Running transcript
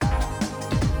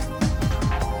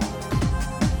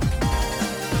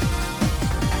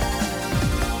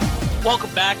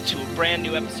Welcome back to a brand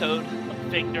new episode of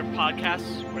the Fake Nerd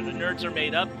Podcast, where the nerds are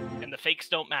made up and the fakes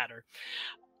don't matter.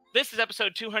 This is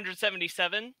episode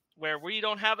 277, where we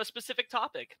don't have a specific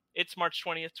topic. It's March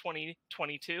 20th,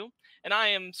 2022, and I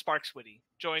am Sparks Witty,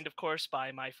 joined, of course,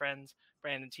 by my friends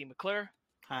Brandon T. McClure.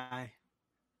 Hi.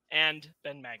 And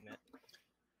Ben Magnet.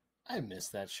 I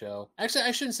missed that show. Actually,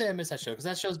 I shouldn't say I missed that show, because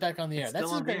that show's back on the air.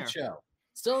 That's a great show.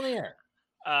 Still on the air.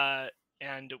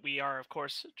 And we are, of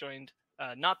course, joined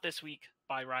not this week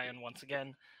by Ryan once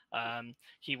again.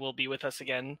 He will be with us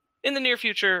again in the near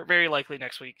future, very likely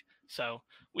next week. So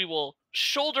we will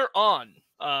shoulder on.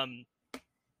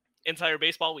 Insider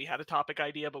Baseball, we had a topic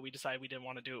idea, but we decided we didn't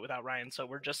want to do it without Ryan. So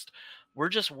we're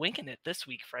just winging it this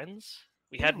week, friends.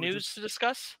 We had news to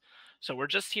discuss, so we're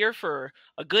just here for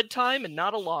a good time and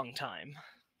not a long time.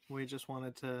 We just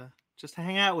wanted to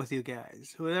hang out with you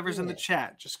guys. Whoever's in the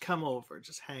chat, just come over,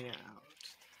 just hang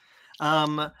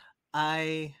out.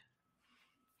 I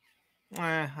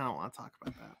don't want to talk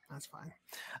about that. That's fine.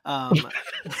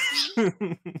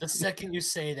 The second you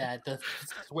say that, the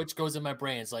switch goes in my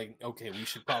brain. It's like, okay, we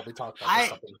should probably talk about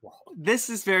something. This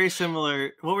is very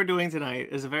similar. What we're doing tonight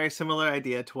is a very similar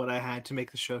idea to what I had to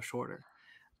make the show shorter.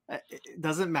 It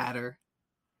doesn't matter.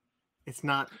 It's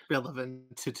not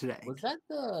relevant to today. Was that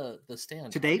the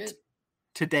stand to date?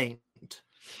 To date.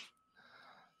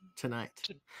 Tonight.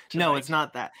 No, it's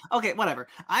not that. Okay, whatever.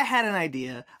 I had an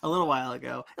idea a little while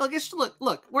ago. Look,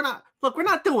 we're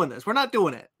not doing this. We're not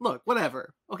doing it. Look,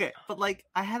 whatever. Okay, but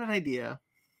I had an idea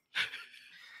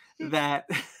that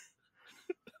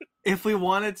if we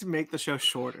wanted to make the show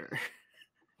shorter,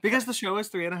 because the show is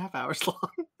 3.5 hours long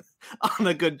on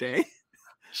a good day.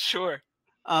 Sure.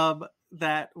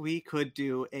 That we could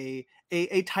do a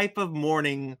type of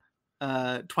morning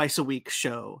twice a week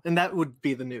show, and that would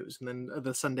be the news, and then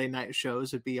the Sunday night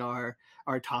shows would be our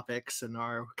topics and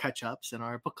our catch-ups and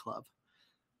our book club.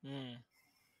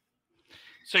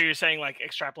 So you're saying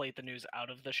extrapolate the news out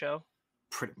of the show?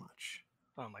 Pretty much.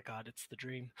 Oh my god, it's the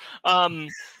dream.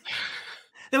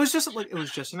 It was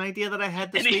just an idea that I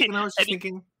had this week, and I was just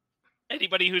thinking.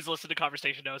 Anybody who's listened to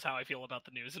Conversation knows how I feel about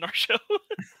the news in our show.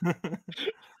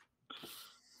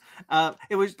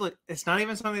 It's not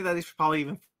even something that is probably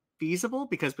even feasible,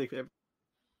 because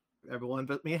everyone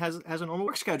but me has a normal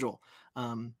work schedule.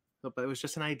 But it was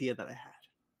just an idea that I had.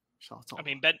 So I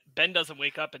mean, Ben doesn't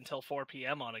wake up until 4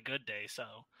 p.m. on a good day, so.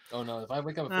 Oh no, if I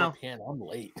wake up at 4 p.m., I'm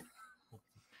late.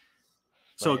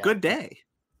 So a good day.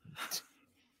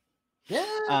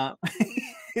 Yeah.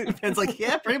 Ben's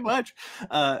yeah, pretty much.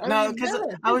 No, because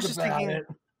I was just thinking.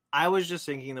 I was just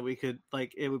thinking that we could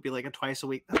it would be a twice a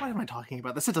week. Why am I talking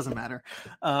about this? It doesn't matter.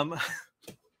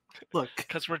 Look,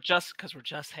 because we're just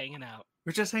hanging out.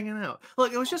 We're just hanging out.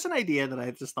 Look, it was just an idea that I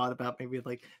just thought about. Maybe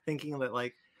thinking that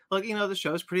look, the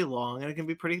show is pretty long and it can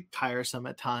be pretty tiresome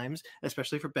at times,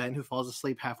 especially for Ben, who falls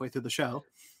asleep halfway through the show.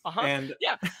 And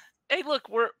yeah, hey, look,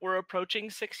 we're approaching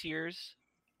 6 years.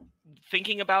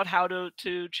 Thinking about how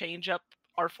to change up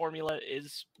our formula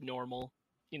is normal.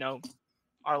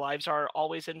 Our lives are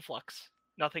always in flux.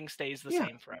 Nothing stays the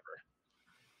same forever.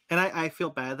 And I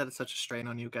feel bad that it's such a strain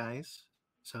on you guys.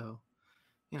 So,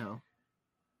 well,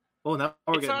 now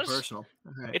we're getting personal.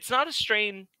 Right. It's not a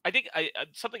strain. I think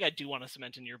something I do want to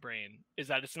cement in your brain is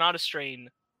that it's not a strain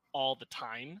all the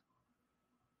time.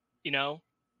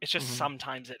 It's just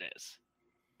sometimes it is.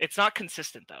 It's not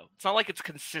consistent, though. It's not like it's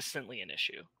consistently an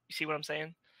issue. You see what I'm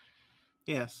saying?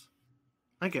 Yes.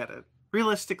 I get it.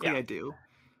 Realistically, I do.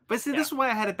 But see, this is why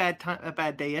I had a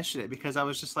bad day yesterday, because I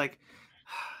was just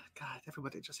God,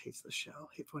 everybody just hates the show.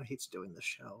 Everyone hates doing the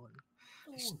show, and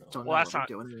I just don't know what we're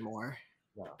doing anymore.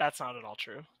 No. That's not at all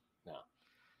true. No.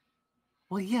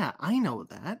 Well, yeah, I know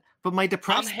that, but my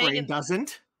depressed brain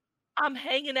doesn't. I'm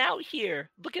hanging out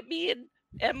here. Look at me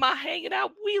and my hanging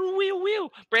out. Wheel.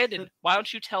 Brandon, why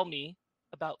don't you tell me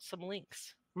about some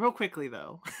links? Real quickly,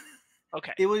 though.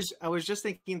 Okay. I was just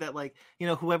thinking that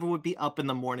whoever would be up in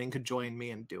the morning could join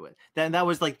me and do it. Then that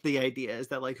was the idea, is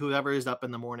that whoever is up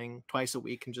in the morning twice a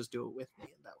week can just do it with me,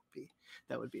 and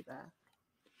that would be that.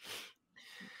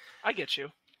 I get you.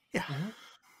 Yeah. Mm-hmm.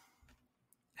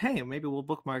 Hey, maybe we'll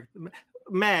bookmark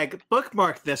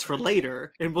this for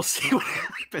later, and we'll see what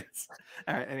happens.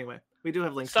 All right. Anyway, we do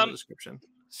have links in the description.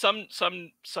 Some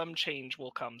change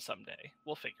will come someday.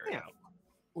 We'll figure it out.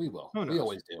 We will. We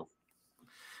always do.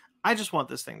 I just want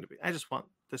this to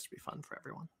be fun for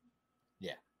everyone.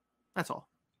 Yeah. That's all.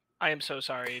 I am so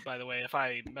sorry, by the way, if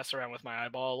I mess around with my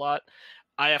eyeball a lot.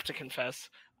 I have to confess,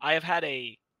 I have had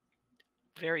a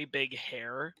very big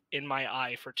hair in my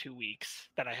eye for 2 weeks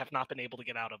that I have not been able to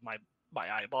get out of my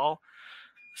eyeball.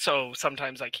 So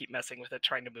sometimes I keep messing with it,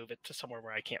 trying to move it to somewhere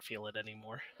where I can't feel it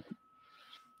anymore.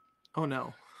 Oh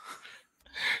no.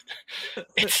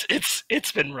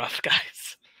 It's been rough,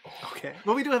 guys. Okay.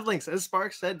 Well, we do have links. As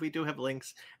Sparks said, we do have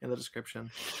links in the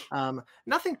description.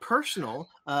 Nothing personal.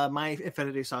 My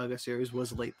Infinity Saga series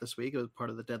was late this week. It was part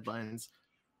of the deadlines.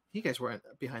 You guys weren't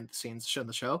behind the scenes on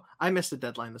the show. I missed a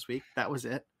deadline this week. That was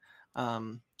it.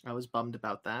 I was bummed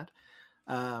about that.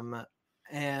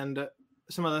 And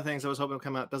some other things I was hoping would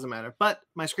come out. Doesn't matter. But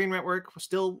my Screen Rant work was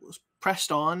still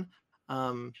pressed on.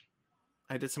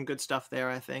 I did some good stuff there,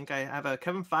 I think. I have a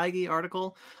Kevin Feige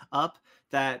article up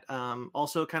that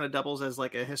also kind of doubles as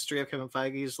like a history of Kevin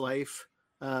Feige's life,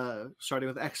 starting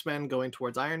with X-Men, going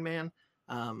towards Iron Man.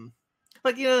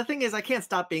 But, you know, the thing is, I can't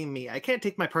stop being me. I can't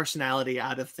take my personality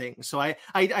out of things. So I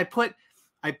put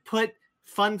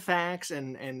fun facts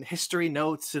and history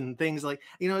notes and things like,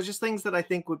 you know, just things that I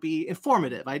think would be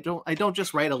informative. I don't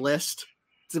just write a list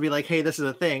to be like, hey, this is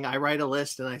a thing. I write a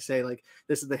list and I say like,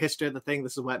 this is the history of the thing.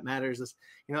 This is what matters. This,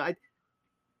 you know,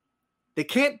 they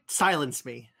can't silence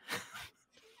me.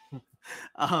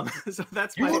 So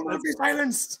that's you will not be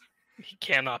silenced. He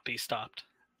cannot be stopped.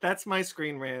 That's my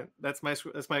Screen Rant. That's my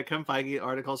Kevin Feige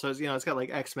article. So you know, it's got like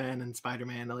X-Men and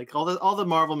Spider-Man, like all the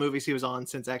Marvel movies he was on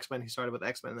since X-Men. He started with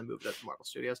X-Men and then moved up to Marvel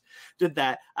Studios. Did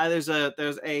that. There's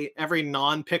every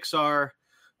non-Pixar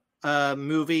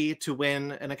movie to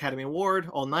win an Academy Award,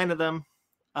 all 9 of them.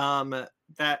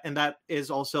 That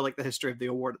is also like the history of the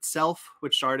award itself,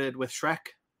 which started with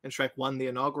Shrek, and Shrek won the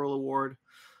inaugural award.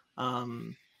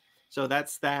 So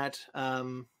that's that.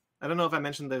 I don't know if I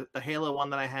mentioned the Halo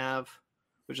one that I have,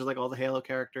 which is like all the Halo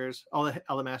characters, all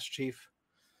the Master Chief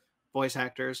voice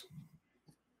actors.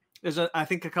 There's I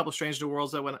think a couple Strange New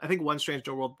Worlds that went. I think one Strange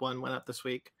New World one went up this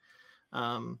week.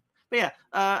 But yeah,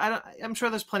 I'm sure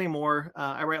there's plenty more.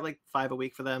 I write like 5 a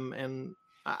week for them, and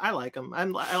I like them. I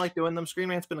like doing them. Screen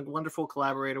Rant's been a wonderful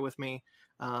collaborator with me.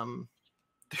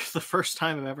 It's the first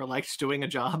time I've ever liked doing a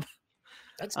job.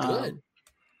 That's good.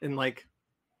 And like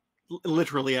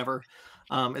literally ever.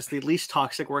 It's the least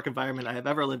toxic work environment I have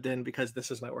ever lived in because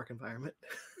this is my work environment.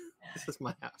 This is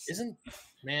my house.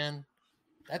 Man,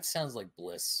 that sounds like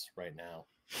bliss right now.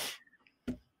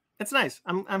 It's nice.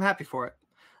 I'm happy for it.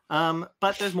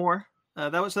 But there's more.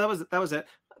 That was it.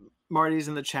 Marty's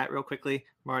in the chat real quickly.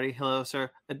 Marty, hello, sir.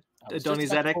 Adoni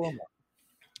Zedek.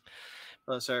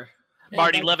 Hello, sir.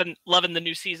 Marty, loving the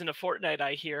new season of Fortnite,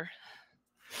 I hear.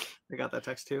 I got that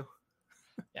text too.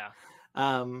 Yeah.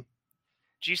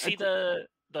 Do you see the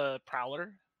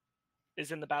Prowler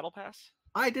is in the Battle Pass?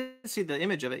 I did see the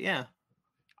image of it, yeah.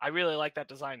 I really like that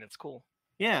design. It's cool.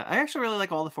 Yeah, I actually really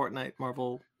like all the Fortnite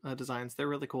Marvel designs. They're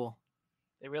really cool.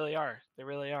 They really are. They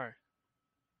really are.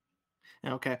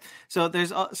 Okay, so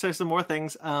there's some more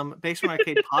things. Basement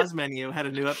Arcade Pause Menu had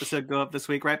a new episode go up this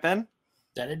week, right, Ben?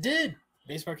 That it did.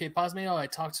 Basement Arcade Pause Menu. I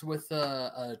talked with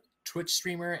a Twitch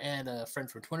streamer and a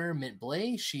friend from Twitter, Mint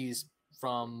Blay. She's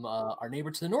from our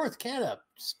neighbor to the north, Canada,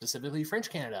 specifically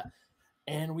French Canada,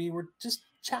 and we were just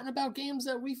chatting about games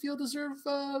that we feel deserve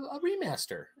a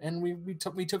remaster. And we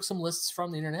took some lists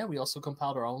from the internet. We also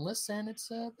compiled our own lists, and it's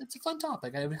a fun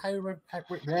topic. I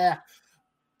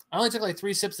only took like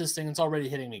 3 sips of this thing. It's already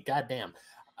hitting me. God damn.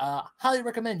 Highly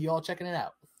recommend you all checking it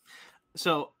out.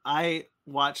 So I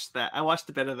watched that. I watched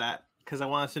a bit of that because I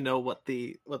wanted to know what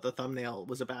the thumbnail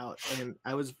was about, and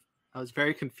I was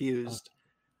very confused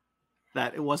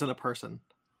that it wasn't a person.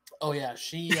 Oh yeah,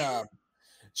 she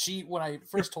when I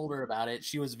first told her about it,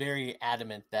 she was very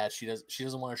adamant that she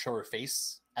doesn't want to show her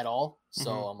face at all.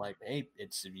 So I'm like, hey,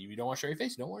 if you don't want to show your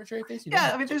face, you don't want to show your face.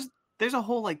 Yeah, I mean, there's a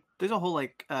whole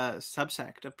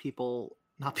subsect of people,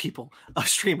 not people, of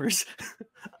streamers,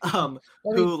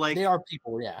 who like they are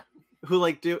people, yeah. Who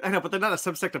like do I know, but they're not a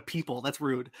subsect of people. That's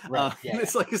rude. Right.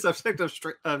 It's like a subsect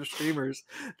of streamers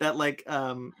that like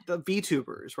the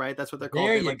VTubers, right? That's what they're called.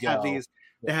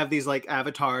 They have these like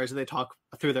avatars, and they talk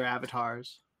through their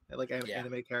avatars, like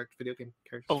anime character, video game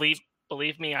characters.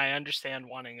 Believe me, I understand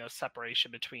wanting a separation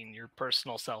between your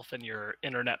personal self and your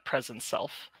internet presence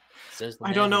self.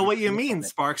 I don't know what you mean,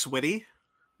 Sparks Witty.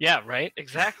 Yeah, right.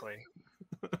 Exactly.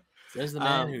 There's the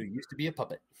man who used to be a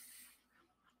puppet.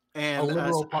 And a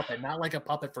literal puppet, not like a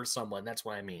puppet for someone. That's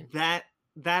what I mean. That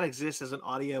exists as an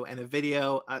audio and a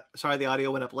video. Sorry, the audio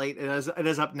went up late. It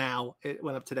is up now. It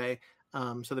went up today.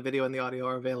 So the video and the audio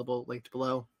are available, linked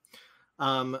below.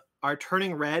 Our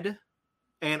Turning Red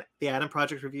and the Adam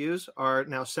Project reviews are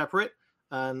now separate,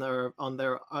 and they're on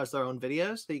their own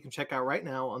videos that you can check out right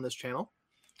now on this channel.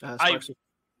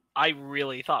 I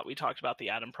really thought we talked about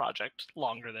the Adam Project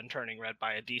longer than Turning Red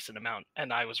by a decent amount,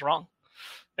 and I was wrong.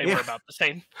 They were about the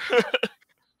same.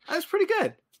 That's pretty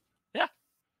good. Yeah.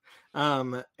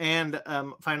 And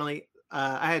finally,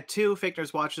 I had 2 Fake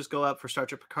Nerds watches go up for Star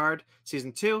Trek Picard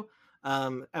season 2,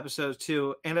 episode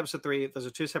 2 and episode 3. Those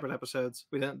are 2 separate episodes.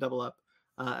 We didn't double up.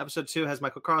 Episode 2 has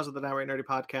Michael Carls of the Downright Nerdy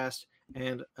podcast,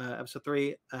 and episode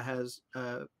 3 has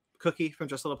Cookie from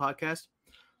Just a Little Podcast.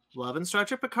 Loving Star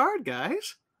Trek Picard,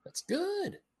 guys. That's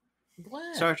good. I'm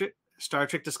glad. Star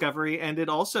Trek Discovery ended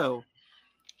also.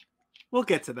 We'll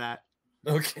get to that.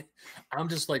 Okay. I'm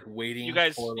just like waiting. You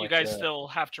guys for, still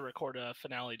have to record a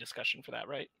finale discussion for that,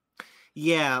 right?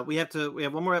 Yeah, we have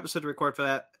one more episode to record for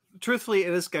that. Truthfully,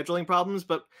 it is scheduling problems,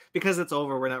 but because it's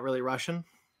over, we're not really rushing.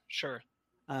 Sure.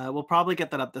 We'll probably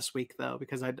get that up this week though,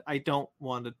 because I don't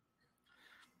want to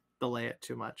delay it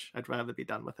too much. I'd rather be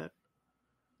done with it.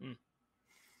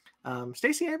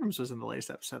 Stacey Abrams was in the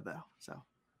latest episode though, so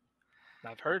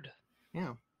I've heard.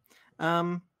 Yeah.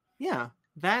 Yeah,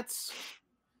 that's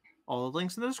all the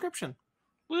links in the description.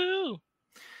 Woo!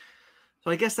 So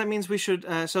I guess that means we should.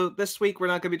 So this week we're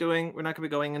not going to be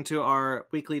going into our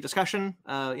weekly discussion.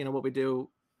 What we do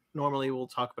normally, we'll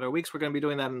talk about our weeks. We're going to be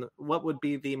doing that in what would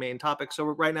be the main topic. So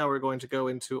right now we're going to go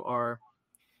into our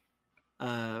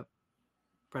bread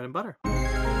and butter.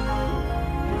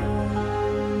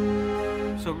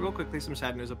 So real quickly, some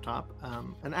sad news up top.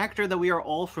 An actor that we are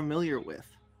all familiar with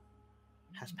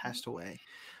has passed away.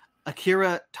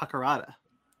 Akira Takarada.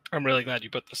 I'm really glad you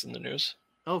put this in the news.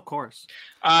 Oh, of course.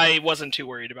 I wasn't too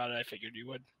worried about it. I figured you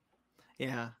would.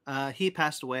 Yeah. He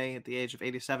passed away at the age of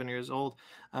 87 years old.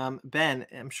 Ben,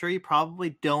 I'm sure you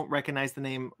probably don't recognize the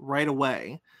name right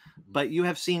away, but you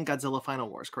have seen Godzilla Final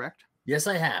Wars, correct? Yes,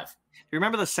 I have. You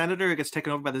remember the senator who gets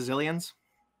taken over by the Zillions?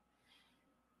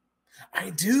 I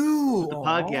do. The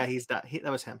pug? Yeah, he's that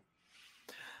was him.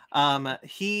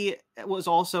 He was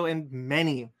also in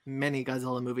many, many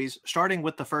Godzilla movies, starting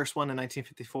with the first one in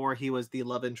 1954. He was the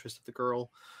love interest of the girl.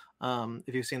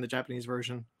 If you've seen the Japanese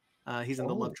version, he's in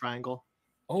the love triangle.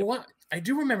 Oh, what? I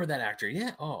do remember that actor.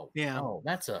 Yeah. Oh, yeah. Oh,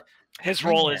 that's his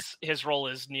role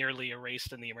is nearly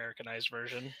erased in the Americanized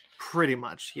version. Pretty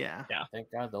much, yeah. Yeah.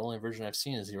 Thank God, the only version I've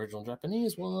seen is the original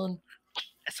Japanese one.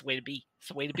 That's the way to be. It's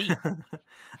the way to be.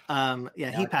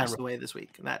 Yeah, he passed away this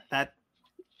week. That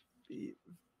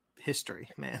history,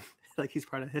 man. Like he's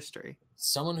part of history.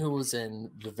 Someone who was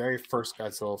in the very first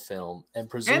Godzilla film and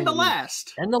presumably the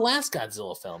last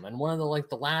Godzilla film, and one of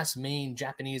the last main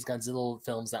Japanese Godzilla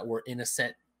films that were in a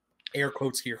set air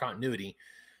quotes here continuity.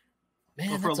 Man,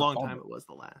 well, for a long time it was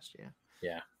the last.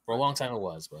 Yeah, for a long time it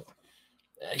was, but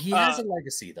he has a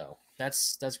legacy though.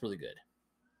 That's really good.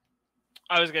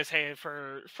 I was gonna say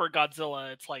for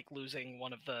Godzilla, it's like losing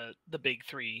one of the big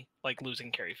three, like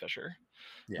losing Carrie Fisher.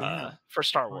 Yeah. For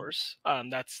Star Wars,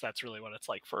 that's really what it's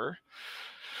like for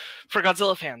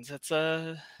Godzilla fans. It's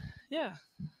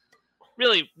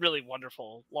really really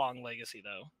wonderful long legacy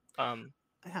though.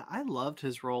 Yeah, I loved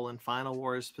his role in Final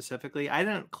Wars specifically. I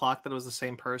didn't clock that it was the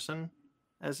same person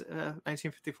as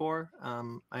 1954.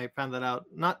 I found that out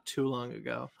not too long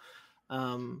ago.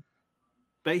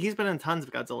 But he's been in tons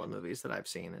of Godzilla movies that I've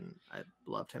seen, and I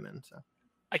loved him in. So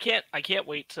I can't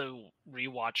wait to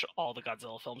rewatch all the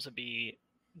Godzilla films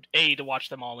and to watch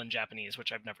them all in Japanese,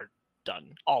 which I've never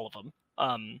done, all of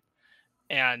them.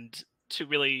 And to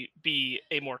really be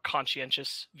a more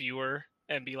conscientious viewer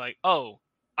and be like, oh,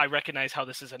 I recognize how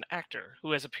this is an actor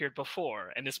who has appeared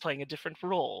before and is playing a different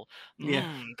role.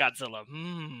 Godzilla,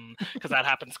 because that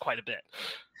happens quite a bit.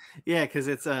 Yeah, because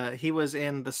it's he was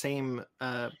in the same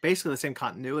basically the same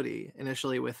continuity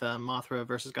initially with Mothra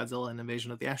versus Godzilla and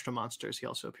Invasion of the Astro Monsters. He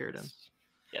also appeared in.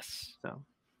 Yes. So,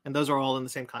 and those are all in the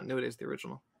same continuity as the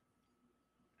original.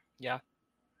 Yeah,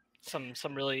 some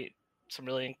really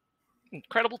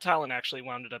incredible talent actually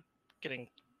wound up getting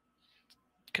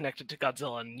connected to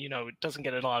Godzilla, and it doesn't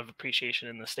get a lot of appreciation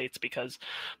in the States because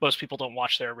most people don't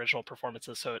watch their original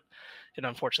performances, so it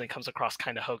unfortunately comes across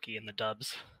kind of hokey in the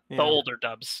dubs. Yeah. The older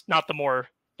dubs, not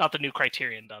the new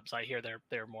Criterion dubs. I hear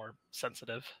they're more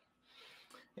sensitive.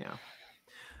 Yeah.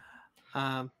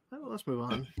 Let's move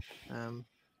on.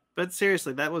 But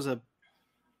seriously, that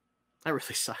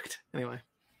really sucked. Anyway.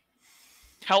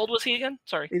 How old was he again?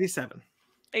 Sorry. 87.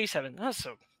 87.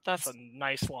 That's a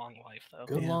nice long life though.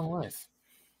 Good long life.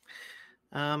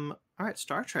 All right,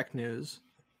 Star Trek news.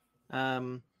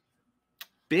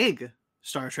 Big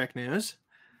Star Trek news.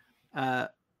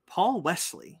 Paul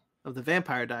Wesley of the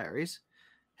Vampire Diaries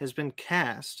has been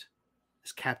cast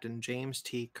as Captain James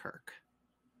T. Kirk.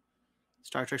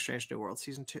 Star Trek Strange New World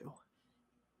Season 2.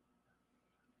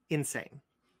 Insane.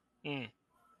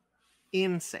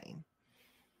 Insane.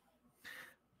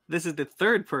 This is the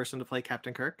third person to play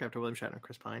Captain Kirk after William Shatner and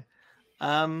Chris Pine.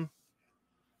 I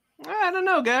don't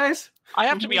know, guys. I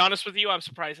have to be honest with you. I'm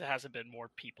surprised it hasn't been more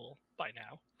people by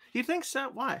now. You think so?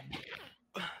 Why?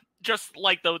 Just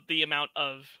like the amount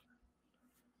of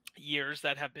years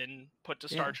that have been put to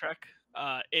Star Trek.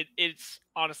 It's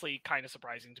honestly kind of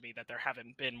surprising to me that there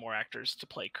haven't been more actors to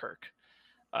play Kirk.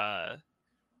 I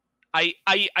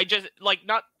just like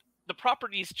not the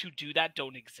properties to do that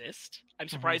don't exist. I'm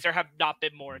surprised there have not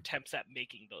been more attempts at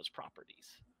making those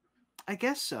properties. I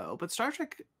guess so, but Star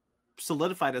Trek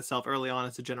solidified itself early on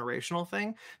as a generational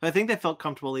thing. But I think they felt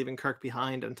comfortable leaving Kirk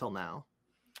behind until now.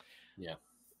 Yeah.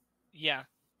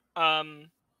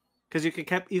 Because you could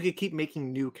keep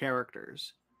making new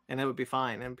characters, and it would be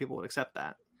fine, and people would accept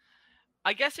that.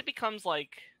 I guess it becomes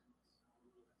like,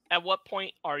 at what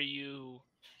point are you?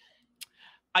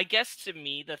 I guess to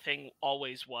me the thing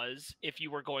always was, if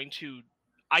you were going to,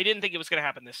 I didn't think it was going to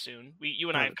happen this soon. You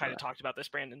and I have kind of talked about this,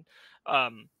 Brandon.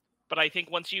 But I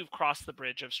think once you've crossed the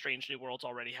bridge of Strange New Worlds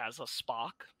already has a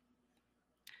Spock.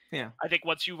 Yeah. I think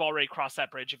once you've already crossed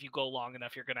that bridge, if you go long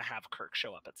enough, you're going to have Kirk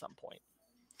show up at some point.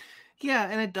 Yeah,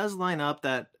 and it does line up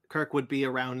that Kirk would be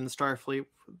around in Starfleet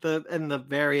in the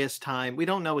various time. We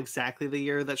don't know exactly the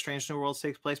year that Strange New Worlds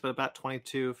takes place, but about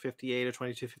 2258 or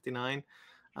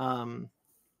 2259,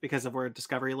 because of where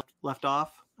Discovery left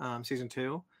off, season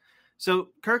 2. So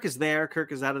Kirk is there.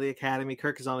 Kirk is out of the academy.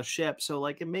 Kirk is on a ship. So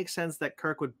like it makes sense that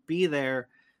Kirk would be there.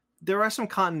 There are some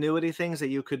continuity things that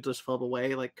you could just flip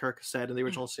away, like Kirk said in the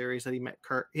original series that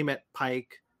he met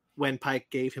Pike when Pike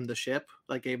gave him the ship,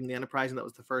 like gave him the Enterprise, and that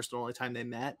was the first and only time they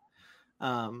met.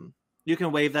 You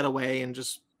can wave that away, and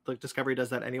just like Discovery does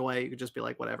that anyway. You could just be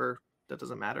like, whatever, that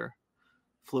doesn't matter.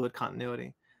 Fluid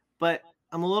continuity. But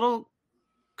I'm a little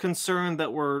concerned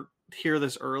that we're here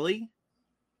this early.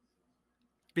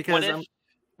 Because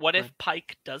what if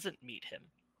Pike doesn't meet him?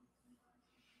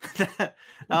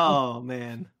 Oh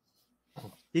man,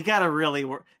 you gotta really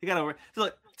work. You gotta work. So,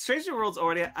 like, Strange New Worlds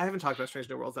already. I haven't talked about Strange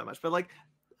New Worlds that much, but like,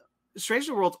 Strange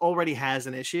New Worlds already has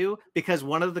an issue because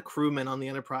one of the crewmen on the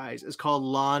Enterprise is called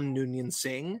Lon Noonien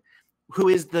Singh, who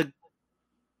is the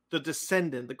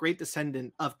descendant, the great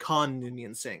descendant of Khan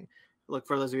Noonien Singh. Look,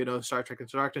 for those of you who know Star Trek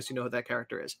Into Darkness, you know who that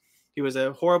character is. He was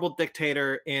a horrible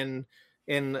dictator in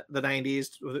the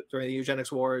 90s during the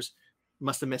eugenics wars.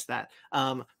 Must have missed that.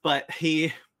 But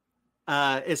he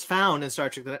is found in Star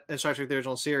Trek, the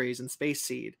original series, in Space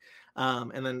Seed.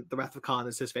 And then The Wrath of Khan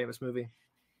is his famous movie.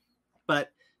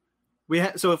 But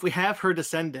so if we have her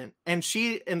descendant, and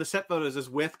she in the set photos is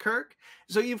with Kirk,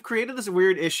 so you've created this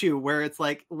weird issue where it's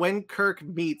like when Kirk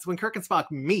and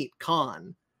Spock meet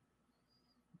Khan,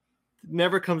 it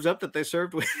never comes up that they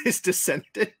served with his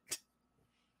descendant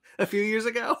a few years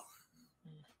ago.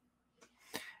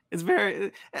 It's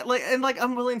very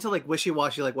I'm willing to like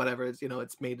wishy-washy, like whatever. It's,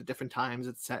 it's made at different times.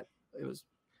 It was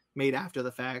made after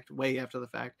the fact, way after the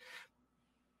fact.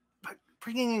 But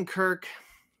bringing in Kirk,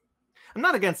 I'm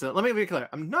not against it. Let me be clear.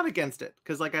 I'm not against it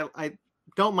because like I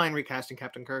don't mind recasting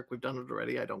Captain Kirk. We've done it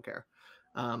already. I don't care.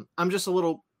 I'm just a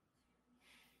little.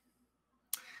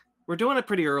 We're doing it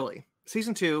pretty early.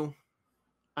 Season 2.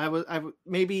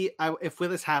 If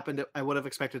this happened, I would have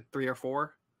expected 3 or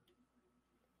 4.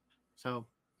 So.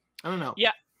 I don't know.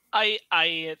 Yeah, I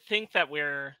think that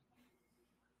where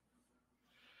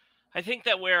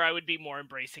I would be more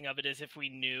embracing of it is if we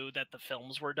knew that the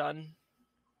films were done.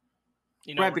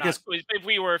 Right, because if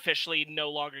we were officially no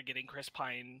longer getting Chris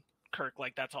Pine, Kirk,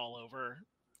 like that's all over.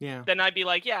 Yeah. Then I'd be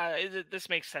like, yeah, this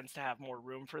makes sense to have more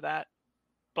room for that.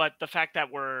 But the fact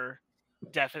that we're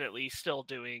definitely still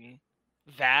doing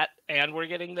that, and we're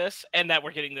getting this, and that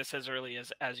we're getting this as early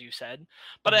as you said,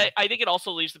 but I think it also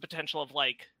leaves the potential of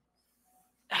like.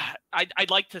 I'd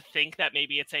like to think that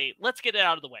maybe it's let's get it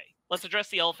out of the way. Let's address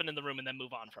the elephant in the room and then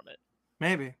move on from it.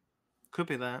 Maybe. Could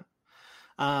be that.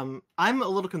 I'm a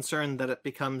little concerned that it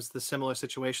becomes the similar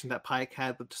situation that Pike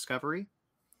had with Discovery.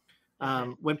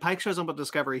 When Pike shows up with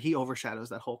Discovery, he overshadows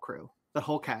that whole crew. That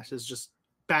whole cast is just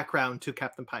background to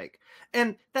Captain Pike.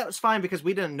 And that was fine because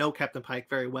we didn't know Captain Pike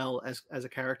very well as a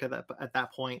character at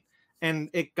that point. And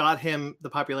it got him the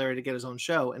popularity to get his own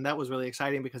show. And that was really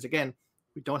exciting because, again,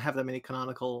 we don't have that many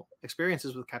canonical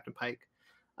experiences with Captain Pike.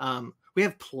 We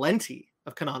have plenty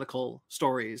of canonical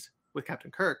stories with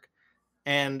Captain Kirk,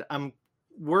 and I'm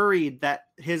worried that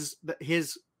his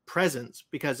presence,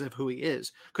 because of who he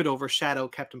is, could overshadow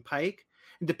Captain Pike.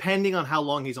 And depending on how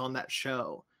long he's on that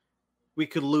show, we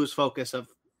could lose focus of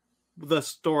the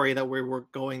story that we were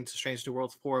going to Strange New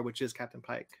Worlds for, which is Captain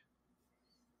Pike.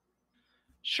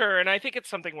 Sure, and I think it's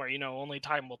something where only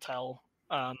time will tell.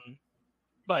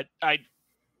 But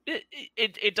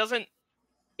it doesn't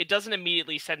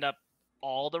immediately send up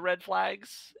all the red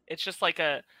flags. It's just like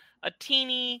a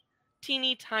teeny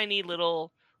tiny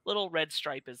little red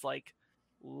stripe is like,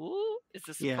 Ooh, is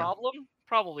this a Yeah. problem?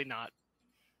 Probably not.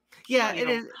 Yeah, Not it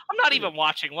even- is. I'm not even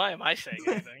watching. Why am I saying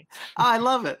anything? I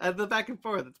love it. The back and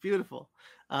forth. It's beautiful.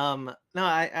 No,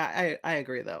 I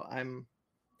agree though. And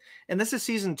this is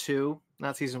season 2,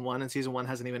 not season 1, and season 1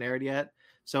 hasn't even aired yet.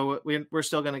 So we're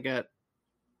still gonna get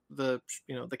the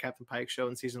the Captain Pike show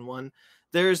in season 1.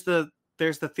 There's the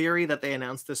theory that they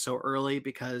announced this so early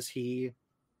because he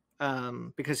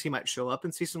might show up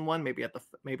in season 1, maybe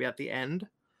at the end.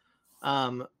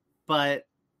 But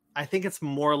I think it's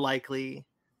more likely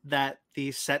that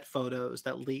the set photos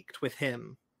that leaked with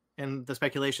him and the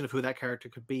speculation of who that character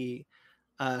could be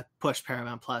pushed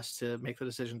Paramount Plus to make the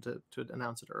decision to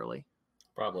announce it early.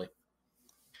 Probably.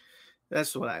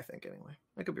 That's what I think anyway.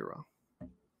 I could be wrong.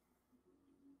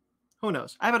 Who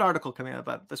knows? I have an article coming out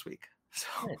about it this week. So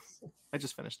Nice. I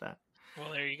just finished that.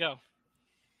 Well, there you go.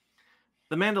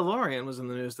 The Mandalorian was in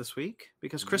the news this week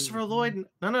because Christopher Lloyd,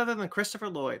 none other than Christopher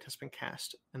Lloyd, has been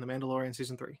cast in The Mandalorian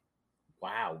season 3.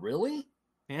 Wow, really?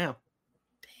 Yeah.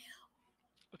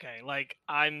 Okay, like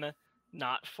I'm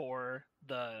not for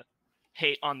the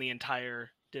hate on the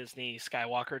entire Disney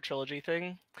Skywalker trilogy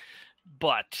thing,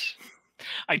 but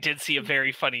I did see a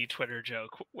very funny Twitter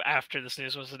joke after this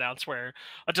news was announced where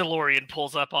a DeLorean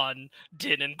pulls up on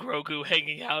Din and Grogu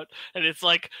hanging out, and it's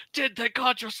like, Din, thank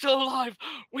God you're still alive.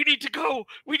 We need to go.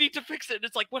 We need to fix it. And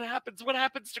it's like, what happens? What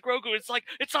happens to Grogu? It's like,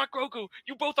 it's not Grogu.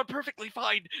 You both are perfectly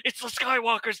fine. It's the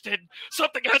Skywalkers, Din.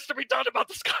 Something has to be done about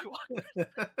the Skywalkers.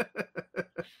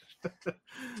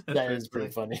 That is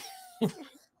pretty funny.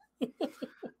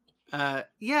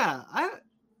 Yeah,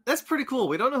 that's pretty cool.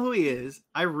 We don't know who he is.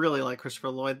 I really like Christopher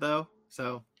Lloyd though,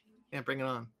 so yeah, bring it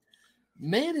on.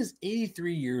 Man is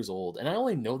 83 years old, and I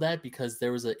only know that because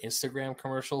there was an Instagram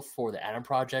commercial for the Adam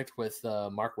Project with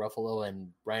Mark Ruffalo and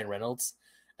Ryan Reynolds,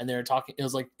 and they were talking.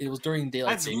 It was during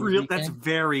daylight savings weekend. That's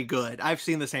very good. I've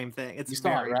seen the same thing. It's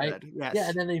very good. Yes. Yeah,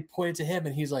 and then they pointed to him,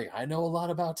 and he's like, "I know a lot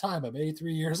about time. I'm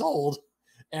 83 years old,"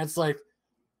 and it's like,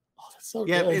 oh, that's so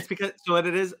good. It's because what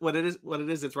it is.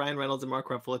 It's Ryan Reynolds and Mark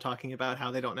Ruffalo talking about how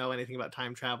they don't know anything about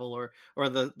time travel or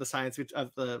the science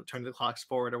of the turning the clocks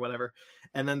forward or whatever.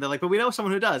 And then they're like, but we know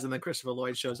someone who does. And then Christopher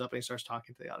Lloyd shows up and he starts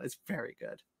talking to the audience. It's very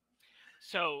good.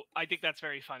 So I think that's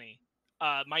very funny.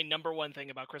 My number one thing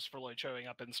about Christopher Lloyd showing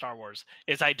up in Star Wars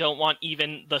is I don't want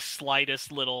even the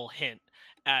slightest little hint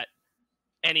at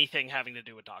anything having to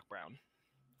do with Doc Brown.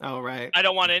 Oh, right. I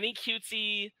don't want any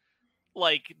cutesy,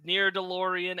 like near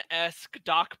DeLorean-esque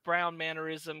Doc Brown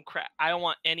mannerism crap. I don't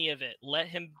want any of it. Let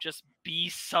him just be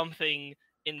something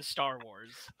in Star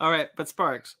Wars. All right, but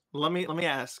Sparks, let me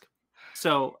ask.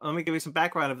 So let me give you some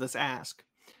background of this ask.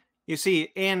 You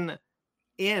see, in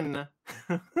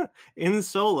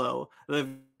Solo, the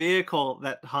vehicle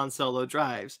that Han Solo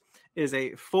drives is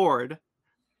a Ford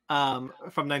from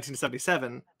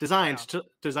 1977, designed to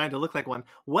look like one.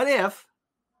 What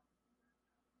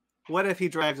if he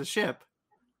drives a ship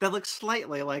that looks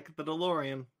slightly like the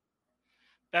DeLorean?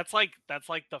 That's like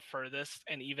the furthest,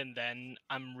 and even then,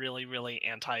 I'm really, really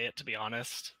anti it, to be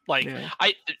honest. Like, Yeah.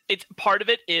 It's part of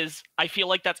it is I feel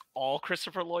like that's all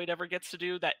Christopher Lloyd ever gets to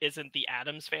do. That isn't the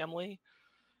Addams Family,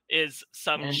 is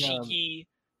some cheeky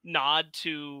nod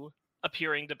to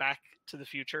appearing to Back to the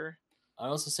Future. I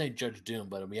also say Judge Doom,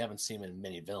 but we haven't seen him in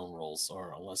many villain roles,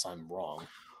 or unless I'm wrong.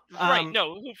 Right?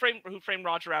 No, Who Framed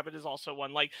Roger Rabbit is also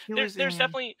one. Like, there's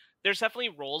definitely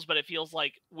roles, but it feels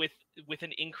like with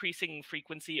an increasing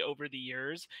frequency over the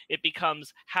years, it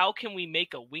becomes how can we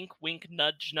make a wink, wink,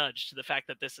 nudge, nudge to the fact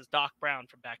that this is Doc Brown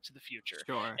from Back to the Future.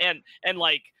 Sure. And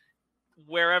like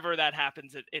wherever that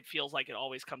happens, it feels like it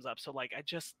always comes up. So like I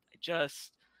just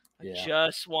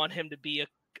want him to be a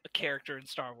character in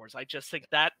Star Wars. I just think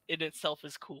that in itself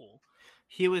is cool.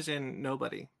 He was in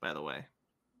Nobody, by the way.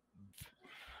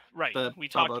 Right. We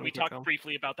talked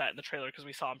briefly about that in the trailer because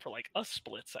we saw him for like a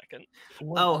split second.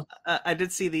 Oh, I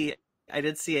did see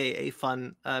a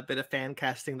fun bit of fan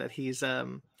casting that he's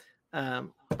what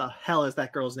the hell is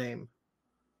that girl's name?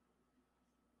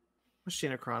 What's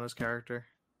Gina Carano's character?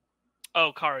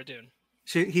 Oh, Cara Dune.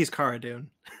 He's Cara Dune.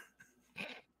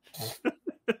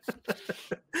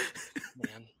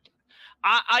 Man,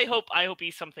 I hope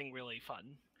he's something really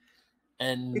fun.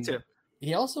 And me too.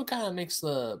 He also kind of makes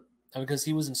because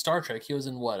he was in Star Trek. He was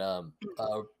in what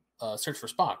Search for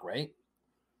Spock, right?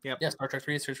 Yep. Yeah, Star Trek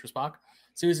 3, Search for Spock.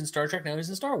 So he was in Star Trek. Now he's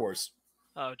in Star Wars.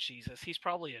 Oh Jesus, he's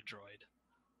probably a droid.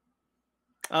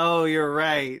 Oh, you're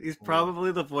right. He's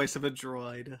probably the voice of a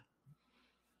droid.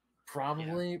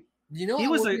 Probably. Yeah. You know, he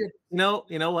was you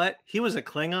know what? He was a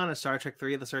Klingon in Star Trek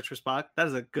 3, The Search for Spock. That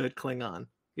is a good Klingon,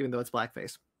 even though it's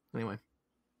blackface. Anyway.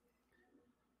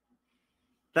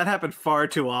 That happened far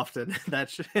too often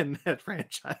in that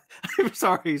franchise. I'm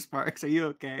sorry, Sparks. Are you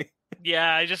okay?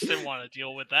 Yeah, I just didn't want to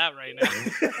deal with that right now.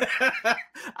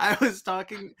 I was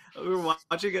talking. We were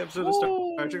watching an episode of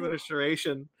Star Trek: The Next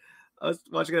Generation. I was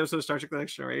watching an episode of Star Trek: The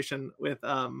Next Generation with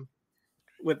so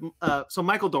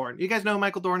Michael Dorn. You guys know who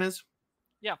Michael Dorn is?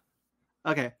 Yeah.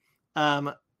 Okay.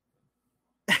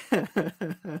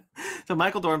 So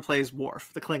Michael Dorn plays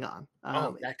Worf, the Klingon.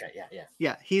 That guy. Yeah.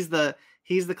 Yeah, he's the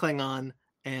Klingon,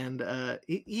 and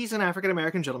he's an African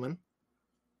American gentleman.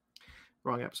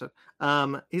 Wrong episode.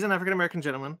 He's an African American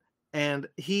gentleman, and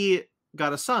he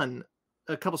got a son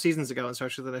a couple seasons ago in Star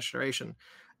Trek: The Next Generation,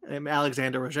 named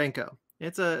Alexander Rozhenko.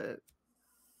 It's a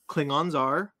Klingons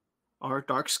are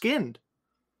dark skinned.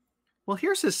 Well,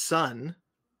 here's his son.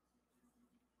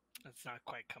 That's not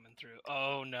quite coming through.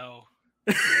 Oh no.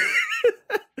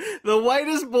 The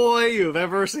whitest boy you've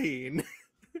ever seen.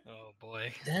 Oh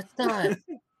boy. That's not.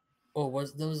 What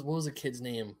was the kid's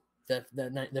name?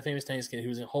 The famous Chinese kid who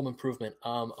was in Home Improvement.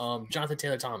 Jonathan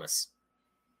Taylor Thomas.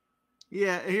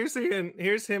 Yeah, here's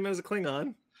him as a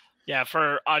Klingon. Yeah,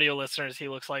 for audio listeners, he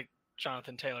looks like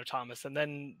Jonathan Taylor Thomas, and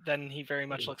then he very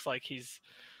much looks like he's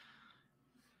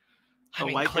a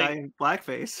white guy in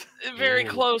blackface. Very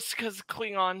close, because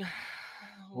Klingon.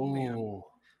 Oh,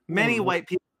 many white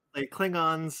people play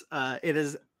Klingons. It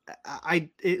is.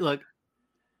 Look.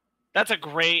 That's a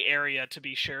gray area to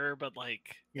be sure, but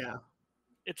yeah,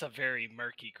 it's a very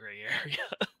murky gray area.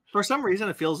 For some reason,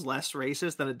 it feels less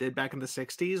racist than it did back in the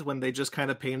 60s when they just kind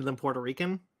of painted them Puerto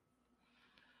Rican.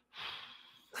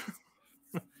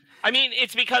 I mean,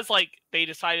 it's because they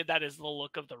decided that is the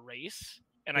look of the race,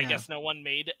 and I guess no one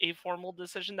made a formal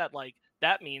decision that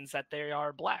that means that they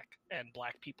are black and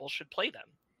black people should play them.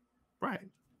 Right.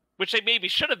 Which they maybe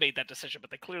should have made that decision,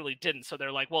 but they clearly didn't. So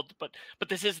they're like, well, but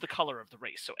this is the color of the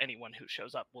race, so anyone who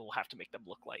shows up will have to make them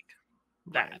look like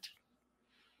that. Right.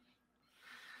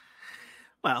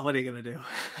 Well, what are you gonna do?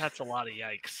 That's a lot of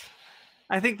yikes.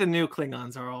 I think the new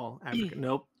Klingons are all African.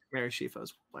 Nope, Mary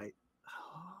Shifo's white.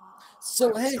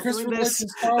 So hey, Christopher Lloyd from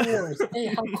Star Wars. Hey,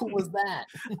 how cool was that?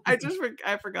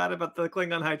 I forgot about the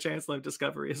Klingon High Chancellor of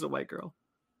Discovery as a white girl.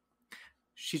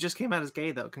 She just came out as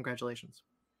gay, though. Congratulations.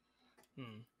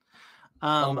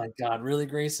 Oh my God! Really,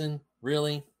 Grayson?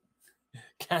 Really?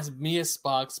 Cast me as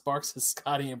Spock, Sparks as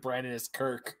Scotty, and Brandon as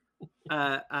Kirk.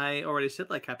 I already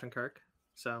said like Captain Kirk.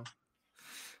 So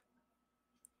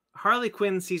Harley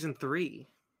Quinn season 3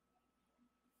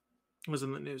 was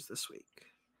in the news this week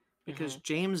because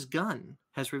James Gunn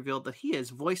has revealed that he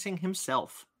is voicing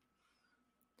himself.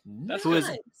 Nice. Who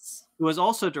was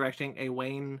also directing a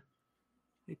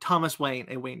Thomas Wayne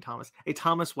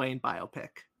biopic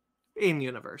in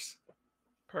universe.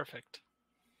 Perfect.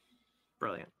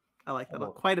 Brilliant. I like that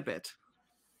quite a bit.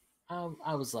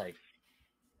 I was like,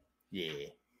 yeah.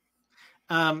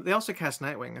 They also cast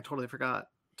Nightwing. I totally forgot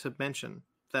to mention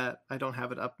that. I don't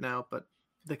have it up now, but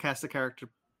they cast Nightwing.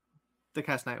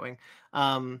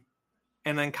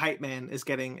 And then Kite Man is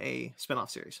getting a spinoff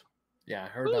series. Yeah, I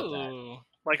heard about that.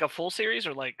 Like a full series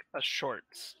or like a short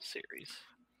series?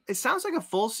 It sounds like a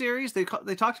full series. They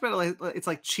talked about it like it's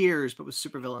like Cheers, but with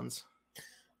supervillains.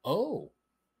 Oh,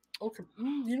 okay.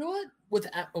 You know what?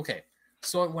 Okay.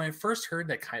 So when I first heard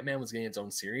that Kite Man was getting its own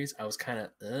series, I was kind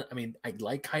of. I mean, I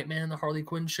like Kite Man, the Harley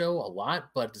Quinn show, a lot,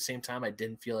 but at the same time, I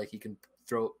didn't feel like he can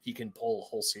pull a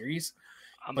whole series.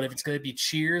 But if it's going to be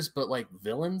Cheers, but like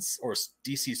villains or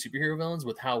DC superhero villains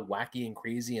with how wacky and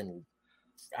crazy and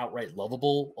outright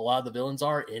lovable a lot of the villains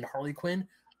are in Harley Quinn,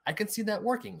 I can see that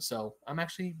working. So I'm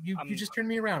actually you just turned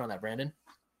me around on that, Brandon.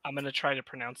 I'm going to try to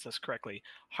pronounce this correctly.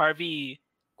 Harvey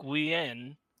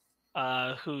Guillen,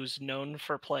 who's known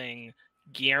for playing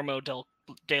Guillermo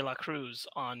de la Cruz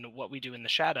on What We Do in the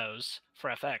Shadows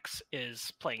for FX,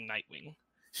 is playing Nightwing.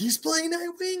 He's playing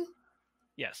Nightwing?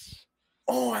 Yes.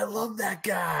 Oh, I love that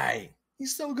guy.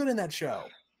 He's so good in that show.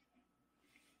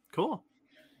 Cool.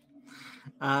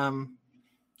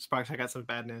 Sparks, I got some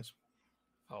bad news.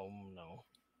 Oh, no.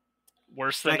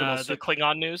 Worse than the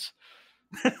Klingon news?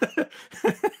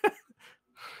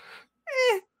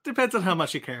 Depends on how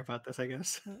much you care about this, I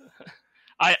guess.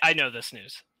 I know this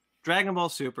news. Dragon Ball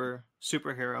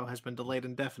Superhero has been delayed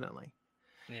indefinitely.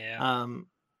 Yeah.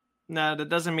 Now that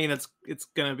doesn't mean it's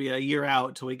going to be a year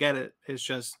out till we get it. It's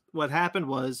just what happened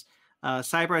was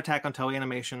cyber attack on Toei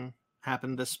Animation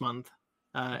happened this month,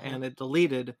 and it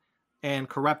deleted and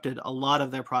corrupted a lot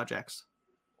of their projects.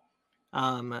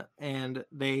 And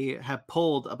they have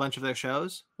pulled a bunch of their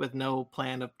shows with no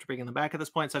plan of bringing them back at this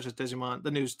point, such as Digimon,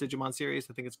 the new Digimon series.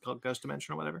 I think it's called Ghost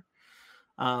Dimension or whatever.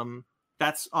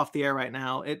 That's off the air right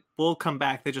now. It will come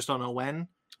back. They just don't know when.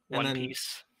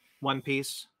 One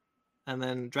Piece. and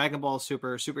then Dragon Ball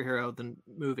Super Superhero the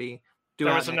movie.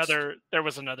 There was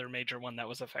another major one that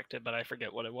was affected, but I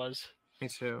forget what it was. Me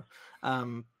too.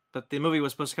 But the movie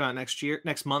was supposed to come out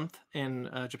next month in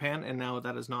Japan, and now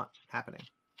that is not happening.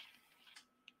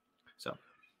 So,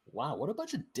 wow, what a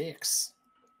bunch of dicks.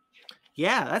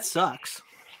 Yeah, that sucks.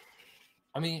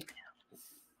 I mean,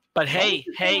 but hey,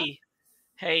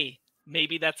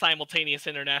 maybe that simultaneous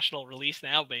international release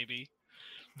now, baby.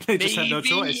 They just have no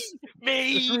choice.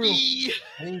 Maybe.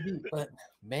 But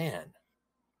man,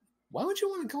 why would you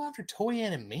want to go after Toei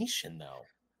Animation though?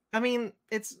 I mean,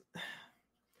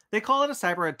 they call it a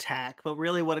cyber attack, but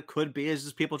really what it could be is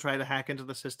just people trying to hack into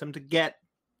the system to get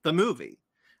the movie,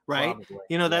 right? Probably.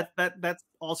 You know, that's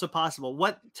also possible.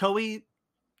 What Toei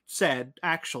said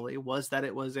actually was that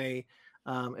it was an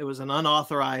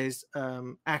unauthorized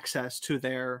access to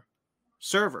their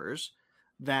servers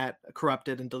that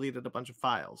corrupted and deleted a bunch of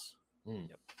files.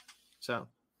 Yep. So,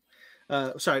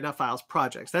 sorry, not files,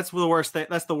 projects. That's the worst thing.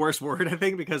 That's the worst word, I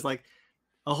think, because like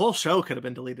a whole show could have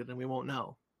been deleted and we won't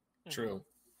know. True.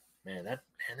 Man,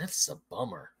 that's a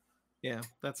bummer. Yeah,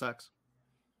 that sucks.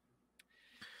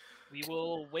 We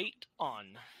will wait on.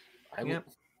 Yep.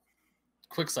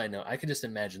 Quick side note, I could just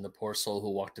imagine the poor soul who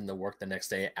walked into work the next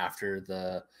day after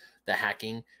the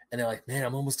hacking, and they're like, man,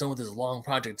 I'm almost done with this long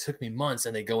project. It took me months.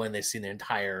 And they go in, they see the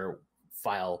entire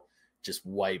file just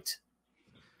wiped.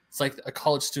 It's like a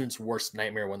college student's worst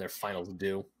nightmare when their finals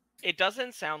due. It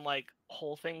doesn't sound like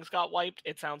whole things got wiped.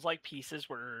 It sounds like pieces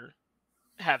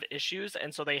have issues,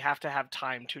 and so they have to have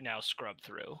time to now scrub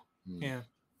through. Yeah.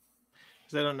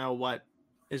 Because they don't know what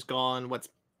is gone, what's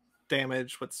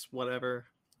damaged, what's whatever.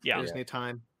 Yeah. They just need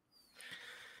time.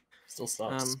 Still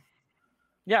sucks.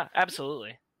 Yeah,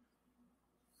 absolutely.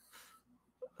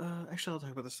 Actually, I'll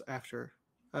talk about this after.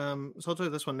 So I'll do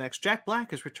this one next. Jack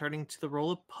Black is returning to the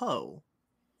role of Po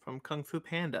from Kung Fu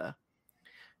Panda.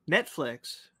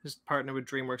 Netflix is partnered with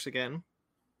DreamWorks again.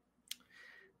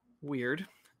 Weird.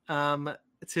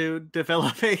 To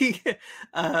develop a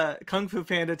Kung Fu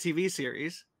Panda TV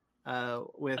series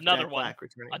with Jack Black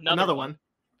returning. Another one.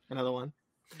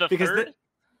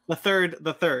 The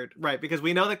third, right? Because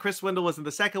we know that Chris Wendell was in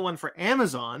the second one for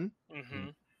Amazon. Mm-hmm.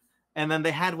 And then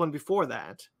they had one before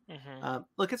that. Mm-hmm.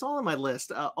 Look, it's all on my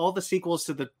list. All the sequels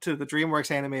to the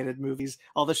DreamWorks animated movies,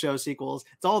 all the show sequels,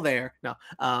 it's all there. No,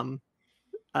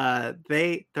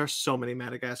 there's so many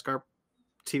Madagascar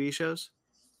TV shows.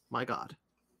 My God.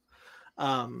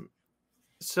 But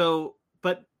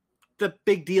the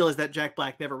big deal is that Jack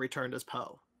Black never returned as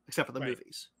Po, except for the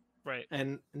movies. Right.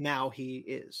 And now he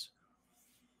is.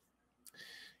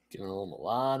 Giving them a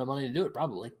lot of money to do it,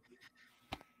 probably.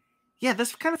 Yeah,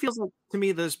 this kind of feels like, to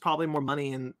me, there's probably more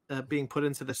money in being put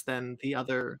into this than the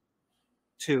other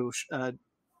two Kung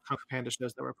Fu Panda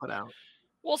shows that were put out.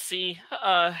 We'll see.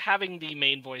 Having the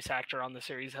main voice actor on the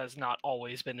series has not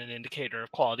always been an indicator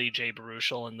of quality. Jay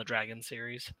Baruchel in the Dragon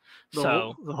series.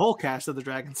 The whole cast of the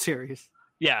Dragon series.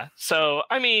 Yeah. So,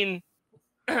 I mean,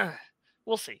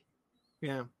 we'll see.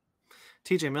 Yeah.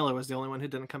 TJ Miller was the only one who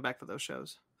didn't come back for those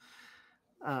shows.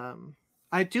 I'm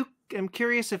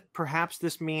curious if perhaps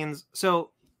this means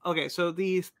so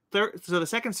the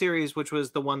second series, which was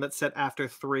the one that's set after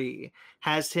 3,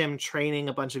 has him training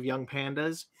a bunch of young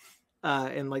pandas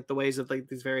in like the ways of like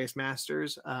these various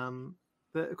masters.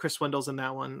 Chris Wendell's in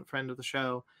that one, friend of the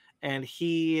show, and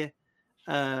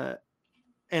and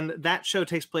that show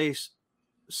takes place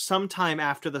sometime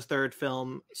after the third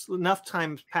film. Enough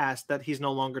time passed that he's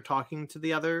no longer talking to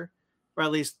the other, or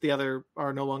at least the other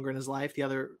are no longer in his life, the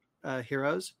other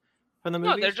heroes from the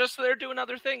movie. No, they're doing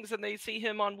other things, and they see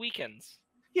him on weekends.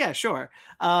 Yeah, sure.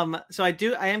 So I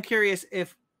am curious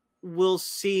if we'll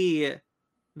see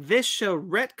this show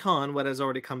retcon what has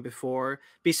already come before,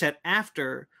 be set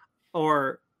after,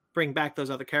 or bring back those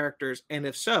other characters, and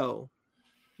if so,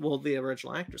 will the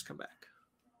original actors come back?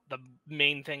 The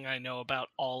main thing I know about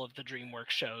all of the DreamWorks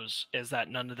shows is that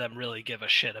none of them really give a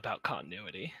shit about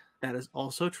continuity. That is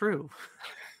also true.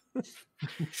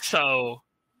 So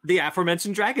the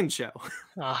aforementioned Dragon show.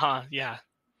 Yeah.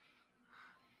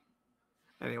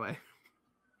 Anyway.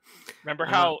 Remember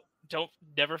how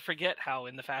never forget how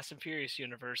in the Fast and Furious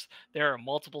universe there are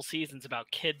multiple seasons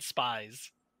about kid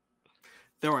spies.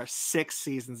 There are 6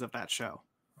 seasons of that show.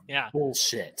 Yeah.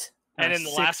 Bullshit. And in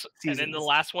the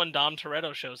last one, Dom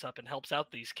Toretto shows up and helps out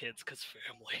these kids because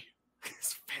family.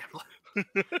 It's family.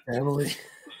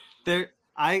 Family.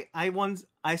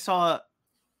 I saw.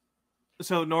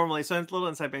 So normally, so it's a little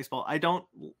inside baseball. I don't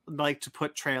like to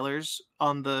put trailers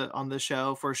on the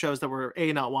show for shows that we're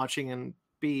A, not watching, and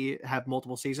B, have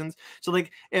multiple seasons. So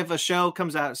like if a show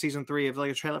comes out season 3, if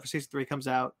like a trailer for season 3 comes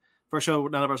out for a show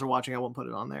none of us are watching, I won't put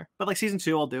it on there. But like season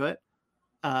 2, I'll do it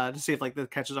to see if like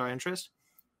that catches our interest.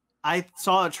 I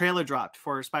saw a trailer dropped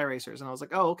for Spy Racers, and I was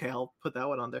like, oh, okay, I'll put that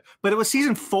one on there. But it was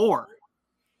season 4.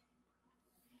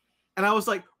 And I was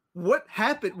like, what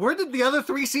happened? Where did the other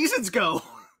 3 seasons go?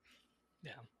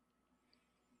 Yeah.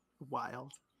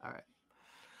 Wild. All right.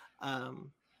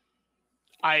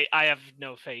 I have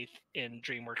no faith in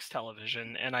DreamWorks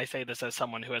Television, and I say this as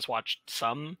someone who has watched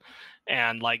some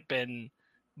and like been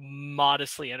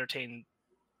modestly entertained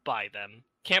by them.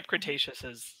 Camp Cretaceous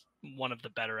is one of the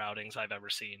better outings I've ever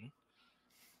seen.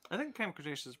 I think Camp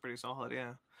Cretaceous is pretty solid,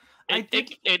 yeah.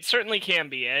 It certainly can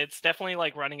be. It's definitely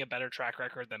like running a better track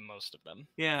record than most of them.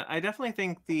 Yeah, I definitely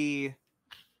think the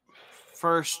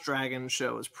first Dragon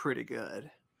show is pretty good.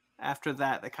 After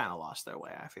that, they kind of lost their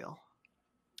way, I feel.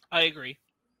 I agree.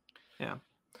 Yeah.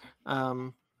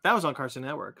 That was on Cartoon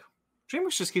Network.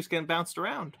 DreamWorks just keeps getting bounced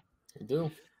around. They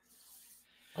do.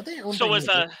 So was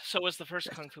the first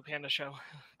Kung Fu Panda show,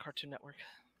 Cartoon Network.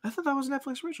 I thought that was a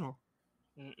Netflix original.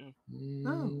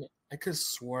 No. I could have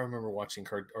swore I remember watching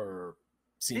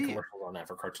seeing commercials on that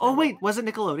for Cartoon Network. Network. Wait, was it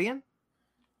Nickelodeon?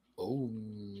 Oh.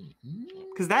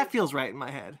 Because that feels right in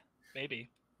my head.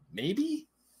 Maybe?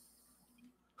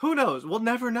 Who knows? We'll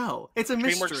never know. It's a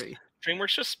mystery.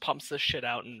 DreamWorks just pumps this shit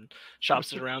out and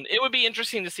shops it around. It would be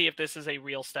interesting to see if this is a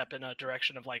real step in a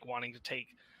direction of like wanting to take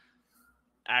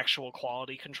actual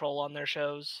quality control on their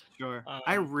shows. Sure.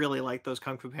 I really like those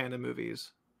Kung Fu Panda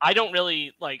movies. I don't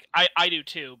really like. I do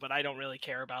too, but I don't really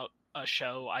care about a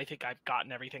show. I think I've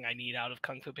gotten everything I need out of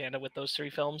Kung Fu Panda with those 3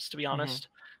 films, to be honest.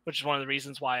 Which is one of the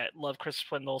reasons why I love Chris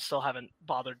Swindle. Still haven't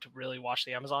bothered to really watch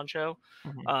the Amazon show.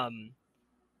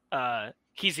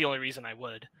 He's the only reason I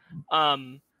would.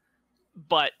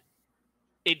 But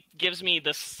it gives me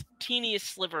this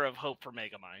teeniest sliver of hope for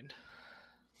Megamind.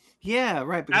 Yeah,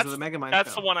 right, because of the Megamind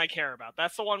That's film. the one I care about.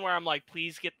 That's the one where I'm like,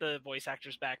 please get the voice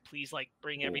actors back. Please, like,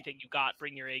 bring everything you got.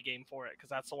 Bring your A game for it,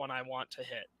 because that's the one I want to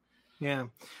hit. Yeah.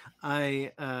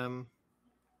 I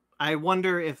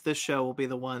wonder if this show will be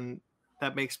the one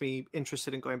that makes me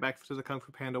interested in going back to the Kung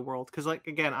Fu Panda world. Because, like,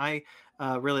 again, I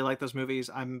really like those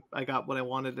movies. I got what I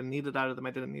wanted and needed out of them.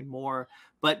 I didn't need more.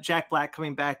 But Jack Black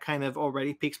coming back kind of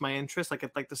already piques my interest. Like,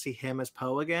 I'd like to see him as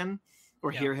Poe again. Or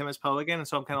hear him as Poe again, and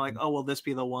so I'm kind of like, oh, will this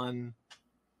be the one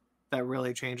that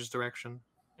really changes direction?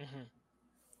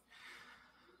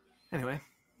 Anyway,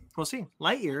 we'll see.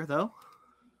 Lightyear, though.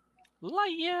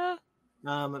 Lightyear.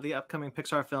 The upcoming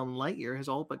Pixar film Lightyear is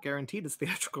all but guaranteed its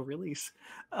theatrical release.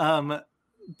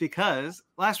 Because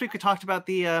last week we talked about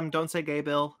the Don't Say Gay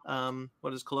bill,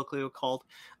 what is colloquially called.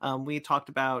 We talked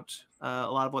about a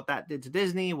lot of what that did to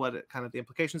Disney, kind of the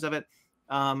implications of it,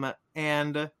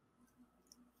 and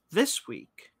this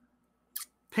week,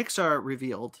 Pixar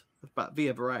revealed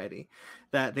via Variety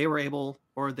that they were able,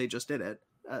 or they just did it.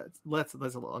 That's a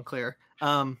little unclear.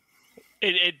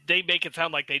 They make it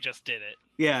sound like they just did it.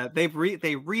 Yeah,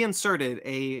 they reinserted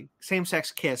a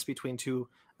same-sex kiss between 2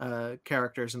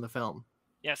 characters in the film.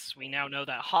 Yes, we now know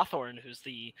that Hawthorne, who's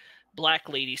the black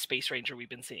lady space ranger we've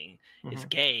been seeing, is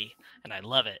gay, and I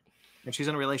love it. And she's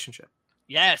in a relationship.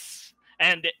 Yes.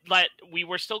 And we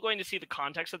were still going to see the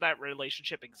context of that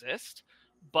relationship exist,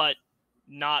 but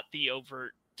not the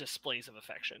overt displays of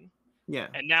affection. Yeah.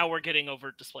 And now we're getting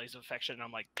overt displays of affection, and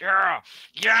I'm like,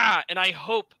 yeah. And I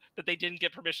hope that they didn't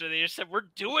get permission. They just said, we're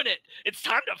doing it. It's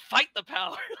time to fight the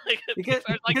power. What are you going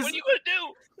to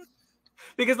do?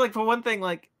 Because, like, for one thing,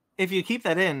 like, if you keep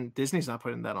that in, Disney's not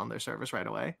putting that on their service right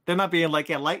away. They're not being like,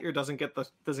 yeah, Lightyear doesn't get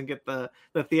the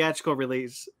theatrical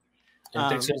release. And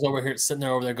Pixar's over here sitting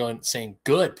there saying,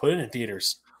 "Good, put it in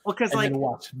theaters." Well, because like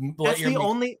that's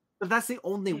the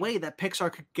only way that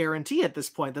Pixar could guarantee at this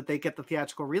point that they get the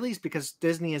theatrical release, because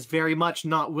Disney is very much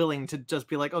not willing to just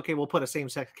be like, okay, we'll put a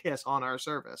same-sex kiss on our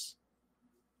service.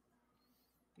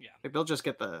 Yeah, like, they'll just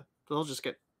get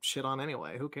shit on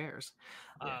anyway. Who cares?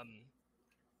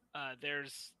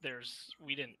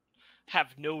 We didn't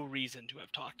have no reason to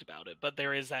have talked about it, but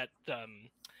there is that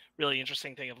really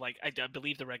interesting thing of like, I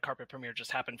believe the red carpet premiere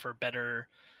just happened for better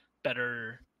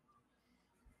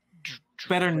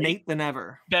Nate than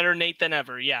ever. Better Nate than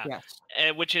ever, yeah. Yes.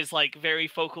 Which is like very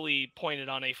focally pointed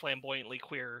on a flamboyantly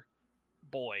queer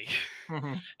boy.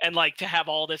 And like to have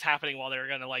all this happening while they're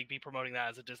gonna like be promoting that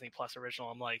as a Disney Plus original,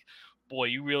 I'm like, boy,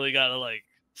 you really gotta like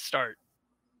start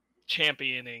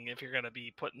championing if you're gonna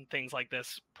be putting things like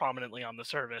this prominently on the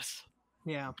service.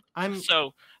 Yeah. I'm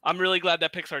really glad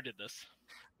that Pixar did this.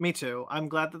 Me too. I'm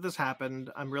glad that this happened.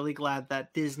 I'm really glad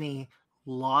that Disney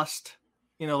lost,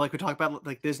 like we talked about,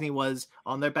 like Disney was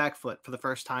on their back foot for the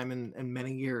first time in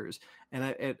many years. And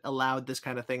it allowed this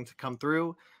kind of thing to come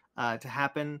through, to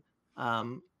happen.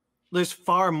 there's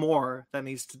far more that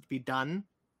needs to be done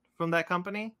from that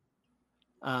company.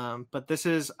 But this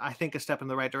is, I think, a step in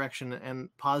the right direction and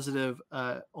positive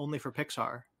only for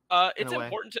Pixar.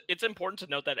 It's important to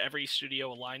note that every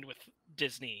studio aligned with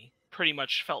Disney pretty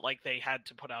much felt like they had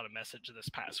to put out a message this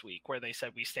past week where they said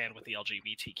we stand with the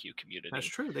LGBTQ community. That's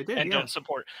true, they did, and don't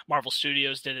support. Marvel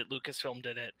Studios did it, Lucasfilm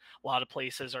did it. A lot of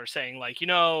places are saying like, you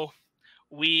know,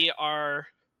 we are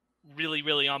really,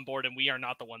 really on board, and we are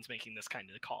not the ones making this kind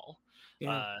of call.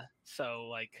 Yeah. So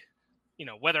like, you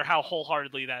know, whether how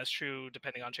wholeheartedly that is true,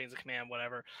 depending on chains of command,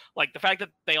 whatever, like the fact that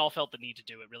they all felt the need to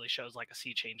do it really shows like a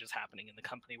sea change is happening in the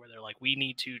company where they're like, we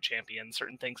need to champion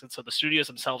certain things. And so the studios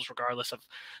themselves, regardless of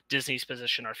Disney's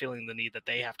position, are feeling the need that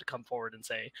they have to come forward and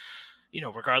say, you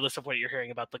know, regardless of what you're hearing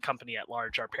about the company at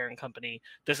large, our parent company,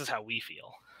 this is how we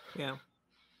feel. Yeah.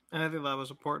 And I think that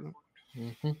was important.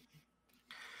 Mm-hmm.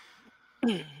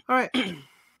 All right.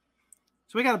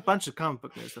 So we got a bunch of comic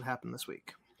book news that happened this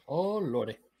week. Oh,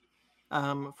 Lordy.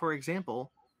 For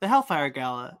example, the Hellfire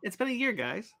Gala. It's been a year,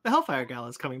 guys. The Hellfire Gala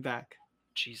is coming back.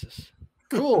 Jesus.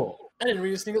 Cool. I didn't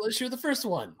read a single issue of the first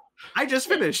one. I just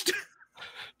finished.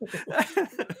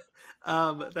 The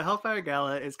Hellfire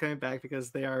Gala is coming back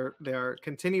because they are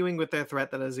continuing with their threat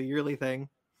that is a yearly thing.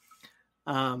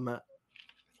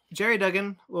 Jerry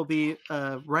Duggan will be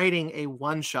writing a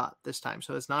one-shot this time.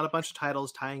 So it's not a bunch of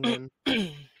titles tying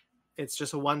in. It's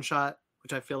just a one-shot,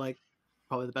 which I feel like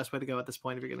probably the best way to go at this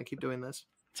point if you're going to keep doing this.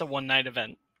 It's a one-night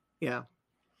event. Yeah.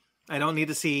 I don't need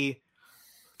to see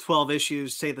 12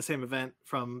 issues say the same event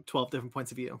from 12 different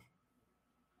points of view.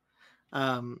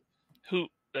 Who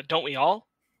don't we all?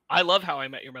 I love How I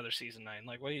Met Your Mother season 9.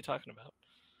 Like, what are you talking about?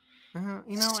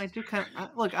 You know, I do kind of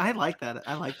look. I like that.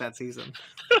 I like that season.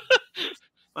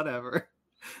 Whatever.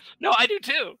 No, I do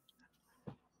too.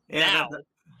 Yeah,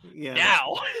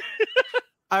 now.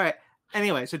 All right.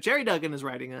 Anyway, so Jerry Duggan is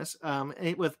writing us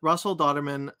with Russell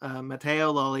Dauterman,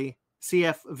 Matteo Lolli,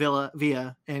 CF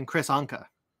Villa, and Chris Anka.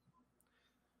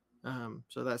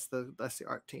 So that's the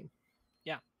art team.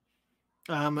 Yeah.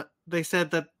 They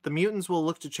said that the mutants will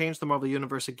look to change the Marvel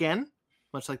Universe again,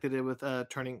 much like they did with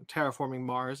terraforming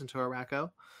Mars into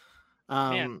Arakko.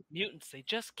 Man, mutants, they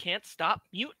just can't stop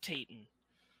mutating.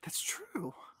 That's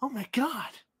true. Oh my god.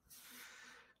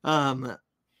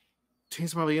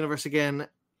 Change the Marvel Universe again.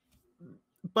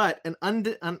 But an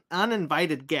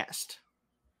uninvited guest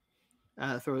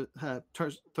throws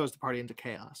the party into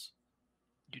chaos.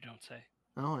 You don't say.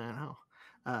 Oh, I know.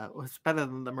 It's better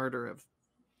than the murder of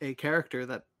a character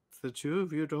that the two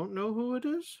of you don't know who it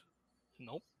is?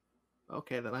 Nope.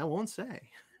 Okay, then I won't say.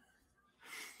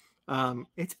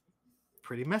 It's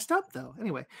pretty messed up, though.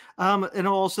 Anyway, and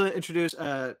it'll also introduce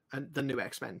the new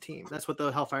X-Men team. That's what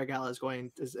the Hellfire Gala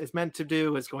is meant to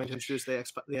do. It's going to introduce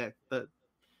the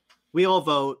we all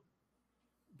vote,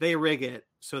 they rig it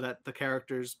so that the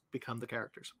characters become the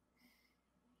characters.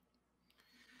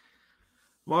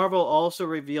 Marvel also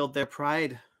revealed their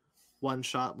Pride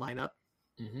one-shot lineup.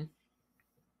 Mm-hmm.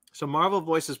 So Marvel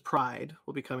Voices Pride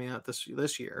will be coming out this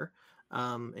year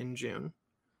in June.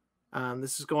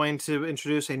 This is going to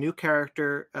introduce a new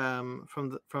character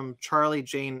from Charlie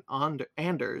Jane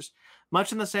Anders,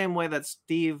 much in the same way that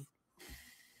Steve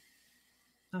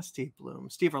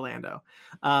Orlando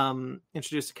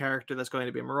introduced a character that's going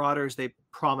to be Marauders. They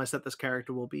promise that this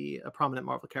character will be a prominent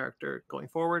Marvel character going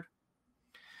forward.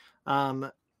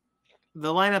 The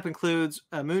lineup includes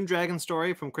a Moondragon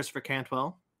story from Christopher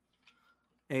Cantwell,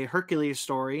 a Hercules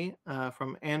story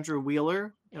from Andrew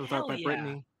Wheeler with art by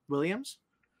Brittany Williams,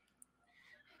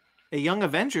 a Young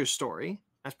Avengers story,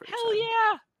 that's pretty exciting,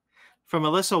 from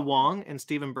Alyssa Wong and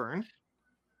Stephen Byrne,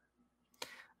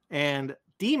 and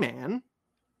D-Man.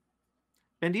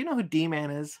 Ben, do you know who D-Man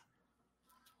is?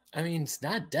 I mean, it's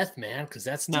not Deathman because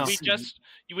that's no.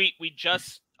 We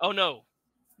just. Oh no,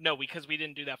 because we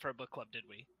didn't do that for a book club, did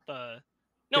we?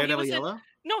 Daredevil Yellow?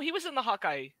 He was in the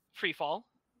Hawkeye Freefall.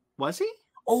 Was he?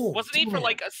 Oh, wasn't he for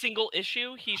like a single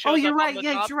issue? He shows. Oh, you're right.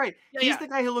 Yeah, top. You're right. Yeah, he's the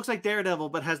guy who looks like Daredevil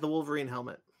but has the Wolverine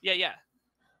helmet. Yeah.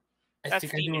 I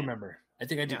think I do remember. I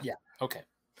think I do. Yeah. Okay.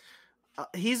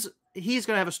 He's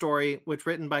going to have a story which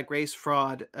written by Grace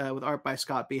Fraud with art by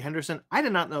Scott B. Henderson. I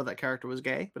did not know that character was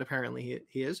gay, but apparently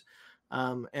he is.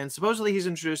 And supposedly he's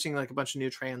introducing like a bunch of new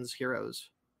trans heroes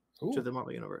to the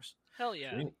Marvel Universe. Hell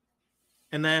yeah. Sweet.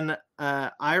 And then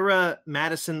Ira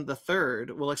Madison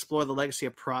III will explore the legacy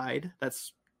of Pride.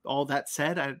 That's all that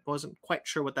said. I wasn't quite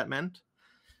sure what that meant.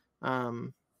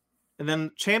 And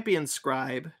then Champion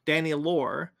Scribe, Danny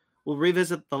Lore, will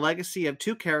revisit the legacy of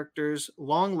two characters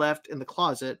long left in the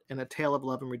closet in A Tale of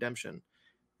Love and Redemption.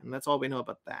 And that's all we know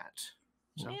about that.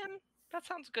 So, man, that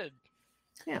sounds good.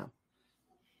 Yeah.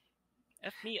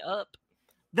 F me up.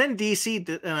 Then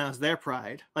DC announced their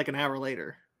Pride like an hour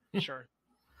later. Sure.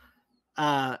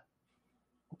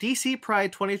 DC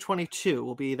Pride 2022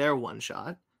 will be their one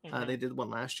shot. Mhm. They did one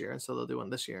last year, and so they'll do one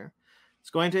this year. It's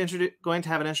going to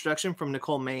have an introduction from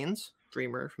Nicole Maines,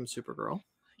 Dreamer from Supergirl.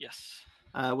 Yes.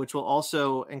 Which will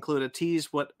also include a tease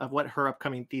of what her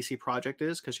upcoming DC project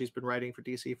is, because she's been writing for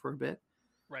DC for a bit.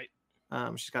 Right.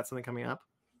 She's got something coming up.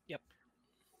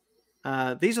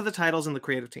 Yep. These are the titles and the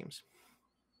creative teams.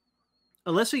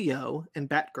 Alyssa Yeoh in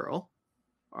Batgirl,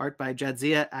 art by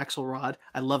Jadzia Axelrod.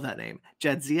 I love that name.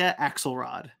 Jadzia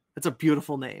Axelrod. That's a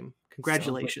beautiful name.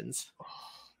 Congratulations.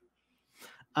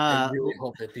 I really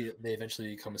hope that they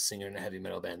eventually become a singer in a heavy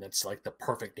metal band. That's like the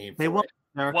perfect name for it.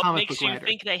 What makes you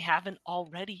think they haven't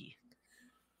already?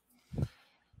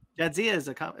 Jadzia is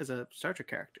a Star Trek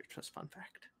character. Just fun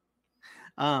fact.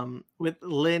 With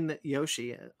Lin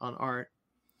Yoshi on art.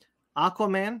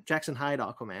 Aquaman, Jackson Hyde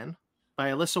Aquaman, by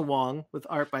Alyssa Wong, with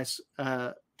art by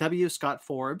W. Scott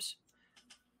Forbes.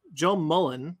 Joe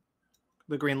Mullen,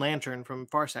 the Green Lantern from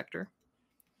Far Sector,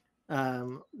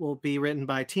 will be written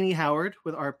by Teenie Howard,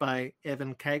 with art by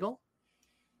Evan Cagle.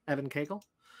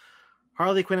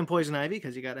 Harley Quinn and Poison Ivy,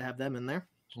 because you got to have them in there.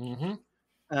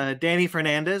 Mm-hmm. Danny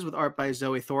Fernandez, with art by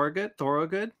Zoe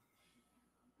Thorogood.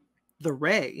 The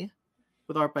Ray,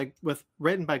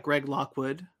 written by Greg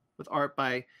Lockwood, with art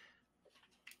by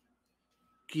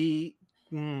Guilio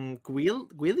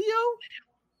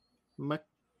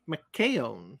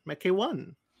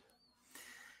McKeown.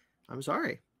 I'm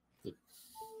sorry.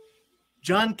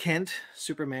 John Kent,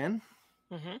 Superman.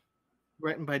 Mm-hmm.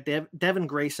 Written by Devin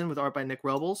Grayson, with art by Nick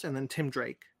Robles, and then Tim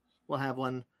Drake will have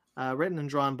one written and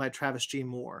drawn by Travis G.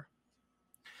 Moore.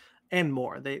 And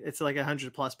more. It's like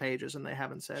 100+ pages, and they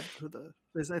haven't said who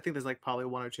I think there's like probably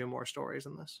one or two more stories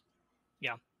in this.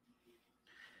 Yeah.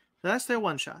 So that's their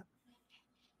one shot.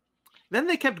 Then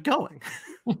they kept going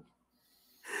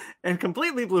and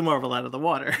completely blew Marvel out of the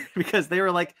water, because they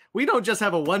were like, we don't just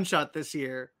have a one shot this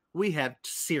year, we have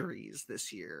series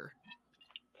this year.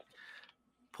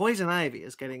 Poison Ivy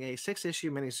is getting a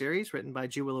 6-issue miniseries written by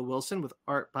G. Willow Wilson, with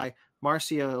art by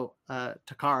Marcio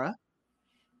Takara.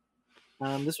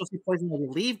 This will see Poison Ivy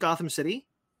leave Gotham City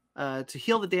to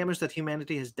heal the damage that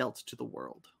humanity has dealt to the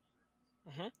world.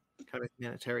 Mm-hmm. Kind of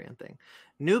humanitarian thing.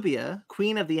 Nubia,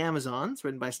 Queen of the Amazons,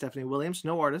 written by Stephanie Williams,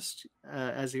 no artist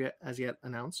as yet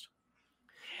announced.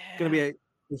 Yeah. Going to be a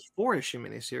 4-issue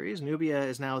miniseries. Nubia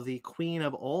is now the queen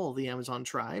of all the Amazon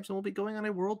tribes and will be going on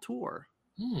a world tour.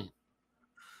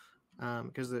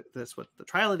 Because that's what the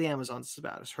Trial of the Amazons is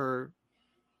about, is her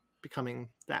becoming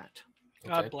that.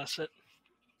 God bless it.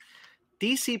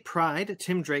 DC Pride,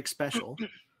 Tim Drake special.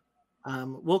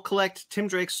 We'll collect Tim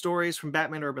Drake's stories from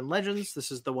Batman Urban Legends.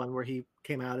 This is the one where he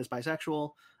came out as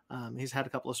bisexual. He's had a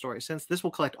couple of stories since. This will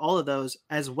collect all of those,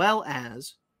 as well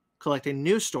as collect a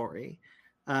new story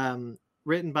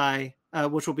written by,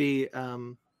 which will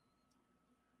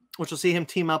see him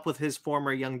team up with his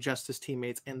former Young Justice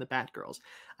teammates and the Batgirls.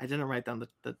 I didn't write down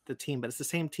the team, but it's the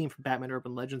same team from Batman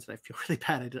Urban Legends, and I feel really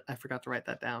bad. I forgot to write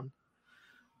that down.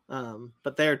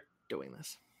 But they're doing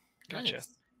this. Gotcha. Nice.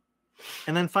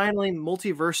 And then finally,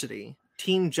 Multiversity,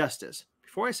 Teen Justice.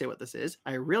 Before I say what this is,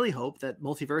 I really hope that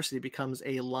Multiversity becomes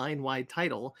a line-wide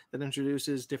title that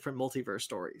introduces different multiverse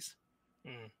stories.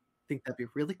 I think that'd be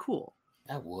really cool.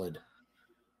 That would.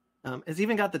 It's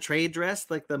even got the trade dress,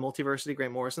 like the Multiversity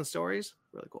Grant Morrison stories.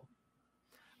 Really cool.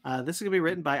 This is going to be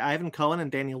written by Ivan Cohen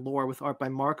and Daniel Lohr, with art by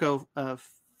Marco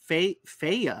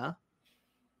Feia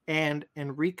and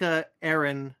Enrica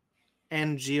Aaron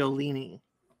Angiolini.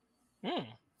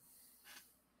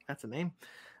 That's a name.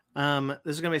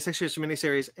 This is going to be a 6-issue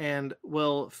miniseries and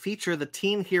will feature the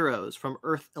teen heroes from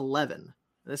Earth 11.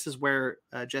 This is where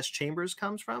Jess Chambers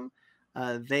comes from.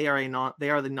 They are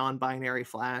the non-binary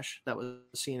Flash that was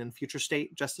seen in Future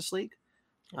State Justice League.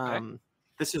 Okay.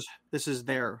 This is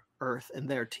their Earth and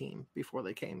their team before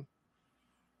they came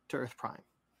to Earth Prime.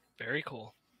 Very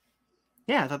cool.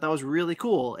 Yeah, I thought that was really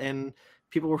cool, and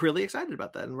people were really excited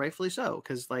about that, and rightfully so,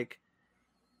 because there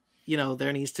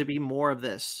needs to be more of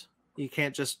this. You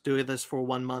can't just do this for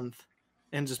 1 month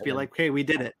and just be like, "Hey, we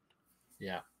did it."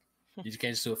 Yeah. You just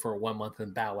can't just do it for 1 month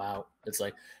and bow out. It's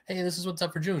like, hey, this is what's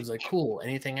up for June. It's like, cool.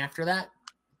 Anything after that?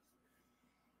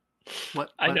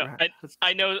 What? I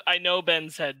know Ben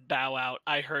said bow out.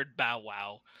 I heard bow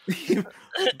wow.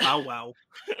 Bow wow.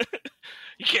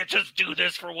 You can't just do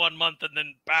this for 1 month and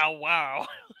then bow wow.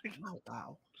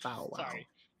 Bow wow. Sorry.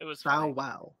 It was bow funny.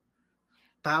 wow.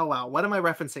 Bow wow. What am I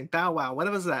referencing? Bow wow.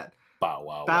 What was that? Bow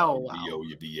wow. Bow wow.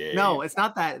 B-O-U-B-A. No, it's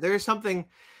not that. There is something.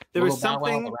 There was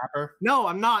something. Bow Wow, the rapper? No,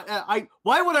 I'm not.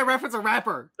 Why would I reference a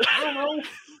rapper? I don't know.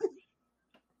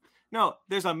 No,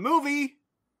 there's a movie.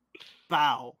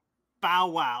 Bow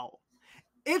Wow.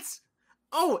 It's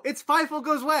Fievel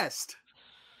Goes West.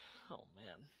 Oh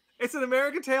man. It's an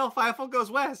American Tail. Fievel Goes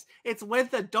West. It's when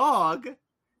the dog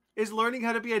is learning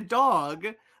how to be a dog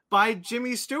by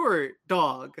Jimmy Stewart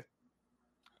dog.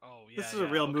 Oh yeah. This is a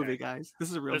real movie, guys. This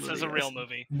is a real movie. This is a real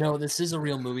movie. No, this is a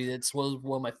real movie. It's one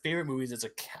of my favorite movies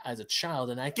as a child,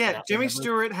 and I can't. Jimmy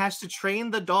Stewart has to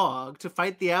train the dog to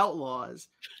fight the outlaws,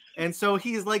 and so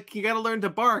he's like, you got to learn to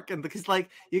bark, and because like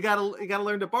you gotta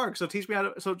learn to bark. So teach me how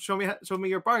to. So show me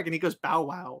your bark, and he goes bow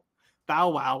wow, bow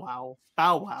wow wow,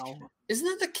 bow wow. Isn't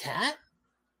that the cat?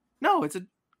 No, it's a.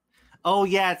 Oh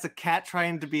yeah, it's a cat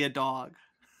trying to be a dog.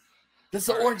 That's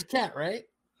the orange cat, right?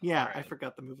 Yeah, Right. I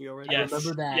forgot the movie already. Yes, I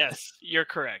remember that. Yes, you're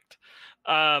correct.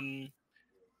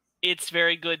 It's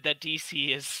very good that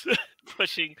DC is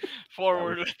pushing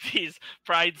forward with these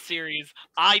Pride series.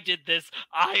 I did this.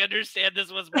 I understand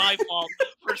this was my fault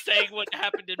for saying what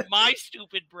happened in my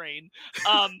stupid brain.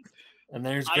 And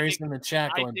there's I Grace think- in the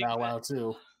chat I going think bow that- wow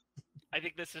too. I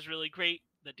think this is really great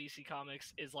that DC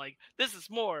Comics is like, this is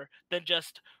more than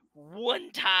just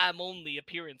one-time only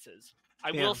appearances.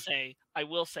 I will say,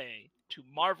 to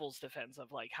Marvel's defense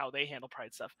of like how they handle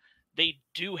Pride stuff, they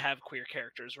do have queer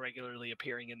characters regularly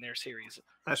appearing in their series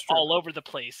That's true. all over the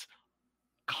place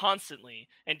constantly,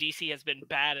 and DC has been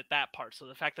bad at that part. So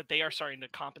the fact that they are starting to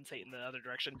compensate in the other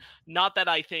direction, not that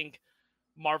I think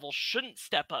Marvel shouldn't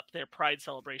step up their Pride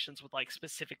celebrations with like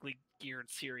specifically geared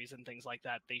series and things like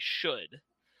that. They should.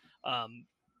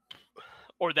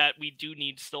 Or that we do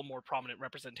need still more prominent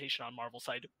representation on Marvel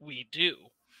side. We do.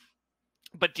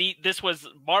 But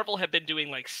Marvel have been doing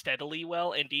like steadily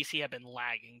well, and DC have been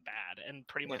lagging bad and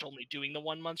pretty much only doing the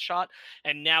 1 month shot.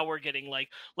 And now we're getting like,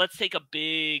 let's take a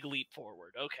big leap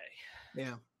forward. Okay.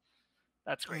 Yeah,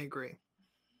 That's I great. agree.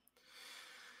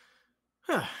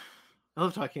 I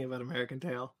love talking about American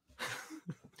Tail. God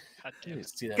I damn need it.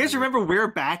 to see that You guys movie. remember We're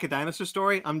Back, A Dinosaur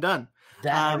Story? I'm done.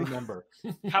 That I um, remember.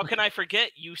 How can I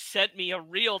forget? You sent me a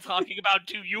reel talking about,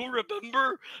 do you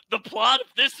remember the plot of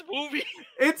this movie?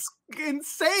 It's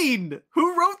insane.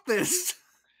 Who wrote this?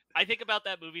 I think about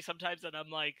that movie sometimes and I'm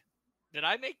like, did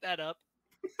I make that up?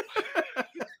 I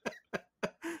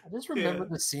just remember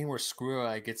the scene where Screw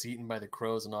Eye gets eaten by the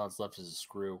crows and all that's left is a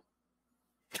screw.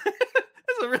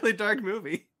 It's a really dark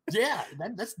movie. Yeah,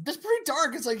 that's pretty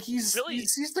dark. It's like he Really?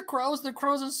 sees the crows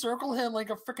encircle him like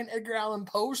a freaking Edgar Allan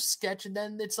Poe sketch, and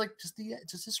then it's like just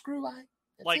a Screw Eye.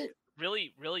 That's Like it.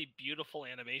 really, really beautiful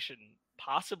animation,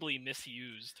 possibly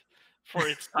misused for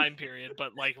its time period,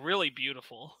 but like really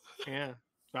beautiful. Yeah.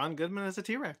 John Goodman as a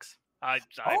T-Rex. I've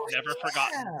Oh, never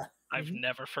forgotten. yeah. I've Mhm.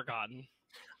 never forgotten.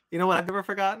 You know what I've never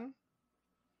forgotten?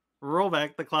 Roll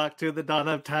back the clock to the dawn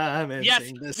of time and Yes,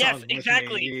 sing this yes, song with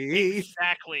exactly. me.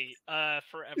 Exactly.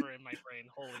 Forever in my brain.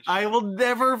 Holy shit. I will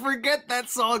never forget that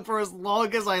song for as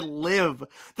long as I live.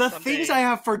 The things Someday. I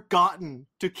have forgotten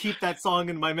to keep that song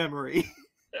in my memory.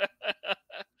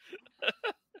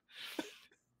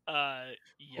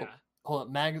 Yeah. Hold up,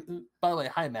 Mag. By the way,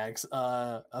 hi Mags.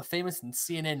 A famous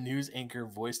CNN news anchor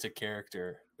voiced a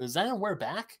character. Was that in We're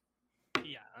Back?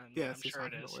 Yeah, Yes, I'm sure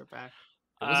it is. We're back.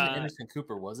 It wasn't Uh, Anderson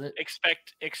Cooper, was it?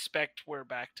 Expect We're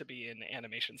Back to be in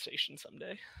Animation Station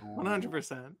someday.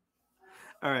 100%.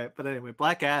 All right, but anyway,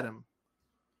 Black Adam.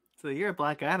 It's the year of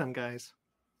Black Adam, guys.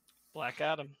 Black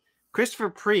Adam. Christopher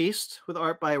Priest, with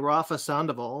art by Rafa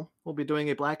Sandoval, will be doing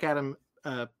a Black Adam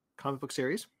comic book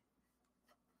series.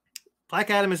 Black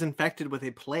Adam is infected with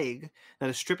a plague that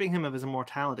is stripping him of his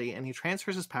immortality, and he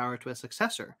transfers his power to a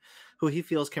successor, who he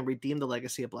feels can redeem the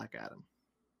legacy of Black Adam.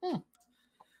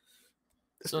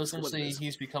 So That's what it essentially, is.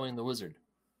 he's becoming the wizard.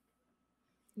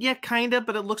 Yeah, kind of,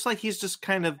 but it looks like he's just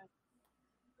kind of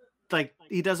like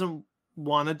he doesn't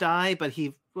want to die, but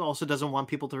he also doesn't want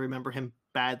people to remember him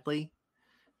badly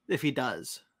if he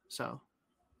does. So,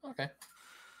 Okay.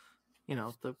 you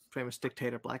know, the famous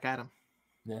dictator Black Adam.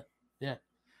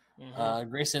 Mhm.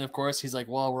 Grayson, of course, he's like,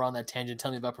 well, we're on that tangent.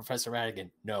 Tell me about Professor Radigan.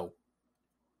 No.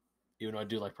 Even though I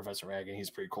do like Professor Radigan,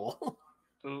 he's pretty cool.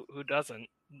 Who doesn't?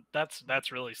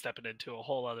 That's really stepping into a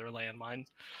whole other landmine.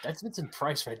 That's Vincent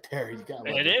Price right there. You got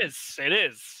It is. It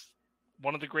is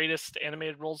one of the greatest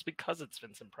animated roles because it's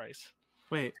Vincent Price.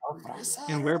 Wait,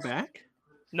 and we're back?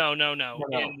 No. No.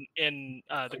 In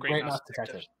the Great Great Mouse Mouse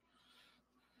Detective. Detective.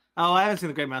 Oh, I haven't seen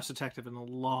The Great Mouse Detective in a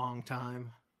long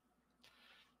time.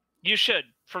 You should.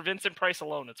 For Vincent Price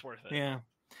alone, it's worth it. Yeah.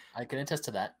 I can attest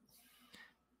to that.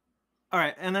 All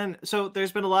right, and then so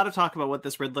there's been a lot of talk about what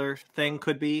this Riddler thing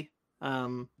could be.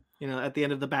 You know, at the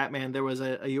end of the Batman, there was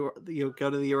you go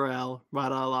to the URL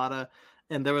Rada Alada,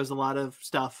 and there was a lot of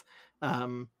stuff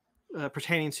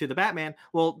pertaining to the Batman.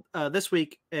 Well, this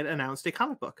week it announced a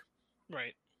comic book.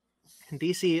 Right. And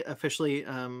DC officially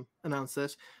announced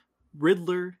this.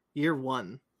 Riddler Year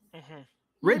One,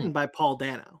 written by Paul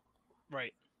Dano.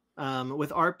 Right.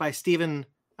 With art by Steven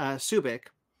Subic.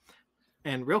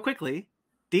 And real quickly,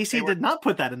 DC did not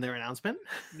put that in their announcement.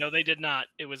 No, they did not.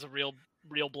 It was a real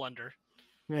blunder.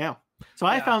 Yeah. So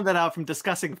I found that out from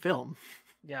discussing film.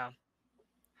 Yeah.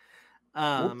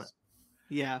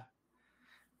 Yeah.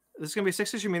 This is going to be a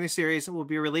 6-issue miniseries. It will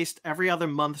be released every other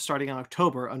month starting in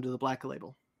October under the Black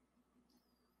Label.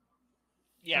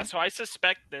 Yeah, so I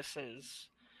suspect this is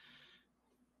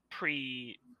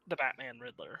pre the Batman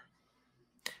Riddler.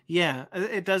 Yeah,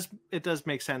 it does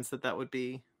make sense that would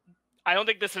be. I don't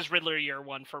think this is Riddler Year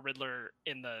One for Riddler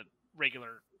in the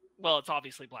regular. Well, it's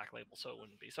obviously Black Label, so it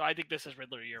wouldn't be. So I think this is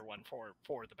Riddler Year One for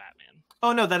the Batman.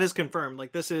 Oh no, that is confirmed.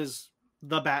 Like this is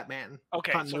the Batman.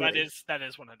 Okay, continuity. So that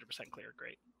is 100% clear.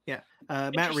 Great. Yeah,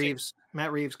 Matt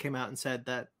Reeves came out and said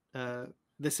that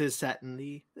this is set in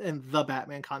the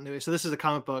Batman continuity. So this is a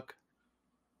comic book,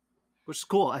 which is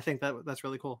cool. I think that's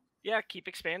really cool. Yeah, keep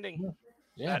expanding.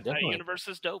 Yeah, definitely. That universe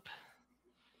is dope.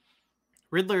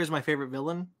 Riddler is my favorite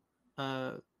villain,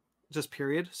 just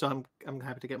period. So I'm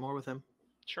happy to get more with him.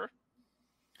 Sure.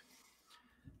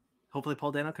 Hopefully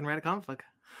Paul Dano can write a comic book.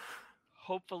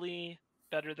 Hopefully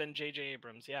better than J.J.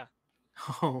 Abrams. Yeah.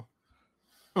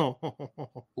 Oh,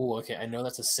 okay. I know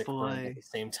that's a sick burn. At the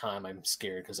same time, I'm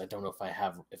scared because I don't know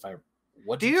if I.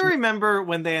 What do you remember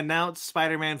when they announced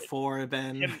Spider-Man 4?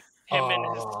 Ben, him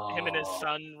and his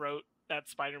son wrote that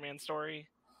Spider-Man story.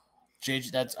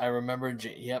 I remember.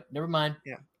 Yep. Never mind.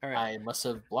 Yeah. All right. I must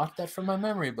have blocked that from my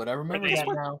memory, but I remember that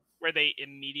now. Where they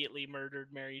immediately murdered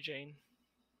Mary Jane.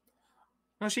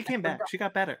 No, she came back. She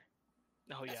got better.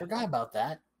 Oh yeah. I forgot about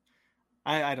that.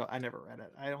 I never read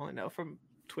it. I only know from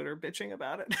Twitter bitching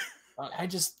about it. I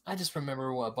just remember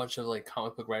a bunch of like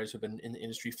comic book writers who've been in the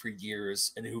industry for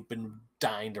years and who've been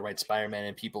dying to write Spider-Man,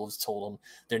 and people have told them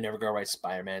they're never gonna write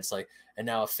Spider-Man. It's like, and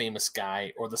now a famous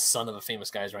guy or the son of a famous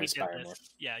guy is writing Spider-Man.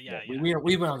 Yeah.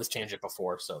 We went on this tangent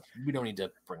before, so we don't need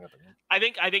to bring up again. I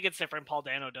think it's different. Paul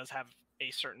Dano does have a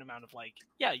certain amount of like,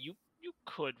 yeah, you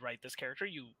could write this character.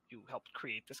 You helped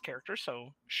create this character, so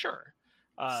sure.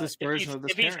 This version of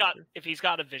this character. If he's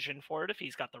got a vision for it, if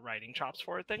he's got the writing chops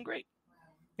for it, then great.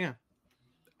 Yeah.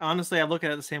 Honestly, I look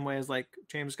at it the same way as like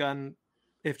James Gunn.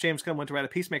 If James Gunn went to write a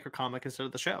Peacemaker comic instead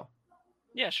of the show.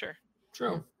 Yeah, sure.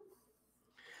 True.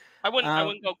 I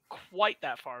wouldn't go quite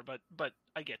that far, but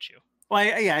I get you. Well,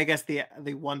 I guess the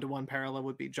one-to-one parallel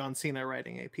would be John Cena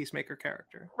writing a Peacemaker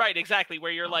character. Right, exactly.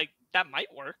 Where you're like, that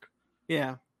might work.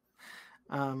 Yeah.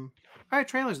 All right,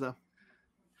 trailers though.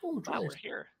 Oh, wow, we're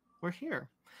here. We're here.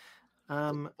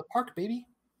 The park, baby.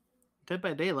 Dead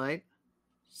by Daylight.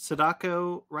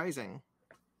 Sadako Rising.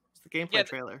 It's the gameplay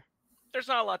trailer. There's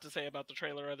not a lot to say about the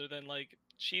trailer other than like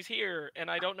she's here,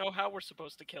 and I don't know how we're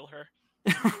supposed to kill her.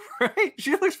 Right?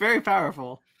 She looks very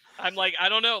powerful. I'm like, I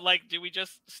don't know. Like, do we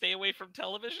just stay away from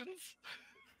televisions?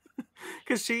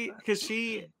 Because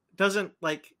she doesn't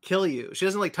like kill you. She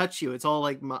doesn't like touch you. It's all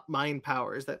like mind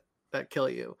powers that kill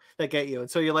you, that get you.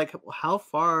 And so you're like, how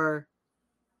far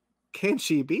can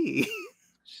she be?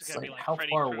 She's gonna be like how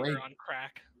Freddy Krueger on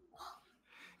crack.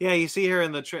 Yeah, you see her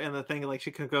in the thing, like she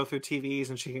can go through TVs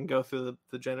and she can go through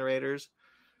the generators.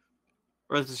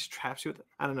 Or does she traps you with it?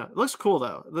 I don't know. It looks cool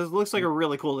though. This looks like a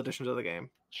really cool addition to the game.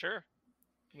 Sure.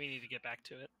 We need to get back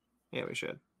to it. Yeah, we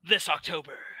should. This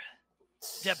October.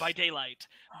 Dead by Daylight.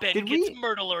 Ben gets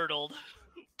murder-urdled.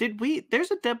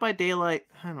 There's a Dead by Daylight.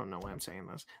 I don't know why I'm saying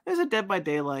this. There's a Dead by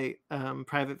Daylight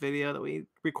private video that we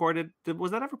recorded.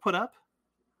 Was that ever put up?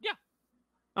 Yeah.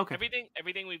 Okay.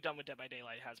 Everything we've done with Dead by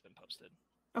Daylight has been posted.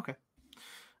 Okay.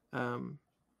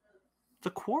 The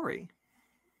Quarry.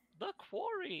 The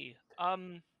Quarry.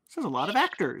 This has a lot of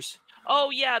actors.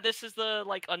 Oh yeah, this is the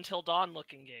like Until Dawn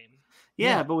looking game.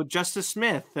 Yeah, but with Justice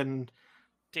Smith and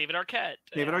David Arquette.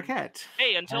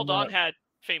 Hey, Until Dawn had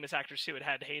famous actors too. It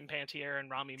had Hayden Panettiere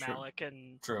and Rami Malek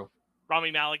and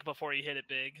Rami Malek before he hit it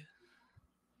big,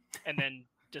 and then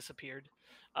disappeared.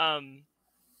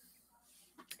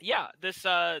 Yeah, this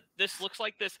looks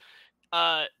like this.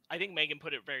 I think Megan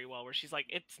put it very well, where she's like,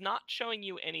 it's not showing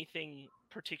you anything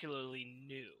particularly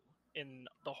new in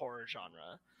the horror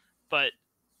genre, but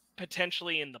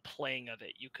potentially in the playing of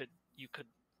it, you could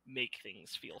make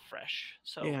things feel fresh.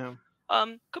 So yeah,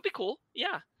 could be cool.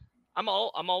 Yeah, I'm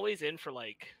always in for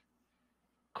like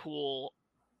cool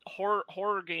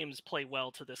horror games. Play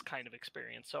well to this kind of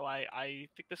experience, so I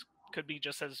think this could be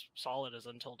just as solid as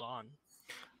Until Dawn.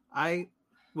 I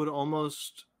would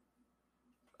almost.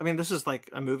 I mean, this is like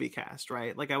a movie cast,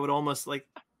 right? Like I would almost like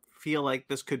feel like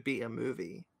this could be a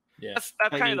movie. Yeah, that's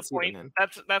kind of the point.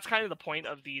 That's kind of the point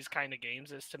of these kind of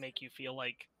games, is to make you feel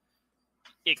like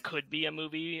it could be a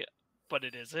movie, but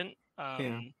it isn't.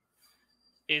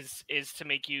 Is to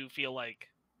make you feel like,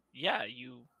 yeah,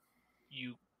 you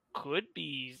could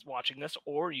be watching this,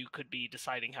 or you could be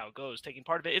deciding how it goes, taking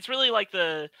part of it. It's really like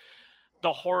the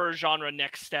horror genre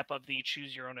next step of the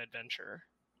choose your own adventure.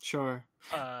 Sure.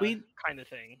 Kind of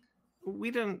thing.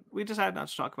 We decided not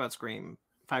to talk about Scream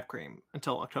 5 Cream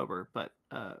until October, but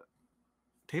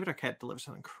David Arquette delivers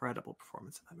an incredible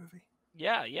performance in that movie.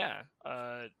 Yeah.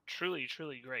 Truly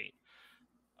great.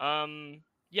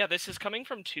 Yeah, this is coming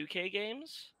from 2K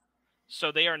Games,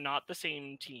 so they are not the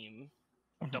same team.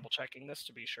 I'm double checking this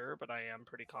to be sure, but I am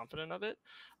pretty confident of it.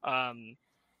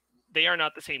 They are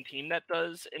not the same team that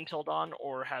does Until Dawn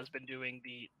or has been doing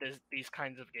these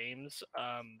kinds of games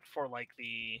for like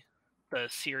the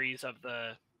series of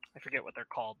the, I forget what they're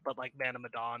called, but like Man of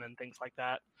Medan and things like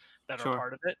that Sure. are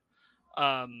part of it.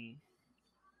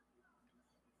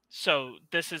 So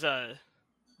this is a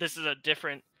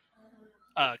different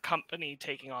company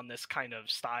taking on this kind of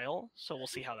style. So we'll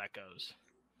see how that goes.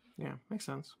 Yeah, makes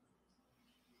sense.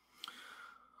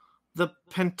 The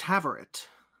Pentaverate.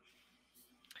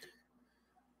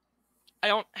 I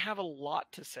don't have a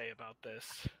lot to say about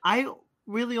this. I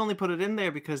really only put it in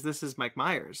there because this is Mike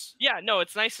Myers. Yeah, no,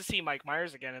 it's nice to see Mike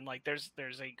Myers again, and like there's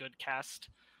a good cast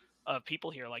of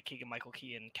people here like Keegan-Michael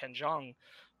Key and Ken Jeong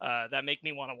that make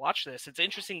me want to watch this. It's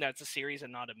interesting that it's a series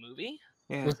and not a movie.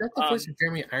 Yeah. Was that the voice of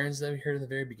Jeremy Irons that we heard in the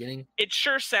very beginning? It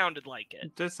sure sounded like it.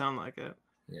 It does sound like it.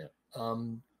 Yeah.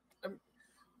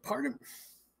 Part of,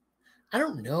 I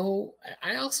don't know.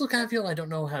 I also kind of feel I don't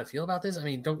know how to feel about this. I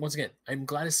mean, once again, I'm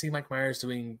glad to see Mike Myers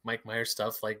doing Mike Myers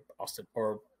stuff like Austin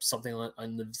or something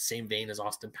on the same vein as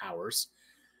Austin Powers.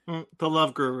 The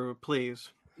Love Guru, please.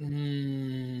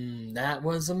 That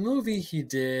was a movie he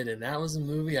did, and that was a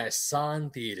movie I saw in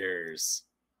theaters.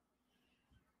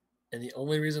 And the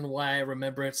only reason why I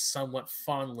remember it somewhat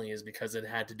fondly is because it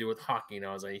had to do with hockey, and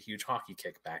I was a huge hockey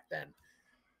kick back then.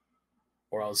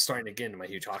 Or I was starting to get into my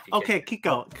huge hockey kick. Okay, keep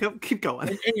going. Keep going.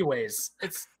 And anyways,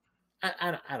 it's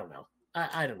I don't know.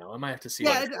 I don't know. I might have to see.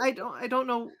 Yeah, I don't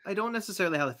know. I don't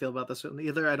necessarily how to feel about this one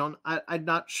either. I'm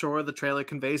not sure the trailer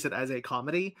conveys it as a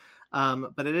comedy,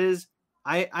 but it is.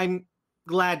 I'm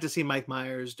glad to see Mike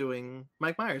Myers doing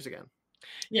Mike Myers again.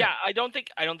 Yeah, I don't think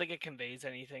it conveys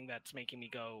anything that's making me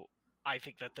go, I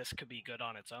think that this could be good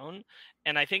on its own.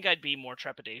 And I think I'd be more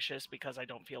trepidatious because I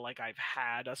don't feel like I've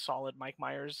had a solid Mike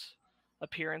Myers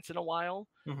appearance in a while,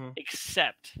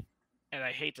 except, and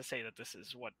I hate to say that this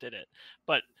is what did it,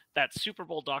 but that Super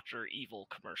Bowl Dr. Evil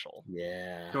commercial,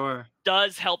 Sure,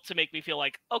 does help to make me feel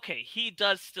like, okay, he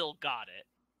does still got it.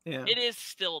 Yeah, it is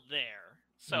still there.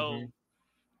 So,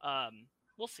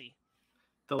 we'll see.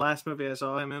 The last movie I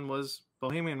saw him in was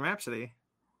Bohemian Rhapsody.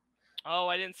 Oh,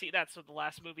 I didn't see that. So the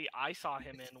last movie I saw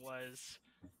him in was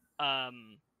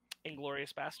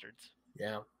Inglourious Bastards.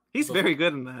 Yeah, he's very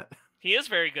good in that. He is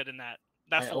very good in that.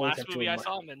 That's the last movie I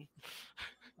saw him in.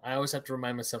 I always have to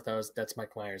remind myself that's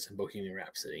Mike Myers in Bohemian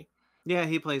Rhapsody. Yeah,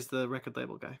 he plays the record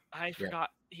label guy. I forgot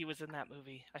he was in that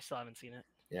movie. I still haven't seen it.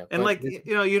 Yeah, and like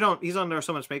you don't. He's under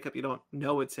so much makeup, you don't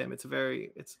know it's him. It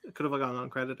could have gone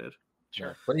uncredited.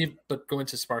 Sure, but going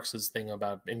to Sparks' thing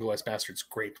about Inglourious Bastards'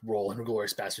 great role in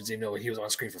Inglourious Bastards, even though he was on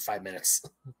screen for 5 minutes.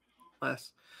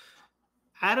 Less.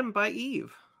 Adam by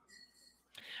Eve.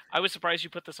 I was surprised you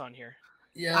put this on here.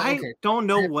 Yeah, I don't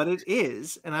know what it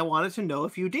is, and I wanted to know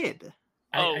if you did.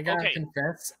 I gotta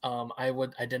confess,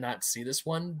 I did not see this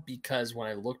one because when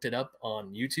I looked it up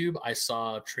on YouTube, I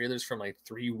saw trailers from like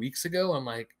 3 weeks ago. I'm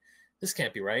like, this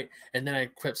can't be right. And then I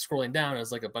kept scrolling down. It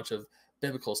was like a bunch of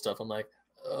biblical stuff. I'm like,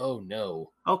 oh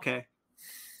no. Okay.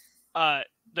 The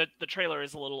trailer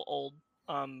is a little old.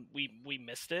 We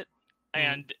missed it,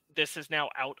 and this is now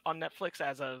out on Netflix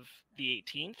as of the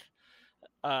 18th.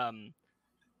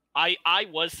 I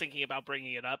was thinking about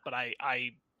bringing it up, but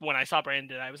I when I saw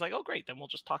Brandon, I was like, oh great, then we'll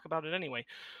just talk about it anyway.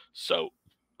 So,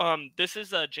 this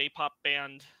is a J-pop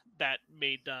band that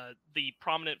made the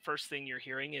prominent first thing you're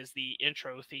hearing is the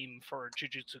intro theme for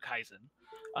Jujutsu Kaisen.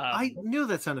 I knew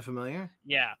that sounded familiar.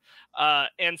 Yeah.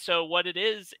 And so what it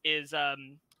is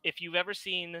if you've ever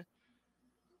seen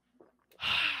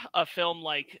a film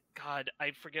like, God,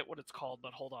 I forget what it's called,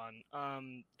 but hold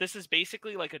on. This is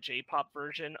basically like a J-pop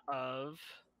version of,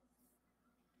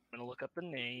 I'm going to look up the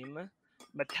name.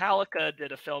 Metallica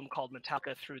did a film called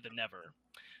Metallica Through the Never,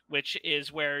 which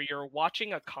is where you're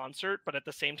watching a concert, but at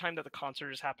the same time that the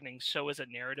concert is happening, so is a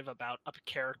narrative about a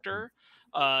character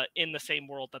in the same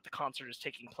world that the concert is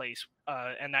taking place,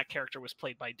 and that character was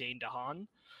played by Dane DeHaan.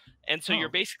 And so you're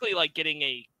basically like getting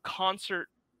a concert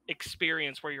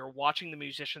experience where you're watching the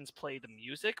musicians play the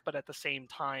music, but at the same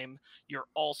time you're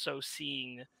also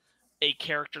seeing a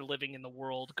character living in the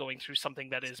world going through something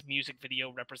that is music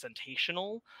video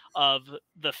representational of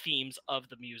the themes of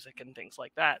the music and things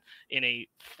like that in a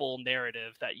full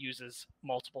narrative that uses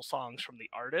multiple songs from the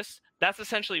artist. That's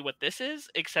essentially what this is,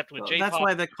 except with J-pop. That's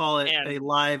why they call it a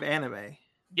live anime.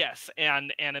 Yes,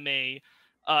 and anime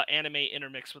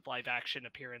intermixed with live action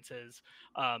appearances.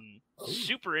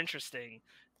 Super interesting.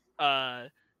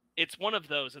 It's one of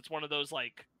those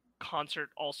like concert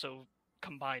also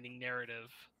combining narrative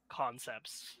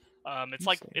concepts.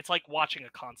 It's like watching a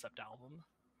concept album.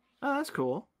 Oh, that's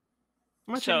cool.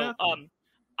 So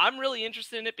I'm really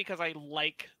interested in it because I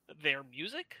like their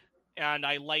music and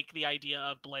I like the idea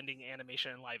of blending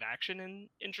animation and live action in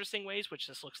interesting ways, which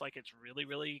this looks like it's really,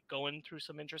 really going through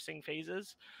some interesting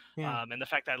phases. Yeah. And the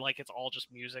fact that like it's all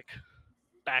just music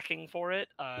backing for it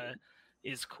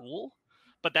is cool.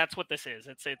 But that's what this is.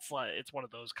 It's one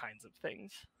of those kinds of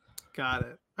things. Got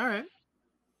it. All right.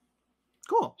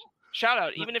 Cool. Shout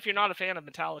out, even if you're not a fan of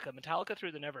Metallica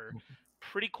Through the Never,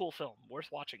 pretty cool film, worth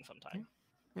watching sometime.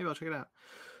 Maybe I'll check it out.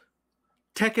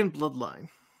 Tekken Bloodline.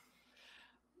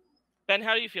 Ben,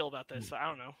 how do you feel about this? I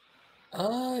don't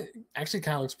know. Actually,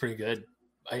 kind of looks pretty good.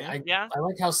 I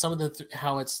like how some of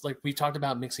how it's like we talked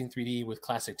about mixing 3D with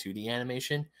classic 2D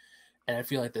animation, and I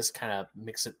feel like this kind of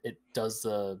it does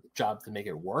the job to make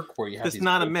it work. Where you have this is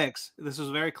not a mix. This was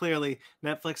very clearly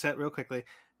Netflix said real quickly.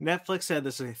 Netflix said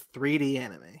this is a 3D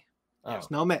anime.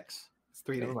 There's no mix. It's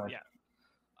 3D. Yeah.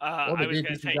 I was going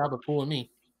to say job of fooling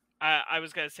me. I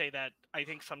was going to say that I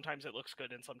think sometimes it looks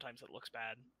good and sometimes it looks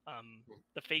bad.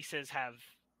 The faces have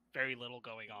very little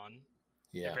going on.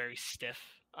 Yeah. They're very stiff.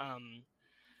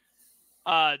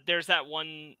 There's that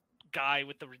one guy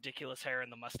with the ridiculous hair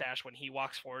and the mustache. When he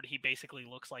walks forward, he basically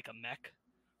looks like a mech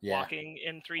walking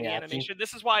in 3D animation.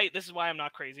 This is why I'm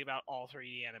not crazy about all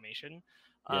 3D animation.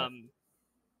 Yeah.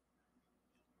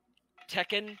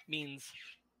 Tekken means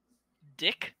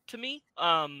dick to me.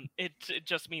 It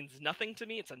just means nothing to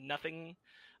me. It's a nothing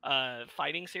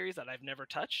fighting series that I've never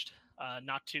touched.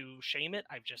 Not to shame it,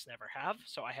 I've just never have.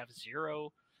 So I have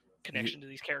zero connection to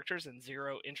these characters and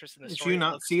zero interest in the story. Did you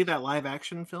not see that live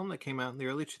action film that came out in the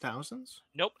early 2000s?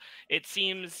 Nope. It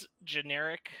seems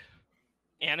generic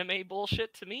anime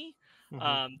bullshit to me.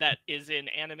 That is in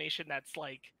animation that's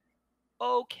like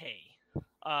okay.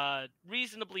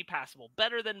 Reasonably passable,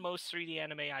 better than most 3D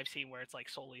anime I've seen where it's like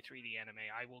solely 3D anime.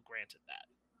 I will grant it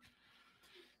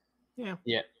that.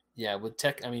 Yeah. With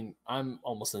Tech, I mean, I'm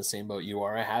almost in the same boat you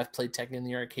are. I have played Tekken in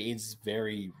the arcades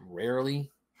very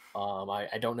rarely.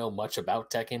 I don't know much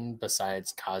about Tekken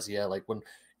besides Kazuya. Like when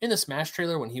in the Smash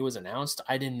trailer when he was announced,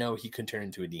 I didn't know he could turn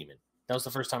into a demon. That was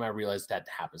the first time I realized that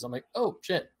happens. I'm like, oh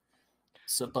shit.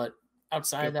 So, but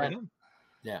outside of that,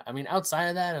 outside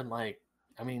of that, I'm like,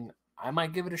 I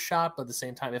might give it a shot, but at the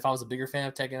same time, if I was a bigger fan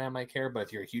of Tekken, I might care. But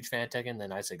if you're a huge fan of Tekken,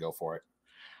 then I say go for it.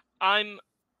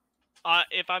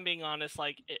 If I'm being honest,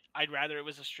 I'd rather it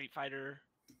was a Street Fighter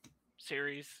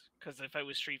series, because if it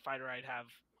was Street Fighter, I'd have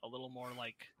a little more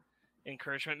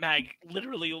encouragement. Mag,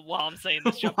 literally while I'm saying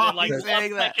this, jump in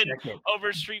Tekken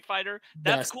over Street Fighter.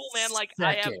 That's cool, man.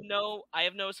 I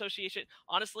have no association.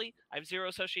 Honestly, I have zero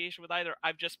association with either.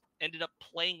 I've just ended up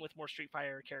playing with more Street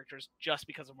Fighter characters just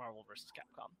because of Marvel vs.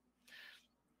 Capcom.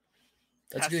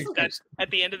 That's at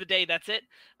the end of the day, that's it.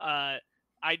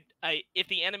 If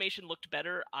the animation looked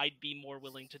better, I'd be more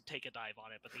willing to take a dive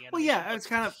on it. But the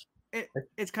animation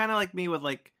it's kind of like me with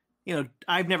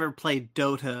I've never played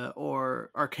Dota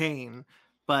or Arcane,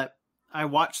 but I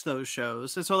watched those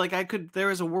shows, and so there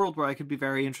is a world where I could be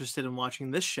very interested in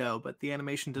watching this show, but the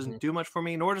animation doesn't do much for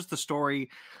me, nor does the story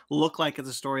look like it's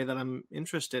a story that I'm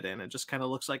interested in. It just kind of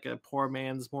looks like a poor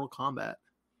man's Mortal Kombat.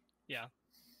 Yeah.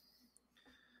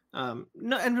 No,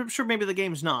 and I'm sure maybe the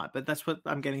game's not, but that's what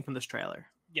I'm getting from this trailer.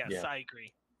 Yes, yeah. I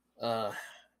agree.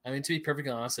 To be perfectly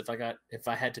honest, if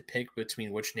I had to pick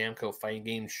between which Namco fighting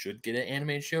game should get an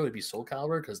animated show, it'd be Soul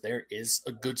Calibur, because there is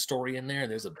a good story in there.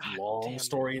 There's a long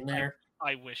story in there.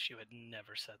 I wish you had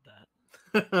never said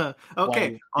that.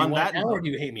 Okay, on that note, or do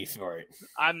you hate me for it?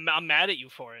 I'm mad at you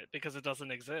for it because it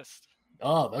doesn't exist.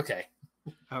 Oh, okay.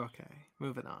 Okay,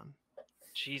 moving on.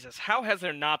 Jesus, how has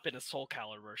there not been a Soul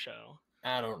Calibur show?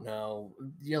 I don't know.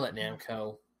 Yell at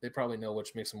Namco. They probably know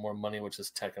which makes them more money, which is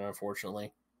Tekken,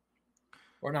 unfortunately.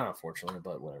 Or not unfortunately,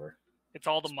 but whatever. It's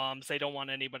all the moms. They don't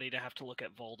want anybody to have to look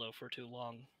at Voldo for too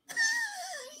long.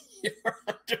 You're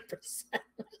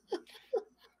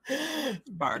 100%.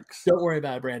 Barks. Don't worry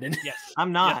about it, Brandon. Yes.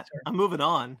 I'm not. Yes, I'm moving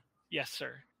on. Yes,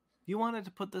 sir. You wanted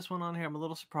to put this one on here. I'm a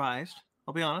little surprised.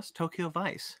 I'll be honest. Tokyo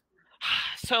Vice.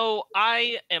 So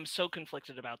I am so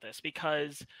conflicted about this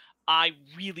because I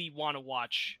really want to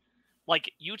watch.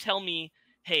 Like, you tell me,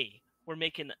 hey, we're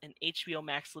making an HBO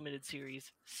Max limited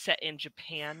series set in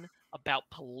Japan about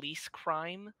police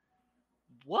crime.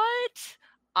 What?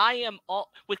 I am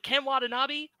all with Ken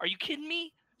Watanabe. Are you kidding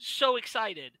me? So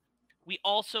excited. We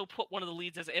also put one of the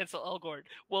leads as Ansel Elgort.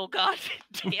 Well, god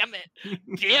damn it.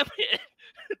 Damn it.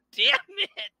 Damn it.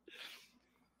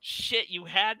 Shit, you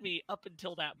had me up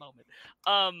until that moment.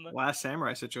 Last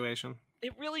Samurai situation.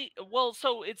 It really well.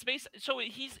 So it's based. So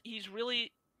he's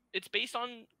really. It's based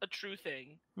on a true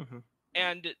thing,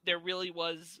 and there really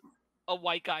was a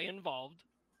white guy involved.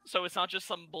 So it's not just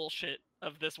some bullshit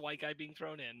of this white guy being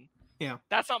thrown in. Yeah,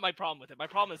 that's not my problem with it. My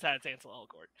problem is that it's Ansel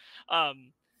Elgort.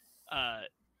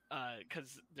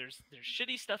 Because there's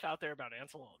shitty stuff out there about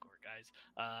Ansel Elgort, guys.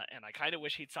 And I kind of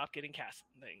wish he'd stop getting cast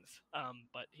in things.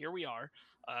 But here we are.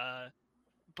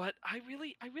 But I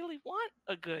really want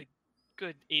a good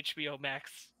HBO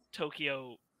Max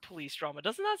Tokyo police drama.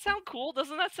 Doesn't that sound cool?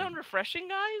 Doesn't that sound refreshing,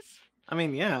 guys? I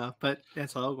mean, yeah, but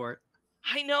Ansel Elgort.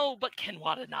 I know, but Ken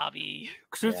Watanabe.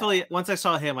 Truthfully, once I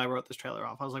saw him, I wrote this trailer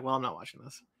off. I was like, well, I'm not watching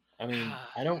this. I mean,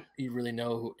 I don't really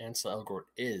know who Ansel Elgort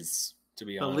is, to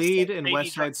be honest. The lead in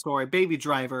West Side Story, Baby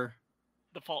Driver.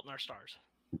 The Fault in Our Stars.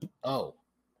 Oh,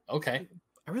 okay.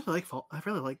 I really like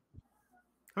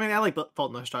I like Fault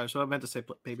in Our Stars, so I meant to say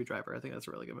Baby Driver. I think that's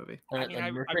a really good movie. I mean, I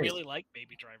really like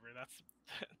Baby Driver.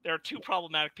 There are two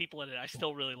problematic people in it. I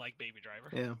still really like Baby Driver.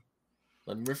 Yeah.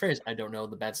 Let me rephrase. I don't know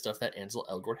the bad stuff that Ansel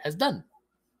Elgort has done.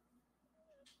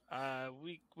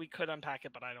 We could unpack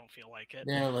it, but I don't feel like it.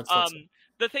 Yeah, let's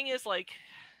the thing is, like,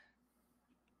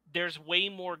 there's way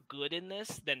more good in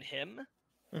this than him,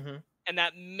 and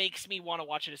that makes me want to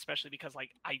watch it, especially because,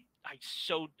 like,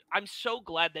 I'm so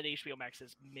glad that HBO Max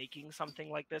is making something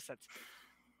like this that's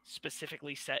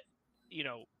specifically set,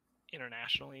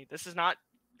 internationally. This is not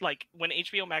like when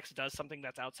HBO Max does something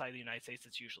that's outside the United States,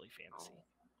 it's usually fantasy.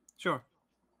 Sure.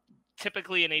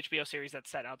 Typically, an HBO series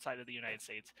that's set outside of the United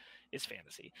States is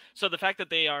fantasy. So the fact that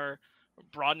they are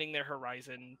broadening their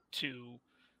horizon to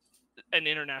an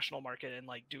international market and,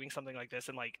 like, doing something like this,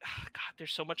 and, like, God,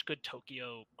 there's so much good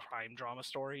Tokyo crime drama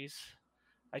stories.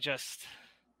 I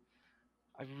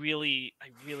really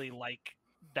like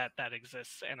that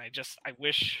exists, and I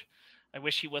wish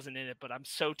he wasn't in it, but I'm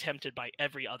so tempted by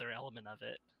every other element of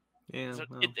it. Yeah, so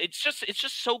it's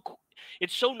just so cool.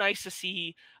 It's so nice to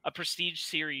see a prestige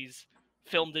series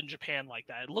filmed in Japan like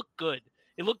that. It looked good.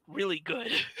 It looked really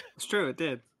good. It's true. It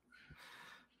did.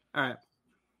 All right.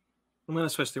 I'm going to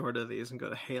switch the order of these and go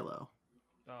to Halo.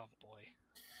 Oh, boy.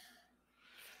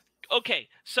 Okay,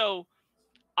 so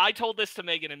I told this to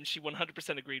Megan, and she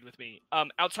 100% agreed with me.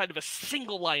 Outside of a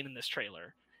single line in this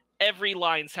trailer, every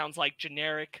line sounds like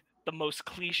generic, the most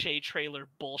cliche trailer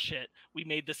bullshit. We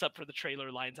made this up for the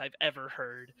trailer lines I've ever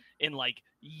heard in, like,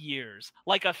 years.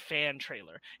 Like a fan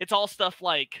trailer. It's all stuff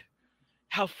like,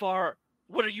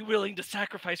 what are you willing to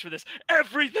sacrifice for this?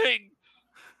 Everything!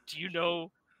 Do you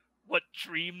know what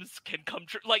dreams can come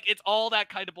true? Like, it's all that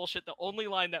kind of bullshit. The only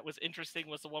line that was interesting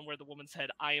was the one where the woman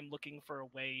said, I am looking for a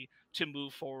way to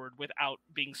move forward without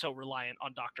being so reliant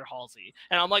on Dr. Halsey.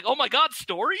 And I'm like, oh my God,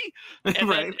 story? And,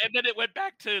 right. then it went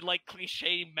back to, like,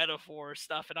 cliche metaphor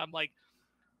stuff. And I'm like,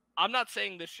 I'm not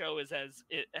saying this show it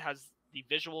has the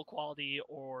visual quality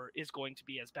or is going to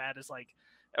be as bad as, like,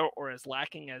 or as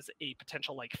lacking as a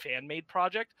potential, like, fan-made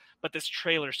project, but this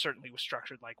trailer certainly was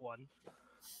structured like one.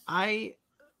 I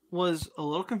was a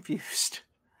little confused,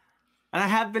 and I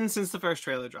have been since the first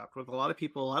trailer dropped, with a lot of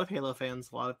people, a lot of Halo fans,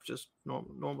 a lot of just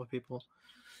normal people,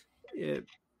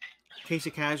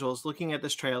 Casey Casuals, looking at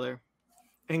this trailer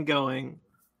and going,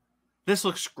 this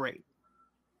looks great.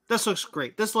 This looks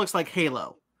great. This looks like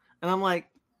Halo. And I'm like,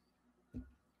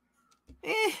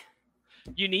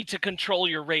 You need to control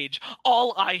your rage.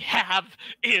 All I have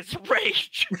is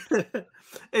rage.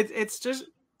 It's just,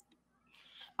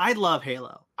 I love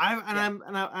Halo.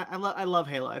 I love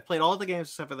Halo. I've played all the games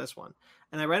except for this one,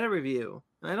 and I read a review,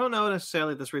 and I don't know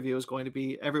necessarily this review is going to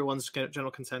be everyone's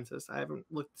general consensus. I haven't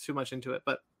looked too much into it,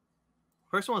 but the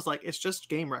first one was like, it's just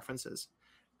game references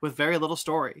with very little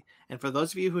story. And for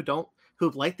those of you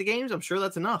who like the games, I'm sure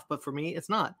that's enough. But for me, it's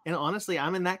not. And honestly,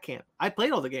 I'm in that camp. I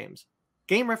played all the games.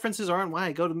 Game references aren't why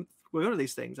I go to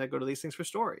these things. I go to these things for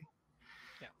story.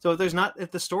 Yeah. So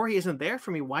if the story isn't there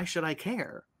for me, why should I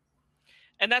care?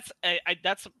 And that's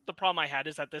the problem I had,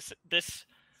 is that this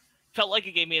felt like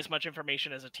it gave me as much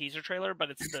information as a teaser trailer, but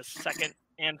it's the second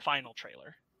and final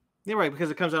trailer. Yeah, right, because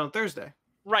it comes out on Thursday.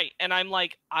 Right, and I'm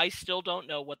like, I still don't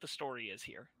know what the story is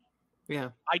here. Yeah.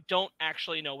 I don't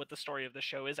actually know what the story of the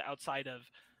show is outside of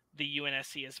the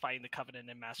UNSC is fighting the Covenant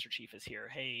and Master Chief is here.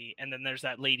 Hey, and then there's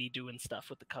that lady doing stuff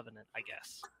with the Covenant, I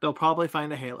guess. They'll probably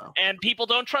find a Halo. And people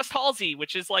don't trust Halsey,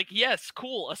 which is like, yes,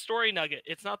 cool, a story nugget.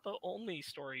 It's not the only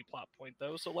story plot point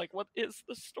though. So like, what is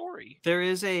the story? There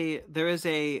is a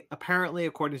apparently,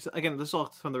 according to, again, this is all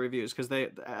from the reviews, because they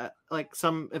like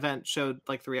some event showed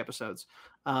like 3 episodes.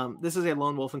 This is a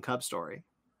lone wolf and cub story.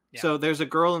 Yeah. So there's a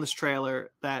girl in this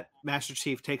trailer that Master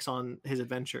Chief takes on his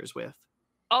adventures with.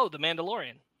 Oh, the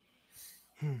Mandalorian.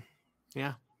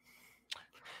 Yeah.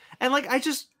 And like,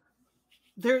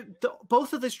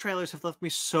 both of these trailers have left me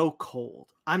so cold.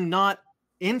 I'm not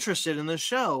interested in the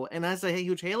show. And as a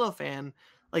huge Halo fan,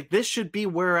 like, this should be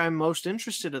where I'm most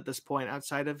interested at this point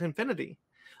outside of Infinity.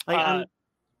 Like,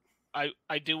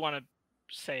 I do want to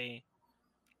say,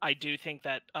 I do think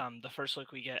that the first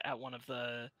look we get at one of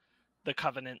the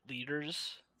Covenant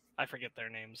leaders, I forget their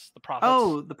names, the Prophets.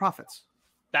 Oh, the Prophets.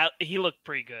 That he looked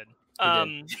pretty good.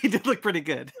 He did look pretty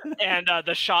good. And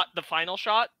the final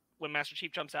shot, when Master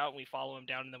Chief jumps out and we follow him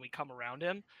down and then we come around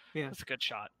him. Yeah, that's a good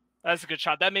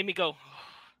shot. That made me go,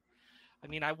 I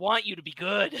mean, I want you to be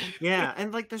good. Yeah,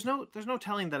 and like, there's no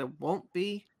telling that it won't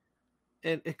be.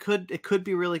 It could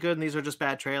be really good, and these are just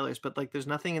bad trailers. But like, there's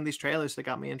nothing in these trailers that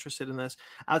got me interested in this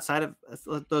outside of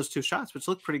those 2 shots, which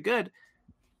look pretty good.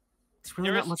 It's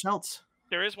really not much else.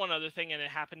 There is one other thing, and it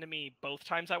happened to me both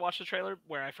times I watched the trailer,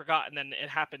 where I forgot, and then it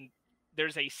happened.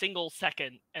 There's a single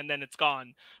second, and then it's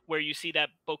gone, where you see that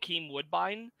Bokeem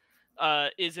Woodbine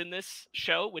is in this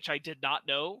show, which I did not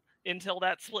know until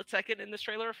that split second in this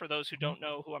trailer. For those who don't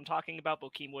know who I'm talking about,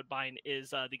 Bokeem Woodbine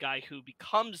is the guy who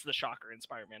becomes the Shocker in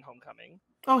Spider-Man Homecoming.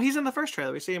 Oh, he's in the first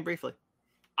trailer. We see him briefly.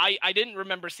 I didn't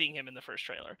remember seeing him in the first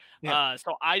trailer. Yeah.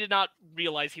 So I did not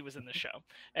realize he was in the show.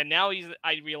 And now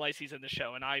I realize he's in the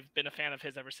show, and I've been a fan of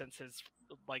his ever since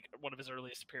one of his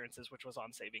earliest appearances, which was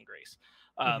on Saving Grace.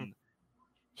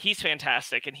 He's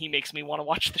fantastic, and he makes me want to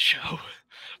watch the show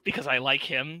because I like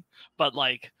him. But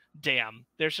like, damn,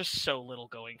 there's just so little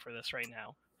going for this right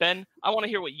now. Ben, I want to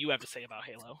hear what you have to say about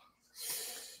Halo.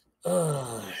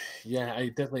 Yeah, I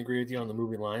definitely agree with you on the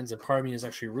movie lines. And part of me is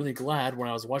actually really glad when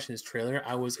I was watching this trailer,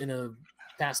 I was in a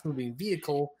fast-moving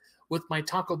vehicle with my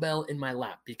Taco Bell in my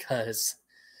lap, because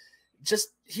just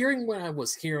hearing what I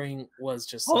was hearing was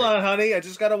just Hold on, honey. I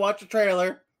just got to watch a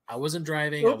trailer. I wasn't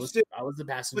driving. Oops, I was the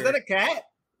passenger. Was that a cat?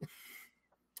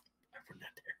 I put that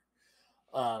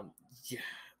there. Yeah.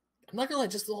 I'm not gonna lie,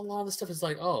 just a lot of the stuff is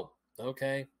like, oh,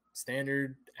 okay,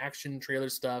 standard action trailer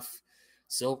stuff.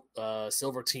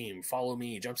 Silver team, follow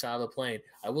me, jumps out of the plane.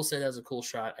 I will say that was a cool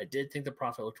shot. I did think the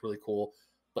Prophet looked really cool,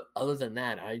 but other than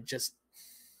that, I'm just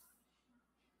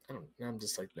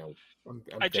like, no.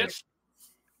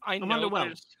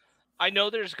 I know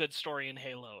there's good story in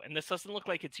Halo, and this doesn't look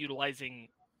like it's utilizing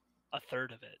a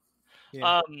third of it.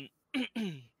 Yeah.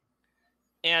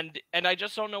 And I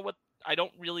just don't know I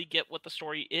don't really get what the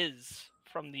story is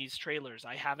from these trailers.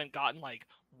 I haven't gotten like,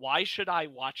 why should I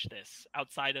watch this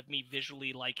outside of me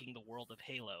visually liking the world of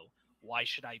Halo? Why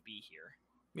should I be here?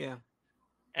 Yeah.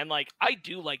 And like, I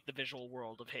do like the visual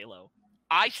world of Halo.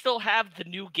 I still have the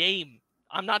new game.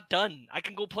 I'm not done. I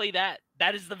can go play that.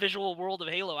 That is the visual world of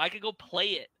Halo. I can go play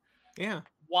it. Yeah.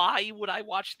 Why would I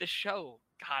watch this show?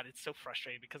 God, it's so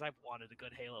frustrating because I've wanted a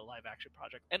good Halo live action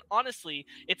project. And honestly,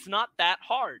 it's not that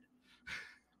hard.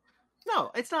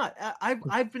 No, it's not.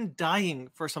 I've been dying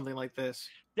for something like this.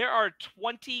 There are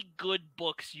 20 good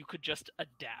books you could just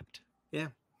adapt. Yeah.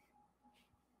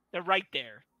 They're right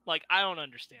there. Like, I don't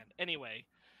understand. Anyway.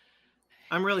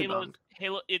 I'm really bummed.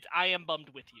 I am bummed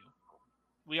with you.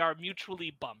 We are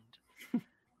mutually bummed.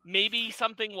 Maybe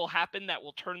something will happen that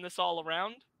will turn this all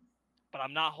around, but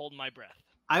I'm not holding my breath.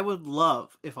 I would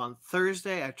love if on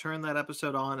Thursday I turn that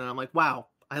episode on and I'm like, wow,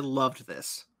 I loved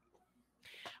this.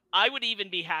 I would even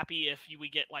be happy if we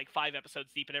get like 5 episodes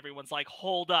deep and everyone's like,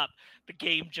 hold up, the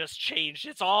game just changed.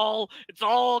 It's all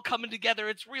coming together.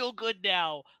 It's real good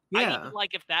now. Yeah. I even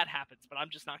like if that happens, but I'm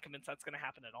just not convinced that's going to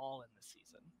happen at all in this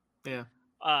season. Yeah.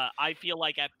 I feel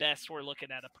like at best we're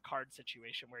looking at a Picard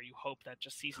situation where you hope that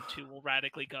just season 2 will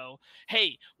radically go,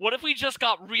 hey, what if we just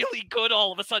got really good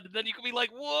all of a sudden? Then you can be like,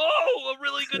 whoa, a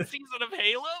really good season of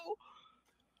Halo?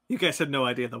 You guys have no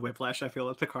idea the whiplash I feel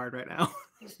with Picard right now.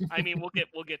 I mean, we'll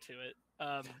get to it.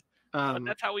 But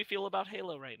that's how we feel about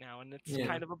Halo right now, and it's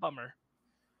kind of a bummer.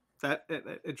 That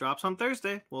it drops on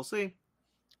Thursday. We'll see.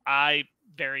 I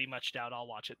very much doubt I'll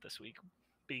watch it this week,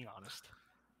 being honest.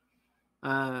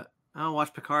 I'll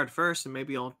watch Picard first, and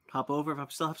maybe I'll hop over if I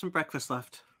still have some breakfast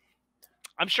left.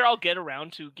 I'm sure I'll get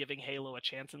around to giving Halo a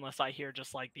chance unless I hear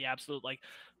just like the absolute like,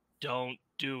 don't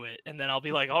do it, and then I'll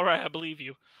be like, all right, I believe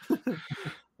you.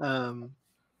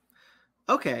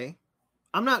 Okay.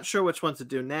 I'm not sure which one to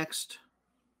do next.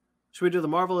 Should we do the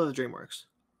Marvel or the DreamWorks?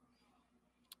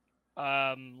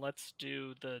 Let's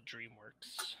do the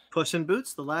DreamWorks. Puss in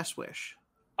Boots: The Last Wish.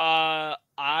 I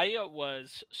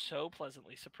was so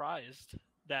pleasantly surprised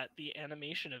that the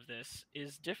animation of this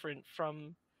is different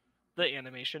from the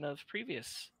animation of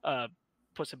previous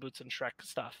Puss in Boots and Shrek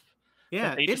stuff.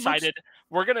 Yeah, they decided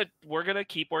we're gonna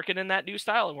keep working in that new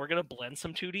style, and we're gonna blend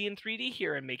some 2D and 3D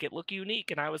here and make it look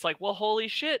unique. And I was like, well, holy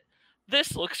shit,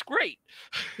 this looks great.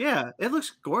 Yeah, it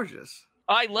looks gorgeous.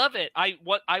 I love it. I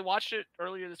watched it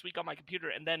earlier this week on my computer,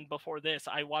 and then before this,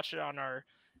 I watched it on our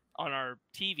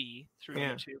TV through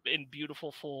YouTube in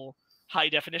beautiful full high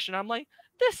definition. I'm like,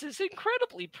 this is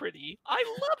incredibly pretty. I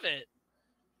love it.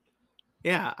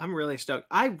 Yeah, I'm really stoked.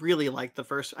 I really like the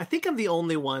first. I think I'm the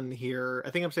only one here. I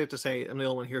think I'm safe to say I'm the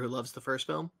only one here who loves the first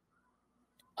film.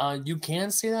 You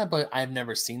can say that, but I've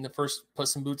never seen the first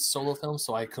Puss in Boots solo film,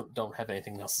 so I don't have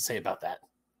anything else to say about that.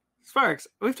 Sparks,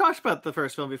 we've talked about the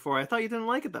first film before. I thought you didn't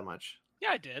like it that much.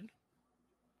 Yeah, I did.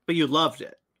 But you loved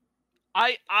it.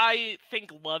 I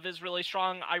think love is really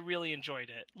strong. I really enjoyed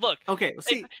it. Look. Okay,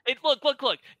 see.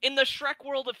 Look. In the Shrek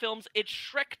world of films, it's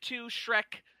Shrek 2,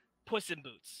 Shrek, Puss in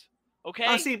Boots.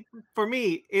 Okay? See, for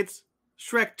me, it's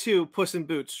Shrek 2, Puss in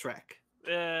Boots, Shrek.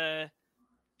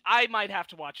 I might have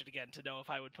to watch it again to know if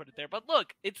I would put it there. But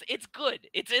look, it's good.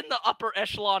 It's in the upper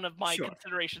echelon of my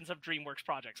considerations of DreamWorks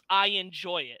projects. I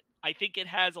enjoy it. I think it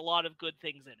has a lot of good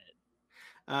things in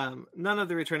it. None of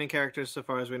the returning characters, so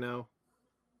far as we know.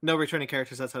 No returning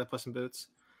characters outside of Puss in Boots.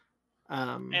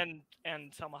 And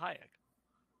Selma Hayek.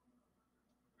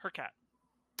 Her cat.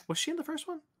 Was she in the first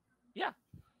one? Yeah.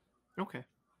 Okay.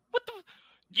 What the?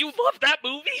 You love that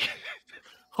movie?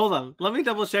 Hold on. Let me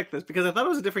double check this because I thought it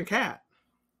was a different cat.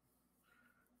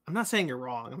 I'm not saying you're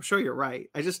wrong. I'm sure you're right.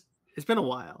 It's been a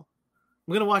while.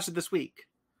 I'm going to watch it this week.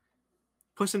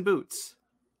 Puss in Boots.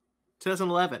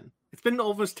 2011. It's been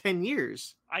almost 10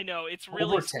 years. I know. It's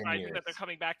really surprising that they're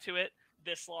coming back to it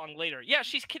this long later. Yeah,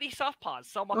 she's Kitty Softpaws.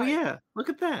 Selma Hayek. Yeah. Look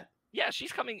at that. Yeah,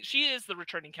 she's coming. She is the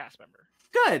returning cast member.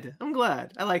 Good. I'm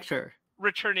glad. I liked her.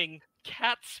 Returning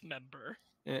cats member.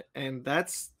 And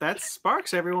that's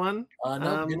Sparks, everyone.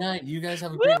 Good night. You guys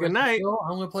have a great good night.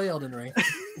 I'm going to play Elden Ring.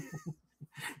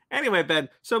 Anyway, Ben,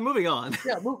 so moving on.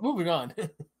 Yeah, moving on.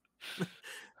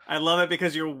 I love it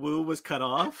because your woo was cut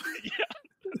off. Yeah.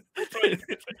 That's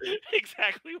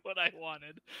exactly what I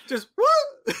wanted. Just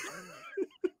woo!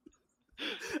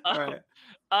 All right.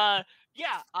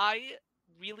 Yeah, I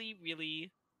really,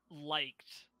 really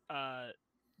liked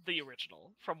the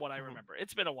original from what I remember.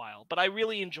 It's been a while, but I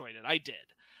really enjoyed it. I did.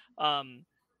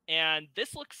 And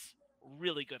this looks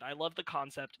really good. I love the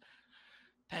concept.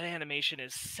 That animation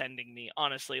is sending me,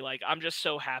 honestly. Like, I'm just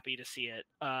so happy to see it.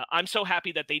 I'm so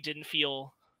happy that they didn't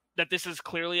feel that this is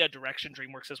clearly a direction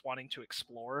DreamWorks is wanting to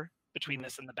explore between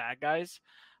this and the bad guys.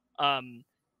 And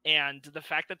the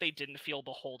fact that they didn't feel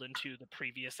beholden to the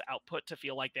previous output to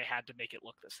feel like they had to make it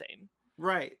look the same.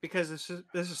 Right, because this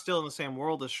is still in the same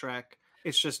world as Shrek.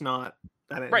 It's just not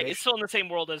that animation. Right, it's still in the same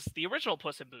world as the original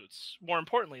Puss in Boots. More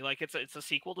importantly, like it's a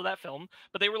sequel to that film,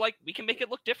 but they were like, we can make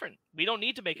it look different. We don't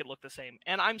need to make it look the same.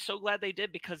 And I'm so glad they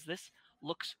did because this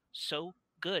looks so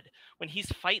good. When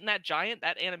he's fighting that giant,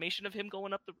 that animation of him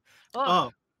going up the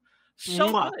so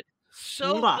Mwah. good.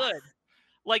 So Mwah. good.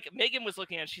 Like Megan was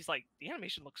looking at it, she's like, the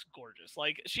animation looks gorgeous.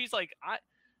 Like she's like, I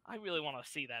really want to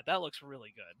see that. That looks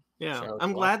really good. Yeah.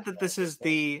 I'm glad that this is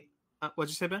the what'd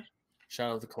you say, Ben?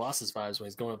 Shadow of the Colossus vibes when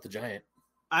he's going up the giant.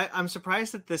 I'm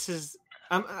surprised that this is.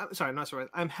 I'm sorry, not surprised.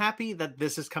 I'm happy that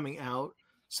this is coming out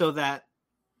so that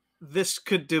this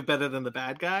could do better than the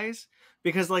bad guys.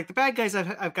 Because like the bad guys,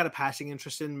 I've got a passing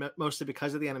interest in mostly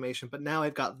because of the animation. But now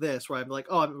I've got this where I'm like,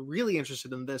 oh, I'm really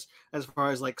interested in this as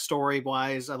far as like story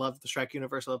wise. I love the Shrek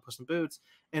universe. I love Puss in Boots,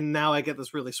 and now I get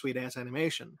this really sweet ass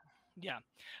animation. Yeah.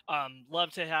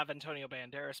 Love to have Antonio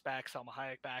Banderas back, Selma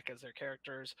Hayek back as their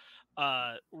characters.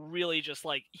 Really just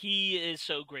like he is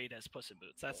so great as Puss in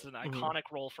Boots. That's an iconic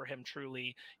role for him,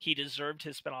 truly. He deserved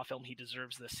his spinoff film. He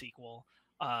deserves this sequel.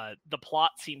 The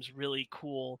plot seems really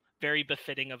cool, very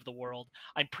befitting of the world.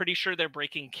 I'm pretty sure they're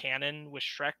breaking canon with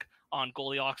Shrek on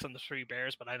Goldilocks and the Three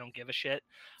Bears, but I don't give a shit.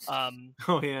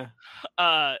 Oh yeah.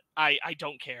 I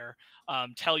don't care.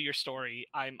 Tell your story.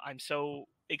 I'm so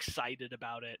excited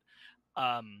about it.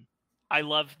 I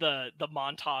love the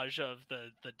montage of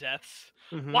the deaths.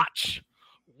 Watch.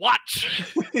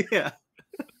 Yeah.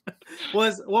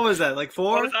 What was that, like 4?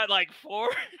 What was that, like 4?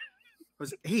 It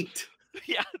was 8.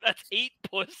 Yeah, that's 8,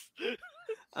 puss.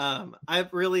 I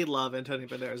really love Antonio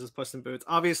Banderas as Puss in Boots.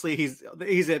 Obviously, he's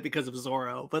it because of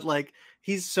Zorro, but like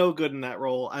he's so good in that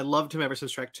role. I loved him ever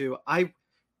since Shrek 2. I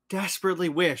desperately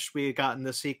wish we had gotten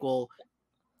the sequel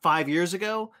 5 years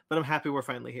ago, but I'm happy we're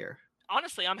finally here.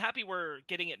 Honestly, I'm happy we're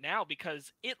getting it now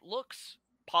because it looks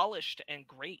polished and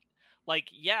great. Like,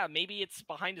 yeah, maybe it's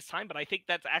behind its time, but I think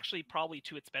that's actually probably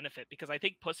to its benefit because I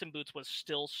think Puss in Boots was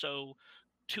still so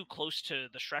too close to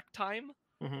the Shrek time.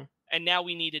 Mm-hmm. And now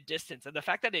we needed distance. And the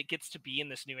fact that it gets to be in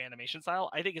this new animation style,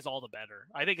 I think is all the better.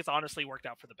 I think it's honestly worked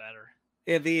out for the better.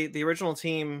 Yeah, the original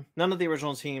team, none of the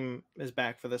original team is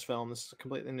back for this film. This is a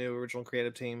completely new original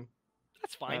creative team.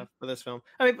 That's fine for this film.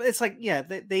 I mean, it's like, yeah,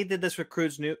 they did this with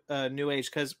Crude's New Age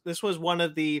because this was one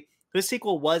of this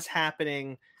sequel was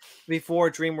happening before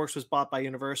DreamWorks was bought by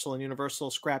Universal, and Universal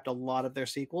scrapped a lot of their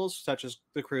sequels, such as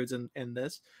the Crudes and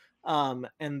this,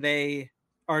 and they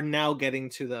are now getting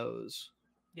to those.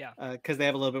 Yeah, because they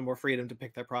have a little bit more freedom to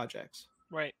pick their projects.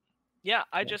 Right. Yeah,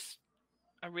 I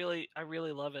really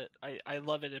love it. I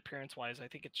love it appearance wise. I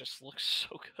think it just looks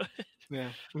so good.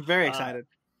 Yeah, I'm very excited.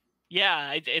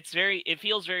 Yeah, it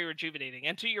feels very rejuvenating.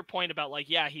 And to your point about like,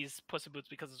 yeah, he's Puss in Boots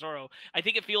because of Zorro. I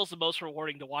think it feels the most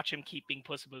rewarding to watch him keep being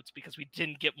Puss in Boots because we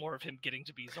didn't get more of him getting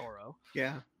to be Zorro.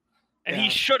 Yeah. And he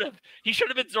should have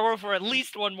been Zorro for at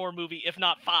least one more movie, if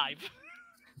not 5.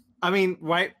 I mean,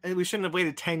 right? We shouldn't have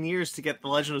waited 10 years to get The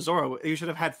Legend of Zorro. You should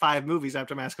have had 5 movies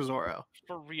after Mask of Zorro.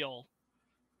 For real.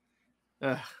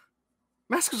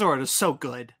 Mask of Zorro is so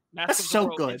good. That's so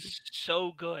good. Is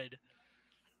so good.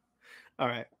 All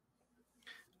right.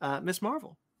 Ms.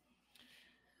 Marvel.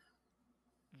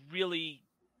 Really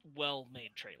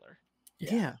well-made trailer.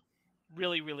 Yeah.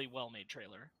 Really, really well-made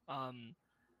trailer.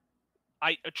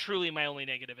 I truly my only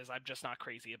negative is I'm just not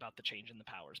crazy about the change in the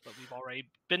powers, but we've already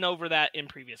been over that in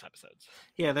previous episodes.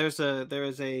 Yeah, there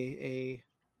is a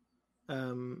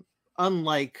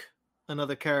unlike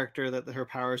another character that her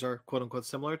powers are quote unquote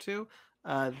similar to,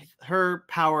 her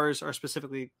powers are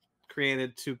specifically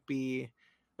created to be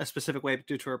a specific way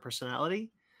due to her personality,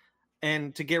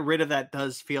 and to get rid of that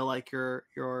does feel like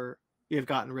you've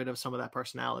gotten rid of some of that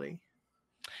personality.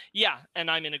 Yeah,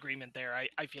 and I'm in agreement there.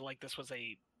 I feel like this was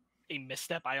a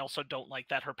misstep. I also don't like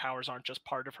that her powers aren't just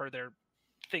part of her, they're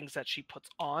things that she puts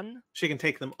on. She can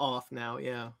take them off now.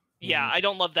 Yeah, I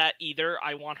don't love that either.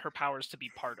 I want her powers to be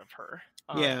part of her.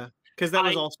 Yeah, because that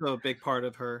was also a big part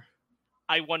of her.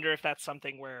 I wonder if that's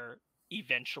something where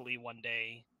eventually one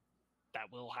day that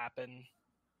will happen,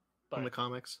 but in the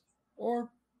comics, or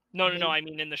no, I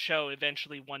mean in the show,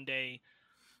 eventually one day,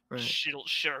 right.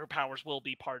 her powers will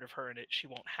be part of her, and she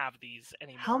won't have these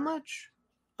anymore. How much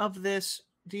of this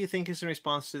do you think is in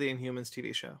response to the Inhumans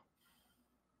TV show?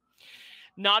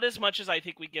 Not as much as I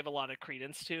think we give a lot of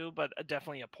credence to, but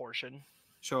definitely a portion.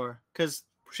 Sure, because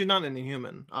she's not an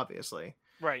Inhuman, obviously.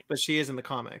 Right. But she is in the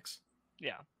comics.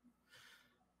 Yeah.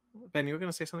 Ben, you were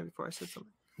going to say something before I said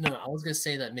something? No, I was going to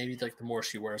say that maybe like the more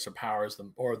she wears her powers,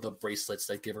 or the bracelets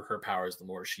that give her powers, the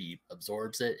more she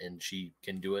absorbs it and she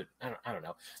can do it. I don't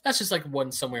know. That's just like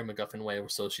one somewhere MacGuffin way,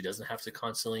 so she doesn't have to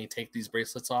constantly take these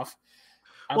bracelets off.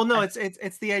 Well, no,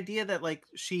 it's the idea that like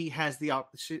she has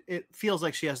it feels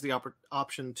like she has the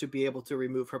option to be able to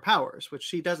remove her powers, which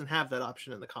she doesn't have that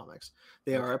option in the comics.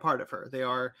 They are a part of her. They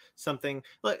are something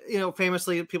like,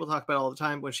 famously people talk about all the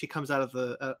time when she comes out of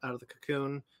the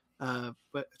cocoon,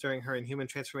 but during her Inhuman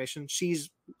transformation, she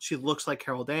looks like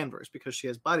Carol Danvers because she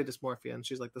has body dysmorphia, and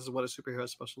she's like, this is what a superhero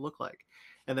is supposed to look like.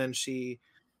 And then she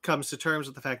comes to terms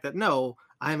with the fact that no,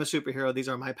 I'm a superhero. These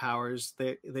are my powers.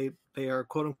 They are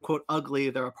quote unquote ugly.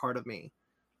 They're a part of me.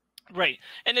 Right.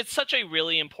 And it's such a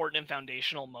really important and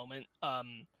foundational moment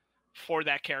for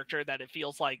that character that it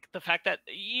feels like the fact that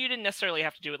you didn't necessarily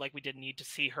have to do it like we didn't need to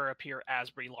see her appear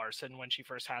as Brie Larson when she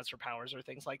first has her powers or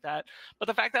things like that. But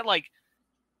the fact that like,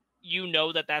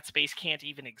 that space can't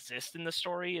even exist in the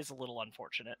story is a little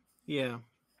unfortunate. Yeah.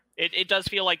 It does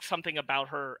feel like something about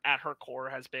her at her core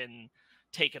has been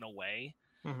taken away.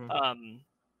 Mm-hmm.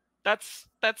 That's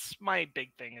my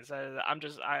big thing is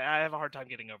I have a hard time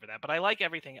getting over that, but I like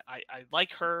everything. I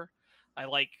like her. I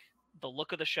like the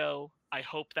look of the show. I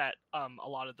hope that a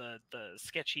lot of the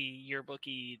sketchy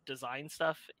yearbooky design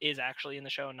stuff is actually in the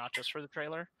show and not just for the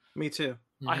trailer. Me too.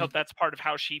 Mm-hmm. I hope that's part of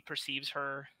how she perceives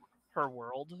her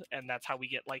world, and that's how we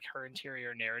get like her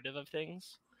interior narrative of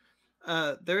things.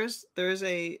 There is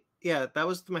that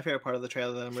was my favorite part of the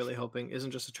trailer that I'm really hoping isn't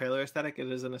just a trailer aesthetic.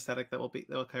 It is an aesthetic that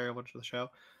will carry over to the show.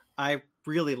 I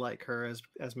really like her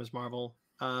as Ms. Marvel.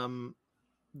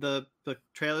 The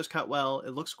trailer's cut well.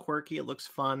 It looks quirky. It looks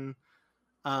fun.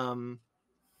 I'm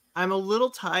a little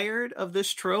tired of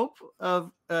this trope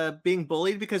of being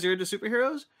bullied because you're into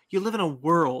superheroes. You live in a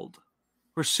world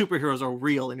where superheroes are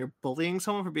real, and you're bullying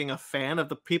someone for being a fan of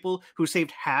the people who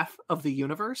saved half of the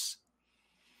universe.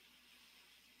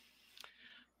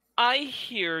 I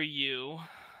hear you.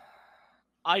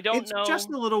 I don't know. It's just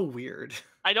a little weird.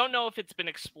 I don't know if it's been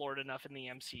explored enough in the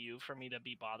MCU for me to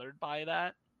be bothered by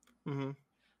that.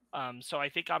 So I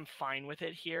think I'm fine with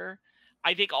it here.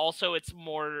 I think also it's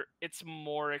more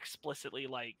explicitly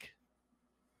like,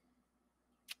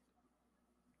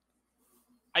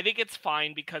 I think it's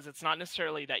fine because it's not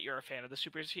necessarily that you're a fan of the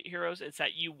superheroes, it's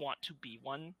that you want to be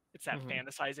one. It's that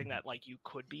fantasizing that like you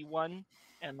could be one,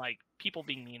 and like people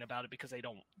being mean about it because they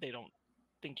don't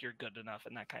think you're good enough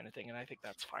and that kind of thing, and I think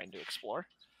that's fine to explore.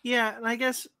 Yeah, and I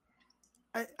guess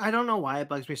I don't know why it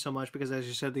bugs me so much, because as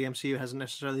you said, the MCU hasn't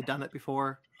necessarily done it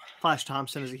before. Flash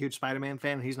Thompson is a huge Spider-Man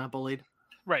fan, and he's not bullied.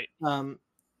 Right.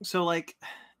 So like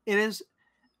it is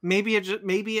maybe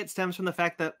it stems from the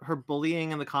fact that her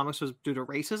bullying in the comics was due to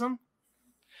racism.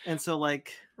 And so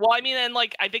like, well, I mean, and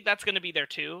like I think that's going to be there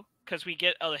too, because we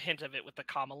get a hint of it with the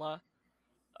Kamala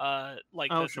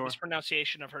the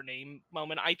mispronunciation of her name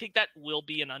moment. I think that will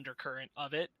be an undercurrent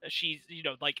of it. She's,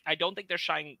 like, I don't think they're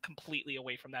shying completely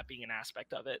away from that being an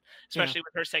aspect of it, especially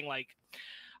with her saying, like,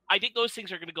 I think those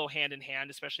things are going to go hand in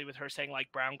hand, especially with her saying,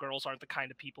 like, brown girls aren't the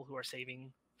kind of people who are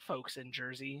saving folks in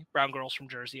Jersey. Brown girls from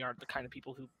Jersey aren't the kind of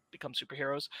people who become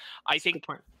superheroes. I think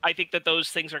that those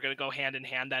things are going to go hand in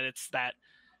hand, that it's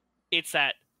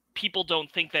that people don't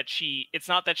think that it's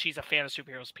not that she's a fan of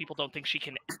superheroes. People don't think she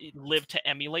can live to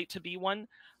emulate to be one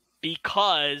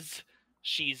because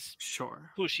she's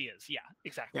who she is. Yeah,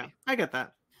 exactly. Yeah, I get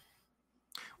that.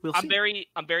 I'm very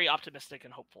optimistic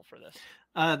and hopeful for this.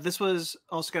 This was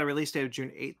also got a release date of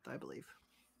June 8th, I believe.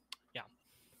 Yeah.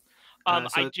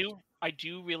 I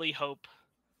do really hope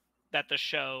that the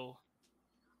show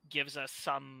gives us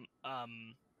some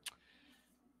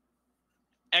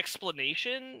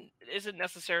explanation isn't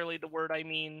necessarily the word I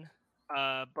mean,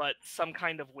 but some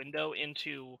kind of window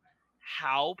into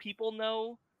how people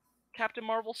know Captain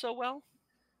Marvel so well.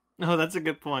 Oh, that's a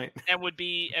good point. And would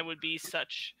be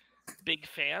such big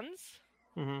fans.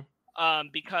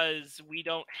 Because we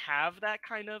don't have that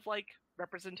kind of like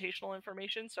representational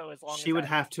information. So as long she would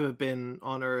have to have been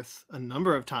on Earth a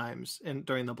number of times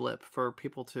during the blip for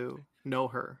people to know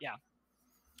her. Yeah.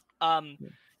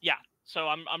 Yeah. So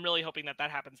I'm really hoping that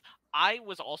happens. I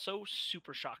was also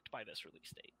super shocked by this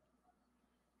release date.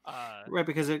 Right,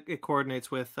 because it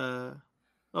coordinates with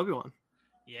Obi-Wan.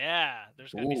 Yeah,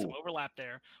 there's going to be some overlap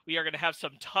there. We are going to have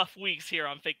some tough weeks here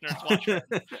on Fake Nerds Watch.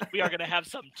 We are going to have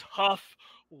some tough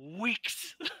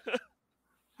weeks.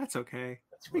 That's okay.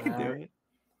 We can do it.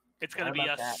 It's going to be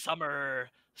a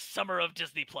summer of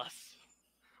Disney Plus.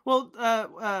 Well,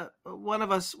 one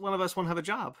of us won't have a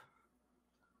job.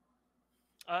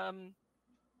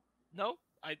 No,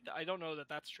 I don't know that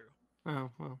that's true. Oh,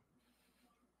 well.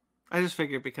 I just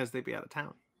figured because they'd be out of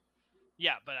town.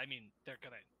 Yeah, but I mean, they're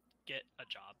going to get a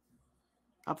job.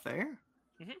 Up there?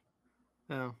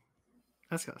 Mm-hmm. Oh,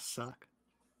 that's going to suck.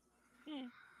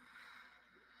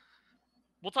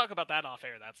 We'll talk about that off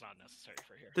air. That's not necessary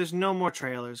for here. There's no more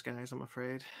trailers, guys, I'm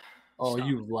afraid. Oh, stop.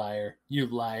 You liar. You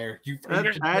liar.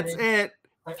 That's it.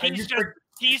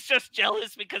 He's just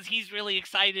jealous because he's really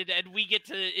excited and we get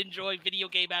to enjoy video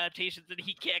game adaptations and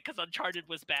he can't because Uncharted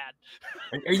was bad.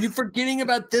 Are you forgetting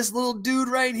about this little dude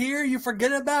right here? You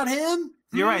forget about him?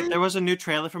 You're right. There was a new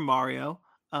trailer for Mario.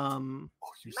 Mario.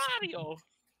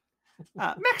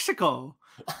 Mexico.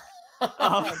 That's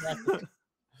a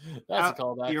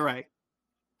callback. You're right.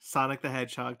 Sonic the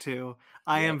Hedgehog 2.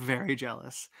 I am very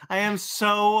jealous. I am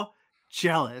so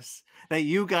jealous that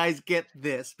you guys get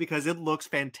this because it looks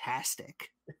fantastic.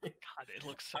 God, it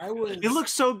looks so good. It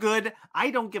looks so good.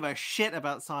 I don't give a shit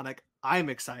about Sonic. I'm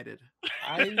excited.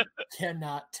 I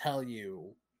cannot tell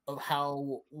you of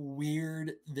how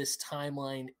weird this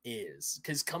timeline is,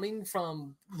 because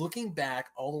looking back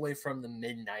all the way from the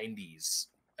mid-90s,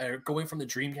 going from the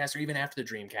Dreamcast or even after the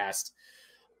Dreamcast,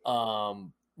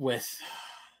 with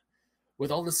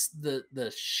all this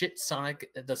the shit Sonic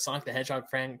the Hedgehog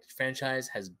franchise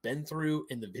has been through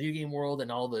in the video game world,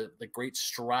 and all the great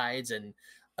strides and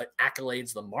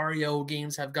accolades the Mario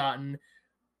games have gotten,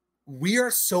 we are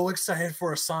so excited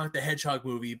for a Sonic the Hedgehog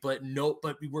movie, but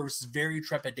we were very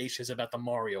trepidatious about the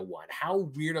Mario one. How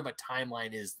weird of a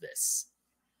timeline is this?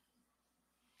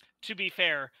 To be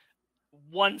fair,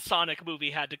 one Sonic movie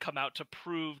had to come out to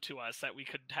prove to us that we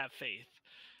could have faith,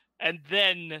 and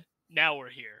then now we're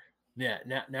here. Yeah,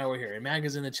 now we're here. And Mag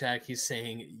is in the chat. He's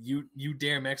saying, "You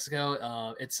dare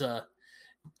Mexico?" It's a.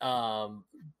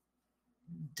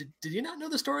 Did you not know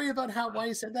the story about why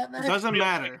he said that, Mag? It doesn't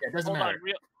matter. It doesn't matter.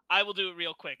 I will do it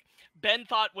real quick. Ben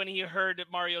thought when he heard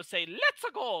Mario say "Let's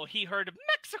go," he heard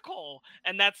Mexico,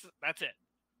 and that's it.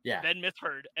 Yeah. Ben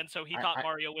misheard, and so he thought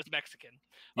Mario was Mexican.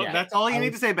 Okay. Yeah, that's all you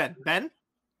need to say, Ben. Ben.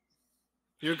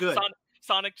 You're good.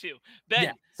 Sonic 2. Ben,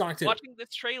 Yeah, Sonic 2. watching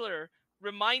this trailer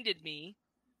reminded me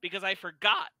because I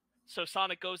forgot. So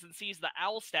Sonic goes and sees the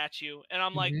owl statue, and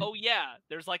I'm like, oh yeah,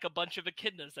 there's like a bunch of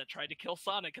echidnas that tried to kill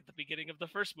Sonic at the beginning of the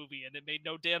first movie, and it made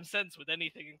no damn sense with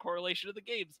anything in correlation to the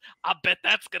games. I bet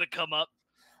that's gonna come up.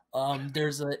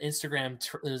 There's an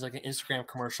Instagram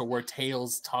commercial where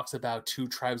Tails talks about 2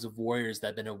 tribes of warriors that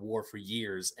have been at war for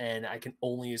years, and I can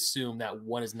only assume that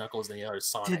one is Knuckles and the other is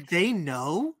Sonic. Did they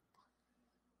know?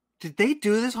 Did they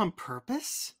do this on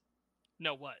purpose?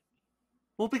 No, what?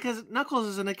 Well, because Knuckles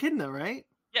is an echidna, right?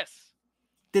 Yes.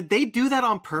 Did they do that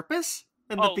on purpose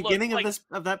in the beginning look,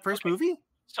 of that first movie?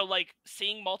 So, like,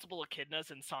 seeing multiple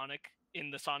echidnas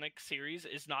in the Sonic series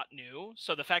is not new.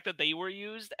 So the fact that they were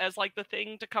used as like the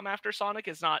thing to come after Sonic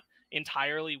is not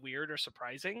entirely weird or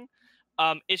surprising.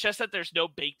 It's just that there's no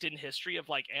baked in history of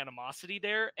like animosity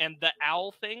there, and the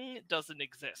owl thing doesn't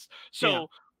exist. So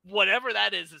whatever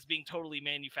that is being totally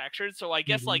manufactured. So I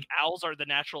guess like owls are the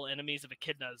natural enemies of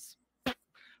echidnas.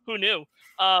 Who knew?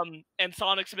 And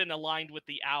Sonic's been aligned with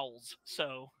the owls,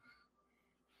 so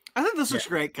I think this looks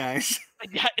great, guys.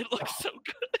 Yeah, it looks so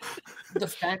good. The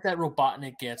fact that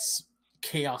Robotnik gets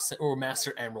Chaos or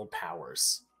Master Emerald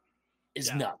powers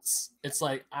is nuts. It's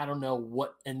like, I don't know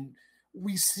what, and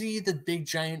we see the big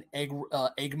giant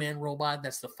Eggman robot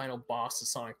that's the final boss of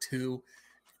Sonic 2.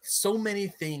 So many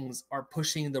things are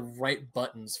pushing the right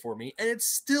buttons for me, and it's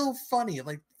still funny.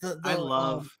 Like I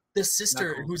love the sister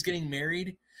Knuckles. who's getting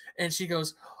married, and she's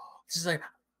like,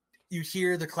 you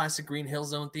hear the classic Green Hill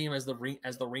Zone theme as the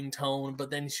ringtone, but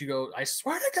then she goes, "I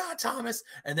swear to God, Thomas!"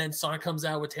 And then Sonic comes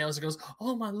out with Tails and goes,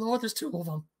 "Oh my Lord, there's 2 of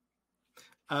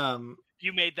them."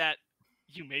 You made that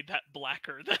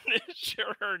blacker than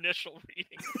her initial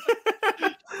reading.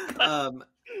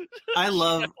 I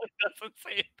love. Doesn't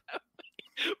say it that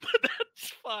way, but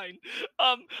that's fine.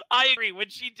 I agree. When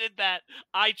she did that,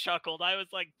 I chuckled. I was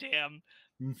like, "Damn,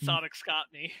 Sonic's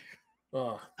got me."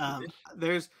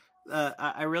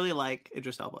 I really like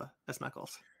Idris Elba as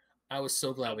Knuckles. I was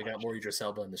so glad we got more Idris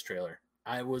Elba in this trailer.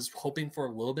 I was hoping for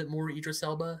a little bit more Idris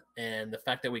Elba, and the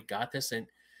fact that we got this, and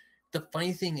the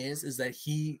funny thing is that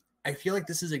I feel like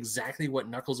this is exactly what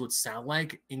Knuckles would sound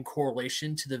like in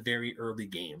correlation to the very early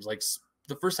games. Like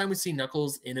the first time we see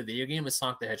Knuckles in a video game is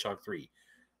Sonic the Hedgehog 3.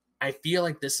 I feel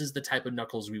like this is the type of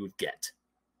Knuckles we would get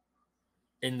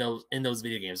in those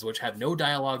video games, which have no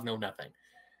dialogue, no nothing.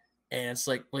 And it's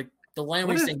like the line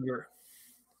we sing.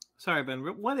 Sorry, Ben.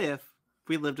 What if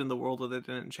we lived in the world where they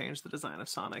didn't change the design of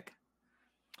Sonic?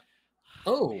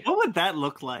 Oh, what would that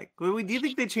look like? Do you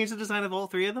think they changed the design of all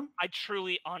 3 of them? I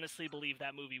truly, honestly believe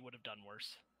that movie would have done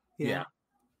worse. Yeah.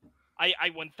 I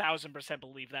 1000%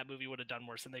 believe that movie would have done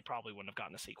worse, and they probably wouldn't have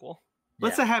gotten a sequel.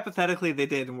 Let's say hypothetically they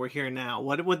did, and we're here now.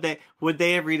 What would they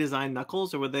have redesigned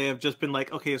Knuckles, or would they have just been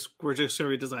like, okay, we're just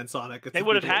going to redesign Sonic? They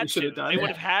would have had to. They would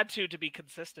have had to be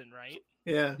consistent, right?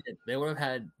 Yeah. They would have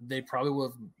had. They probably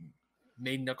would have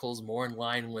made Knuckles more in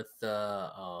line with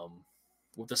the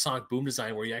Sonic Boom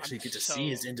design, where you actually get to see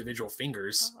his individual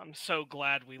fingers. I'm so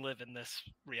glad we live in this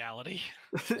reality.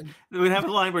 We'd have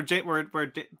a line where James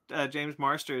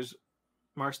Marston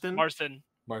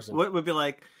would be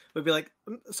like,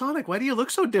 Sonic, why do you look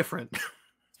so different?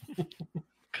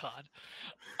 God.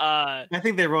 I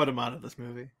think they wrote him out of this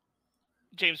movie.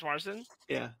 James Marsden?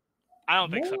 Yeah. I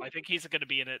don't think so. I think he's going to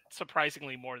be in it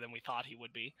surprisingly more than we thought he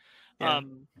would be.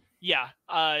 Him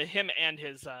and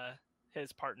his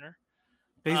partner.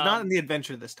 But he's not in the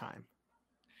adventure this time.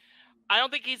 I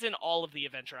don't think he's in all of the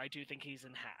adventure. I do think he's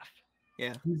in half.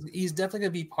 Yeah. He's definitely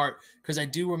going to be part, because I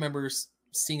do remember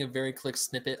seeing a very quick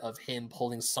snippet of him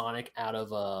pulling Sonic out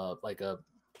of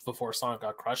before Sonic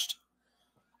got crushed.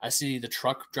 I see the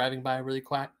truck driving by really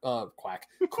quick. God,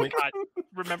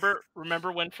 remember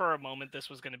when for a moment this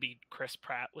was going to be Chris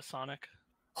Pratt with Sonic?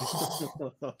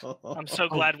 I'm so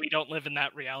glad we don't live in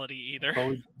that reality either.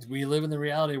 Oh, we live in the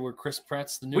reality where Chris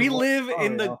Pratt's the new. We live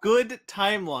in the good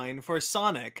timeline for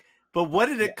Sonic, but what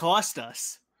did it cost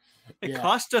us? It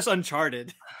cost us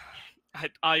Uncharted.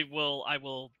 I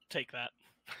will take that.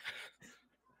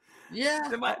 Yeah.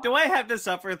 Do I have to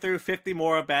suffer through 50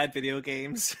 more bad video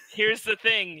games? Here's the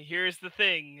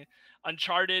thing.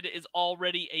 Uncharted is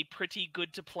already a pretty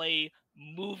good to play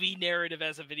movie narrative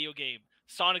as a video game.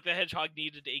 Sonic the Hedgehog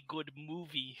needed a good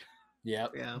movie.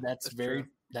 Yep. Yeah, that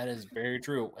is very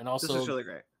true. And also, this is really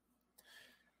great.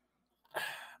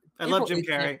 I love Jim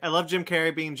Carrey. I love Jim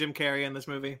Carrey being Jim Carrey in this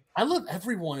movie. I love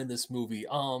everyone in this movie.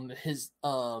 I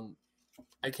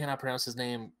cannot pronounce his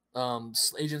name.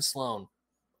 Agent Sloan.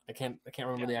 I can't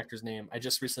remember the actor's name. I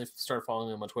just recently started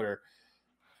following him on Twitter.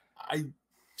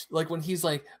 Like when he's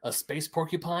like a space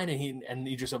porcupine and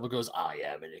Idris Elba goes, I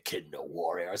am an echidna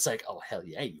warrior. It's like, oh hell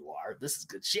yeah, you are. This is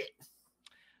good shit.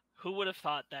 Who would have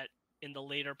thought that in the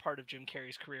later part of Jim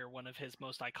Carrey's career, one of his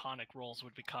most iconic roles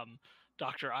would become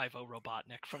Dr. Ivo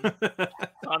Robotnik from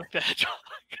Sonic the Hedgehog?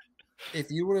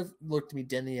 If you would have looked me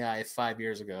dead in the eye 5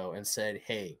 years ago and said,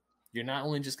 hey, you're not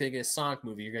only just going to get a Sonic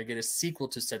movie, you're going to get a sequel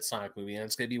to said Sonic movie, and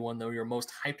it's going to be one of your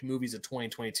most hyped movies of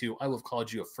 2022, I would have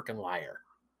called you a freaking liar.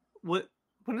 What?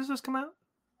 When does this come out?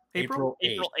 April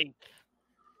 8th.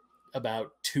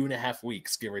 About 2.5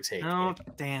 weeks, give or take. Oh,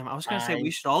 damn. I was going to say, we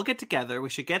should all get together. We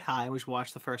should get high and we should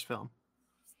watch the first film.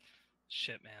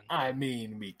 Shit, man. I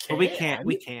mean, we can. But we can't.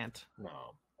 We can't.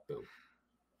 No. Boo.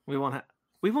 We won't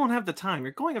have the time.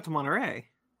 You're going up to Monterey.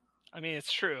 I mean,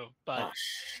 it's true, but... Oh,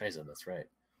 scheiße, that's right.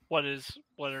 What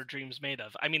are dreams made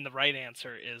of? I mean, the right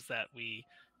answer is that we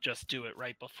just do it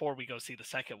right before we go see the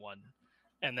second one,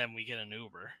 and then we get an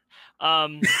Uber.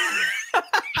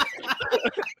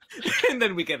 And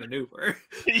then we get an Uber.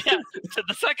 Yeah, to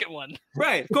the second one.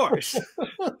 Right, of course.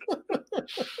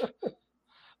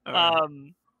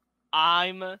 I'm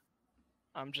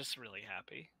just really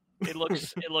happy. It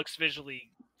looks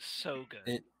visually so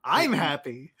good. I'm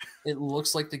happy. It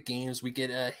looks like the games. We get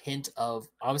a hint of,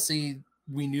 obviously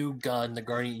we knew Gun, the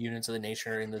Guardian Units of the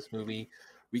Nation are in this movie.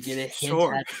 We get a hint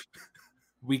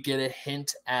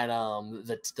at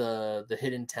the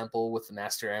hidden temple with the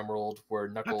Master Emerald where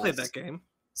Knuckles I played that game.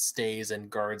 Stays and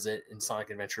guards it in Sonic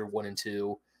Adventure 1 and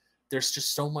 2. There's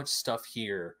just so much stuff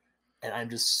here, and I'm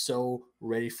just so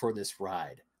ready for this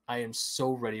ride. I am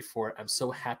so ready for it. I'm so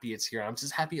happy it's here. I'm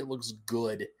just happy it looks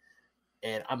good,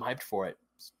 and I'm hyped for it.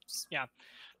 Yeah.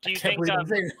 Do you think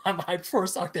I'm hyped for a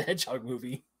Sonic the Hedgehog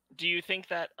movie? Do you think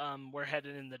that we're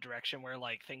headed in the direction where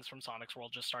like things from Sonic's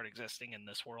world just start existing in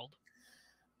this world?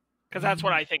 Because that's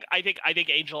what I think. I think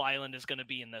Angel Island is going to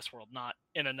be in this world, not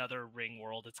in another Ring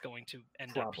world. It's going to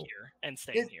end up here and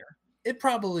stay here. It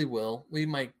probably will. We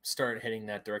might start heading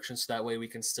that direction, so that way we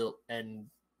can still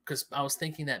because I was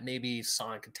thinking that maybe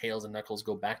Sonic and Tails and Knuckles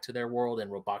go back to their world, and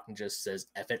Robotnik just says,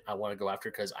 "F it, I want to go after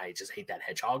because I just hate that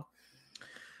hedgehog."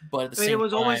 But at the same time, it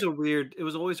was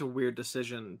always a weird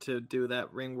decision to do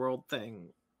that Ring World thing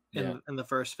in the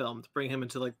first film, to bring him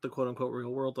into like the quote unquote real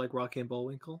world, like Rocky and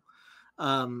Bullwinkle.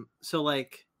 So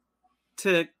like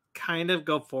to kind of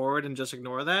go forward and just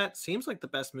ignore that seems like the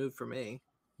best move for me.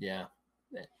 Yeah.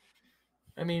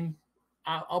 I mean,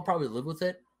 I'll probably live with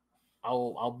it.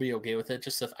 I'll be okay with it.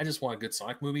 I just want good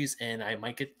Sonic movies, and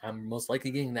I'm most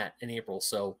likely getting that in April.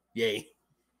 So yay.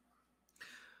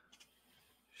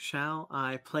 Shall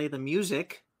I play the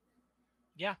music?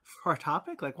 Yeah. For our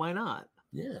topic? Like, why not?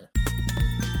 Yeah.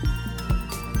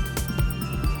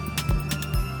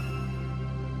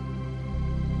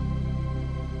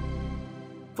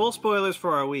 Full spoilers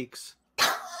for our weeks.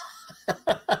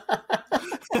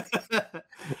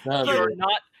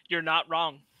 You're not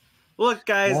wrong. Look,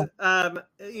 guys,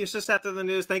 you just after the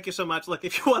news. Thank you so much. Look,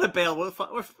 if you want to bail,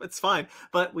 it's fine.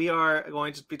 But we are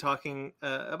going to be talking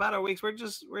about our weeks. We're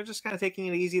just kind of taking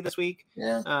it easy this week.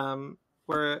 Yeah.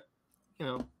 We're,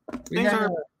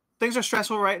 things are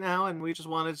stressful right now, and we just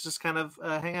wanted to just kind of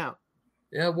hang out.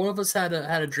 Yeah, one of us had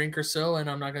a drink or so, and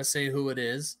I'm not going to say who it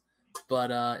is, but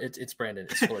it's Brandon.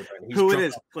 It's fully Brandon. Who it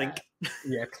is? Clink.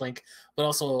 Yeah, Clink. But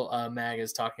also, Mag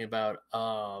is talking about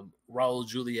Raul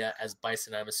Julia as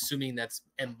Bison. I'm assuming that's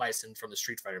M. Bison from the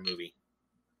Street Fighter movie.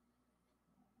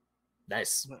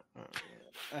 Nice.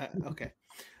 Okay.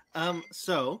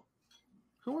 So,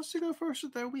 who wants to go first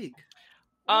with their week?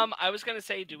 I was gonna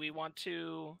say, do we want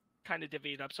to kind of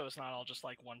divvy it up so it's not all just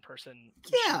like one person?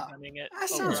 Yeah, it that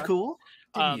sounds cool.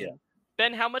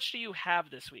 Ben, how much do you have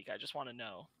this week? I just want to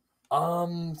know.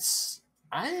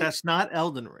 That's not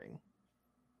Elden Ring.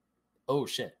 Oh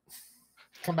shit!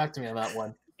 Come back to me on that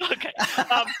one. Okay.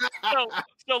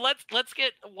 So let's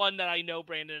get one that I know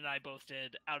Brandon and I both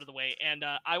did out of the way, and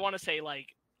I want to say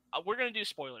we're gonna do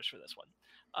spoilers for this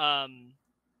one.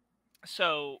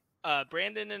 So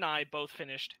Brandon and I both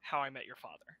finished How I Met Your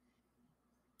Father.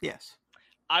 Yes.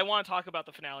 I want to talk about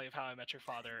the finale of How I Met Your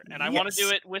Father, and I want to do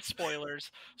it with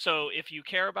spoilers. So if you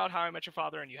care about How I Met Your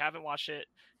Father and you haven't watched it,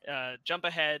 jump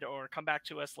ahead or come back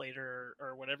to us later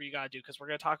or whatever you got to do, because we're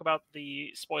going to talk about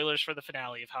the spoilers for the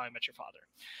finale of How I Met Your Father.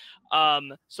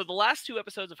 So the last 2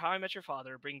 episodes of How I Met Your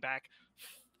Father bring back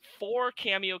 4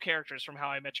 cameo characters from How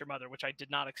I Met Your Mother, which I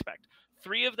did not expect.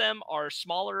 3 of them are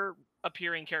smaller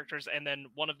appearing characters, and then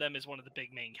one of them is one of the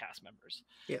big main cast members.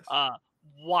 Yes.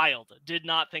 Wild. Did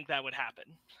not think that would happen.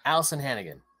 Allison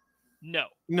Hannigan. No.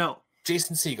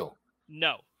 Jason Segel.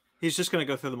 No. He's just going to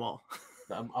go through them all.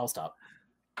 I'll stop.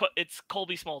 it's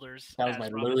Colby Smulders. That was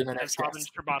literally my next Robin guess.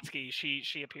 Scherbatsky.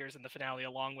 She appears in the finale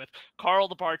along with Carl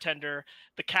the bartender,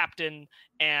 the captain,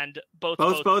 and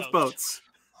boats.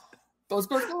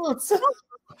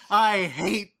 I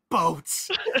hate boats.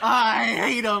 I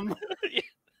hate them.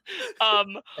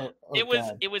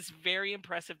 It was very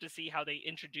impressive to see how they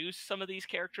introduced some of these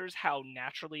characters, how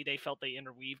naturally they felt they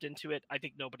interweaved into it. I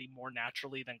think nobody more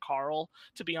naturally than Carl,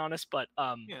 to be honest, but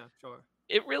yeah, sure.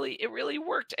 It really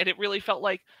worked, and it really felt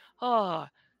like, I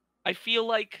feel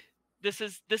like this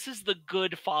is the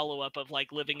good follow-up of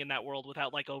like living in that world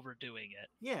without like overdoing it.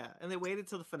 Yeah, and they waited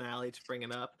till the finale to bring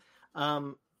it up.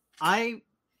 I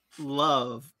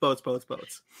love boats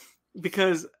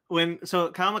because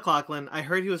Kyle MacLachlan, I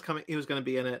heard he was going to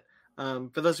be in it. For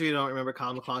those of you who don't remember,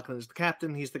 Kyle MacLachlan is the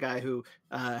captain. He's the guy who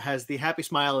has the happy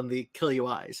smile and the kill you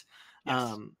eyes.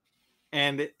 Yes.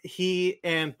 And he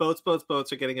and boats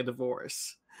are getting a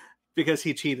divorce because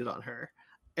he cheated on her.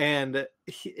 And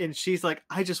she's like,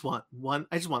 I just want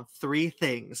 3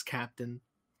 things, Captain.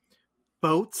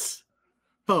 Boats.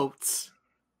 God.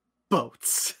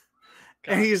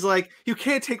 And he's like, you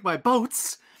can't take my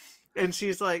boats. And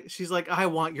she's like, I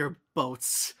want your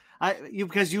boats.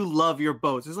 Because you love your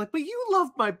boats. It's like, but you love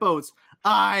my boats.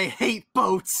 I hate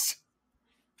boats.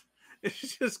 It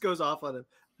just goes off on him.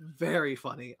 Very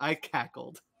funny. I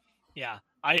cackled. Yeah,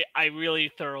 I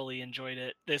really thoroughly enjoyed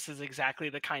it. This is exactly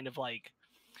the kind of like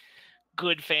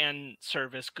good fan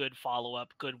service, good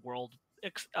follow-up, good world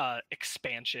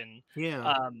expansion.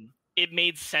 Yeah. It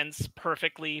made sense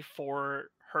perfectly for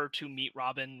her to meet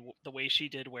Robin the way she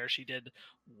did, where she did,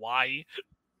 why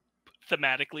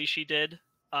thematically she did.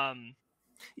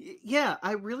 Yeah,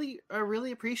 I really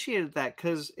appreciated that,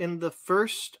 because in the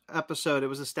first episode it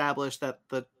was established that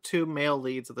the 2 male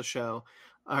leads of the show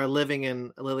are living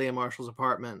in Lillian Marshall's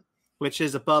apartment, which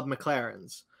is above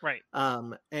McLaren's. Right.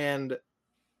 And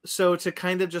so to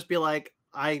kind of just be like,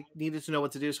 I needed to know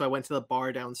what to do, so I went to the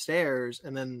bar downstairs,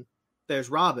 and then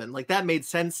there's Robin. Like, that made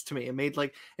sense to me. It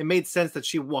made sense that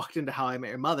she walked into How I Met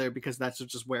Your Mother, because that's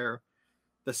just where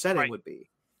the setting would be.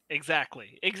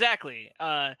 Exactly.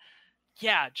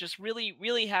 Yeah, just really,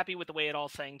 really happy with the way it all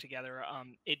sang together.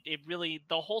 It really,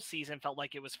 the whole season felt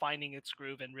like it was finding its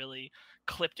groove and really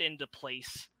clipped into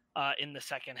place in the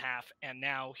second half. And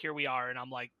now here we are, and I'm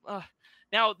like,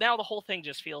 now the whole thing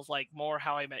just feels like more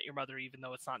How I Met Your Mother, even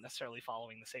though it's not necessarily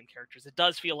following the same characters. It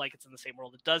does feel like it's in the same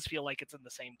world. It does feel like it's in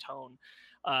the same tone.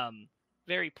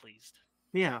 Very pleased.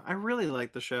 Yeah, I really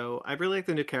like the show. I really like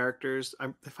the new characters. I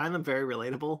find them very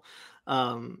relatable.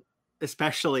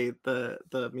 Especially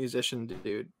the musician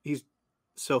dude. He's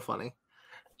so funny.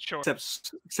 Sure.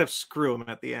 Except screw him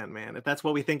at the end, man. If that's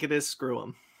what we think it is, screw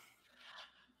him.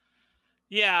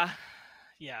 Yeah.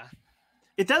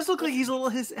 It does look like he's a little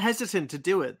hesitant to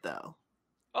do it, though.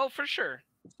 Oh, for sure.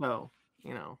 So,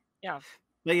 you know. Yeah.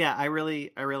 But yeah, I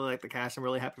really like the cast. I'm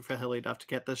really happy for Hilary Duff to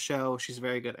get this show. She's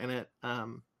very good in it.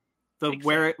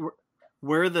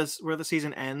 Where the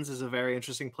season ends is a very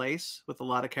interesting place with a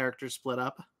lot of characters split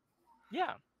up.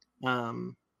 Yeah.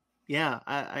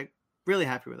 I really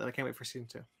happy with it. I can't wait for season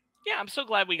 2. Yeah, I'm so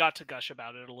glad we got to gush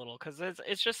about it a little, because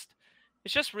it's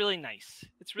just really nice.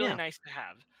 It's really nice to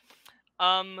have.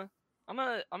 I'm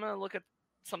gonna look at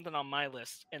something on my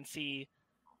list and see,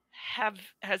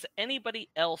 has anybody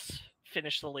else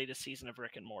finished the latest season of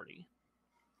Rick and Morty?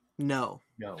 No.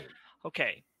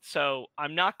 Okay, so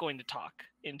I'm not going to talk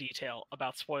in detail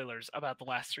about spoilers about the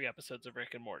last 3 episodes of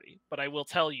Rick and Morty, but I will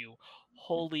tell you,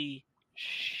 holy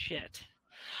shit.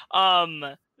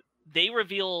 They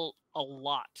reveal a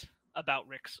lot about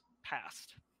Rick's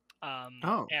past.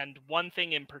 And one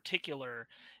thing in particular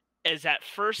is at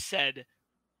first said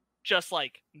just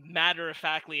like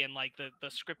matter-of-factly, and like the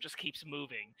script just keeps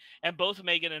moving. And both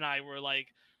Megan and I were like,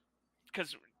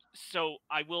 so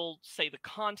I will say the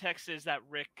context is that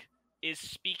Rick is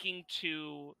speaking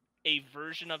to a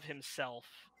version of himself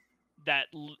that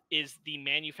is the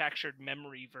manufactured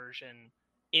memory version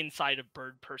inside of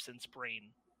Bird Person's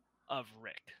brain of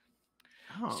Rick.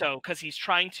 So, because he's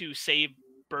trying to save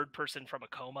Bird Person from a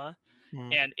coma,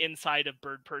 and inside of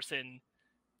Bird Person,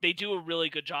 they do a really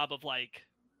good job of like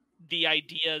the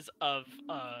ideas of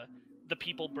the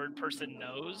people Bird Person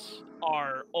knows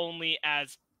are only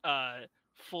as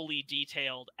fully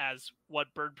detailed as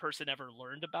what Bird Person ever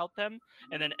learned about them,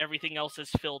 and then everything else is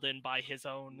filled in by his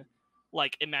own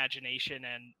like imagination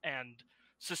and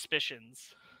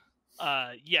suspicions.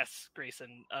 Yes,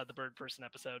 Grayson, the Bird Person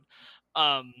episode.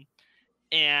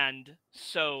 And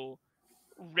so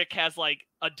Rick has like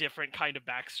a different kind of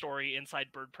backstory inside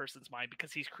Bird Person's mind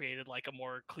because he's created like a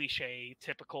more cliche,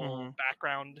 typical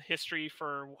background history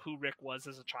for who Rick was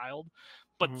as a child.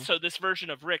 But so this version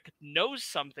of Rick knows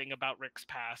something about Rick's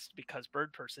past because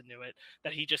Bird Person knew it,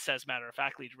 that he just says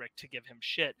matter-of-factly to Rick to give him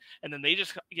shit. And then they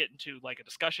just get into like a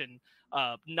discussion,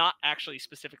 not actually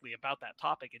specifically about that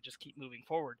topic and just keep moving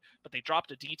forward. But they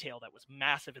dropped a detail that was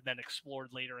massive and then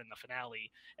explored later in the finale.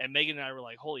 And Megan and I were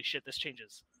like, holy shit, this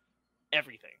changes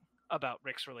everything about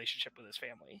Rick's relationship with his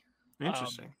family.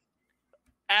 Interesting.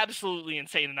 Absolutely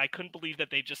insane, and I couldn't believe that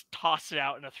they just tossed it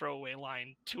out in a throwaway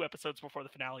line 2 episodes before the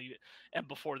finale and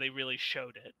before they really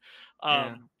showed it.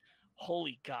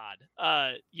 Holy God.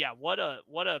 Yeah, what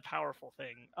a powerful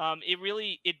thing.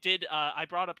 It did I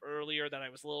brought up earlier that I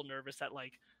was a little nervous that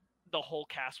like the whole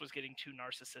cast was getting too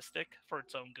narcissistic for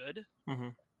its own good.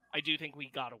 I do think we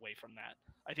got away from that.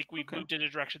 I think we moved in a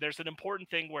direction. There's an important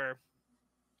thing where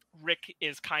Rick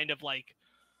is kind of like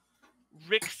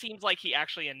Rick seems like he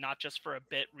actually, and not just for a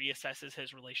bit, reassesses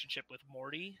his relationship with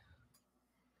Morty.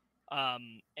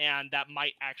 And that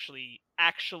might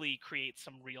actually create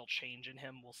some real change in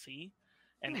him. We'll see.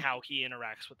 And how he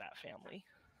interacts with that family.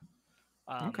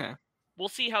 We'll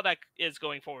see how that is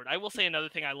going forward. I will say another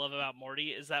thing I love about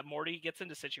Morty is that Morty gets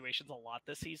into situations a lot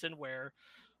this season where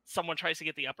someone tries to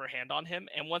get the upper hand on him.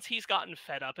 And once he's gotten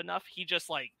fed up enough, he just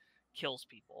like kills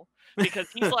people because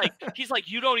he's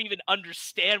like you don't even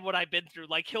understand what I've been through.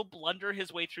 Like he'll blunder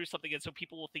his way through something and so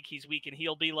people will think he's weak and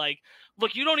he'll be like,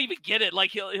 look, you don't even get it.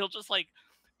 Like he'll just like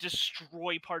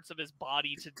destroy parts of his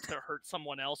body to hurt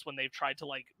someone else when they've tried to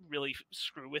like really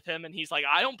screw with him, and he's like,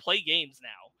 I don't play games now.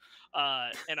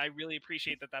 And I really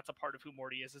appreciate that that's a part of who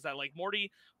Morty is that like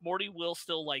Morty will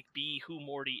still like be who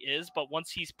Morty is, but once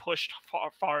he's pushed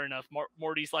far enough,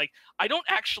 Morty's like, I don't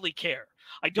actually care.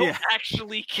 I don't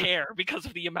actually care because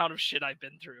of the amount of shit I've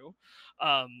been through.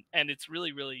 And it's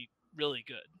really, really, really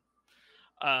good.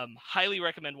 Highly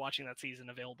recommend watching that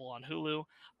season, available on Hulu.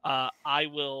 I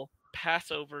will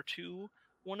pass over to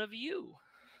one of you.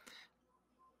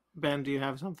 Ben, do you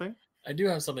have something? I do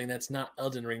have something that's not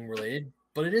Elden Ring related,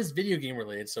 but it is video game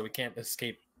related, so I can't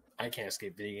escape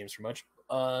video games for much.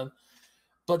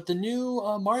 But the new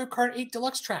Mario Kart 8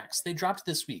 Deluxe tracks, they dropped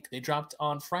this week. They dropped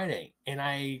on Friday, and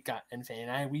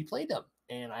we played them.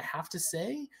 And I have to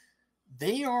say,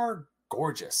 they are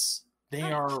gorgeous. They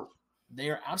are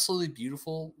absolutely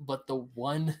beautiful. But the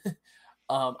one,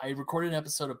 I recorded an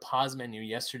episode of Pause Menu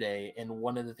yesterday, and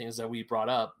one of the things that we brought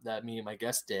up that me and my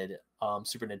guest did,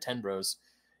 Super Nintendo Bros,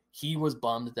 he was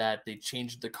bummed that they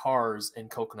changed the cars in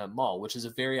Coconut Mall, which is a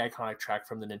very iconic track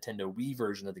from the Nintendo Wii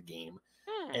version of the game.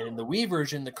 And in the Wii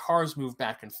version, the cars move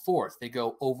back and forth. They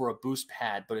go over a boost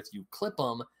pad, but if you clip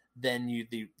them, then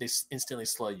they instantly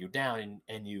slow you down,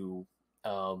 and you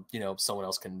someone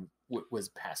else can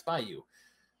pass by you.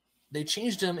 They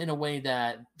changed them in a way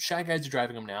that Shy Guys are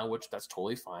driving them now, which that's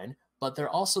totally fine. But they're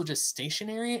also just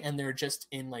stationary, and they're just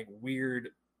in like weird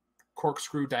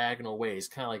corkscrew diagonal ways,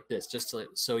 kind of like this, just to,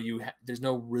 so there's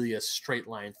no really a straight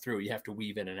line through. You have to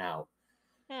weave in and out.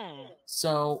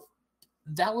 So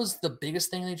that was the biggest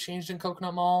thing they changed in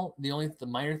Coconut Mall. The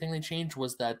minor thing they changed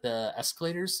was that the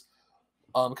escalators,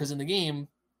 because in the game,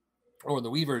 or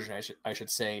the Wii version, I should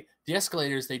say, the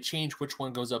escalators, they change which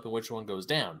one goes up and which one goes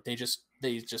down. They just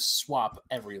swap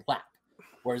every lap.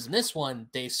 Whereas in this one,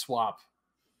 they swap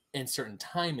in certain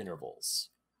time intervals.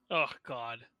 Oh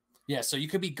God. Yeah, so you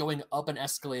could be going up an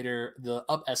escalator, the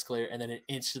up escalator, and then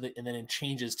it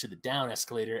changes to the down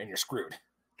escalator, and you're screwed.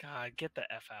 God, get the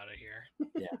F out of here.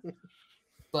 Yeah.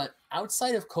 But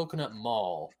outside of Coconut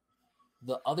Mall,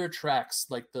 the other tracks,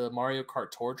 like the Mario Kart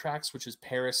Tour tracks, which is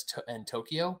Paris and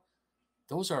Tokyo,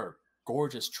 those are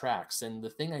gorgeous tracks. And the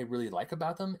thing I really like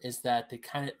about them is that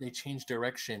they change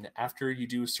direction after you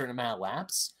do a certain amount of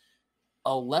laps.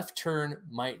 A left turn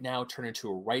might now turn into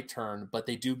a right turn, but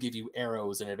they do give you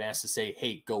arrows in advance to say,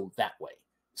 hey, go that way.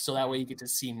 So that way you get to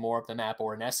see more of the map,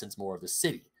 or in essence, more of the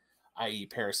city, i.e.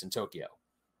 Paris and Tokyo.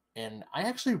 And I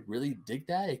actually really dig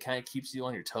that. It kind of keeps you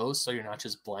on your toes, so you're not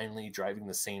just blindly driving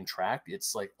the same track.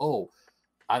 It's like, oh,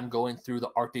 I'm going through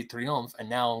the Arc de Triomphe, and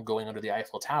now I'm going under the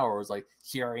Eiffel Tower. It's like,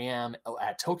 here I am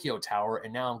at Tokyo Tower,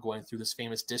 and now I'm going through this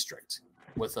famous district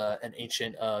with an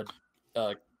ancient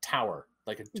tower,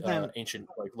 like an ancient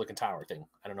looking tower thing.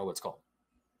 I don't know what it's called.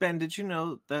 Ben, did you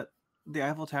know that the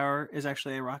Eiffel Tower is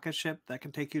actually a rocket ship that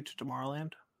can take you to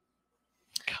Tomorrowland?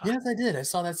 God. Yes, I did. I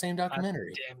saw that same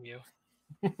documentary. God damn you.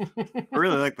 I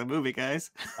really like the movie,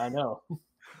 guys. I know.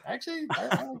 Actually,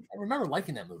 I remember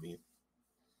liking that movie.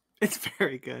 It's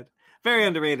very good. Very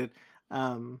underrated.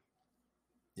 Yeah.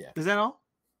 Is that all?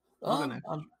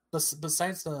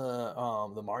 besides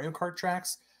the Mario Kart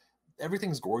tracks,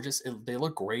 everything's gorgeous. They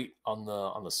look great on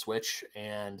the Switch,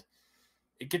 and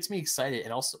it gets me excited.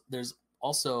 And also, there's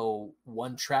also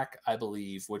one track, I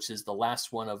believe, which is the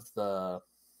last one of the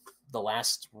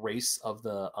last race of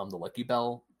the Lucky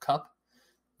Bell Cup.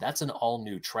 That's an all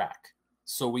new track.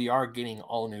 So we are getting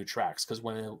all new tracks, because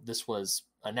when this was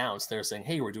announced, they're saying,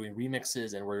 "Hey, we're doing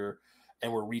remixes and we're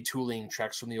retooling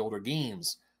tracks from the older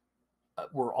games."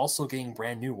 We're also getting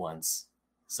brand new ones,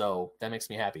 so that makes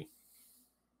me happy.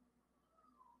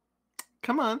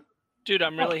 Come on, dude!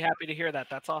 I'm really happy to hear that.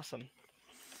 That's awesome.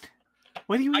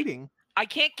 What are you eating? I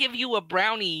can't give you a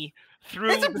brownie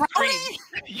through it's a the brownie? screen.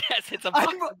 Yes, it's a.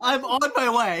 I'm on my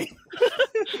way.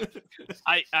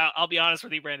 I'll be honest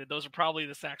with you, Brandon. Those are probably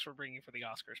the snacks we're bringing for the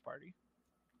Oscars party.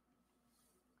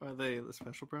 Are they the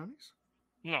special brownies?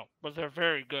 No, but they're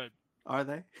very good. Are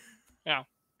they? Yeah.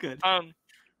 Good.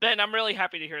 Ben, I'm really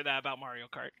happy to hear that about Mario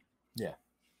Kart. Yeah.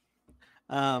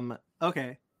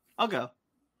 Okay, I'll go.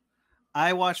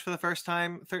 I watched for the first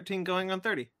time 13 Going on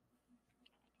 30.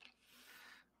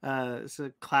 It's a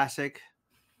classic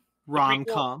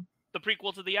rom-com. The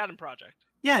prequel to the Adam Project.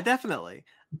 Yeah, definitely.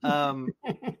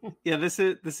 Yeah, this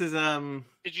is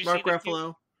Did you Mark see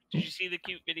Ruffalo. Did you see the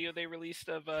cute video they released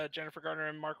of Jennifer Garner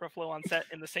and Mark Ruffalo on set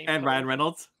in the same and pose? Ryan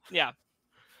Reynolds? Yeah.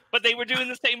 But they were doing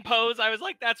the same pose. I was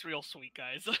like, that's real sweet,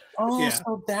 guys. Oh, yeah.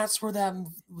 So that's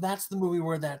the movie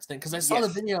where that's thing. Because I saw the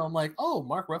video, I'm like, oh,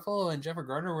 Mark Ruffalo and Jennifer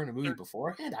Garner were in a movie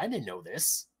beforehand. I didn't know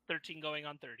this. 13 Going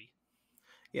on 30.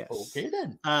 Yes. Okay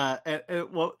then.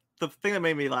 Well, the thing that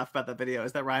made me laugh about that video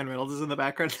is that Ryan Reynolds is in the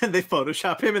background and they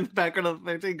Photoshop him in the background of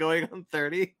 13 Going on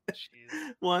 30.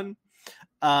 One.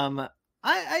 I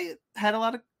had a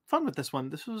lot of fun with this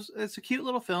one. It's a cute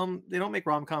little film. They don't make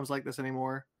rom-coms like this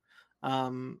anymore.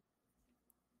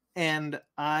 And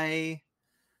I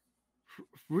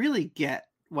really get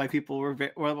why people are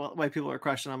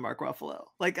crushing on Mark Ruffalo.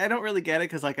 Like, I don't really get it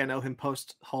because, like, I know him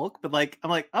post Hulk, but like, I'm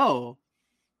like, oh,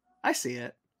 I see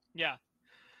it. Yeah.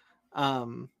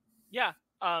 Yeah.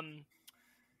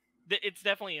 It's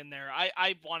definitely in there.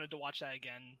 I wanted to watch that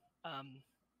again.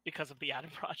 Because of the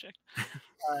Adam Project.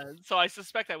 So I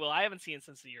suspect I will. I haven't seen it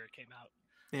since the year it came out.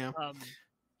 Yeah.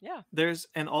 Yeah. There's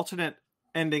an alternate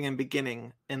ending and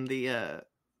beginning in the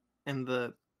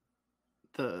oh,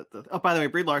 by the way,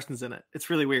 Brie Larson's in it. It's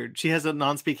really weird. She has a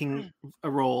non-speaking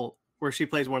role where she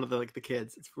plays one of the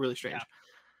kids. It's really strange.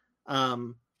 Yeah.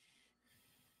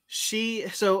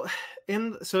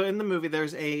 In the movie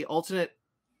there's a alternate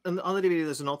on the DVD,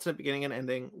 there's an alternate beginning and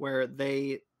ending where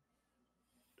they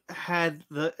had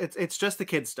it's just the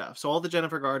kids stuff. So all the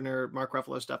Jennifer Garner, Mark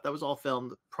Ruffalo stuff, that was all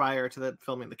filmed prior to the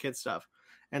filming the kids stuff.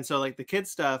 And so like the kids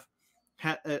stuff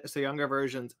it's the younger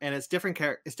versions, and it's different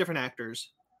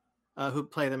actors who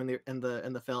play them in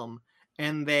the film,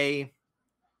 and they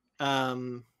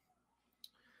and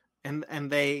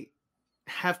they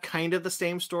have kind of the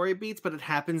same story beats, but it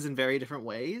happens in very different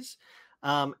ways.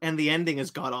 And the ending is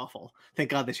god awful.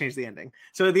 Thank God they changed the ending.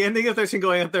 So the ending of 13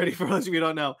 Going on 30, for those of you who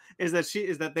don't know, is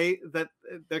that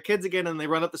they're kids again, and they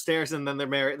run up the stairs, and then they're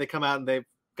married. They come out and they've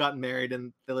gotten married,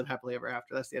 and they live happily ever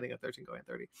after. That's the ending of 13 Going on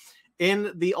 30.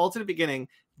 In the alternate beginning,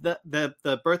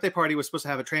 the birthday party was supposed to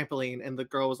have a trampoline, and the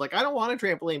girl was like, I don't want a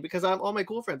trampoline because all my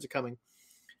cool friends are coming.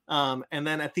 And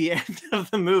then at the end of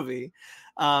the movie,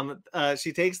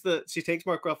 she takes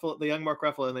Mark Ruffalo, the young Mark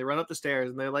Ruffalo, and they run up the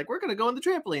stairs, and they're like, we're gonna go on the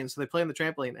trampoline. So they play on the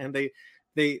trampoline, and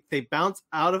they bounce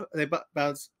out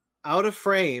of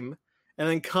frame, and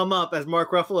then come up as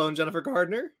Mark Ruffalo and Jennifer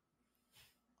Gardner.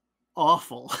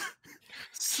 Awful.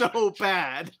 So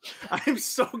bad. I'm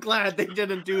so glad they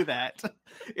didn't do that.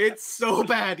 It's so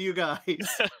bad, you guys.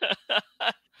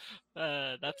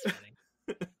 That's funny.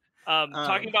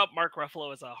 Talking about Mark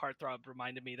Ruffalo as a heartthrob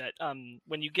reminded me that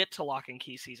when you get to Lock and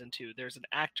Key season 2, there's an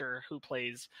actor who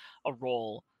plays a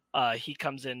role. He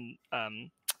comes in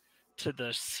to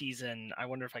the season. I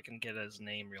wonder if I can get his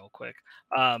name real quick.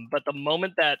 But the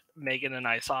moment that Megan and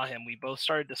I saw him, we both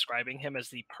started describing him as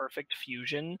the perfect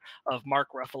fusion of Mark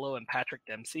Ruffalo and Patrick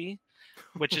Dempsey,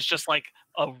 which is just like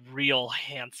a real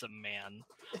handsome man.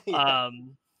 Yeah.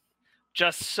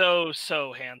 Just so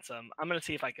handsome. I'm gonna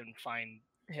see if I can find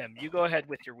him. You go ahead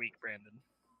with your week, Brandon.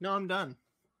 No, I'm done.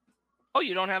 Oh,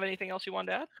 you don't have anything else you want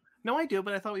to add? No, I do,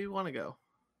 but I thought you want to go.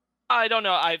 I don't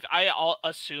know. I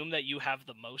assume that you have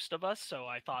the most of us, so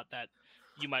I thought that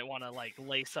you might want to like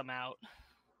lay some out.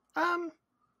 I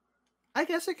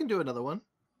guess I can do another one.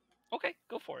 Okay,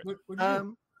 go for it.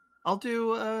 I'll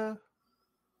do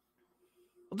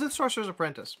The Sorcerer's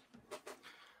Apprentice.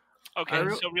 Okay,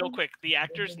 so real quick, the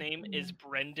actor's name is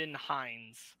Brendan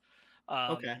Hines.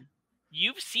 Okay.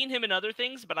 You've seen him in other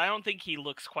things, but I don't think he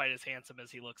looks quite as handsome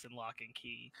as he looks in Lock and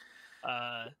Key.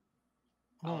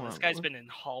 This guy's been in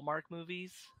Hallmark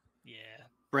movies. Yeah.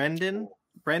 Brendan? Cool.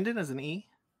 Brendan is an E?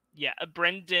 Yeah,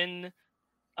 Brendan,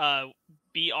 Brendan.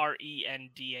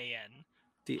 D-A-N.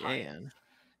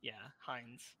 Yeah,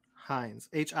 Hines. Hines.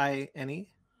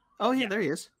 H-I-N-E? Oh, yeah, there he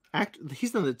is.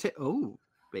 He's in the... Oh,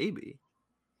 baby.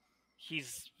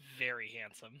 He's very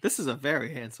handsome. This is a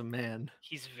very handsome man.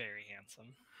 He's very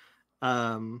handsome.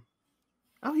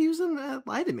 Oh, he was in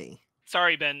Lie to Me.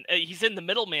 Sorry, Ben. He's in The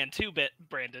Middleman too,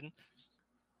 Brandon.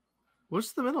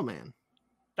 What's The Middleman?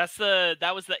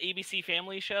 That was the ABC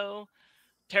Family show.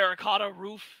 Terracotta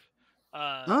Roof.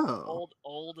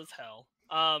 Old as hell.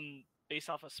 Based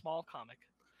off a small comic.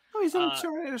 Oh, he's in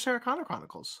Terracotta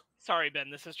Chronicles. Sorry, Ben.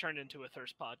 This has turned into a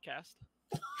thirst podcast.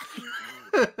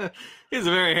 He's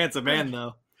a very handsome man,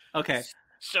 though. Okay.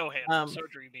 So handsome, so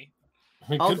dreamy.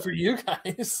 Good for you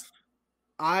guys.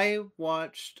 I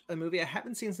watched a movie I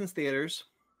haven't seen since theaters.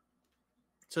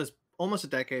 So it's almost a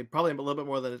decade, probably a little bit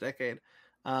more than a decade.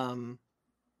 The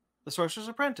Sorcerer's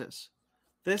Apprentice.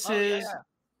 This is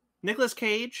Nicolas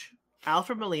Cage,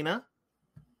 Alfred Molina,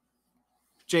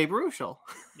 Jay Baruchel.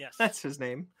 Yes. That's his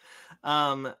name.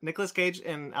 Nicolas Cage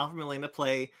and Alfred Molina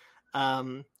play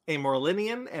a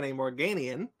Morlinian and a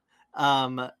Morganian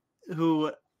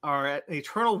who are at an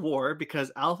eternal war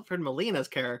because Alfred Molina's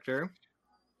character,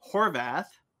 Horvath,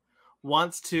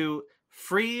 wants to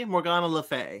free Morgana Le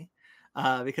Fay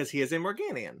because he is a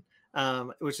Morganian,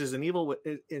 which is an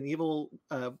evil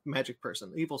magic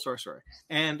person, evil sorcerer.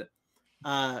 And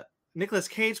Nicolas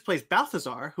Cage plays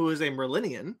Balthazar, who is a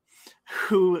Merlinian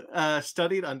who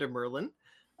studied under Merlin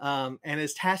and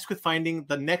is tasked with finding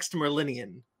the next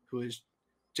Merlinian, who is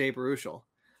Jay Baruchel.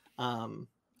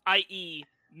 I.e.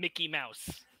 Mickey Mouse.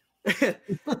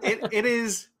 it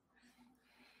is.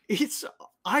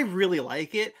 I really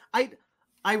like it.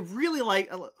 I really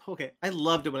like. Okay, I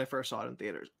loved it when I first saw it in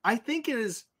theaters. I think it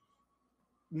is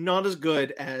not as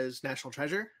good as National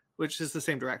Treasure, which is the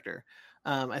same director.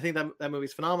 I think that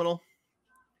movie's phenomenal.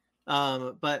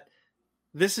 But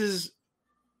this is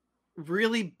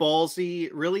really ballsy,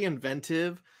 really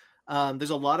inventive.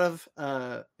 There's a lot of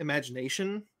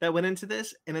imagination that went into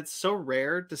this, and it's so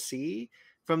rare to see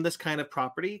from this kind of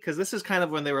property, because this is kind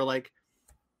of when they were like,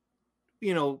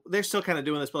 they're still kind of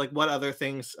doing this, but like, what other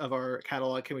things of our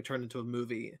catalog can we turn into a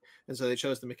movie? And so they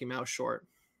chose the Mickey Mouse short.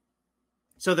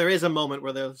 So there is a moment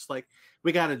where there's like,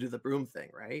 we got to do the broom thing,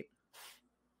 right?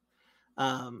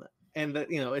 And that,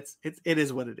 it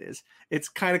is what it is. It's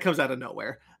kind of comes out of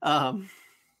nowhere.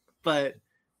 But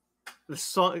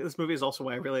this movie is also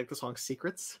why I really like the song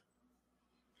Secrets.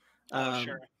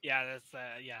 Sure. Yeah, that's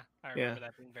I remember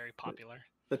that being very popular.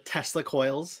 The Tesla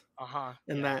coils.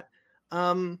 And that.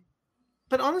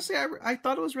 But honestly, I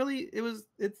thought it was really,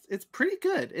 it's pretty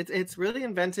good. It's really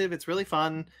inventive. It's really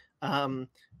fun.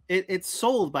 It's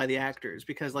sold by the actors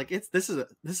because like this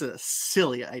is a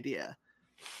silly idea,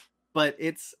 but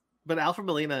Alfred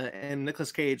Molina and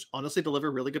Nicolas Cage honestly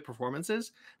deliver really good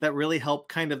performances that really help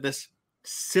kind of this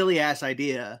silly ass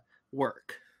idea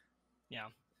work. Yeah.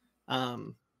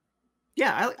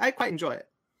 I quite enjoy it.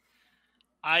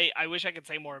 I wish I could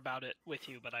say more about it with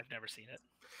you, but I've never seen it.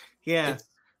 Yeah.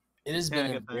 It has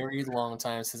been a very long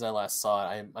time since I last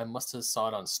saw it. I must have saw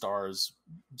it on Stars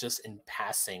just in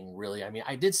passing, really. I mean,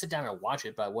 I did sit down and watch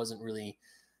it, but I wasn't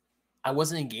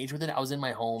engaged with it. I was in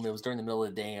my home. It was during the middle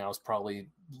of the day, and I was probably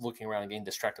looking around and getting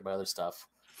distracted by other stuff.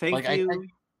 Thank you.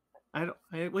 I don't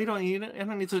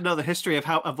need to know the history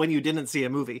of when you didn't see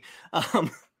a movie. I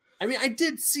mean, I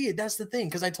did see it. That's the thing,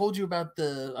 because I told you about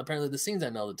apparently the scenes I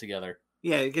melded together.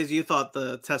 Yeah, because you thought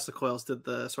the Tesla Coils did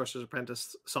the Sorcerer's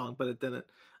Apprentice song, but it didn't.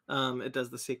 It does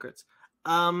the Secrets.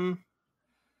 What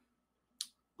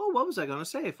was I going to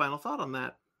say? Final thought on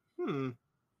that.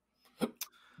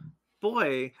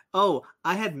 Boy. Oh,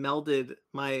 I had melded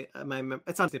my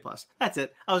it's on Disney Plus. That's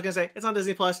it. I was going to say it's on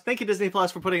Disney Plus. Thank you, Disney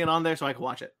Plus, for putting it on there so I can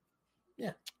watch it.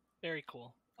 Yeah. Very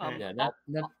cool. I'll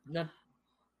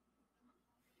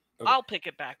pick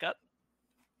it back up.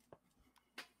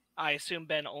 I assume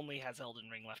Ben only has Elden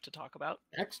Ring left to talk about.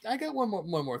 Actually, I got one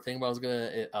more thing, but I was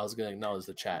gonna acknowledge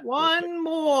the chat. One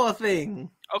more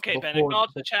thing. Okay, Ben,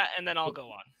 acknowledge the chat, and then I'll go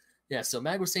on. Yeah, so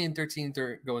Mag was saying 13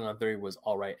 going on 30 was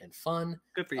all right and fun.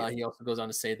 Good for you. He also goes on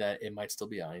to say that it might still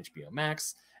be on HBO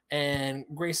Max. And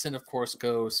Grayson, of course,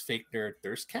 goes Fake Nerd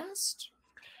Thirstcast.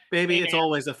 Baby, it's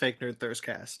always a Fake Nerd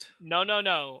Thirstcast.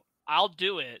 No. I'll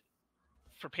do it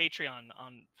for Patreon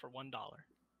for $1.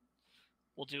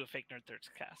 We'll do a Fake Nerd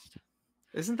Thirstcast.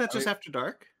 Isn't that just after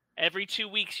dark? Every 2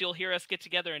 weeks, you'll hear us get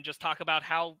together and just talk about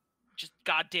how just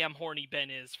goddamn horny Ben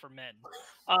is for men.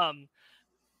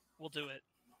 We'll do it.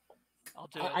 I'll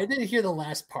do it. I didn't hear the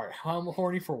last part. How I'm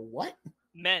horny for what?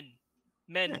 Men,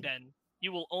 Ben.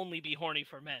 You will only be horny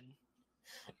for men.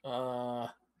 All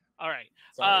right.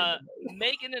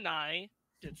 Megan and I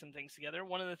did some things together.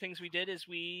 One of the things we did is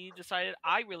we decided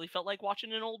I really felt like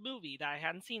watching an old movie that I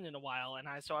hadn't seen in a while, and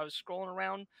so I was scrolling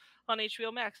around on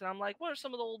HBO Max, and I'm like, what are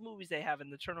some of the old movies they have in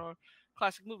the Turner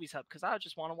Classic Movies Hub? Because I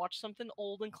just want to watch something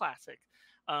old and classic,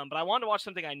 but I wanted to watch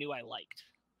something I knew I liked.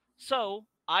 So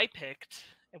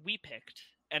we picked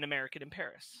An American in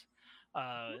Paris.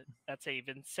 That's a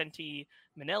Vincente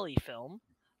Minnelli film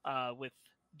with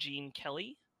Gene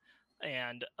Kelly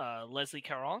and Leslie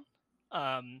Caron.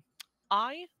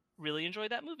 I really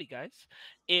enjoyed that movie, guys.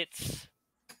 It's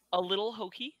a little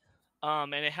hokey,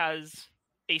 and it has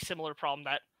a similar problem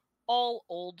that all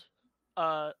old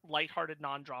lighthearted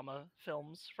non-drama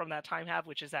films from that time have,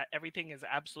 which is that everything is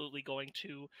absolutely going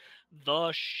to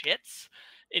the shits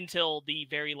until the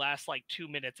very last 2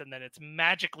 minutes, and then it's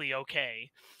magically okay.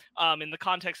 In the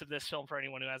context of this film, for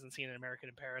anyone who hasn't seen An American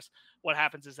in Paris, what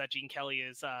happens is that Gene Kelly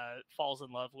falls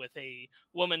in love with a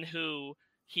woman who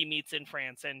he meets in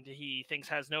France, and he thinks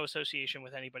has no association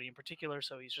with anybody in particular,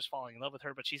 so he's just falling in love with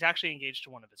her, but she's actually engaged to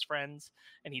one of his friends,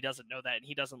 and he doesn't know that, and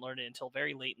he doesn't learn it until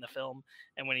very late in the film,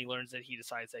 and when he learns it, he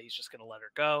decides that he's just going to let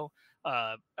her go,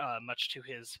 much to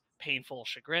his painful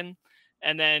chagrin,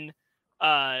 and then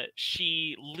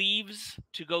she leaves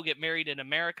to go get married in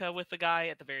America with the guy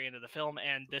at the very end of the film,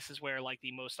 and this is where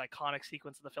the most iconic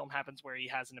sequence of the film happens, where he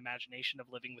has an imagination of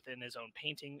living within his own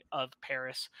painting of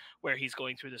Paris, where he's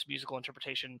going through this musical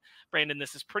interpretation. Brandon,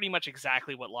 this is pretty much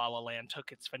exactly what La La Land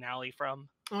took its finale from.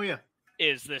 Oh yeah.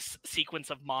 Is this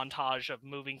sequence of montage of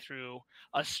moving through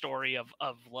a story of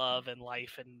love and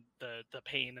life and the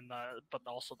pain and but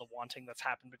also the wanting that's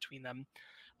happened between them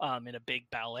in a big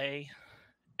ballet.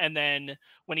 And then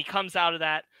when he comes out of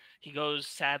that, he goes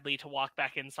sadly to walk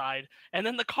back inside. And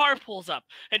then the car pulls up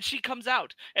and she comes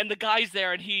out and the guy's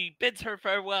there and he bids her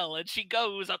farewell and she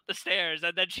goes up the stairs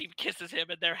and then she kisses him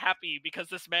and they're happy because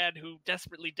this man who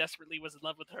desperately was in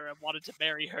love with her and wanted to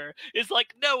marry her is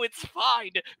like, no, it's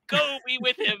fine. Go be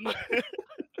with him.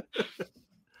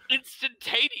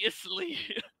 Instantaneously.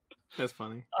 That's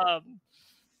funny.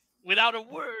 Without a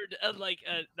word.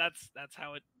 That's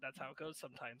how it goes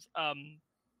sometimes.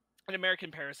 An American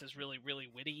in Paris is really, really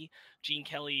witty. Gene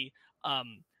Kelly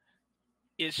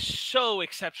is so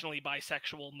exceptionally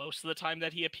bisexual most of the time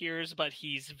that he appears, but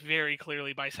he's very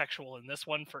clearly bisexual in this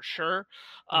one for sure.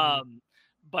 Mm-hmm.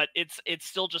 But it's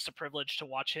still just a privilege to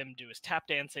watch him do his tap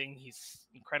dancing. He's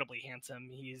incredibly handsome.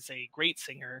 He's a great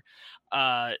singer.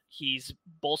 He's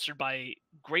bolstered by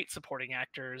great supporting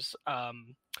actors,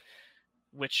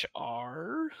 which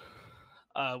are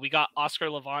we got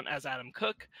Oscar Levant as Adam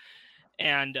Cook,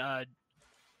 and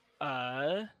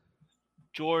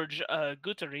George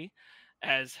Guthrie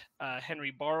as Henry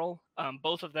Barrell.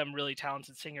 Both of them really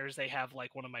talented singers. They have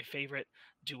one of my favorite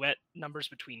duet numbers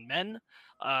between men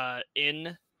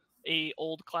in a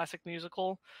old classic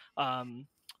musical,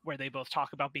 where they both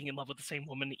talk about being in love with the same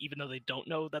woman, even though they don't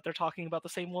know that they're talking about the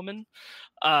same woman.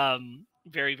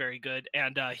 Very, very good.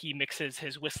 And he mixes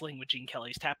his whistling with Gene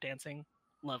Kelly's tap dancing.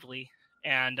 Lovely.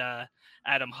 And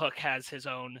Adam Hook has his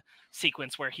own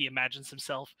sequence where he imagines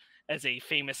himself as a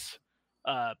famous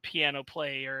piano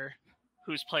player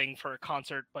who's playing for a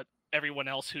concert, but everyone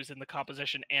else who's in the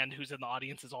composition and who's in the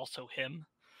audience is also him.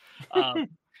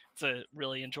 It's a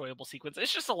really enjoyable sequence.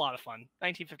 It's just a lot of fun.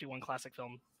 1951 classic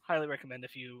film. Highly recommend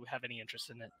if you have any interest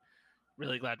in it.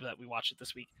 Really glad that we watched it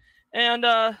this week. And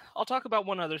I'll talk about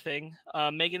one other thing.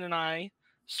 Megan and I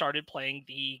started playing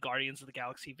the Guardians of the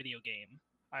Galaxy video game.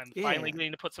 I'm finally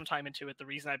getting to put some time into it. The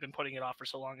reason I've been putting it off for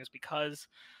so long is because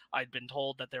I'd been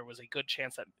told that there was a good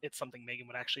chance that it's something Megan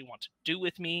would actually want to do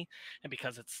with me. And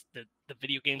because it's the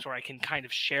video games where I can kind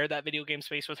of share that video game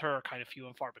space with her are kind of few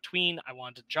and far between, I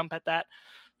wanted to jump at that.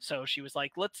 So she was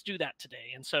like, let's do that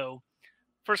today. And so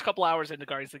first couple hours into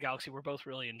Guardians of the Galaxy, we're both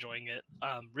really enjoying it.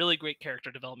 Really great character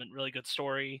development, really good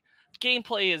story.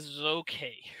 Gameplay is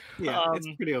okay. Yeah, it's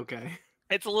pretty okay.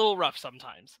 It's a little rough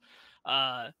sometimes.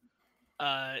 A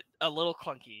little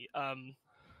clunky.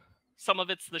 Some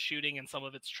of it's the shooting and some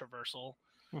of it's traversal.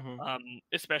 Mm-hmm.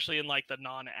 Especially in the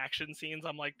non-action scenes.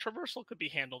 I'm like, traversal could be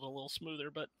handled a little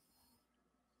smoother, but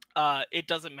it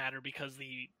doesn't matter because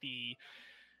the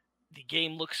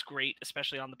game looks great,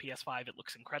 especially on the PS5. It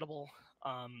looks incredible.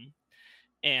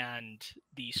 And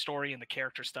the story and the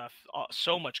character stuff,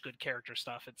 so much good character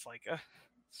stuff. It's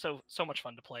so much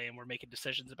fun to play, and we're making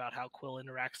decisions about how Quill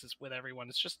interacts with everyone.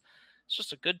 It's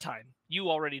just a good time. You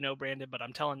already know, Brandon, but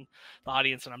I'm telling the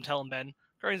audience and I'm telling Ben,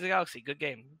 Guardians of the Galaxy, good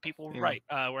game. People were right.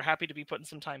 We're happy to be putting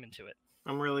some time into it.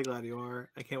 I'm really glad you are.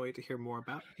 I can't wait to hear more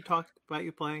about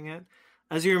you playing it.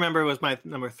 As you remember, it was my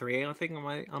number 3, I think,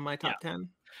 on my top 10.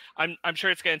 I'm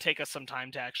sure it's going to take us some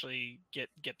time to actually get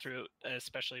through,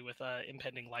 especially with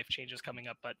impending life changes coming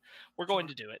up. But we're going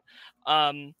to do it.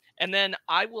 And then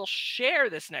I will share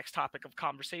this next topic of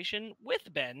conversation with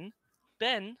Ben.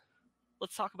 Ben,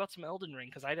 let's talk about some Elden Ring,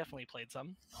 because I definitely played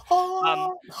some.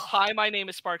 Hi, my name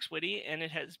is Sparks Whitty, and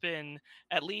it has been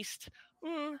at least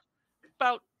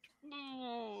about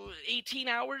 18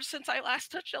 hours since I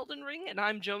last touched Elden Ring, and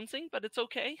I'm jonesing, but it's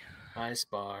okay. Hi,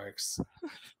 Sparks.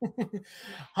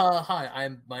 Hi,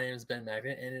 my name is Ben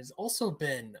Magnet, and it's also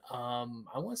been I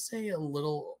want to say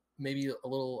maybe a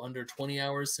little under 20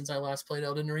 hours since I last played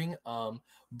Elden Ring.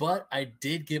 But I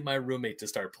did get my roommate to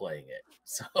start playing it.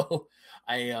 So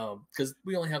because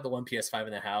we only have the one PS5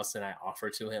 in the house, and I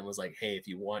offered to him, was like, hey, if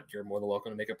you want, you're more than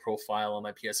welcome to make a profile on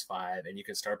my PS5 and you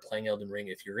can start playing Elden Ring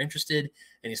if you're interested.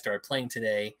 And he started playing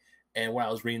today. And while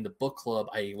I was reading the book club,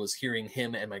 I was hearing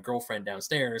him and my girlfriend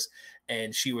downstairs,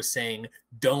 and she was saying,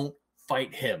 don't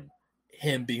fight him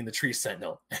being the tree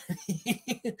sentinel.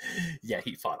 Yeah,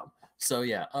 he fought him. So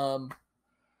yeah,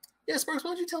 Sparks,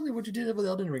 why don't you tell me what you did with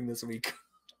Elden Ring this week?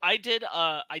 I did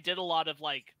a lot of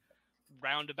like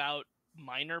roundabout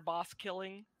minor boss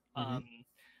killing,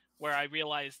 where I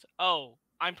realized, oh,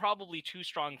 I'm probably too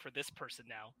strong for this person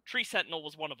now. Tree Sentinel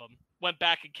was one of them. Went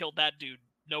back and killed that dude,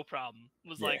 no problem.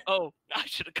 Was like, oh, I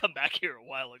should have come back here a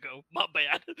while ago. My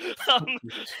bad.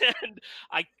 And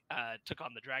I took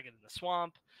on the dragon in the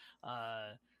swamp.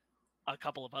 A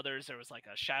couple of others. There was like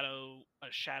a shadow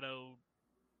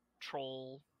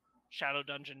troll, shadow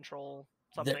dungeon troll.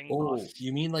 Something.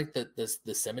 You mean like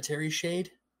the cemetery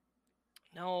shade?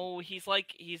 No, he's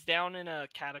down in a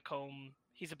catacomb.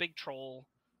 He's a big troll.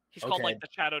 He's called like the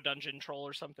Shadow Dungeon Troll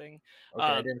or something. Okay,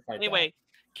 I didn't fight anyway,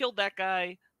 killed that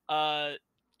guy.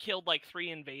 Killed like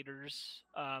 3 invaders.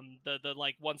 The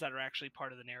like ones that are actually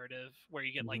part of the narrative, where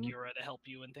you get like Yura to help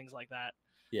you and things like that.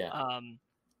 Yeah.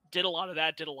 Did a lot of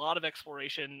that. Did a lot of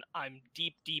exploration. I'm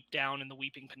deep down in the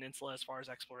Weeping Peninsula as far as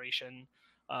exploration.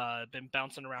 Been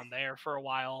bouncing around there for a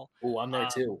while. Oh, I'm there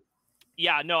too.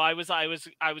 Yeah, no, I was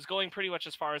going pretty much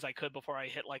as far as I could before I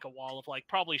hit like a wall of like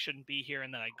probably shouldn't be here,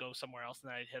 and then I'd go somewhere else, and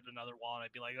then I'd hit another wall, and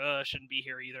I'd be like, shouldn't be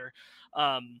here either.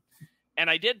 And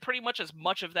I did pretty much as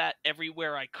much of that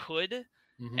everywhere I could,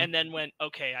 and then went,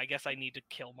 okay, I guess I need to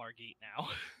kill Margit now.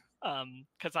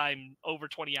 Because I'm over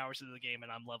 20 hours into the game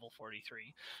and I'm level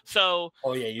 43. So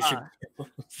you should.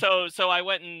 So I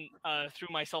went and threw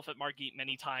myself at Margit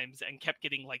many times and kept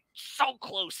getting like so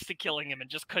close to killing him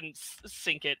and just couldn't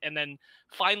sink it. And then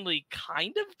finally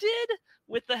kind of did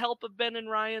with the help of Ben and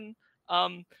Ryan.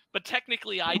 But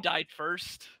technically I died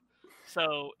first.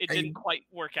 So it didn't quite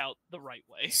work out the right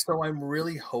way. So I'm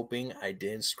really hoping I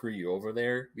didn't screw you over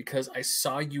there, because I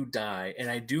saw you die,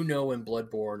 and I do know in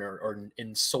Bloodborne or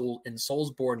in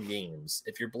Soulsborne games,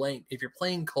 if you're playing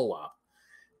co-op,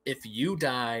 if you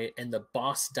die and the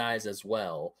boss dies as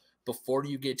well, before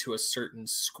you get to a certain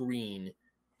screen,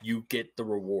 you get the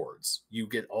rewards. You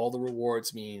get all the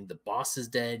rewards, meaning the boss is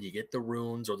dead, you get the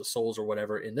runes or the souls or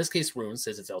whatever. In this case, runes,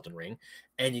 says it's Elden Ring,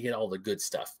 and you get all the good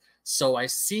stuff. So I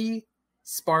see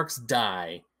Sparks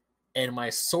die, and my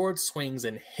sword swings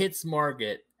and hits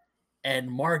Margit, and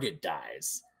Margit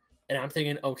dies. And I'm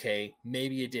thinking, okay,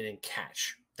 maybe it didn't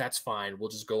catch. That's fine. We'll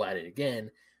just go at it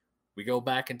again. We go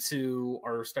back into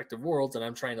our respective worlds, and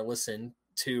I'm trying to listen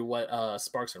to what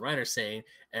Sparks and Ryan are saying,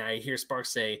 and I hear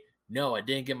Sparks say, no, I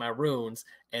didn't get my runes,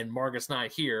 and Margit's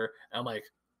not here. And I'm like,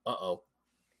 uh-oh.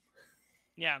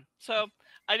 Yeah, so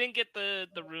I didn't get the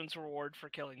runes reward for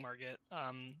killing Margit,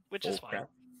 which is fine. Crap.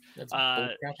 That's a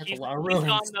lot of he's runes.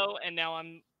 gone though, and now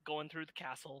I'm going through the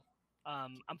castle.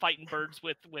 I'm fighting birds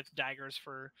with daggers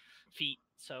for feet.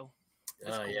 So.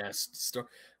 Cool. Yes.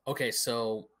 Okay,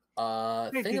 so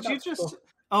hey, did you just?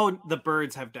 Oh, the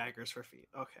birds have daggers for feet.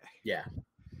 Okay. Yeah.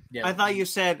 I thought you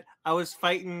said I was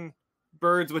fighting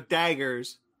birds with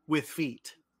daggers with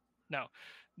feet. No,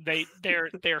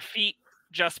 their feet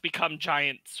just become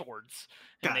giant swords,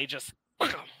 and they just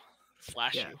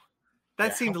slash you.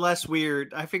 That seemed less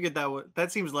weird. I figured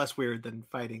that seems less weird than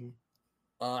fighting.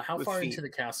 How far into the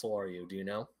castle are you? Do you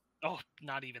know? Oh,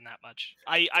 not even that much.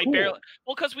 I barely.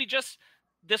 Well, because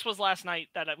this was last night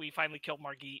that we finally killed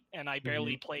Margit, and I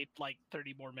barely played like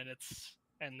 30 more minutes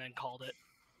and then called it.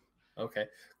 Okay,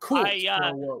 cool.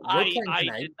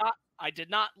 I did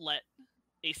not let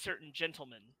a certain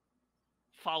gentleman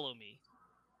follow me,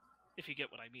 if you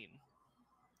get what I mean.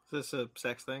 Is this a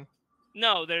sex thing?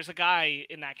 No, there's a guy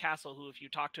in that castle who, if you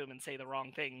talk to him and say the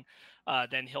wrong thing,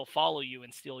 then he'll follow you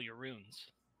and steal your runes.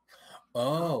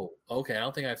 Oh, okay. I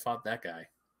don't think I fought that guy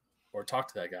or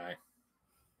talked to that guy.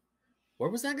 Where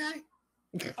was that guy?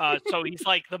 So he's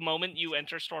like, the moment you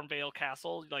enter Stormveil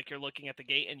Castle, like you're looking at the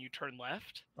gate and you turn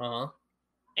left.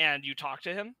 And you talk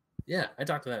to him. Yeah, I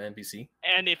talked to that NPC.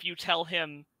 And if you tell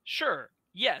him, sure,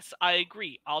 yes, I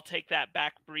agree, I'll take that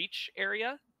back breach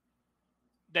area,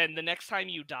 then the next time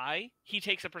you die, he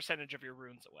takes a percentage of your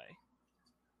runes away.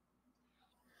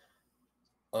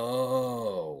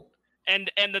 Oh. And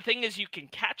the thing is, you can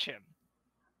catch him.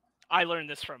 I learned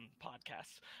this from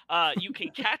podcasts. You can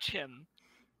catch him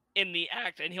in the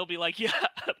act, and he'll be like, "Yeah,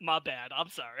 my bad. I'm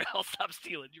sorry. I'll stop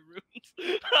stealing your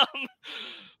runes."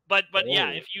 But yeah,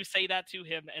 if you say that to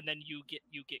him, and then you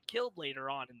get killed later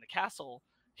on in the castle,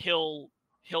 he'll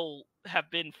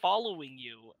have been following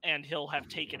you, and he'll have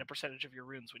taken a percentage of your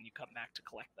runes when you come back to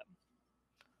collect them.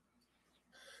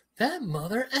 That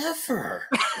mother effer.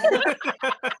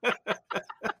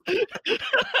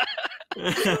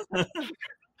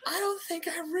 I don't think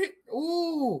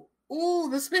Ooh,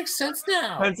 this makes sense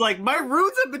now. It's like, my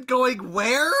runes have been going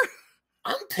where?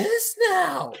 I'm pissed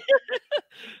now.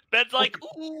 Ben's like,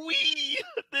 ooh-wee,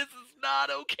 this is not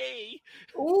okay.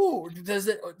 Ooh, does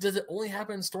it only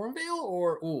happen in Stormveil,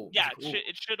 or Yeah,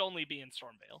 it should only be in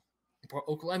Stormveil.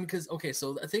 I mean, because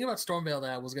so the thing about Stormveil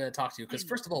that I was going to talk to you, because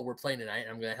first of all, we're playing tonight, and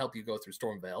I'm going to help you go through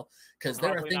Stormveil, because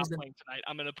there are things playing tonight.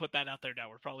 I'm going to put that out there now.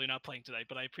 We're probably not playing tonight,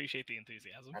 but I appreciate the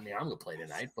enthusiasm. I mean, I'm going to play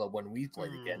tonight, but when we play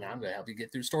again, I'm going to help you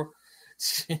get through Storm.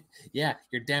 Yeah,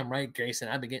 you're damn right, Grayson.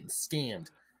 I've been getting scammed,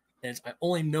 and I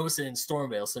only noticed it in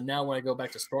Stormveil. So now when I go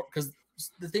back to because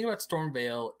the thing about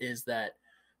Stormveil is that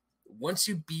once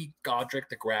you beat Godric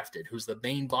the Grafted, who's the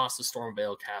main boss of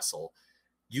Stormveil Castle,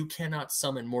 you cannot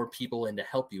summon more people in to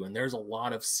help you. And there's a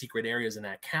lot of secret areas in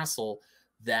that castle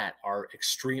that are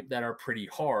pretty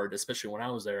hard, especially when I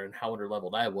was there and how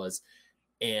underleveled I was.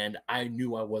 And I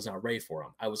knew I was not ready for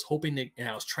them. I was hoping and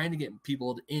I was trying to get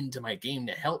people into my game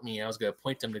to help me. And I was going to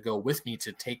point them to go with me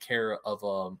to take care of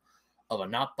a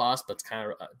not boss, but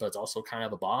it's also kind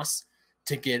of a boss,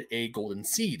 to get a golden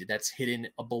seed that's hidden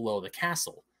below the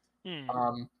castle.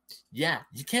 Yeah,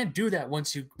 you can't do that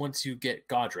once you get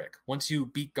Godric. Once you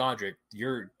beat Godric,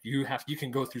 you have to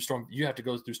go through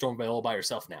Stormveil all by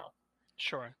yourself now.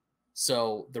 Sure.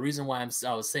 So the reason why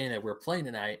I was saying that we're playing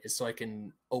tonight is so I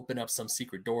can open up some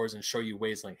secret doors and show you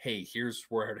ways like, hey, here's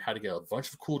how to get a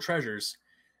bunch of cool treasures,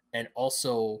 and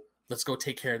also let's go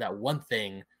take care of that one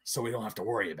thing so we don't have to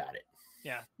worry about it.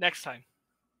 Yeah, next time.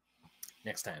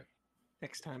 Next time,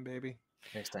 baby.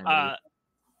 Next time. Baby.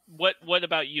 What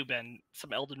about you, Ben?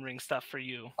 Some Elden Ring stuff for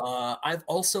you? I've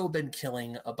also been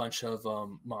killing a bunch of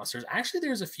monsters. Actually,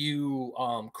 there's a few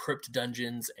crypt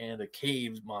dungeons and a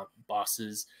cave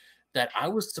bosses that I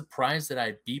was surprised that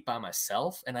I beat by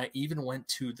myself. And I even went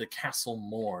to the Castle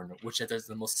Morn, which is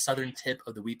the most southern tip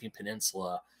of the Weeping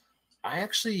Peninsula. I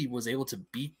actually was able to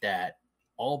beat that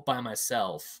all by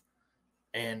myself.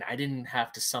 And I didn't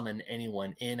have to summon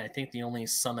anyone in. I think the only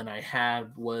summon I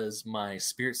had was my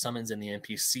spirit summons in the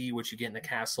NPC, which you get in the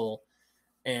castle.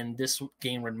 And this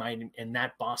game reminded me, in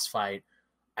that boss fight,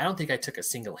 I don't think I took a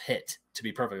single hit, to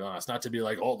be perfectly honest. Not to be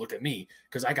like, oh, look at me,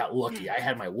 because I got lucky. I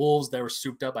had my wolves that were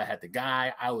souped up. I had the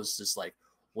guy. I was just like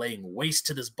laying waste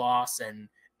to this boss, and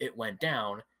it went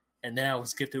down. And then I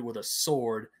was gifted with a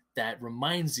sword that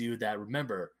reminds you that,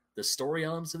 remember, the story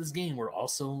elements of this game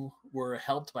were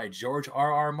helped by George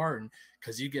R.R. Martin,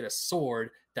 because you get a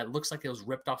sword that looks like it was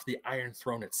ripped off the Iron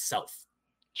Throne itself.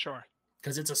 Sure.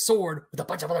 Because it's a sword with a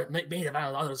bunch of made of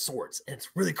other swords, and it's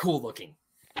really cool looking.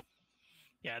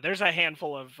 Yeah, there's a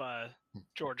handful of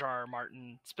George R.R.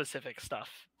 Martin specific stuff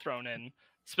thrown in,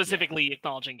 specifically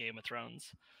acknowledging Game of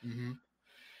Thrones. Mm-hmm.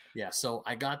 Yeah, so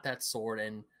I got that sword,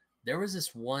 and there was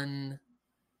this one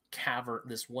cavern,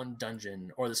 this one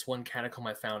dungeon, or this one catacomb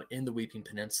I found in the Weeping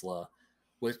Peninsula,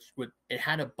 which it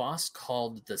had a boss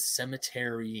called the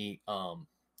Cemetery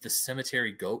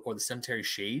Goat, or the Cemetery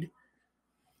Shade.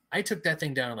 I took that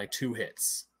thing down in like 2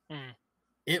 hits.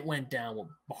 It went down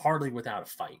hardly without a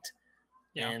fight.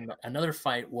 Yeah. And another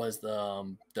fight was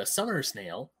the Summoner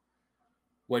Snail,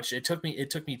 which it took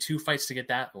me 2 fights to get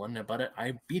that one, but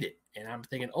I beat it. And I'm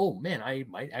thinking, oh man, I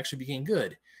might actually be getting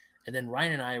good. And then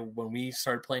Ryan and I, when we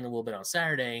started playing a little bit on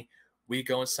Saturday, we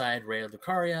go inside Raya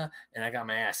Lucaria, and I got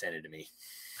my ass handed to me.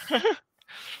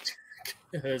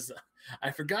 Because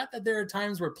I forgot that there are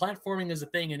times where platforming is a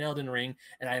thing in Elden Ring,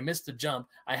 and I missed the jump.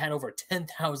 I had over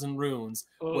 10,000 runes,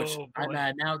 which I'm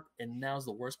at now, and now's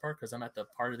the worst part, because I'm at the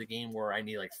part of the game where I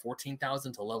need like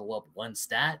 14,000 to level up one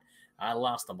stat. I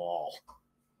lost them all.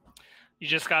 You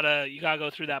just gotta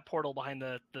go through that portal behind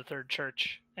the third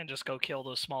church and just go kill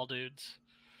those small dudes.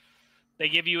 They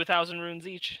give you 1,000 runes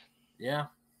each. Yeah.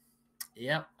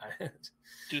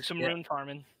 Do some rune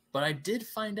farming. But I did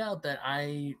find out that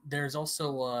there's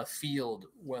also a field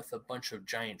with a bunch of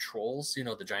giant trolls. You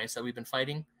know, the giants that we've been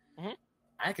fighting. Mm-hmm.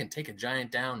 I can take a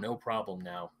giant down, no problem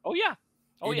now. Oh yeah.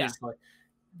 Like,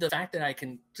 the fact that I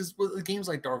can, because with games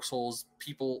like Dark Souls,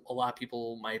 a lot of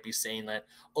people might be saying that,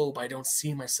 oh, but I don't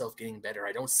see myself getting better.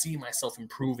 I don't see myself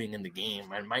improving in the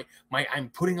game. I'm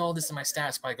putting all this in my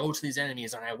stats, but I go to these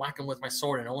enemies and I whack them with my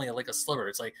sword and only like a sliver.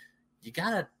 It's like, you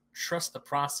gotta trust the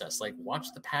process. Like, watch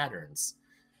the patterns,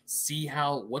 see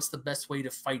what's the best way to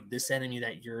fight this enemy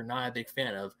that you're not a big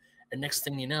fan of, and next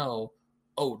thing you know,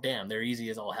 oh damn, they're easy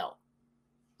as all hell.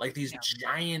 Like these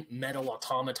giant metal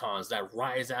automatons that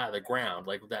rise out of the ground.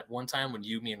 Like that one time when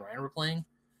me and Ryan were playing,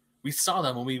 we saw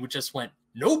them and we just went,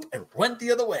 nope, and went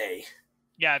the other way.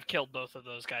 Yeah, I've killed both of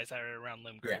those guys that are around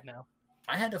Limgrave now.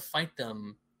 I had to fight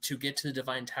them to get to the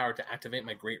Divine Tower to activate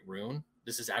my Great Rune.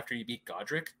 This is after you beat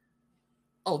Godric.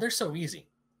 Oh, they're so easy.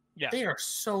 Yeah. They are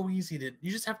so easy you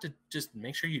just have to just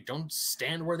make sure you don't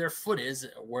stand where their foot is,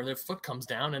 where their foot comes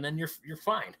down, and then you're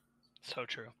fine. So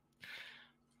true.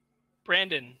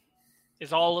 Brandon,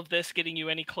 is all of this getting you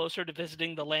any closer to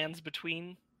visiting the lands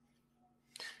between?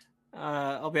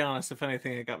 I'll be honest, if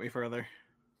anything, it got me further.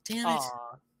 Damn it.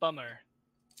 Aw, bummer.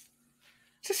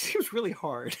 It just seems really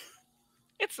hard.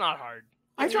 It's not hard.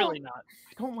 It's really not.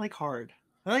 I don't like hard.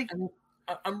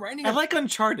 I'm writing. I like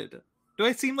Uncharted. Do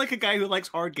I seem like a guy who likes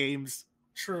hard games?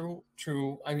 True.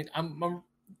 I mean, I'm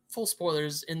full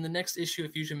spoilers. In the next issue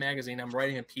of Fusion Magazine, I'm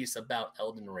writing a piece about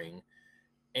Elden Ring.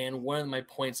 And one of my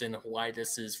points in why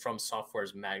this is From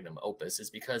Software's magnum opus is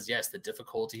because, yes, the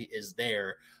difficulty is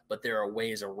there, but there are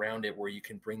ways around it where you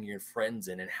can bring your friends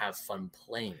in and have fun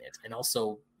playing it. And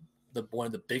also, one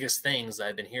of the biggest things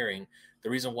I've been hearing, the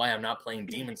reason why I'm not playing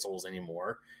Demon Souls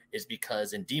anymore is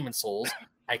because in Demon Souls,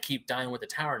 I keep dying with the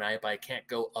Tower Knight, but I can't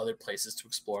go other places to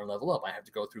explore and level up. I have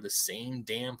to go through the same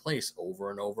damn place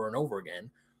over and over and over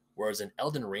again. Whereas in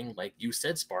Elden Ring, like you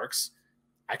said, Sparks,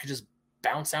 I could just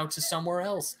bounce out to somewhere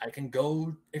else. I can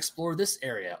go explore this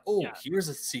area. Oh, here's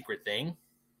a secret thing.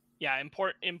 Yeah,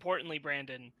 importantly,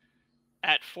 Brandon,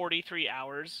 at 43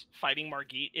 hours, fighting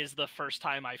Margit is the first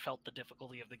time I felt the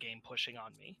difficulty of the game pushing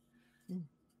on me.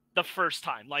 The first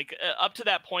time. Like, up to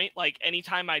that point, like,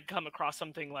 anytime I'd come across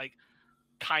something, like,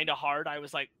 kind of hard, I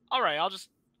was like, all right, I'll just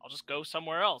go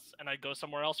somewhere else. And I'd go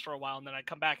somewhere else for a while, and then I'd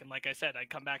come back. And like I said, I'd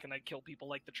come back and I'd kill people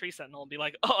like the Tree Sentinel and be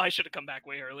like, oh, I should have come back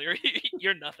way earlier.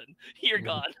 You're nothing. You're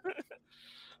gone.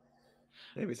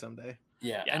 Maybe someday.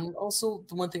 Yeah. And also,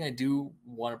 the one thing I do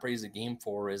want to praise the game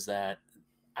for is that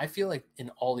I feel like in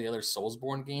all the other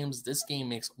Soulsborne games, this game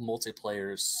makes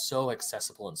multiplayer so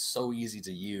accessible and so easy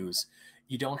to use.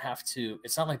 You don't have to...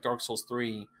 It's not like Dark Souls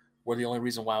 3, where the only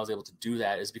reason why I was able to do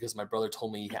that is because my brother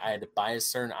told me I had to buy a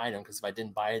certain item, because if I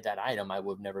didn't buy that item, I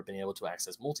would have never been able to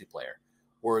access multiplayer.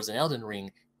 Whereas in Elden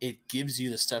Ring, it gives you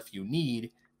the stuff you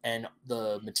need, and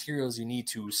the materials you need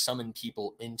to summon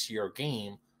people into your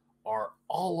game are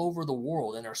all over the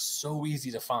world and are so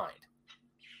easy to find.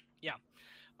 Yeah.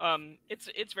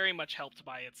 It's very much helped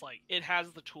by it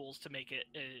has the tools to make it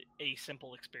a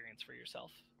simple experience for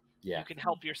yourself. Yeah. You can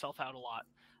help yourself out a lot.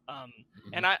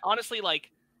 And I honestly,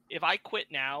 if I quit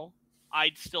now,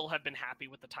 I'd still have been happy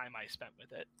with the time I spent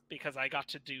with it, because I got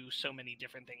to do so many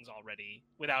different things already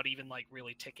without even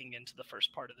really ticking into the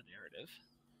first part of the narrative.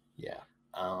 Yeah.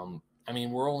 I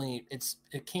mean,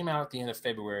 it came out at the end of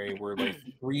February. We're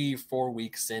 3-4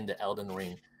 weeks into Elden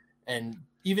Ring. And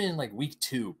even in week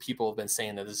 2, people have been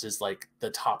saying that this is the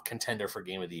top contender for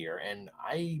Game of the Year. And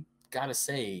I gotta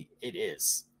say, it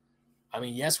is. I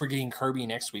mean, yes, we're getting Kirby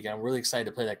next week. I'm really excited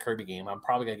to play that Kirby game. I'm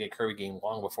probably going to get Kirby game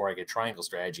long before I get Triangle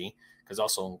Strategy, because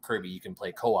also in Kirby you can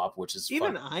play co-op, which is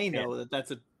even fun. I know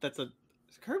that's a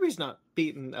Kirby's not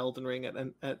beating Elden Ring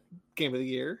at Game of the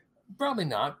Year. Probably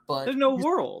not, but there's no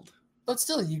world. But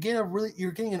still, you're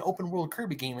getting an open world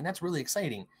Kirby game, and that's really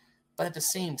exciting. But at the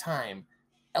same time,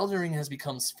 Elden Ring has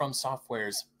become From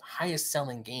Software's highest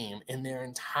selling game in their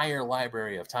entire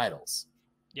library of towers.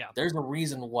 Yeah, there's a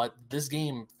reason what this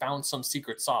game found some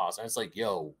secret sauce, and it's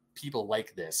yo, people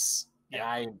like this.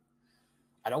 Yeah, and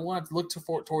I don't want to look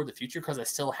toward the future, because I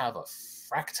still have a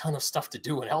frack ton of stuff to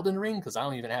do in Elden Ring, because I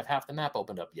don't even have half the map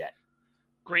opened up yet.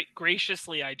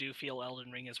 Graciously, I do feel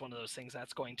Elden Ring is one of those things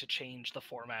that's going to change the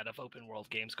format of open world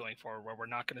games going forward, where we're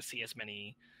not going to see as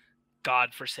many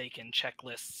godforsaken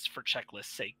checklists for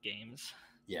checklist sake games.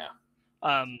 Yeah.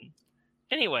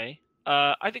 Anyway.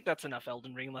 I think that's enough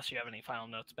Elden Ring, unless you have any final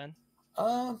notes, Ben.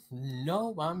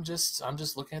 No, I'm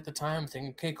just looking at the time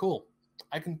thinking, okay, cool.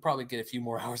 I can probably get a few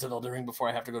more hours of Elden Ring before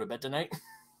I have to go to bed tonight.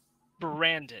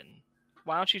 Brandon,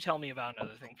 why don't you tell me about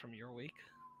another thing from your week?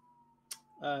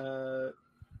 I'll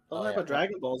talk about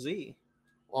Dragon Ball Z.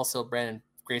 Also, Brandon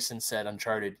Grayson said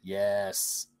Uncharted.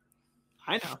 Yes.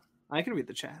 I know. I can read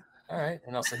the chat. All right.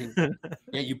 And also,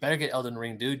 yeah, you better get Elden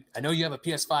Ring, dude. I know you have a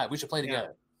PS5. We should play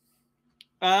together.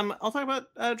 I'll talk about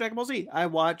Dragon Ball Z. I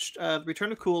watched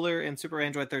Return of Cooler and Super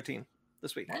Android 13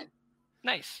 this week.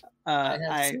 Nice. I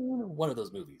have seen one of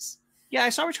those movies. Yeah, I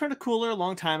saw Return of Cooler a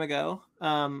long time ago.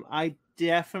 I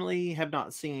definitely have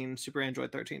not seen Super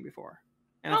Android 13 before.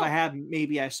 And if I have,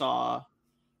 maybe I saw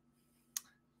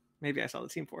the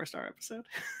Team 4-Star episode.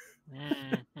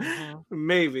 Mm-hmm.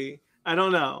 Maybe. I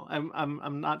don't know.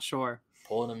 I'm not sure.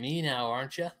 Pulling a me now,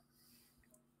 aren't you?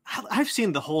 I've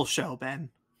seen the whole show, Ben.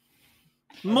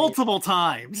 Multiple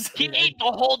times. He ate the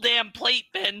whole damn plate,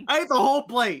 Ben. I ate the whole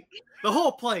plate. The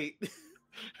whole plate.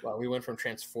 Well, we went from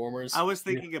Transformers. I was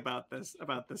thinking about this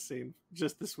scene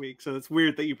just this week, so it's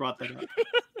weird that you brought that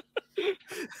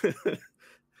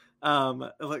up.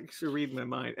 Like to read my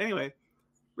mind. Anyway,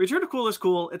 Return to Cool is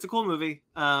cool. It's a cool movie.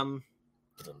 I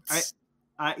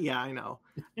know.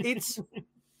 It's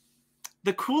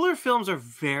the Cooler films are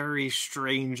very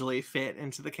strangely fit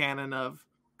into the canon of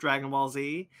Dragon Ball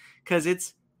Z because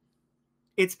it's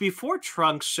before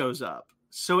Trunks shows up,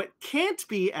 so it can't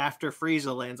be after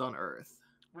Frieza lands on Earth.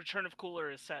 Return of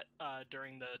Cooler is set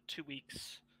during the 2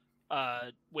 weeks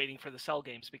waiting for the Cell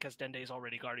games because Dende is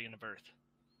already Guardian of Earth.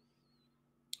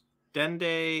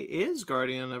 Dende is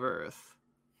Guardian of Earth.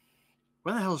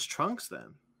 Where the hell is Trunks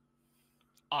then?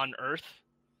 On Earth?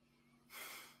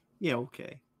 Yeah,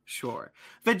 okay. Sure.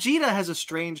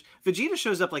 Vegeta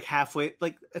shows up like halfway,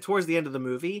 like towards the end of the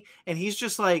movie, and he's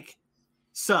just like,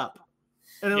 sup.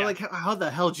 And they're like, how the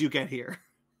hell did you get here?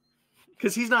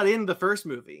 Because he's not in the first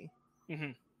movie.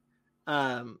 Mm-hmm.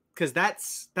 Because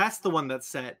that's the one that's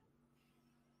set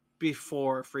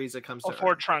before Frieza comes to Earth.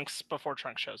 Before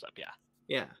Trunks shows up, yeah.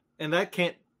 Yeah. And that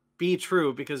can't be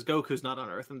true because Goku's not on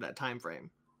Earth in that time frame.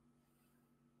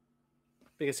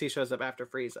 Because he shows up after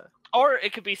Frieza. Or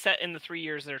it could be set in the 3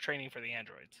 years they're training for the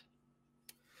androids.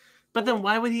 But then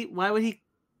why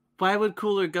would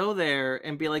Cooler go there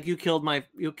and be like, you killed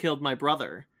my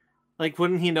brother? Like,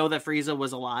 wouldn't he know that Frieza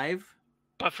was alive?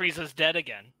 But Frieza's dead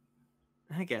again.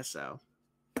 I guess so.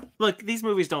 Look, these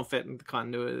movies don't fit in the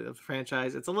continuity of the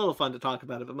franchise. It's a little fun to talk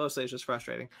about it, but mostly it's just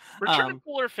frustrating. Return of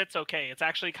Cooler fits okay. It's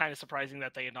actually kind of surprising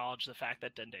that they acknowledge the fact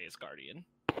that Dende is Guardian.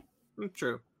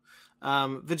 True.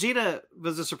 Vegeta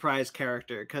was a surprise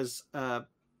character because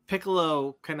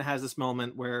Piccolo kind of has this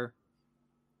moment where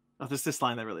there's this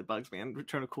line that really bugs me in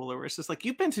Return of Cooler where it's just like,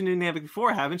 you've been to New Namek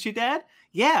before, haven't you, Dad?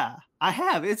 Yeah, I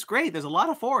have. It's great. There's a lot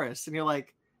of forests. And you're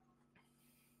like,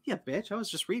 yeah, bitch, I was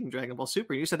just reading Dragon Ball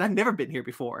Super. And you said, I've never been here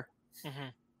before.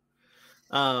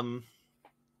 Mm-hmm.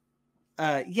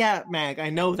 Yeah, Mag, I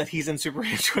know that he's in Super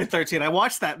Android 13. I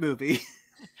watched that movie.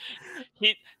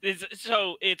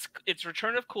 It's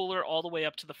Return of Cooler all the way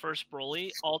up to the first Broly,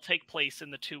 all take place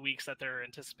in the 2 weeks that they're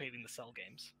anticipating the Cell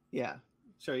games. Yeah,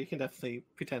 sure, you can definitely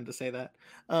pretend to say that.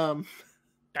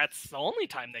 That's the only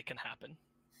time they can happen.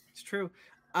 It's true.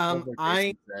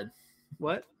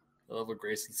 What? I love what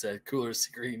Grayson said. Cooler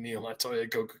secret Neo Montoya.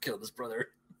 Goku killed his brother.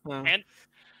 And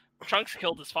Trunks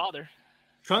killed his father.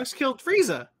 Trunks killed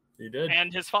Frieza. He did.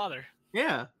 And his father.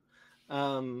 Yeah.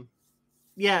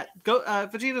 Yeah.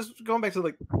 Vegeta's going back to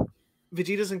like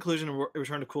Vegeta's inclusion in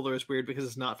Return to Cooler is weird because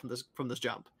it's not from this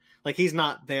jump. Like he's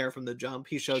not there from the jump.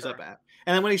 He shows up at,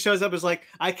 and then when he shows up, is like,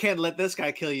 I can't let this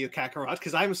guy kill you, Kakarot,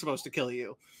 because I'm supposed to kill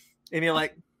you. And you're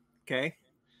like, okay.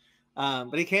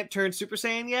 But he can't turn Super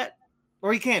Saiyan yet.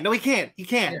 Or he can't. No, he can't. He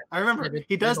can't. Yeah. I remember.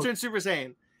 He does turn Super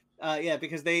Saiyan. Yeah,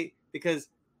 because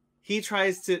he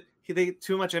tries to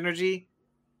too much energy.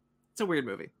 It's a weird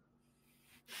movie.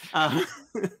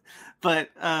 But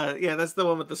yeah, that's the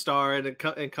one with the star and it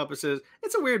encompasses.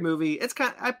 It's a weird movie. It's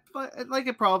I like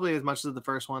it probably as much as the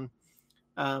first one.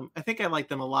 I think I liked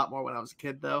them a lot more when I was a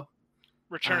kid, though.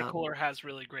 Return of Cooler has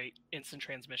really great instant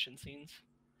transmission scenes.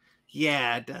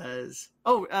 Yeah, it does.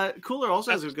 Oh, Cooler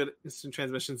also has a good instant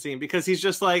transmission scene because he's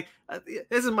just like,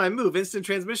 this is my move, instant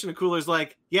transmission. And Cooler's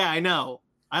like, yeah, I know.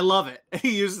 I love it.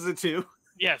 He uses it too.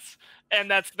 Yes. And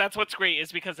that's what's great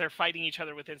is because they're fighting each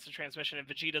other with instant transmission and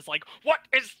Vegeta's like, what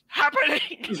is happening?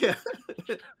 Yeah.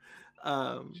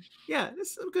 Yeah,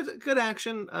 it's some good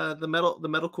action. The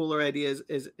metal Cooler idea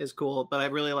is cool, but I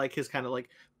really like his kind of like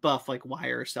buff, like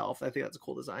wire self. I think that's a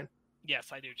cool design.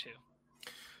 Yes, I do too.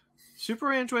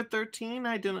 Super Android 13,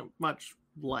 I didn't much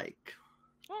like.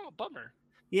 Oh, bummer.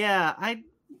 Yeah,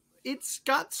 it's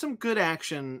got some good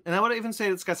action, and I would even say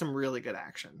it's got some really good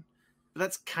action.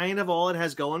 That's kind of all it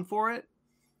has going for it.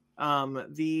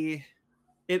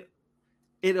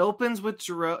 It opens with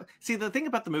Jiro. See, the thing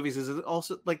about the movies is it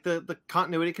also like the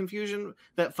continuity confusion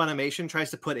that Funimation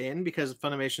tries to put in, because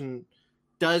Funimation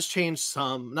does change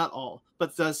some, not all,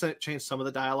 but does change some of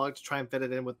the dialogue to try and fit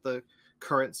it in with the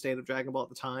current state of Dragon Ball at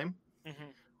the time.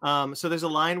 Mm-hmm. So there's a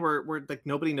line where like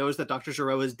nobody knows that Dr.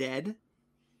 Gero is dead.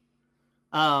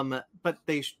 But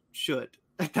they should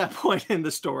at that point in the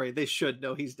story. They should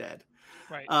know he's dead.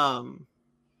 Right.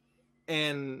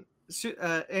 And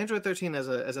Android 13 as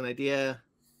an idea,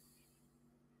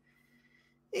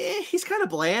 he's kind of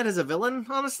bland as a villain,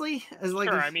 honestly. As like,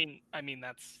 sure, I mean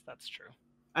that's true.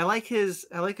 I like his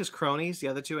cronies, the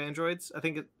other two androids. I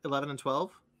think 11 and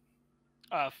 12.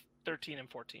 13 and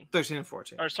 14. 13 and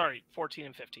 14. Or sorry, 14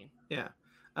 and 15. Yeah.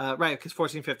 Right, because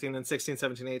 14, 15, and 16,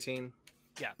 17, 18.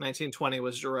 Yeah. 19, 20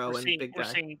 was Gero and Big Guy. We're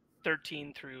seeing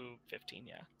 13 through 15,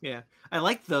 yeah. Yeah. I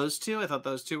like those two. I thought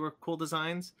those two were cool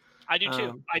designs. I do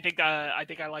too. I think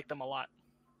I like them a lot.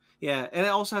 Yeah, and it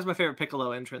also has my favorite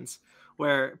Piccolo entrance,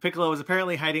 where Piccolo was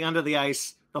apparently hiding under the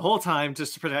ice the whole time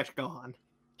just to protect Gohan.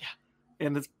 Yeah.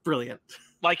 And it's brilliant.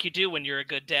 Like you do when you're a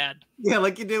good dad. Yeah,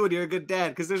 like you do when you're a good dad.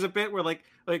 Because there's a bit where like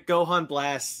Gohan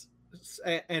blasts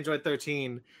Android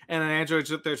 13, and then Android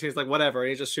 13 is like, whatever, and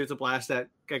he just shoots a blast at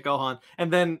Gohan.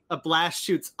 And then a blast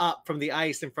shoots up from the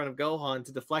ice in front of Gohan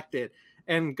to deflect it.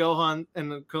 And Gohan's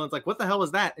like, what the hell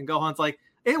was that? And Gohan's like,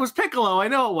 it was Piccolo, I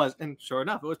know it was. And sure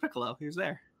enough, it was Piccolo. He was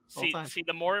there. See,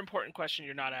 the more important question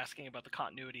you're not asking about the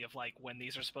continuity of like when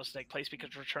these are supposed to take place,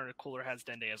 because Return of Cooler has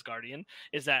Dende as Guardian,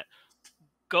 is that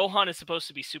Gohan is supposed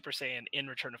to be Super Saiyan in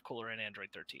Return of Cooler and Android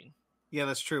 13. Yeah,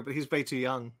 that's true, but he's way too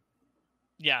young.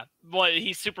 Yeah, well,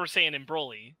 he's Super Saiyan in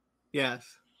Broly. Yes.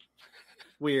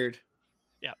 Weird.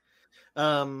 Yeah.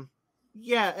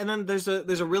 Yeah, and then there's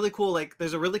a really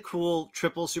cool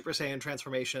triple Super Saiyan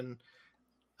transformation.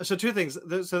 So two things I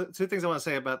want to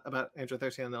say about Android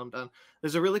 13, and then I'm done.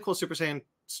 There's a really cool Super Saiyan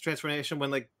transformation when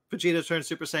like Vegeta turns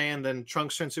Super Saiyan, then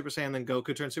Trunks turns Super Saiyan, then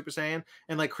Goku turns Super Saiyan,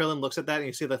 and like Krillin looks at that and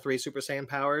you see the 3 Super Saiyan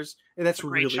powers, and that's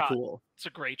really cool. It's a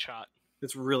great shot.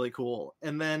 It's really cool.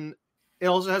 And then it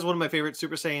also has one of my favorite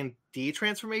Super Saiyan D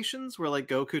transformations where like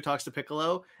Goku talks to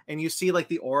Piccolo and you see like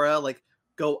the aura like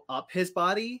go up his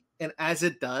body, and as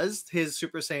it does, his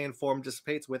Super Saiyan form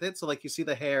dissipates with it. So like you see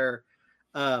the hair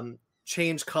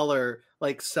change color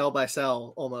like cell by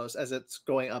cell almost as it's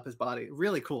going up his body.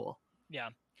 Really cool. Yeah.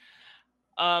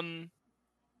 I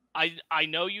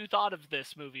know you thought of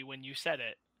this movie when you said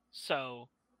it, so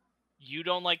you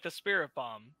don't like the Spirit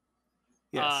Bomb.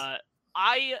 Yes.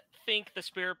 I think the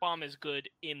Spirit Bomb is good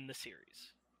in the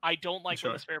series. I don't like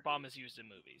when the Spirit Bomb is used in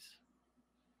movies,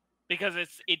 because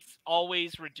it's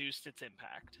always reduced its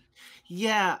impact.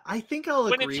 Yeah, I think I'll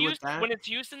agree with that. When it's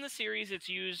used in the series, it's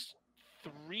used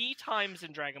 3 times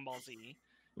in Dragon Ball Z.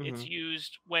 Mm-hmm. It's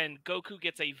used when Goku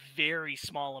gets a very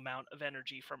small amount of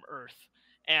energy from Earth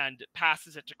and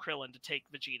passes it to Krillin to take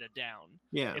Vegeta down.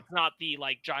 Yeah. It's not the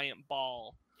like giant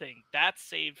ball thing. That's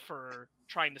saved for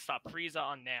trying to stop Frieza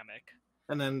on Namek.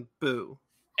 And then Boo.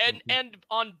 And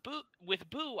on Boo, with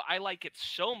Boo, I like it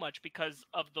so much because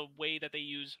of the way that they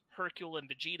use Hercule and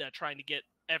Vegeta trying to get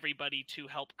everybody to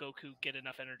help Goku get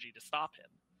enough energy to stop him.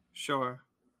 Sure.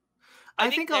 I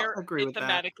think I'll agree with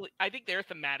that. I think they're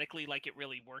thematically like it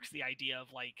really works. The idea of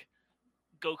like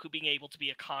Goku being able to be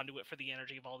a conduit for the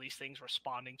energy of all these things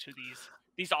responding to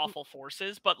these awful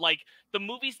forces, but like the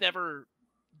movies never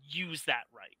use that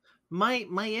right.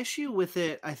 My issue with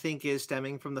it, I think, is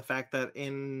stemming from the fact that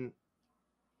in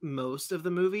most of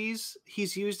the movies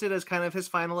he's used it as kind of his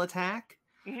final attack.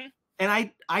 Mm-hmm.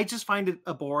 And I just find it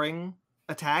a boring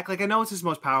attack. Like I know it's his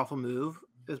most powerful move.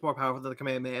 It's more powerful than the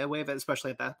Kamehameha wave,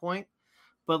 especially at that point.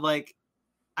 But like,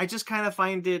 I just kind of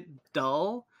find it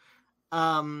dull.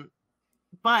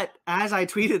 But as I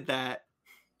tweeted that,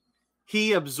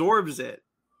 he absorbs it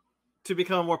to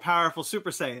become a more powerful Super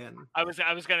Saiyan. I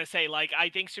was gonna say, like, I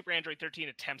think Super Android 13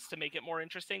 attempts to make it more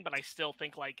interesting, but I still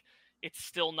think like it's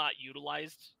still not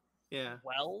utilized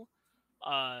well.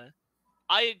 I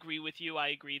agree with you. I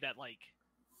agree that like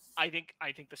I think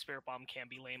the Spirit Bomb can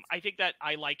be lame. I think that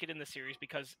I like it in the series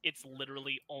because it's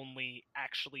literally only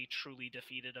actually truly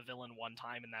defeated a villain one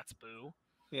time, and that's Boo.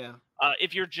 Yeah.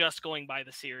 If you're just going by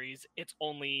the series, it's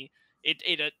only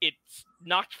it's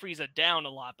knocked Frieza down a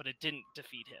lot, but it didn't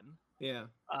defeat him. Yeah.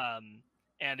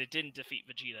 And it didn't defeat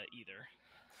Vegeta either.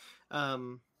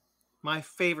 My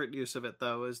favorite use of it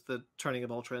though is the turning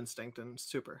of Ultra Instinct and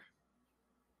Super.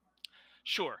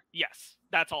 Sure. Yes,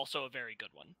 that's also a very good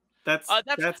one. That's what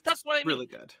I mean. Really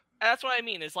good. That's what I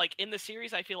mean. Is like in the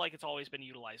series, I feel like it's always been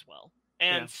utilized well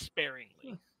and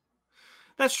sparingly.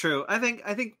 That's true. I think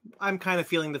I'm kind of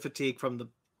feeling the fatigue from the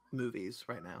movies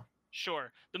right now.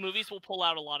 Sure, the movies will pull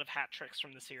out a lot of hat tricks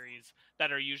from the series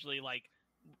that are usually like.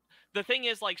 The thing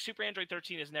is, like, Super Android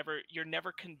 13 is you're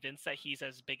never convinced that he's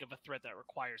as big of a threat that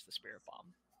requires the Spirit Bomb.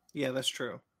 Yeah, that's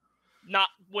true. Not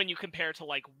when you compare to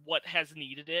like what has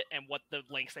needed it and what the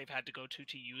lengths they've had to go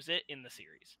to use it in the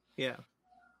series. Yeah.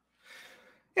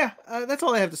 Yeah, that's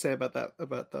all I have to say about that.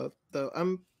 About the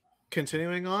I'm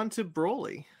continuing on to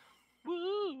Broly.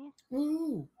 Woo!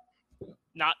 Woo!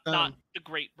 Not the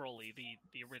great Broly,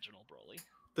 the original Broly.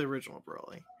 The original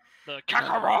Broly. The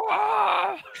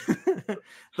Kakarot!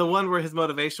 The one where his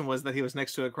motivation was that he was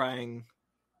next to a crying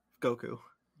Goku.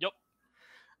 Yep.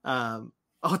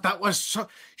 Oh, that was so.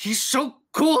 He's so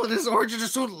cool, and his origin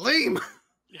is so lame.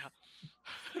 Yeah.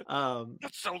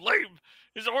 That's so lame.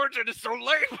 His origin is so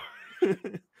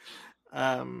lame.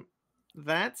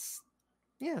 That's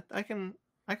yeah. I can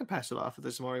pass it off if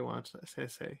there's more you want to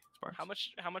say. Sparks. How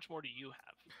much more do you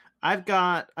have?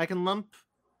 I can lump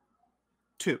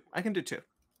 2. I can do 2.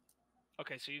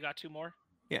 Okay, so you got 2 more?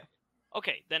 Yeah.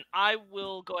 Okay, then I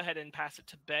will go ahead and pass it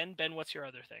to Ben. Ben, what's your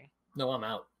other thing? No, I'm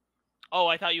out. Oh,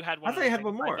 I thought you had one. I thought you had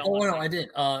one more. Oh no, I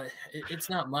didn't. It's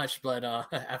not much, but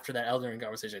after that Elden Ring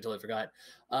conversation, I totally forgot.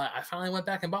 I finally went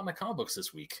back and bought my comic books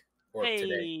this week or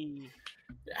today.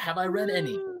 Have I read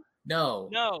any? No.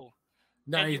 No.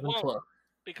 Not even close.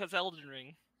 Because Elden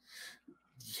Ring.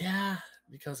 Yeah,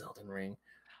 because Elden Ring.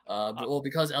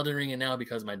 Because Elden Ring and now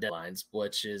because of my deadlines,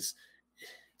 which is,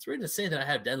 it's weird to say that I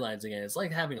have deadlines again. It's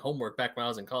like having homework back when I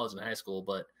was in college and high school,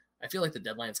 but I feel like the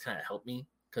deadlines kind of help me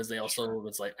because they also,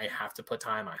 it's like I have to put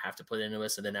time, I have to put into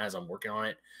this, and then as I'm working on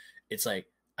it, it's like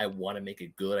I want to make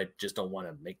it good. I just don't want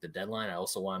to make the deadline. I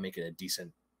also want to make it a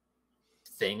decent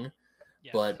thing.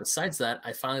 Yes. But besides that,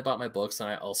 I finally bought my books, and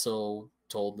I also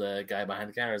told the guy behind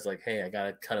the counter, I was like, hey, I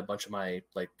gotta cut a bunch of my,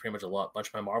 like, pretty much bunch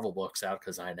of my Marvel books out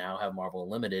because I now have Marvel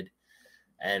Unlimited.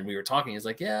 And we were talking. He's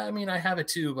like, yeah, I mean, I have it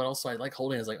too, but also I like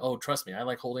holding it. It's like, oh, trust me, I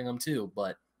like holding them too,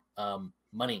 but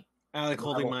money. I like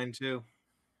holding mine too.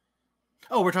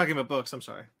 Oh, we're talking about books. I'm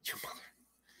sorry. Your mother.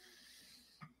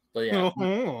 But yeah,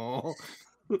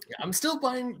 I'm still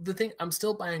buying the thing. I'm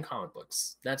still buying comic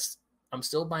books. I'm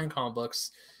still buying comic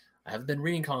books. I haven't been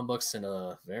reading comic books in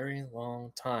a very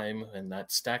long time, and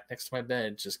that stack next to my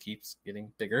bed just keeps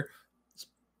getting bigger.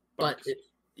 But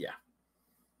yeah.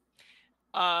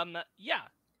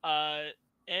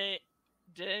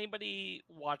 Did anybody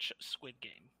watch Squid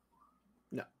Game?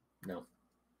 No.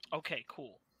 Okay,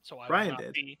 cool. So Brian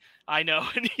did. I know,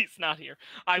 and he's not here.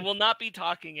 I will not be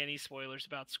talking any spoilers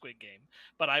about Squid Game,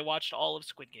 but I watched all of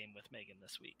Squid Game with Megan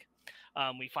this week.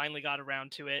 We finally got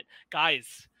around to it.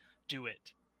 Guys, do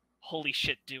it. Holy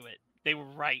shit, do it. They were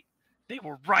right. They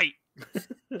were right.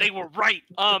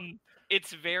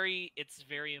 It's very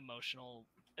emotional.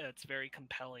 It's very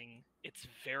compelling. It's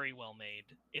very well made.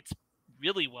 It's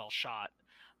really well shot.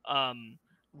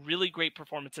 Really great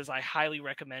performances. I highly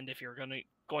recommend if you're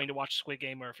going to watch Squid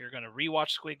Game, or if you're going to rewatch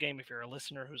Squid Game, if you're a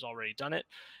listener who's already done it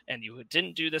and you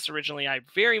didn't do this originally, I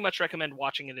very much recommend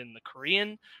watching it in the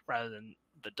Korean rather than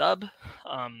the dub.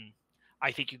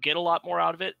 I think you get a lot more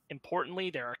out of it. Importantly,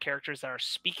 there are characters that are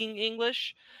speaking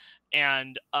English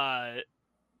and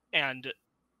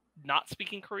not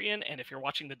speaking Korean, and if you're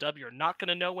watching the dub, you're not going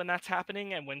to know when that's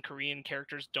happening and when Korean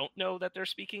characters don't know that they're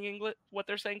speaking English, what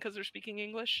they're saying, because they're speaking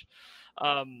English.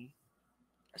 I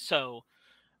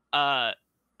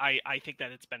think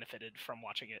that it's benefited from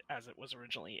watching it as it was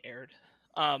originally aired.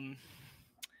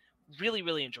 Really,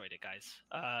 really enjoyed it, guys.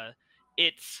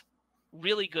 It's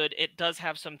really good. It does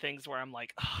have some things where I'm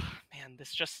like, oh, man,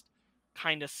 this just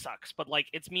kind of sucks. But like,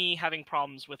 it's me having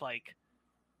problems with like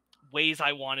ways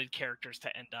I wanted characters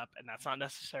to end up, and that's not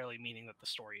necessarily meaning that the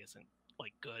story isn't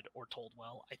like good or told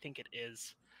well. I think it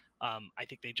is. I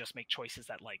think they just make choices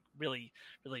that like really,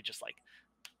 really just like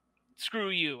screw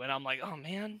you, and I'm like, oh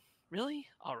man, really?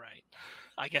 All right,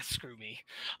 I guess screw me.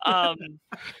 I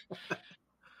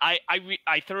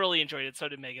thoroughly enjoyed it. So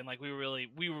did Megan. Like we were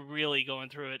really going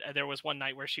through it. And there was one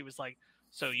night where she was like,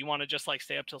 "So you want to just like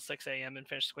stay up till 6 a.m. and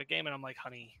finish Squid Game?" And I'm like,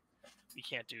 "Honey, we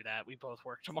can't do that. We both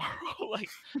work tomorrow. Like,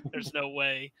 there's no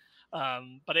way."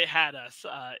 But it had us.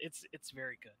 It's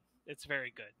very good. It's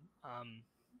very good.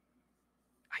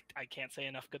 I can't say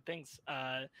enough good things.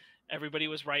 Everybody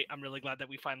was right. I'm really glad that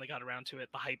we finally got around to it.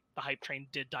 The hype train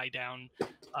did die down,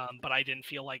 but I didn't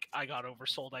feel like I got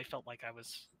oversold. I felt like I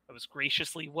was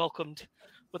graciously welcomed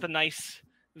with a nice,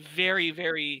 very,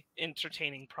 very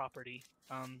entertaining property.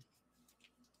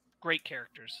 Great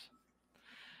characters.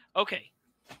 Okay.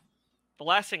 The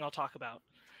last thing I'll talk about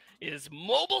is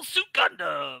Mobile Suit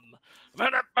Gundam.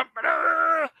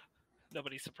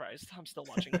 Nobody's surprised. I'm still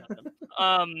watching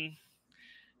Gundam.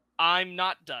 I'm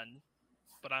not done,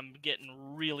 but I'm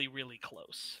getting really, really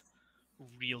close.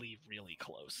 Really, really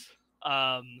close.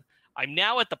 I'm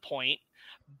now at the point,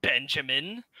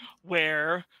 Benjamin,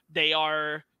 where they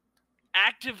are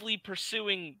actively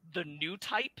pursuing the new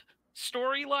type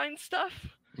storyline stuff,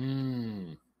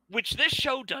 which this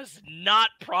show does not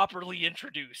properly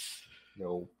introduce.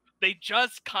 No. They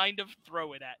just kind of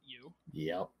throw it at you.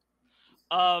 Yep.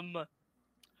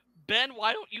 Ben,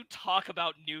 why don't you talk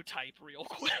about new type real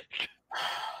quick?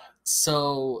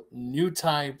 So new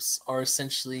types are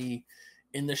essentially,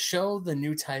 in the show, the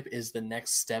new type is the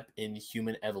next step in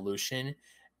human evolution.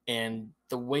 And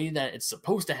the way that it's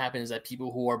supposed to happen is that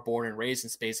people who are born and raised in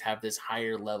space have this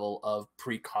higher level of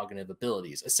precognitive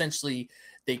abilities. Essentially,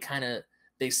 they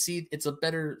see, it's a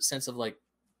better sense of like,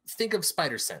 think of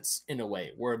spider sense in a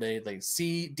way, where they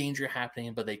see danger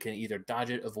happening, but they can either dodge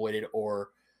it, avoid it, or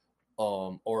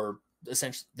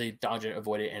essentially they dodge it,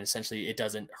 avoid it, and essentially it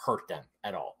doesn't hurt them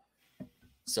at all.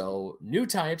 So new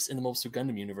types in the Mobile Suit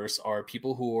Gundam universe are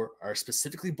people who are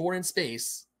specifically born in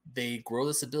space. They grow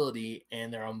this ability,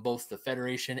 and they're on both the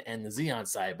Federation and the Zeon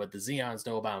side, but the Zeons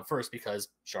know about him first because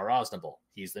Char Aznable,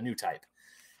 he's the new type.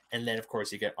 And then, of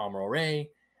course, you get Amuro Ray,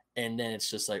 and then it's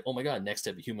just like, oh my god, next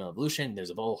step of human evolution.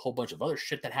 There's a whole bunch of other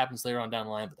shit that happens later on down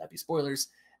the line, but that'd be spoilers.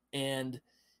 And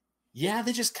yeah,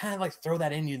 they just kind of like throw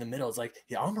that in you in the middle. It's like,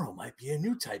 yeah, Amuro might be a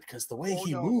new type because the way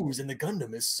he moves in the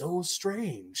Gundam is so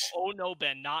strange. Oh no,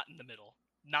 Ben, not in the middle.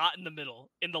 Not in the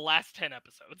middle. In the last 10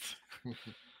 episodes.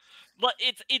 But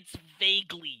it's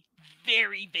vaguely,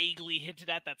 very vaguely hinted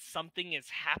at that something is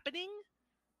happening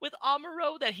with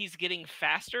Amuro, that he's getting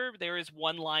faster. There is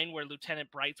one line where Lieutenant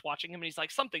Bright's watching him, and he's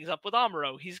like, something's up with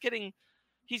Amuro. He's getting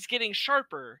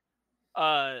sharper.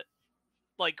 But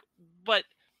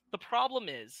the problem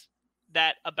is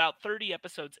that about 30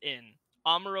 episodes in,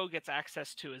 Amuro gets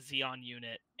access to a Zeon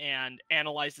unit and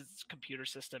analyzes its computer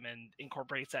system and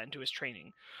incorporates that into his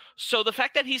training. So the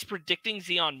fact that he's predicting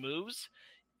Zeon moves,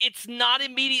 it's not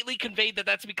immediately conveyed that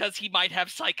that's because he might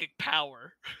have psychic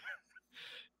power.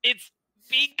 It's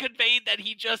being conveyed that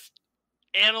he just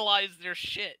analyzed their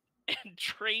shit and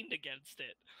trained against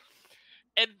it.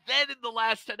 And then in the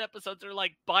last 10 episodes, they're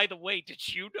like, by the way, did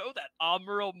you know that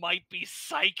Amuro might be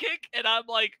psychic? And I'm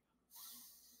like,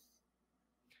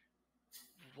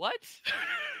 what?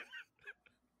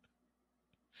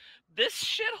 This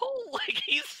shithole? Like,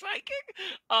 he's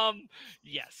psychic?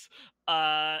 Yes.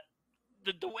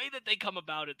 The way that they come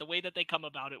about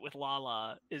it, with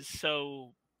Lala is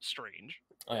so strange.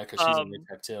 Oh yeah, because she's a new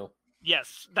type too.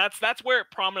 Yes, that's where it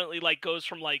prominently like goes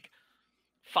from like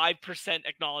 5%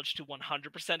 acknowledged to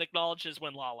 100% acknowledged is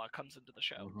when Lala comes into the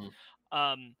show.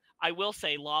 Mm-hmm. I will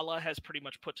say Lala has pretty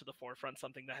much put to the forefront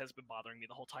something that has been bothering me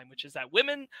the whole time, which is that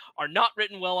women are not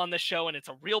written well on this show, and it's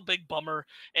a real big bummer.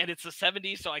 And it's the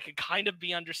 70s, so I can kind of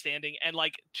be understanding. And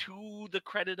like, to the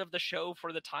credit of the show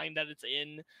for the time that it's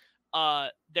in,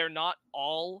 they're not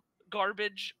all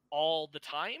garbage all the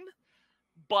time,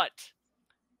 but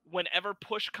whenever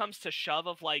push comes to shove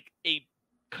of like a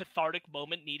cathartic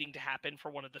moment needing to happen for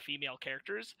one of the female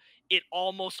characters, it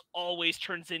almost always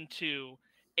turns into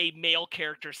a male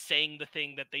character saying the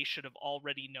thing that they should have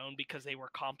already known because they were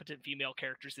competent female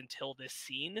characters until this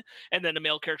scene. And then the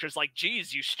male character is like,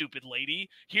 geez, you stupid lady,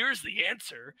 here's the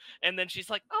answer. And then she's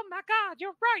like, oh my god,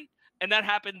 you're right. And that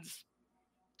happens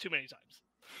too many times.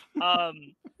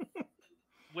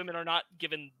 Women are not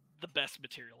given the best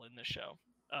material in this show.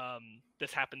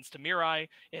 This happens to Mirai,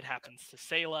 it happens to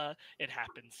Sayla, it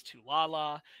happens to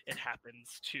Lala, it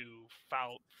happens to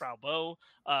Frau Bo.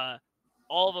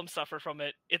 All of them suffer from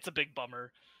it. It's a big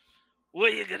bummer.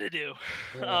 What are you gonna do?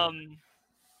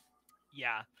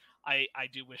 Yeah, I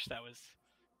do wish that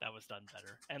was done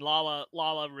better. And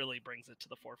Lala really brings it to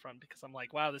the forefront, because I'm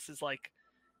like, wow, this is like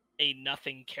a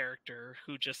nothing character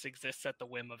who just exists at the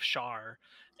whim of Char,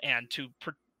 and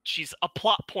she's a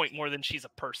plot point more than she's a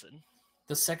person.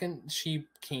 The second she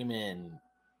came in,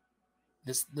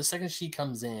 the second she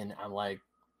comes in, I'm like,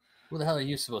 who the hell are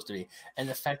you supposed to be? And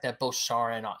the fact that both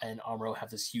Char and Amuro have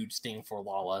this huge thing for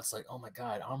Lala, it's like, oh my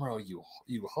god, Amuro,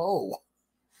 you hoe.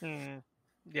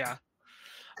 Yeah.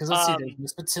 Because let's see, there's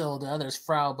Miss Matilda, there's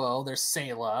Frau Bo, there's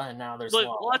Sayla, and now there's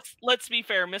Lala. Let's be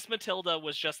fair. Miss Matilda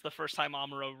was just the first time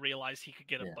Amuro realized he could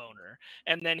get a boner,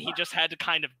 and then he just had to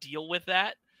kind of deal with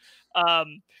that.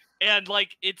 And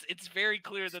like, it's very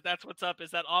clear that that's what's up,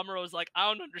 is that Amuro is like, I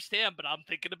don't understand, but I'm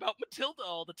thinking about Matilda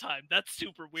all the time. That's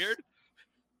super weird.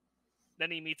 Then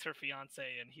he meets her fiance,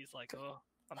 and he's like, oh,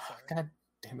 I'm sorry. God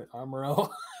damn it, Amuro.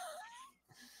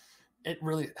 It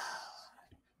really...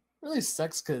 really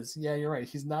sucks because yeah, you're right.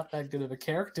 He's not that good of a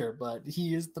character, but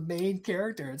he is the main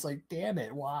character. It's like, damn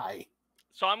it, why?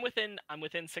 So I'm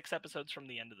within 6 episodes from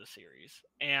the end of the series,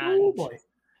 Oh boy.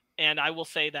 and I will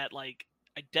say that like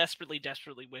I desperately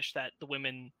wish that the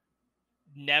women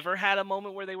never had a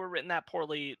moment where they were written that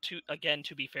poorly.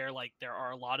 To be fair, like there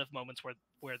are a lot of moments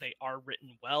where they are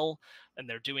written well and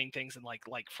they're doing things, and like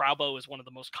Fraubo is one of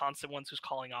the most constant ones who's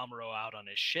calling Amuro out on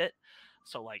his shit.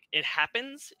 So like it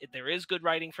happens, there is good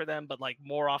writing for them, but like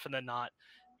more often than not,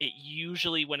 it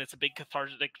usually, when it's a big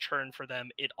cathartic turn for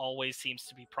them, it always seems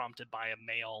to be prompted by a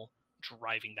male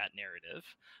driving that narrative.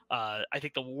 I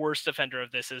think the worst offender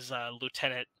of this is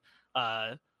Lieutenant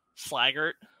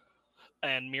Slaggart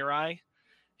and Mirai.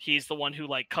 He's the one who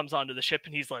like comes onto the ship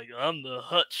and he's like, "I'm the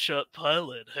hotshot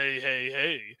pilot. Hey, hey,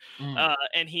 hey!"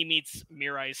 And he meets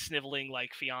Mirai's sniveling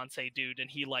like fiance dude,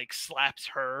 and he like slaps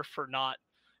her for not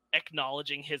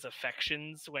acknowledging his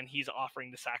affections when he's offering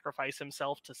to sacrifice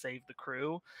himself to save the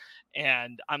crew.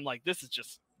 And I'm like, this is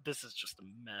just a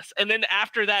mess. And then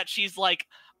after that, she's like,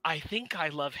 "I think I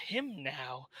love him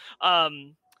now."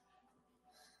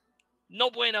 No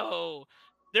bueno.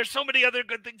 There's so many other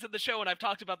good things in the show, and I've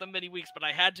talked about them many weeks, but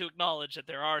I had to acknowledge that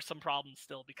there are some problems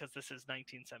still because this is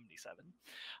 1977.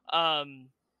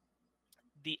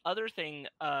 The other thing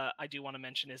I do want to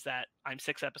mention is that I'm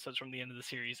 6 episodes from the end of the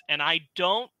series, and I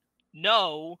don't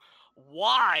know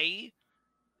why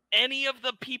any of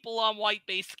the people on White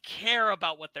Base care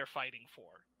about what they're fighting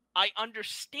for. I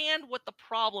understand what the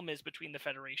problem is between the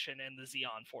Federation and the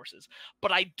Zeon forces,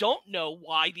 but I don't know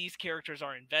why these characters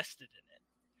are invested in it.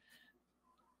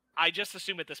 I just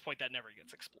assume at this point that never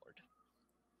gets explored.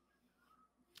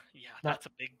 Yeah, that's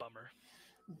a big bummer.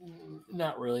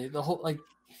 Not really. The whole like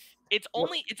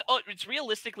it's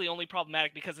realistically only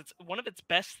problematic because it's one of its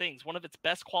best things, one of its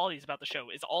best qualities about the show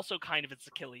is also kind of its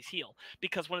Achilles heel.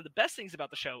 Because one of the best things about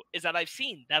the show is that I've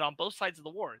seen that on both sides of the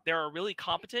war, there are really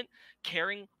competent,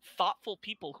 caring, thoughtful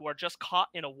people who are just caught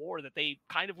in a war that they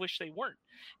kind of wish they weren't.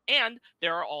 And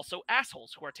there are also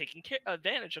assholes who are taking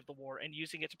advantage of the war and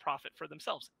using it to profit for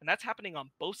themselves. And that's happening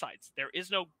on both sides. There is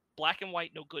no black and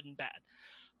white, no good and bad.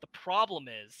 The problem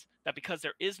is that because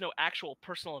there is no actual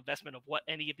personal investment of what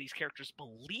any of these characters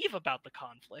believe about the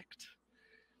conflict,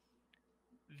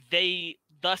 they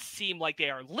thus seem like they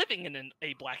are living in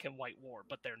a black and white war,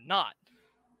 but they're not.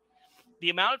 The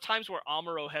amount of times where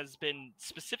Amuro has been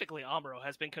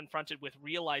confronted with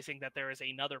realizing that there is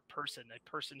another person, a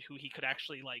person who he could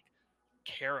actually like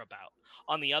care about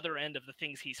on the other end of the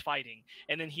things he's fighting,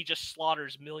 and then he just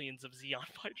slaughters millions of Zeon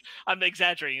fighters. I'm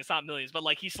exaggerating, it's not millions, but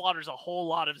like he slaughters a whole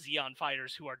lot of Zeon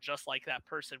fighters who are just like that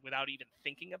person without even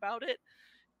thinking about it,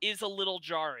 is a little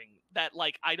jarring. That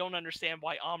like I don't understand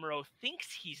why Amuro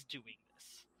thinks he's doing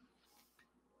this.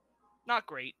 Not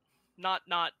great. Not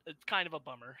it's kind of a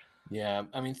bummer. Yeah,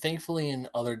 I mean, thankfully in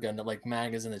other Gundam, like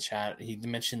Mag is in the chat, he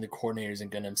mentioned the coordinators in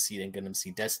Gundam Seed and Gundam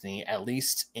Seed Destiny. At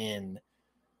least in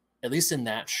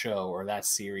that show or that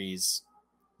series,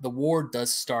 the war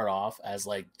does start off as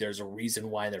like there's a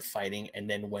reason why they're fighting, and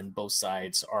then when both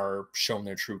sides are shown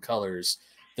their true colors,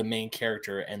 the main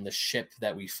character and the ship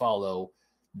that we follow,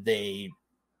 they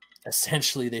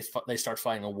essentially they start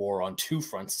fighting a war on two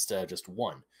fronts instead of just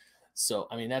one. So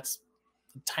I mean, that's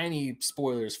tiny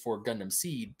spoilers for Gundam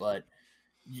Seed, but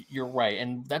you're right.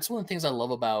 And that's one of the things I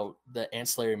love about the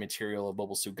ancillary material of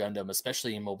Mobile Suit Gundam,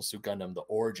 especially in Mobile Suit Gundam The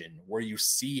Origin, where you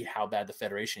see how bad the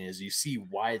Federation is. You see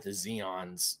why the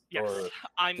Zeons or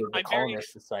the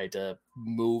colonists decide to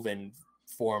move and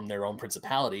form their own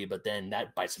principality, but then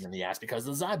that bites them in the ass because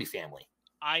of the Zabi family.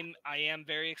 I am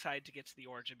very excited to get to The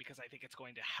Origin because I think it's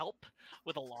going to help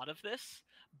with a lot of this,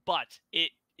 but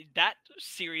that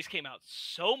series came out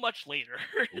so much later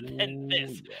than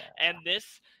this, and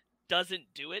this doesn't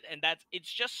do it, and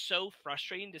it's just so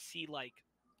frustrating to see like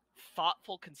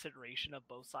thoughtful consideration of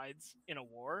both sides in a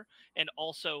war, and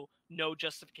also no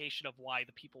justification of why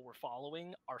the people we're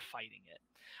following are fighting it.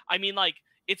 I mean, like,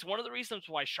 it's one of the reasons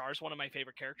why Char's one of my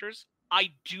favorite characters.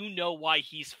 I do know why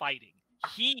he's fighting.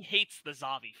 He hates the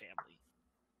Zavi family.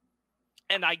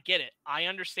 And I get it. I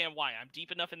understand why. I'm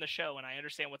deep enough in the show and I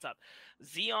understand what's up.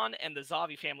 Zeon and the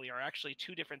Zavi family are actually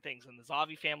two different things. And the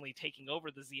Zavi family taking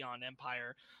over the Zeon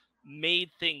Empire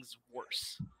made things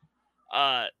worse.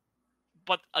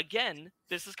 But again,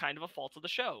 this is kind of a fault of the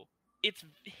show. It's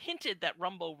hinted that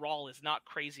Rumbo Rawl is not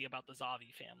crazy about the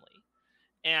Zavi family.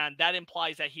 And that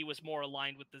implies that he was more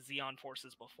aligned with the Zeon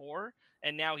forces before.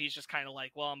 And now he's just kind of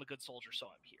like, well, I'm a good soldier, so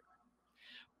I'm here.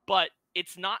 But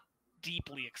it's not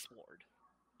deeply explored.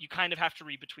 You kind of have to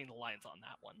read between the lines on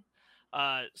that one.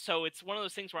 So it's one of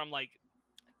those things where I'm like,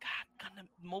 God, Gundam,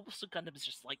 Mobile Suit Gundam is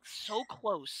just like so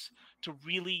close to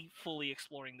really fully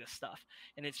exploring this stuff,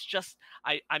 and it's just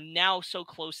I'm now so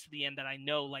close to the end that I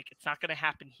know like it's not going to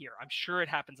happen here. I'm sure it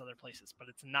happens other places, but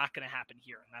it's not going to happen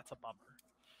here, and that's a bummer.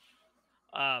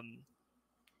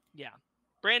 Yeah,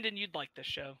 Brandon, you'd like this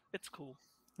show. It's cool.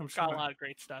 I'm sure. Got a lot of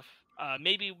great stuff.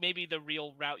 Maybe the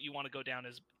real route you want to go down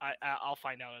is I'll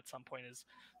find out at some point is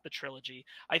the trilogy.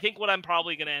 I think what I'm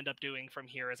probably going to end up doing from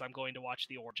here is I'm going to watch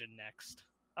The Origin next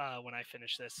when I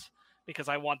finish this, because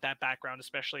I want that background,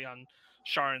 especially on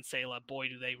Char and Sayla. Boy,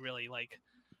 do they really like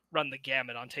run the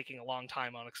gamut on taking a long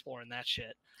time on exploring that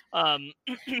shit. But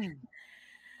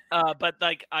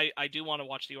like I do want to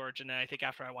watch The Origin, and I think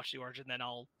after I watch The Origin, then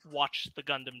I'll watch the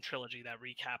Gundam trilogy that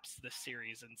recaps this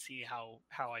series and see how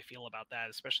I feel about that,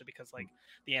 especially because like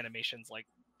the animation's like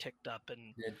ticked up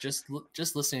and just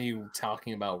listening to you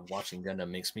talking about watching Gundam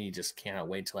makes me just cannot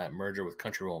wait till that merger with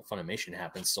Crunchyroll and Funimation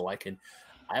happens so I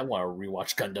want to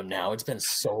rewatch Gundam now. It's been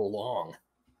so long.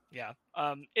 Yeah,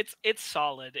 it's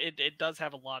solid. It does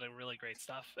have a lot of really great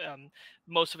stuff.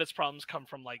 Most of its problems come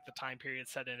from like the time period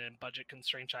set in and budget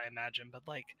constraints, I imagine. But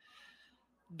like,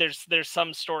 there's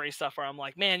some story stuff where I'm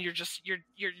like, man, you're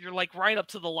like right up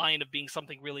to the line of being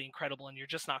something really incredible, and you're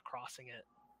just not crossing it.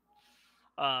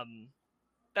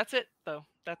 That's it though.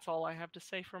 That's all I have to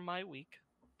say for my week.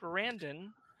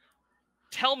 Brandon,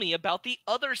 tell me about the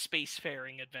other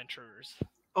spacefaring adventurers.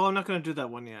 Oh, I'm not going to do that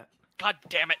one yet. God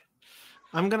damn it.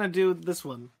 I'm going to do this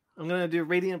one. I'm going to do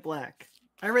Radiant Black.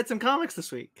 I read some comics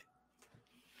this week.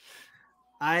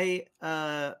 I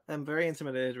am very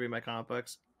intimidated to read my comic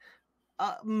books.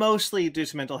 Mostly due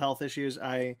to mental health issues.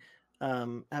 I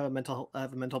have a mental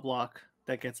block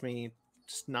that gets me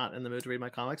just not in the mood to read my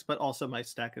comics, but also my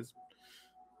stack is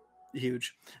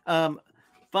huge.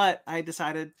 But I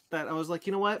decided that I was like,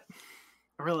 you know what?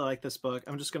 I really like this book.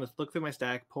 I'm just going to look through my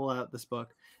stack, pull out this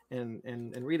book, and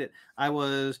read it. I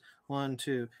was 1,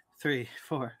 2, 3,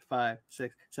 4, 5,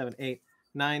 6, 7, 8,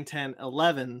 9, 10,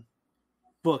 11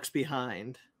 books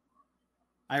behind.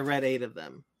 I read 8 of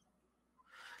them.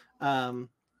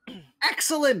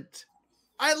 Excellent.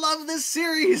 I love this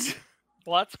series.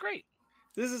 Well, that's great.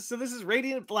 This is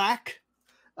Radiant Black.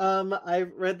 I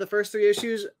read the first 3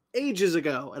 issues ages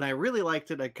ago, and I really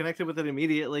liked it. I connected with it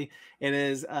immediately. It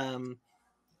is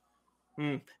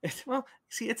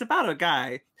it's about a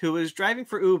guy who was driving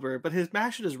for Uber, but his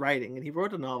passion is writing, and he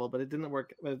wrote a novel, but it didn't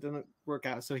work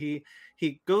out. So he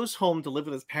goes home to live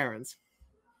with his parents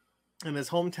in his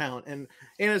hometown, and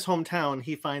in his hometown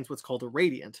he finds what's called a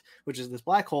Radiant, which is this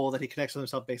black hole that he connects with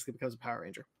himself, basically becomes a Power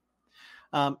Ranger.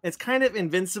 It's kind of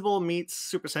Invincible meets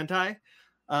Super Sentai.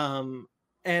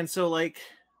 And so like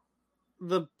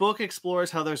the book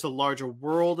explores how there's a larger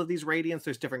world of these Radiants.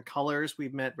 There's different colors.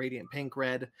 We've met Radiant Pink,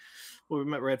 Red. Well, we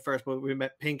met Red first, but we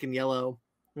met Pink and Yellow.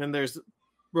 And then there's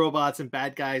robots and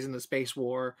bad guys in the space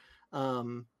war.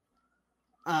 The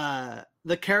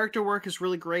character work is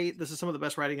really great. This is some of the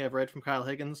best writing I've read from Kyle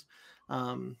Higgins.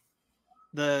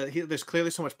 There's clearly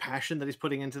so much passion that he's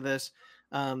putting into this.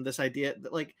 This idea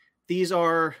that like these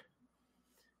are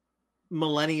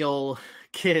millennial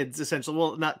kids, essentially.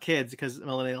 Well, not kids, because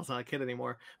millennial's not a kid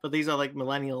anymore, but these are like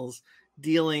millennials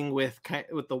dealing with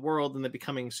the world and they're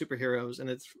becoming superheroes.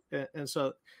 And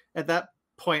so at that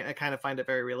point I kind of find it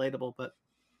very relatable. But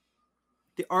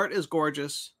the art is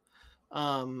gorgeous.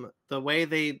 The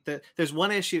way there's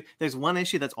one issue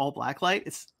that's all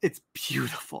blacklight. It's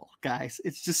beautiful, guys.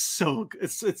 It's just so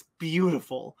it's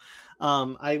beautiful.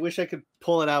 I wish I could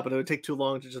pull it out, but it would take too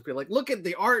long to just be like, look at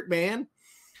the art, man.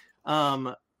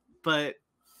 But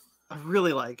I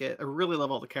really like it. I really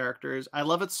love all the characters. I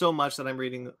love it so much that I'm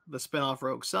reading the spinoff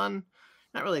Rogue Sun.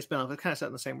 Not really a spinoff, it's kind of set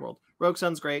in the same world. Rogue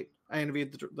Sun's great. I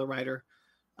interviewed the writer.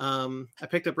 I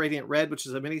picked up Radiant Red, which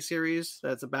is a miniseries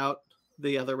that's about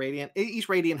the other Radiant. Each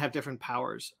Radiant have different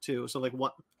powers too. So like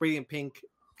what Radiant Pink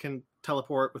can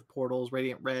teleport with portals.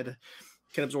 Radiant Red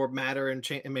can absorb matter and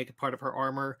make it part of her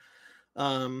armor.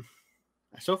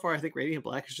 So far, I think Radiant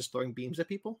Black is just throwing beams at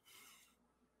people.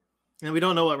 And we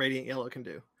don't know what Radiant Yellow can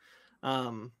do.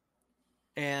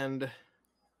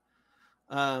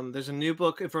 There's a new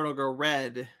book, Inferno Girl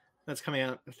Red, that's coming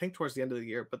out, I think, towards the end of the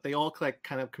year. But they all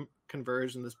kind of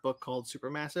converge in this book called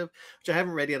Supermassive, which I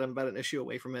haven't read yet. I'm about an issue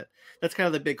away from it. That's kind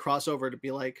of the big crossover to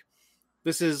be like,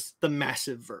 this is the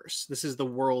massive verse. This is the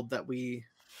world that these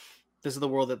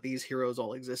heroes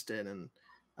all exist in. And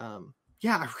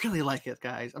yeah, I really like it,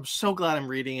 guys. I'm so glad I'm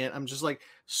reading it. I'm just like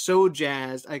so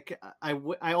jazzed.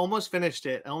 I almost finished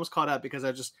it. I almost caught up because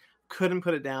I just couldn't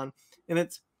put it down. And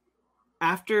it's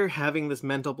after having this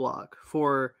mental block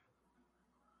for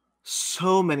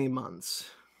so many months,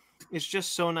 it's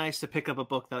just so nice to pick up a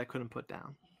book that I couldn't put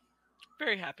down.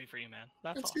 Very happy for you, man.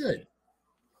 That's awesome. Good.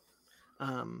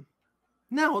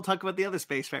 Now we'll talk about the other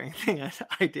spacefaring thing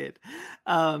I did.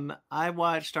 I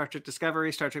watched Star Trek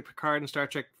Discovery, Star Trek Picard, and Star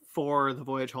Trek 4: The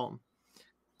Voyage Home.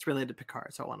 It's related to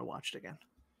Picard, so I want to watch it again.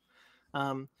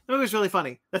 The movie was really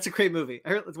funny. That's a great movie. I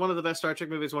heard it's one of the best Star Trek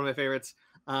movies, one of my favorites.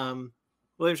 William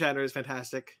Shatner is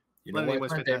fantastic. You know Leonard what?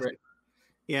 Nimoy's My fantastic. favorite.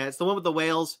 Yeah, it's the one with the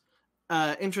whales.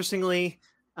 Interestingly,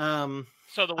 So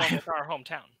the one with our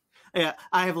hometown. yeah,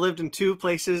 I have lived in 2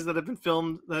 places that have been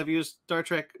filmed that have used Star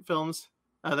Trek films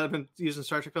that have been used in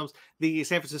Star Trek films. The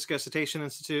San Francisco Cetacean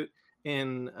Institute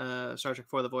in Star Trek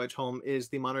 4: The Voyage Home is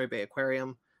the Monterey Bay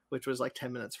Aquarium, which was like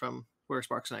 10 minutes from where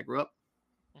Sparks and I grew up.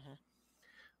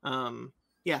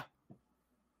 Yeah,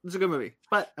 it's a good movie.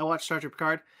 But I watched Star Trek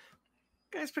Picard.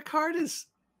 Guys, Picard is,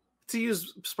 to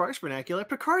use Sparks vernacular,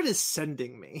 Picard is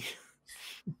sending me.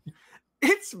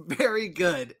 It's very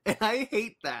good, and I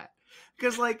hate that.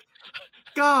 Because, like,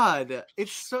 God,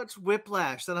 it's such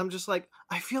whiplash that I'm just like,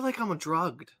 I feel like I'm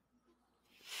drugged.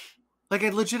 Like, I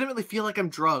legitimately feel like I'm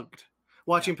drugged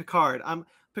watching Picard.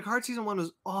 Picard season 1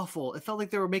 was awful. It felt like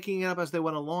they were making it up as they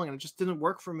went along, and it just didn't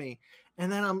work for me.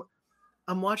 And then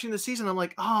I'm watching the season, I'm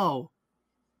like, oh,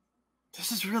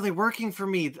 this is really working for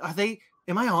me.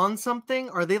 Am I on something?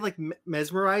 Are they like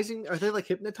mesmerizing? Are they like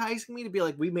hypnotizing me to be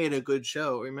like, we made a good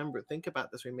show? Remember, think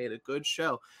about this. We made a good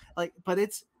show. Like, but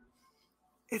it's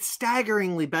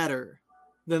staggeringly better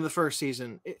than the first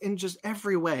season in just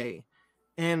every way.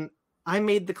 And I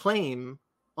made the claim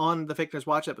on the Fake Nerds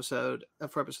Watch episode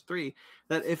for episode 3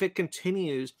 that if it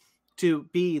continues to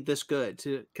be this good,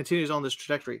 to continues on this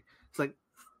trajectory, it's like,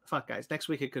 fuck, guys, next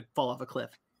week it could fall off a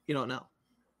cliff. You don't know.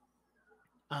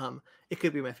 It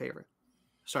could be my favorite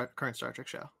current Star Trek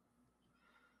show.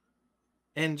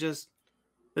 And just,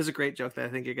 there's a great joke that I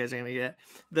think you guys are going to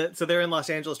get. So they're in Los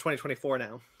Angeles 2024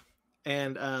 now.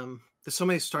 And there's so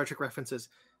many Star Trek references.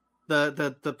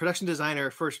 The production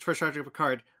designer for Star Trek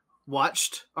Picard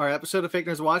watched our episode of Fake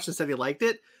Nerds Watch and said he liked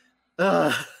it.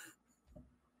 That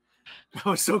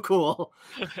was so cool.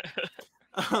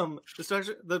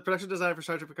 The production designer for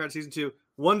Star Trek Picard season 2,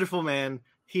 wonderful man.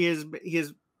 He is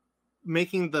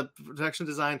making the production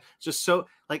design just so,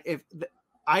 like,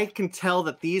 I can tell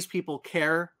that these people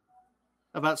care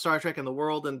about Star Trek and the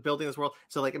world and building this world,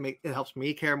 so like it helps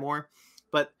me care more.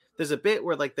 But there's a bit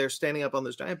where like they're standing up on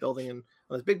this giant building on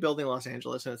this big building in Los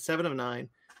Angeles, and it's 7 of 9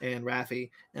 and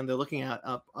Raffi, and they're looking out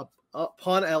up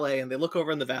upon LA, and they look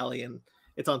over in the valley and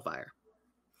it's on fire.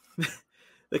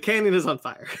 The canyon is on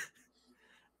fire.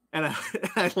 And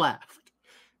I laughed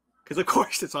because of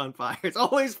course it's on fire. It's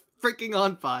always freaking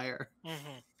on fire.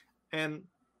 Mm-hmm. And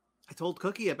I told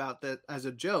Cookie about that as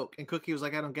a joke, and Cookie was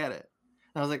like, I don't get it.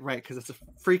 And I was like, right, because it's a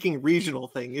freaking regional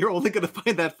thing. You're only going to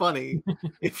find that funny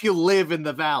if you live in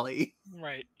the valley.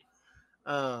 Right.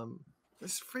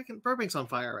 This freaking Burbank's on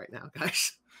fire right now,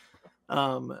 guys.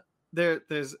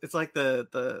 It's like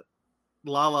the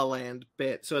La La Land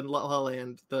bit. So in La La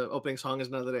Land, the opening song is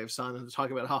Another Day of Sun, and they're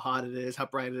talking about how hot it is, how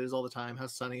bright it is all the time, how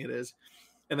sunny it is.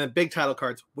 And then big title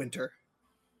cards, winter.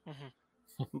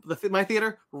 Mm-hmm. My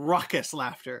theater, raucous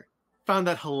laughter. Found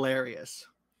that hilarious.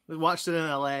 We watched it in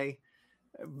LA.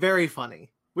 Very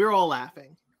funny. We were all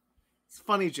laughing. It's a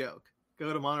funny joke.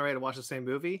 Go to Monterey to watch the same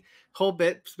movie. Whole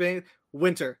bit,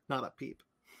 winter, not a peep.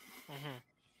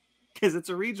 Because it's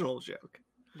a regional joke.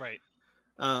 Right.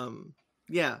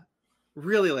 Yeah.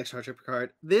 Really like Star Trek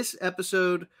Picard. This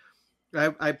episode,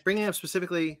 I bring it up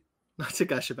specifically, not to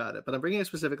gush about it, but I'm bringing it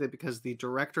specifically because the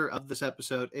director of this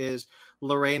episode is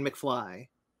Lorraine McFly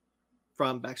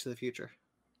from Back to the Future.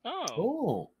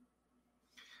 Oh.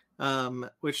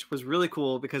 Which was really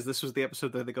cool because this was the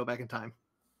episode that they go back in time.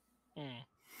 Mm.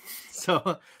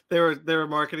 So they were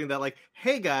marketing that like,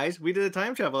 hey guys, we did a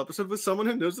time travel episode with someone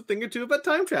who knows a thing or two about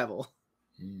time travel.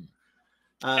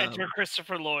 Enter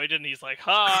Christopher Lloyd, and he's like,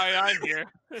 "Hi, I'm here."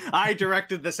 I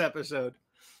directed this episode.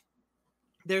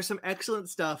 There's some excellent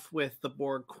stuff with the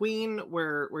Borg Queen,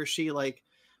 where she like,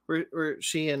 where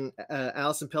she and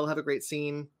Alison Pill have a great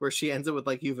scene where she ends up with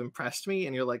like, "You've impressed me,"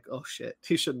 and you're like, "Oh shit,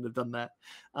 he shouldn't have done that."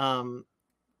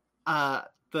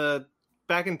 The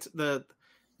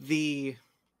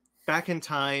back in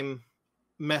time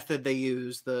method they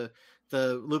use, the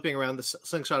looping around the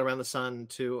slingshot around the sun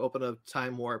to open a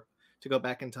time warp to go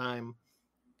back in time.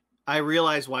 I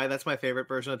realize why that's my favorite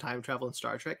version of time travel in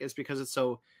Star Trek is because it's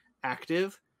so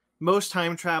active. Most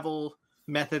time travel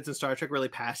methods in Star Trek really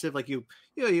passive. Like you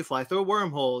fly through a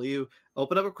wormhole, you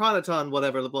open up a chronoton,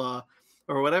 whatever, blah,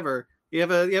 or whatever. You have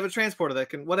a transporter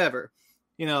that can whatever.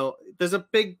 You know, there's a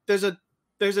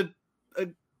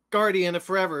guardian of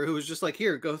forever who was just like,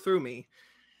 here, go through me.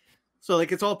 So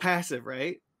like it's all passive,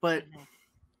 right? But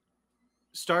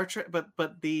Star Trek,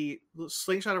 but the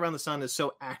slingshot around the sun is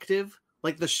so active.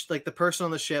 Like the person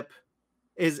on the ship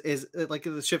is like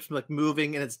the ship's like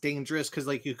moving and it's dangerous because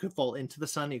like you could fall into the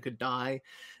sun, you could die.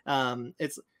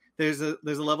 It's there's a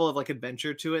level of like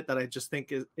adventure to it that I just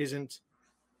think isn't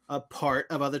a part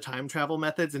of other time travel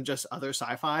methods and just other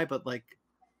sci-fi, but like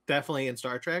definitely in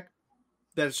Star Trek.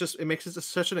 That it's just it makes it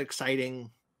such an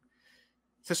exciting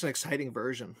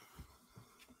version.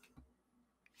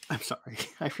 I'm sorry.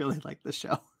 I really like this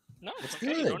show. No, it's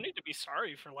okay. You don't need to be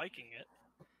sorry for liking it.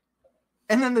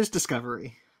 And then there's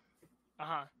Discovery.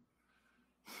 Uh-huh.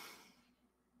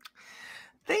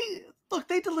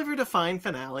 They delivered a fine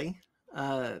finale.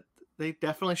 They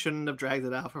definitely shouldn't have dragged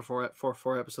it out for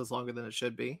four episodes longer than it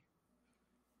should be.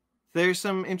 There's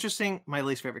some interesting. My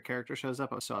least favorite character shows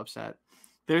up. I was so upset.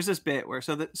 There's this bit where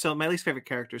so my least favorite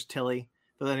character is Tilly.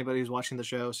 But anybody who's watching the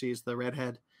show sees the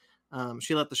redhead.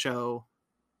 She left the show.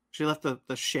 She left the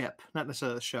ship, not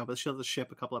necessarily the show, but she left the ship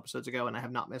a couple episodes ago, and I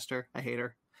have not missed her. I hate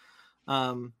her.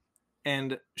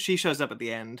 And she shows up at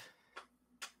the end.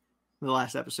 The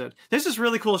last episode. There's this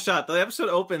really cool shot. The episode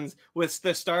opens with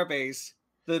the starbase,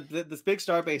 this big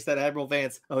starbase that Admiral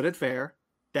Vance, Oded Fair,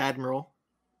 Dadmiral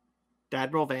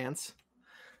Vance,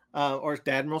 or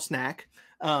Dadmiral Snack.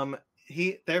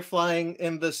 They're flying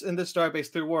in the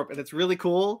starbase through warp, and it's really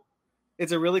cool.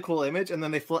 It's a really cool image, and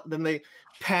then they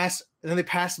pass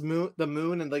the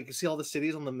moon, and like you see all the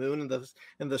cities on the moon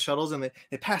and the shuttles, and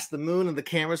they pass the moon, and the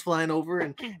camera's flying over,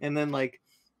 and then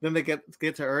they get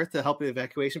to Earth to help the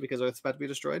evacuation because Earth's about to be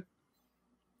destroyed.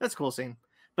 That's a cool scene.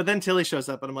 But then Tilly shows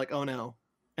up, and I'm like, oh no.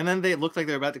 And then they look like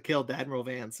they're about to kill Dadmiral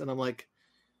Vance, and I'm like,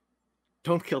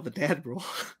 don't kill the Dadmiral.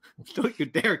 Don't you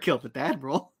dare kill the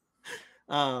Dadmiral.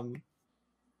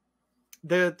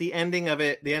 The ending of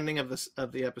it, the ending of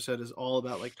the episode is all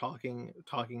about like talking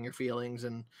your feelings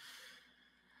and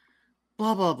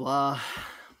blah blah blah.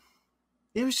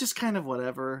 It was just kind of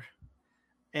whatever,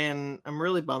 and I'm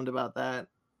really bummed about that.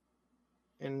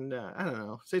 And I don't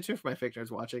know. Stay tuned for my Fake Nerds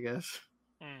watch, I guess.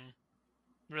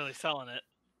 Really selling it.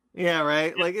 Yeah,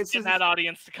 right. Like it's just that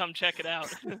audience to come check it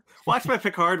out. Watch my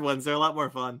Picard ones; they're a lot more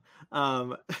fun.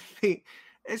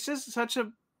 It's just such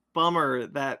a bummer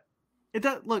that it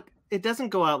does. Look, it doesn't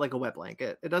go out like a wet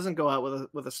blanket. It doesn't go out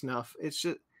with a snuff. It's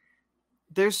just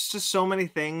there's just so many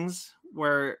things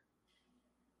where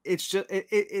it's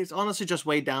honestly just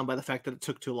weighed down by the fact that it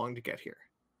took too long to get here.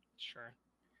 Sure.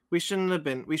 We should have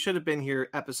been here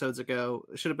episodes ago.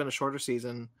 It should have been a shorter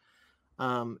season.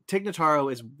 Tig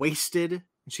Notaro is wasted.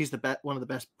 She's one of the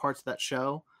best parts of that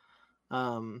show.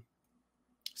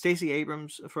 Stacey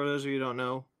Abrams, for those of you who don't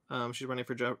know, she's running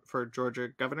for Georgia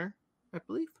governor, I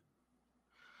believe.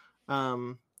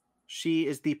 She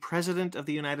is the president of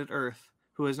the United Earth,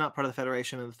 who is not part of the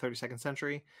Federation in the 32nd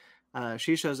century.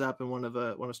 She shows up in one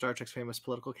of Star Trek's famous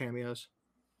political cameos.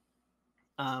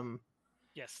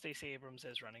 Yes, Stacey Abrams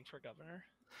is running for governor.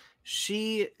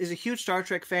 She is a huge Star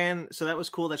Trek fan, so that was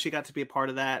cool that she got to be a part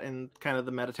of that, and kind of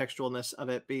the metatextualness of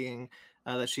it being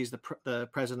that she's the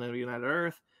president of United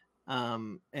Earth.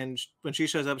 And when she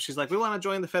shows up, she's like, we want to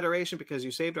join the Federation because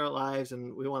you saved our lives,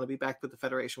 and we want to be back with the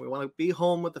Federation. We want to be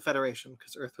home with the Federation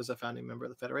because Earth was a founding member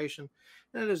of the Federation,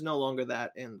 and it is no longer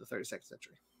that in the 32nd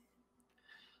century.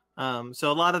 So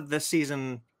a lot of this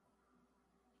season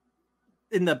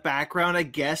in the background, I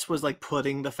guess, was like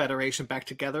putting the Federation back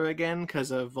together again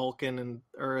because of Vulcan and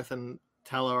Earth and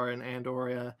Tellar and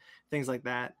Andoria, things like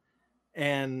that.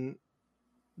 And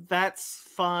that's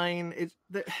fine.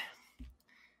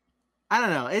 I don't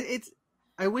know.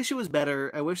 I wish it was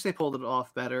better. I wish they pulled it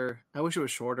off better. I wish it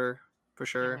was shorter, for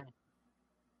sure.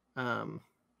 Mm-hmm.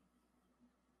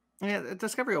 Yeah,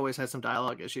 Discovery always has some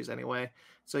dialogue issues anyway,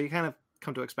 so you kind of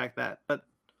come to expect that. But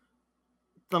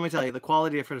let me tell you, the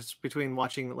quality difference between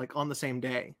watching like on the same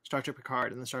day Star Trek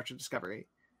Picard and the Star Trek Discovery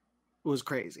was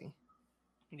crazy.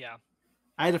 Yeah,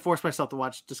 I had to force myself to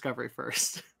watch Discovery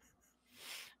first.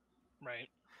 Right.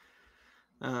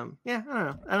 Yeah,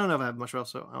 I don't know if I have much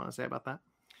else I want to say about that.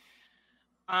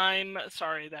 I'm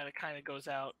sorry that it kind of goes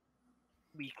out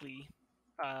weekly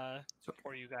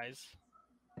for you guys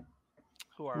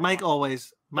who are Mike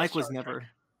was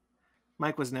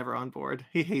never on board.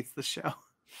 He hates the show.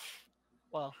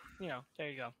 Well, there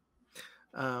you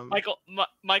go.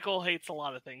 Michael hates a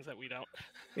lot of things that we don't.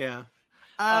 Yeah.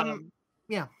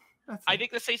 Yeah. I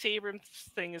think the Stacey Abrams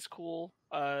thing is cool.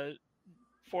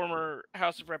 Former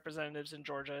House of Representatives in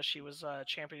Georgia, she was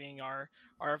championing our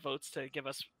votes to give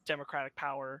us democratic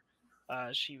power.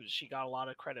 She got a lot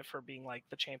of credit for being like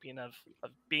the champion of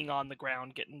being on the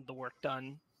ground, getting the work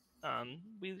done.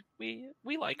 We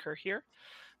like her here.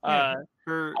 Yeah,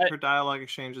 her dialogue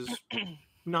exchange is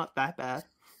not that bad.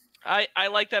 I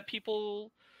like that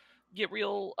people get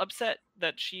real upset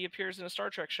that she appears in a Star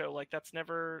Trek show. Like that's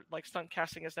never like stunt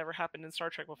casting has never happened in Star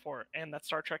Trek before, and that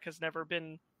Star Trek has never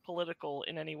been political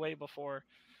in any way before.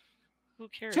 Who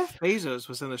cares? Jeff Bezos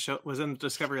was in the show, was in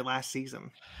Discovery last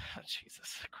season.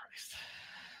 Jesus Christ.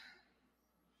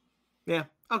 Yeah.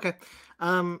 Okay.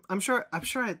 I'm sure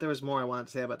there was more I wanted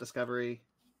to say about Discovery.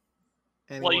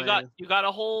 Anyway. Well, you got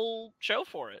a whole show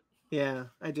for it. Yeah,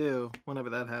 I do. Whenever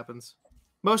that happens,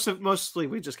 mostly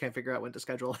we just can't figure out when to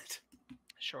schedule it.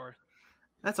 Sure.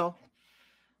 That's all.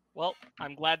 Well,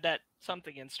 I'm glad that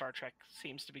something in Star Trek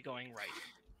seems to be going right.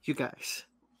 You guys.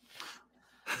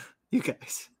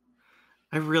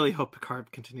 I really hope Picard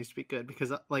continues to be good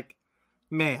because, like,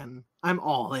 man, I'm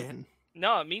all in.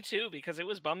 No, me too, because it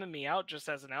was bumming me out just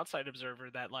as an outside observer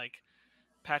that, like,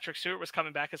 Patrick Stewart was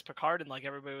coming back as Picard and, like,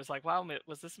 everybody was like, wow,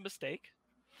 was this a mistake?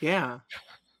 Yeah.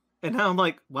 And now I'm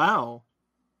like, wow.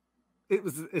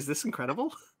 Is this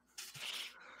incredible?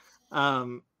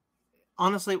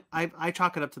 Honestly, I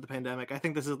chalk it up to the pandemic. I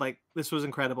think this was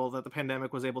incredible that the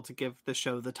pandemic was able to give the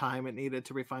show the time it needed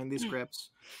to refine these scripts,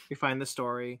 refine the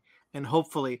story, and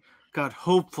hopefully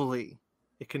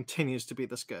it continues to be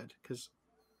this good. Because,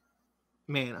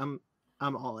 man,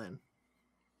 I'm all in.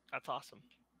 That's awesome.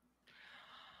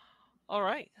 All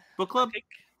right, book club. I think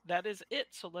that is it.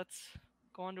 So let's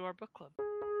go on to our book club.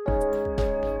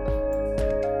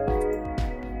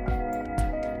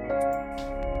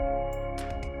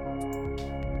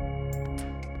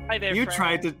 Hi there, you friend.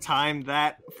 tried to time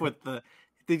that with the.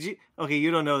 Did you? Okay,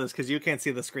 you don't know this because you can't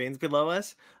see the screens below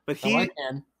us. But he. Oh, I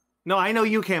can. No, I know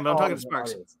you can, but I'm talking to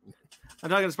Sparks. Audience. I'm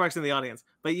talking to Sparks in the audience,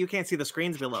 but you can't see the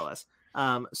screens below us.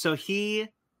 So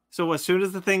as soon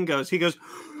as the thing goes, he goes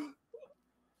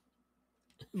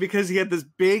because he had this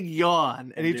big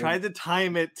yawn, and he tried to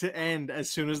time it to end as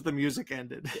soon as the music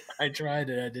ended. I tried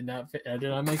it. I did not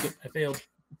make it. I failed.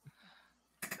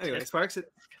 Anyway, Sparks,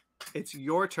 it's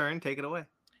your turn. Take it away.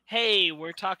 Hey,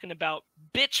 we're talking about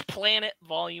Bitch Planet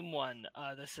Volume 1.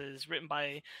 This is written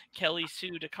by Kelly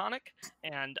Sue DeConnick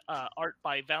and art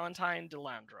by Valentine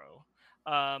DeLandro.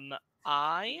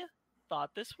 I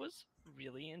thought this was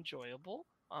really enjoyable,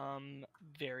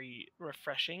 very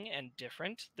refreshing and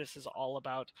different. This is all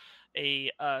about a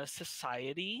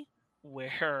society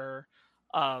where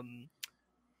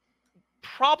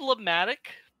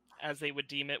problematic, as they would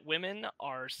deem it, women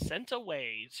are sent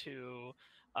away to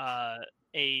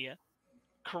a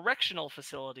correctional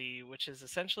facility, which is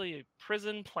essentially a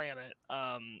prison planet,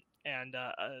 and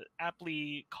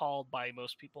aptly called by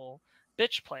most people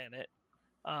Bitch Planet.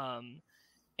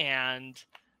 And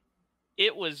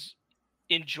it was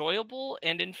enjoyable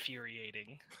and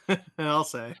infuriating. I'll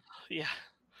say. Yeah.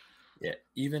 Yeah,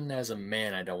 even as a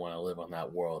man, I don't want to live on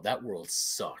that world. That world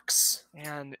sucks.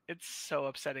 And it's so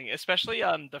upsetting, especially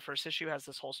the first issue has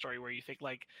this whole story where you think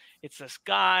like it's this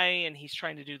guy and he's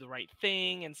trying to do the right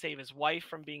thing and save his wife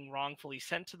from being wrongfully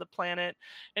sent to the planet,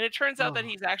 and it turns out that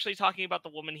he's actually talking about the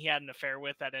woman he had an affair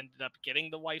with that ended up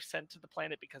getting the wife sent to the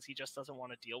planet because he just doesn't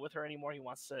want to deal with her anymore. He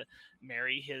wants to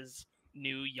marry his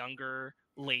new younger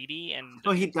lady. And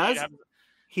he does.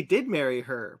 He did marry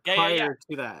her prior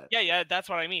to that. Yeah, that's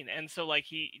what I mean. And so, like,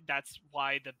 that's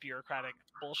why the bureaucratic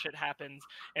bullshit happens.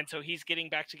 And so he's getting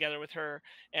back together with her.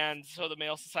 And so the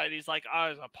male society is like,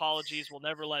 apologies, we'll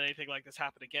never let anything like this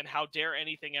happen again. How dare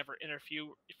anything ever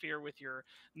interfere with your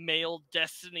male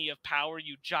destiny of power,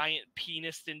 you giant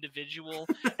penis individual.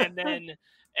 and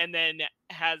then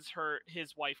has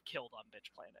his wife killed on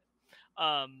Bitch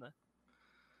Planet.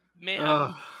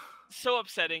 Man. So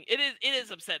upsetting. It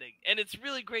is upsetting, and it's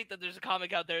really great that there's a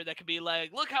comic out there that can be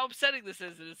like, look how upsetting this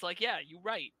is, and it's like, yeah, you're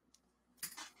right.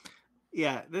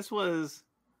 Yeah, this was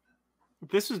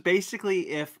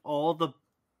basically if all the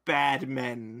bad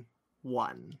men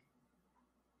won.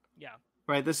 Yeah.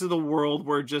 Right. This is the world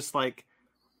where just like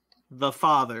the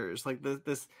fathers, like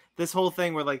this whole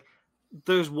thing where like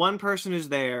there's one person who's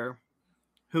there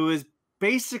who is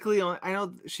basically on. I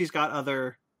know she's got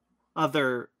other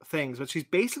things, but she's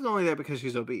basically only there because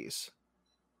she's obese.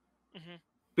 Mm-hmm.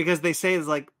 Because they say it's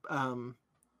like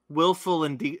willful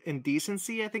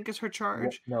indecency, I think, is her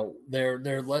charge. No,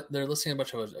 they're listing a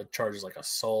bunch of charges like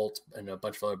assault and a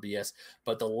bunch of other BS,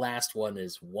 but the last one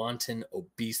is wanton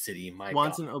obesity.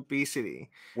 Wanton obesity.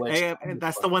 And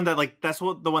that's the one that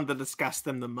the one that disgusts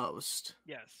them the most.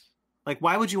 Yes. Like,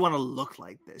 why would you want to look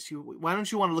like this? Why don't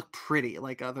you want to look pretty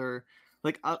like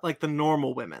the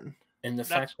normal women? And the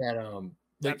fact that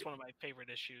that's one of my favorite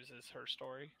issues is her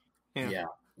story. Yeah.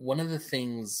 One of the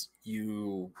things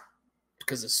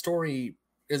because the story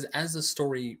is as the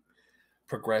story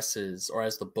progresses, or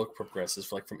as the book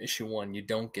progresses, like from issue 1, you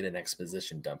don't get an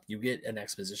exposition dump. You get an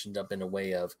exposition dump in a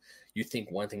way of, you think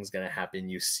one thing's going to happen,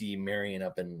 you see Marion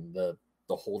up in the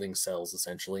holding cells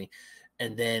essentially,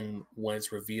 and then when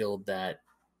it's revealed that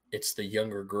it's the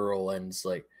younger girl, and it's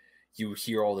like you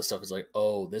hear all this stuff, it's like,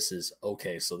 oh, this is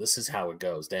okay, so this is how it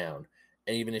goes down.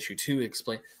 And even issue 2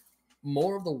 explain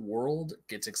more of the world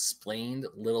gets explained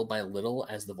little by little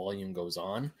as the volume goes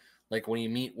on. Like when you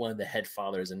meet one of the head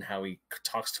fathers and how he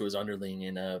talks to his underling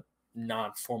in a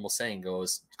not formal saying,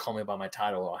 goes, "Call me by my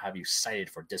title, I'll have you cited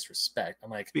for disrespect." I'm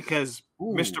like, because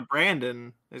ooh. Mr.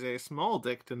 Brandon is a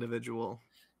small-dicked individual.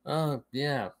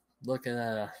 Yeah. Look at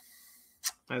that.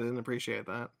 I didn't appreciate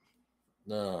that.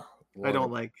 Lord. I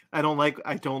don't like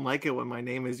it when my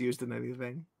name is used in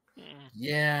anything.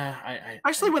 Yeah,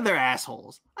 actually when they're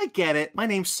assholes. I get it. My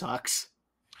name sucks.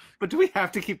 But do we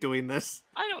have to keep doing this?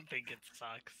 I don't think it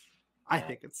sucks. I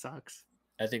think it sucks.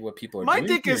 I think what people are my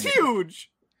doing dick is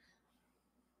huge.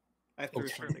 I threw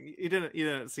Okay. something.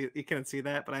 You couldn't see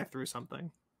that, but I threw something.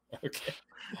 Okay.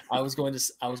 I was going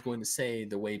to say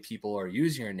the way people are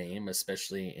using your name,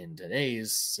 especially in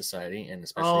today's society, and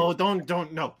especially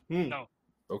no. No.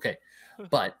 Okay.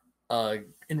 But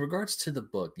in regards to the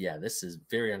book, yeah, this is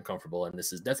very uncomfortable, and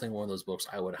this is definitely one of those books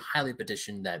I would highly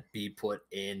petition that be put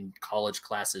in college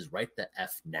classes right the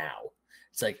F now.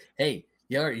 It's like, hey,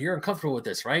 you're uncomfortable with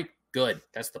this, right? Good.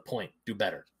 That's the point. Do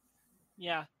better.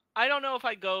 Yeah. I don't know if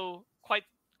I go quite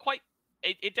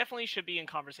it definitely should be in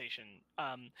conversation.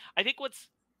 I think what's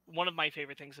one of my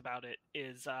favorite things about it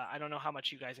is I don't know how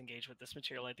much you guys engage with this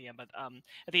material at the end, but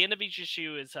at the end of each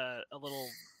issue is a little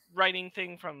writing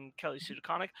thing from Kelly Sue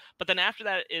DeConnick, but then after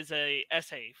that is a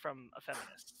essay from a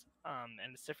feminist,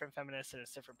 and it's different feminists and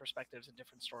it's different perspectives and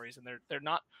different stories, and they're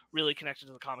not really connected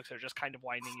to the comics. They're just kind of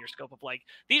widening your scope of like,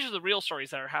 these are the real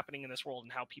stories that are happening in this world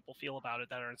and how people feel about it,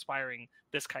 that are inspiring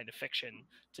this kind of fiction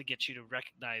to get you to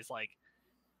recognize like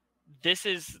this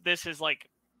is like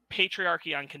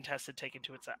patriarchy uncontested taken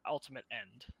to its ultimate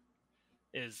end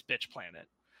is Bitch Planet.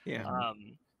 Yeah.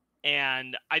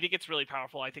 And I think it's really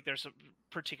powerful. I think there's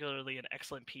particularly an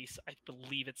excellent piece. I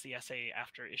believe it's the essay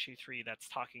after issue 3 that's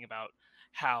talking about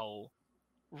how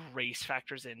race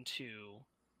factors into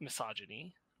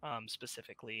misogyny,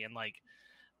 specifically, and like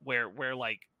where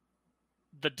like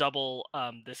the double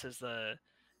this is the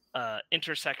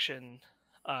intersection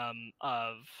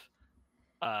of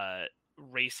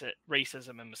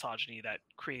racism and misogyny that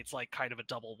creates like kind of a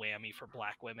double whammy for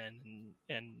Black women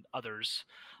and others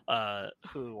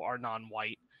who are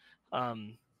non-white.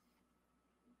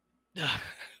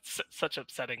 Such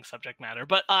upsetting subject matter,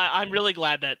 but I'm really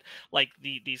glad that like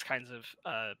these kinds of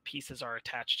pieces are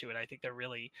attached to it. I think they're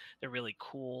really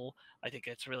cool. I think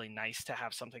it's really nice to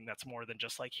have something that's more than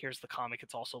just like, here's the comic.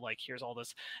 It's also like, here's all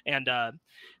this. And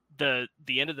the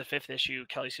end of the 5th issue,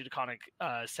 Kelly Sue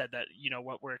DeConnick said that, you know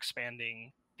what, we're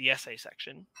expanding the essay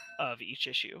section of each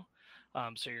issue.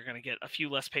 So you're going to get a few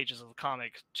less pages of the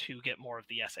comic to get more of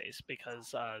the essays,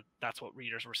 because that's what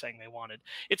readers were saying they wanted.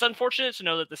 It's unfortunate to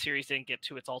know that the series didn't get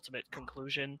to its ultimate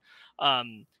conclusion.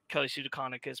 Kelly Sue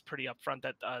DeConnick is pretty upfront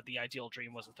that The Ideal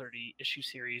Dream was a 30-issue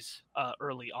series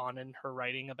early on in her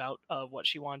writing about what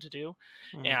she wanted to do.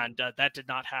 And that did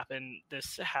not happen.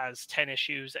 This has 10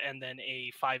 issues and then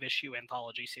a 5-issue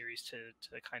anthology series to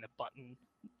kind of button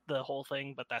the whole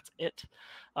thing, but that's it,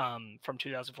 from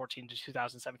 2014 to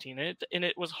 2017, and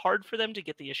it was hard for them to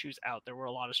get the issues out. There were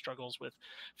a lot of struggles with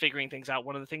figuring things out.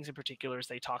 One of the things in particular is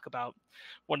they talk about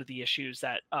one of the issues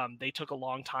that they took a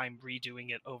long time redoing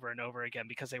it over and over again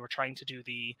because they were trying to do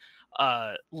the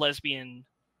lesbian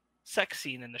sex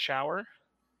scene in the shower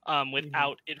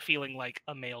without it feeling like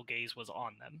a male gaze was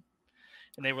on them,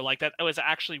 and they were like, that was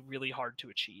actually really hard to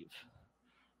achieve.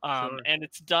 And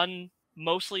it's done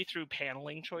mostly through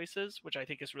paneling choices, which I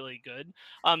think is really good.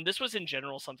 This was in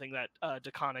general something that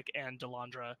DeConnick and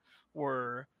Delandra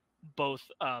were both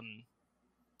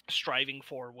striving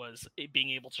for, was it being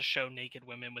able to show naked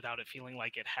women without it feeling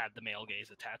like it had the male gaze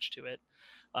attached to it,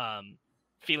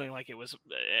 feeling like it was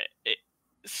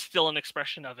still an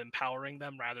expression of empowering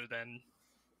them rather than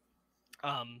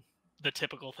the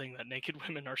typical thing that naked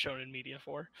women are shown in media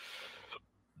for.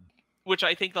 Which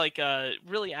I think like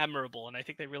really admirable, and I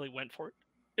think they really went for it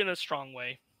in a strong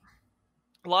way.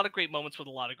 A lot of great moments with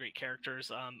a lot of great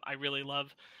characters. I really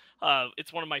love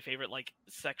It's one of my favorite like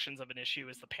sections of an issue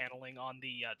is the paneling on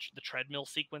the treadmill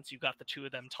sequence. You've got the two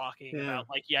of them talking about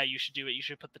like, yeah, you should do it. You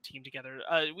should put the team together.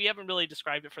 We haven't really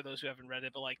described it for those who haven't read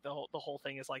it, but like the whole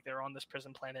thing is like they're on this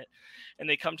prison planet, and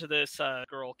they come to this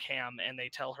girl Cam, and they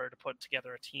tell her to put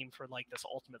together a team for like this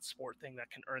ultimate sport thing that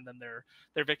can earn them their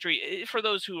victory. For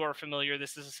those who are familiar,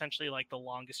 this is essentially like the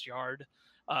longest yard.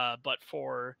 But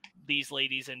for these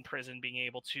ladies in prison being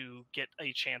able to get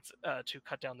a chance to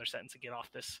cut down their sentence and get off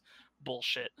this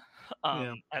bullshit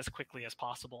as quickly as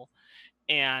possible.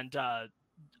 And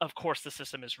of course, the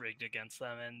system is rigged against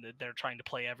them, and they're trying to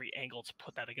play every angle to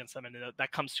put that against them. And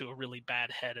that comes to a really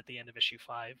bad head at the end of issue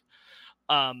 5.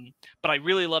 But I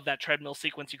really love that treadmill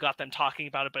sequence. You got them talking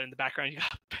about it, but in the background, you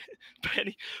got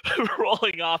Penny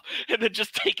rolling off and then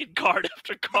just taking card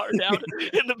after card out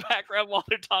in the background while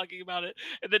they're talking about it.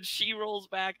 And then she rolls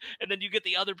back, and then you get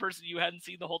the other person you hadn't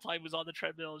seen the whole time who's on the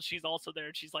treadmill, and she's also there,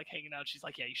 and she's like hanging out. She's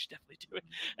like, yeah, you should definitely do it.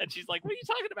 And she's like, what are you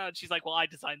talking about? And she's like, well, I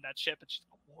designed that ship. And she's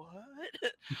like,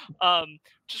 what?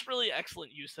 Just really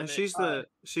excellent use of and it.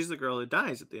 She's the girl who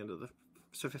dies at the end of the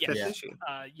fifth issue.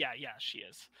 Yeah, she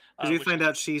is. You find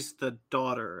out she's the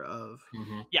daughter of.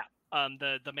 Yeah.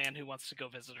 The man who wants to go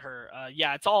visit her.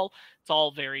 It's all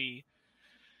very.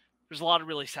 There's a lot of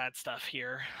really sad stuff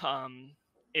here.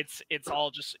 It's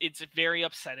very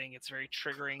upsetting. It's very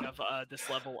triggering of this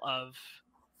level of.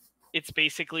 It's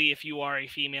basically if you are a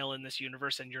female in this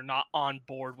universe and you're not on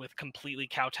board with completely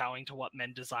kowtowing to what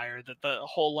men desire, that the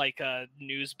whole like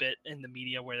news bit in the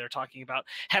media where they're talking about,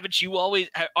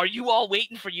 are you all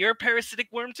waiting for your parasitic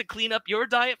worm to clean up your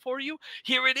diet for you?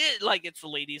 Here it is. Like it's the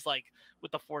ladies like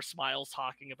with the 4 smiles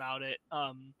talking about it.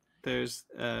 There's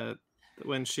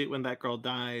when that girl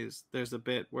dies, there's a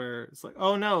bit where it's like,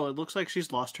 oh no, it looks like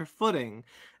she's lost her footing,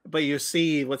 but you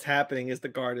see what's happening is the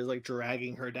guard is like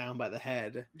dragging her down by the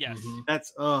head. Yes.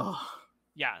 That's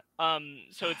yeah.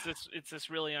 So it's this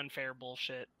really unfair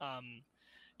bullshit.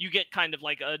 You get kind of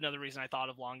like another reason I thought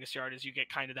of Longest Yard is you get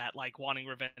kind of that like wanting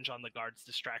revenge on the guard's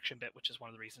distraction bit, which is one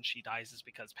of the reasons she dies is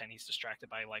because Penny's distracted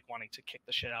by like wanting to kick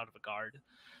the shit out of a guard.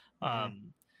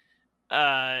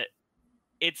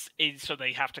 So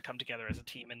they have to come together as a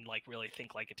team and like really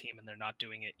think like a team, and they're not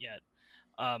doing it yet.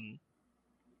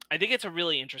 I think it's a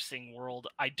really interesting world.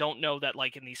 I don't know that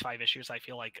like in these 5 issues, I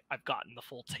feel like I've gotten the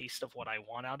full taste of what I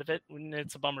want out of it. And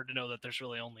it's a bummer to know that there's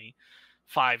really only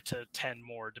 5 to 10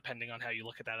 more, depending on how you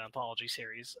look at that anthology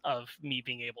series, of me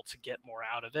being able to get more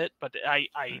out of it. But I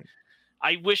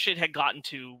wish it had gotten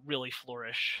to really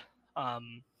flourish. I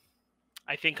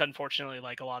think unfortunately,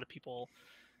 like a lot of people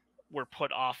were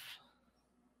put off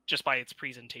just by its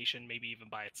presentation, maybe even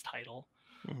by its title.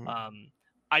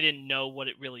 I didn't know what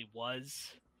it really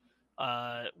was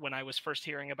when I was first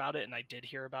hearing about it, and I did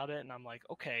hear about it, and I'm like,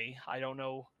 okay, I don't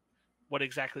know what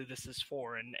exactly this is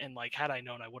for, and like had I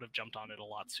known, I would have jumped on it a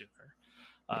lot sooner,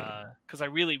 because I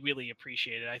really, really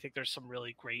appreciate it. I think there's some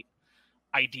really great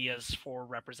ideas for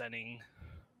representing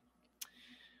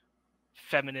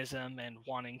feminism and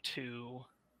wanting to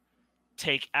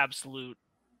take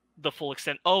the full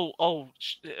extent.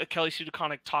 Kelly Sue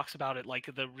DeConnick talks about it, like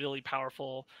the really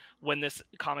powerful, when this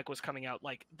comic was coming out,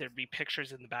 like there'd be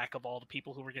pictures in the back of all the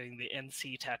people who were getting the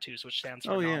NC tattoos, which stands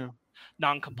for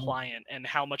non-compliant, and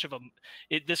how much of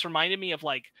this reminded me of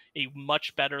like a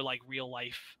much better like real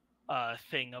life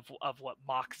thing of what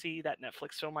Moxie, that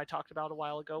Netflix film I talked about a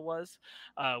while ago, was,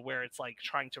 where it's like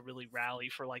trying to really rally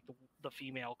for like the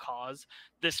female cause.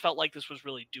 This felt like this was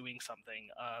really doing something,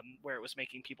 where it was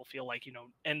making people feel like, you know,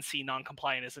 NC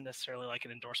non-compliant isn't necessarily like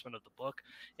an endorsement of the book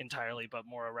entirely, but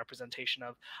more a representation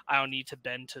of I don't need to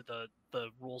bend to the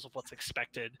rules of what's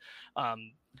expected.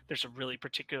 There's a really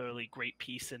particularly great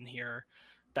piece in here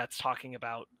that's talking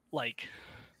about like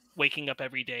waking up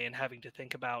every day and having to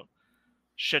think about,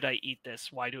 should I eat this?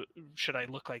 Should I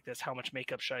look like this? How much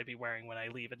makeup should I be wearing when I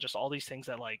leave? And just all these things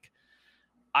that like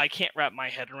I can't wrap my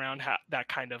head around that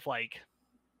kind of like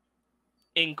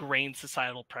ingrained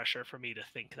societal pressure for me to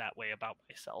think that way about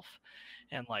myself.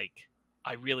 And like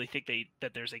I really think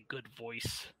that there's a good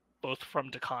voice both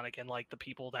from DeConnick and like the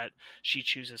people that she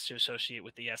chooses to associate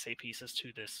with the essay pieces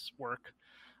to this work,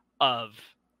 of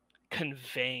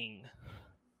conveying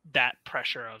that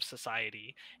pressure of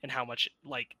society, and how much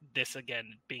like this again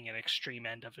being an extreme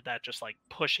end of that, just like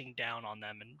pushing down on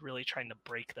them and really trying to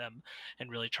break them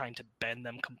and really trying to bend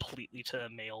them completely to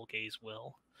male gaze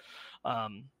will.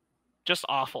 Just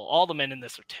awful. All the men in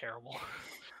this are terrible.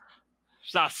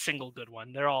 There's not a single good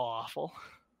one. They're all awful.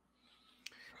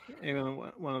 Even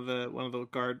one of the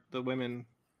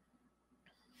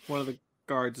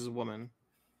guards is a woman.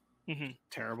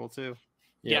 Terrible too.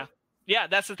 Yeah.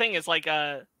 That's the thing, is like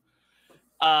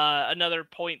Another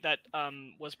point that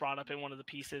was brought up in one of the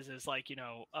pieces is like,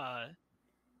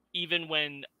 even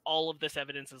when all of this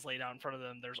evidence is laid out in front of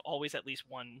them, there's always at least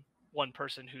one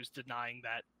person who's denying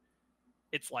that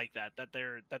it's like that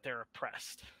they're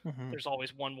oppressed. There's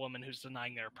always one woman who's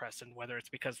denying they're oppressed, and whether it's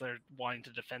because they're wanting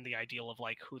to defend the ideal of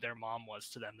like who their mom was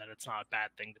to them, that it's not a bad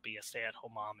thing to be a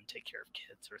stay-at-home mom and take care of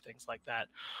kids or things like that,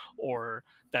 or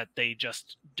that they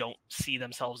just don't see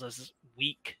themselves as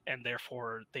weak and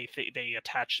therefore they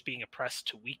attach being oppressed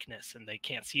to weakness, and they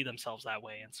can't see themselves that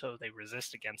way, and so they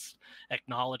resist against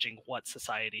acknowledging what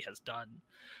society has done.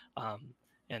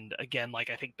 And again, like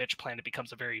I think Bitch Planet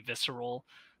becomes a very visceral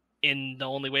in the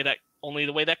only way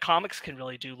that comics can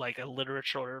really do, like a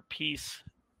literature piece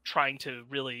trying to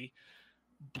really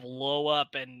blow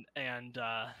up and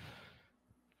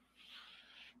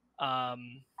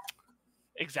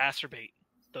exacerbate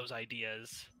those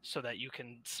ideas so that you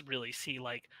can really see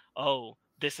like, oh,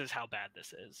 this is how bad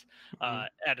this is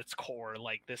at its core.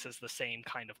 Like this is the same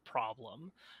kind of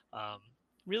problem.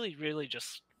 Really, really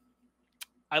just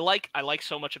I like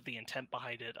so much of the intent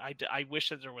behind it. I wish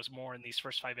that there was more in these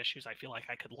first 5 issues. I feel like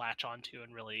I could latch onto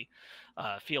and really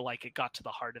feel like it got to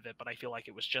the heart of it, but I feel like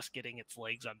it was just getting its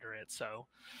legs under it. So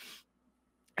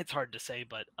it's hard to say,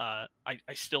 but I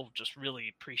still just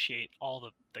really appreciate all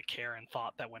the care and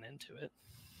thought that went into it.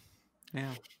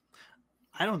 Yeah.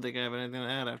 I don't think I have anything to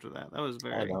add after that. That was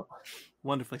very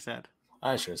wonderfully said.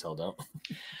 I sure as hell don't.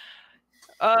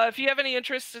 If you have any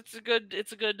interest, it's a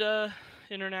good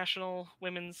International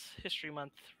Women's History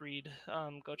Month read.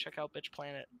 Go check out Bitch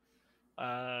Planet.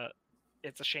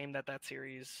 It's a shame that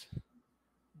series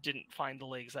didn't find the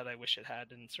legs that I wish it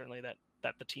had, and certainly that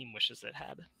the team wishes it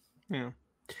had. Yeah.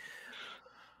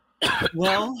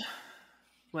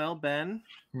 Well, Ben.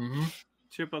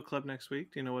 It's your book club next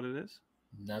week. Do you know what it is?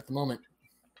 Not at the moment.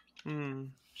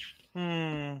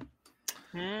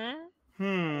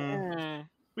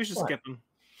 We should skip them.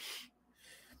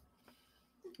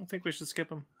 I think we should skip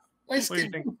them. What do you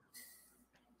think? What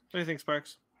do you think,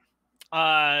 Sparks?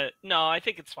 No, I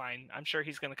think it's fine. I'm sure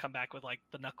he's going to come back with like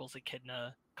the Knuckles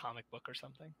Echidna comic book or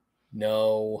something.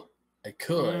 No, I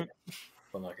could.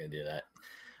 But I'm not going to do that.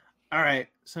 All right.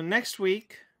 So next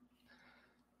week,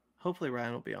 hopefully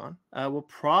Ryan will be on. We'll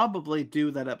probably do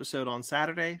that episode on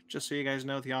Saturday, just so you guys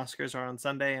know the Oscars are on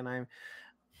Sunday, and I'm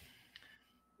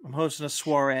hosting a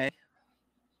soiree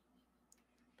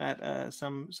that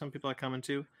some people are coming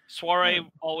to. Soiree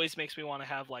always makes me want to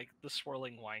have like the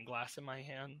swirling wine glass in my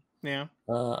hand. Yeah.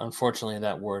 Unfortunately,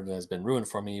 that word has been ruined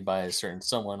for me by a certain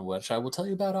someone, which I will tell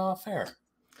you about off air.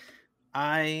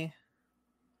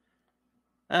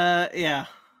 Yeah.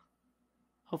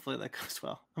 Hopefully that goes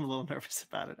well. I'm a little nervous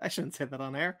about it. I shouldn't say that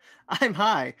on air. I'm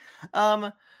high.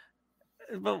 But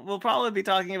we'll probably be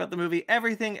talking about the movie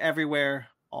Everything Everywhere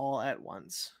All at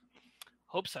Once.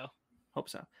 Hope so.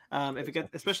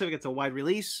 Especially if it gets a wide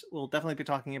release, we'll definitely be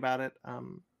talking about it.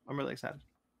 I'm really excited.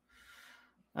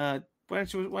 Good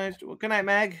night,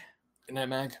 Mag. Good night,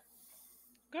 Mag.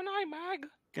 Good night, Mag.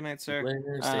 Good night, sir.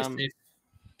 Later, stay safe.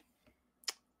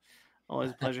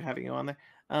 Always a pleasure having you on there.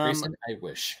 Grayson, I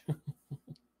wish.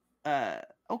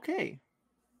 Okay.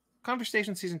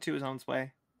 Conversation Season 2 is on its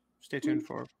way. Stay tuned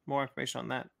for more information on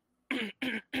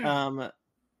that.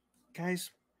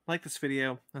 Guys, like this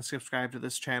video and subscribe to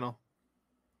this channel.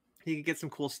 You can get some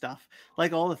cool stuff.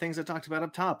 Like all the things I talked about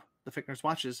up top. The Fickner's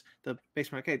Watches, the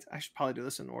Basement Arcades. I should probably do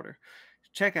this in order.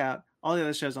 Check out all the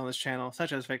other shows on this channel,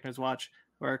 such as Fickner's Watch,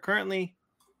 where currently...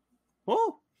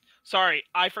 Whoa! Sorry,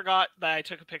 I forgot that I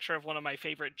took a picture of one of my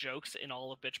favorite jokes in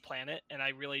all of Bitch Planet, and I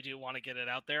really do want to get it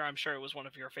out there. I'm sure it was one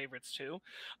of your favorites too.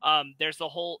 There's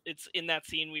it's in that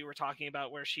scene we were talking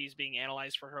about where she's being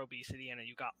analyzed for her obesity, and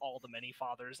you got all the many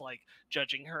fathers like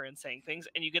judging her and saying things,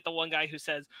 and you get the one guy who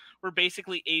says, we're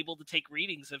basically able to take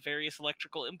readings of various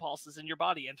electrical impulses in your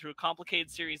body, and through a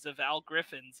complicated series of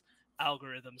algorithms,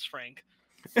 Frank.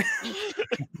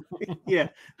 Yeah,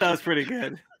 that was pretty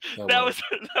good. That was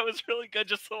really good.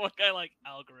 Just the one guy like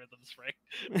algorithms, Frank.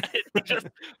 He just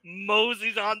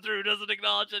moseys on through, doesn't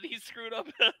acknowledge that he's screwed up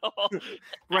at all.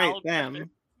 Right, them.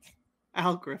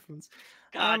 Algorithms.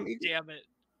 God damn it.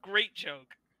 Great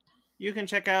joke. You can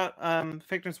check out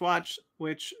Fickner's Watch,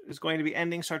 which is going to be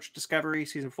ending Star Trek Discovery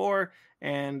Season 4,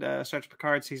 and Star Trek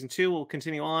Picard Season 2 will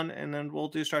continue on, and then we'll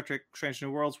do Star Trek Strange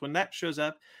New Worlds when that shows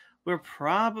up. We're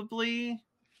probably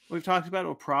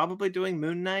doing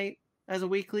Moon Knight as a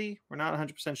weekly. We're not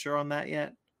 100% sure on that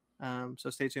yet, so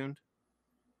stay tuned.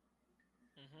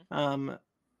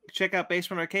 Check out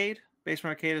Basement Arcade.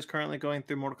 Basement Arcade is currently going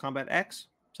through Mortal Kombat X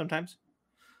sometimes,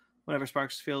 whenever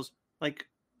Sparks feels like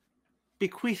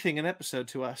bequeathing an episode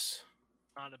to us.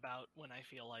 Not about when I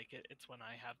feel like it. It's when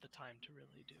I have the time to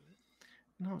really do it.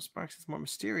 No, Sparks, it's more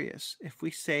mysterious if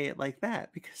we say it like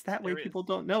that, because that way There is. people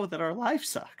don't know that our lives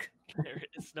suck. There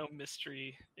is no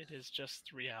mystery. It is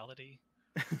just reality.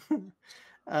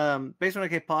 Based on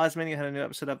OK Pause, you had a new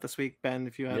episode up this week. Ben,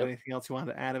 if you have Yep. anything else you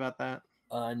wanted to add about that?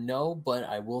 No, but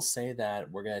I will say that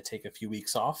we're gonna take a few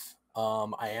weeks off.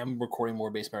 I am recording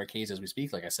more Basement Arcades as we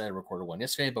speak. Like I said, I recorded one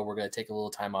yesterday, but we're gonna take a little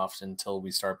time off until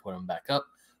we start putting them back up.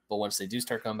 But once they do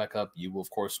start coming back up, you will of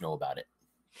course know about it.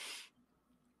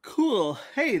 Cool.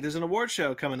 Hey, there's an award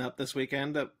show coming up this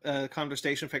weekend that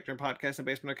Conversation, Victor, and Podcast and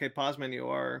Basement Arcade Pause Menu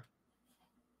are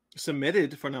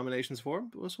submitted for nominations for.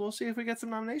 We'll see if we get some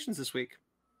nominations this week.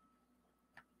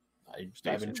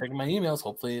 I've been checking my emails.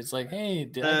 Hopefully, it's like, hey,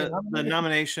 did I get the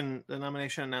nominated?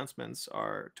 nomination announcements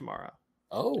are tomorrow.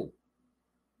 Oh,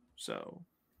 So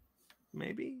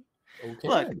maybe. okay.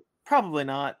 Look, probably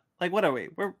not. Like, what are we?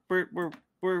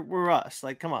 We're us.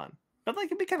 Like, come on. But like,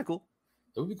 it'd be kind of cool.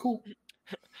 It would be cool.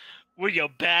 We're your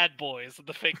bad boys of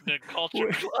the Fake Nerd Culture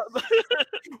Club.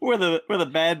 We're the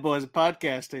bad boys of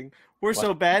podcasting. We're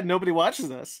so bad nobody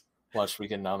watches us. Watch, we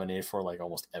get nominated for like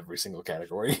almost every single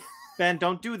category. Ben,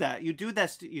 don't do that. You do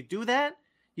that. You do that.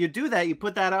 You do that. You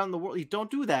put that out in the world. You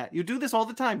don't do that. You do this all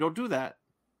the time. Don't do that.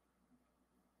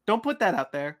 Don't put that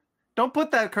out there. Don't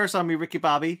put that curse on me, Ricky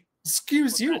Bobby.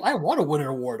 Excuse you. I want to win an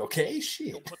award, okay?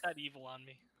 Shit. Don't put that evil on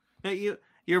me.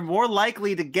 You're more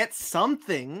likely to get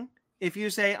something if you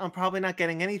say, I'm probably not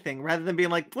getting anything, rather than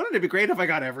being like, wouldn't it be great if I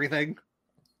got everything?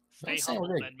 Stay humble,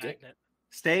 Ben Magnet.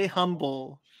 Stay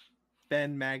humble,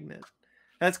 Ben Magnet.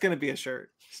 That's going to be a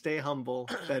shirt. Stay humble,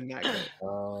 Ben Magnet.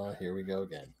 Here we go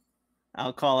again.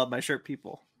 I'll call up my shirt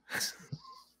people.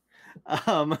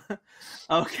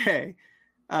 Okay.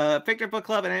 Victor Book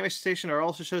Club and Animation Station are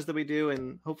also shows that we do,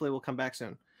 and hopefully we'll come back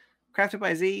soon. Crafted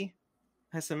by Z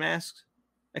has some masks.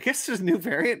 I guess there's a new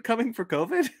variant coming for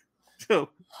COVID. So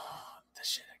This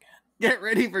shit again. get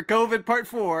ready for COVID Part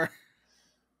 4.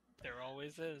 There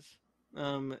always is.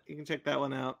 You can check that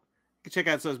one out. You can check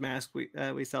out those masks. We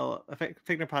sell a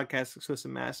Figner Podcast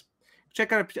exclusive mask.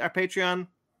 Check out our Patreon.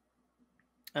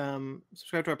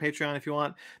 Subscribe to our Patreon if you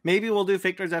want. Maybe we'll do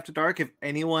Fake Nerds After Dark if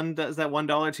anyone does that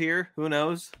 $1 tier. Who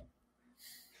knows?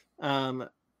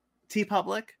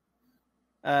 TeePublic.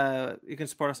 You can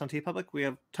support us on TeePublic. We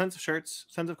have tons of shirts,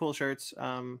 tons of cool shirts.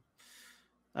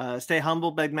 Stay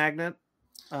humble, Big Magnet.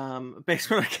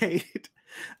 Basement Arcade.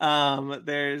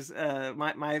 There's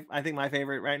I think my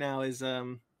favorite right now is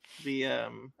I'd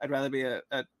rather be a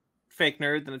fake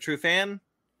nerd than a true fan.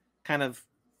 Kind of,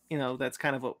 that's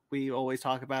kind of what we always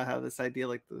talk about, how this idea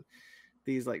like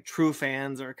these like true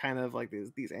fans are kind of like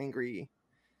these angry,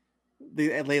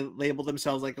 they label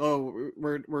themselves like, oh,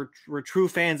 we're true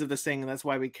fans of this thing, and that's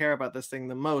why we care about this thing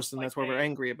the most, and Like that's why we're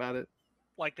angry about it.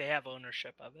 Like they have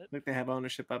ownership of it. Like they have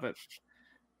ownership of it.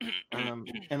 And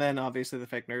then obviously the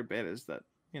fake nerd bit is that,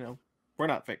 we're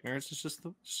not fake nerds. It's just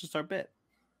our bit.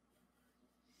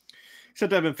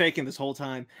 Except I've been faking this whole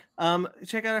time.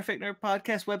 Check out our Fake Nerd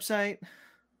Podcast website,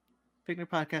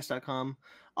 fakenerdpodcast.com.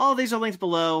 All these are links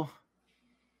below.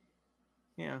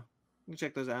 Yeah, you can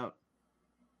check those out.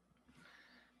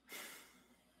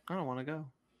 I don't want to go.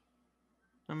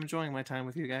 I'm enjoying my time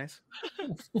with you guys.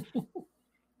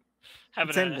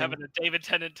 Having a David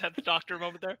Tennant 10th Doctor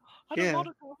moment there. I don't want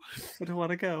to go. I don't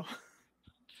want to go.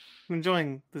 I'm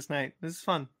enjoying this night. This is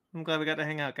fun. I'm glad we got to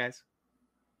hang out, guys.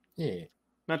 Yeah.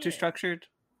 Not too structured.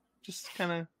 Just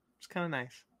kind of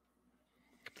nice.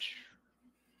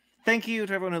 Thank you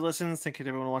to everyone who listens. Thank you to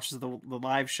everyone who watches the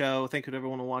live show. Thank you to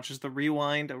everyone who watches the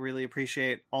rewind. I really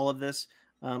appreciate all of this,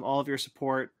 all of your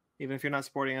support. Even if you're not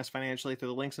supporting us financially through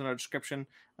the links in our description,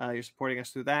 you're supporting us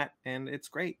through that, and it's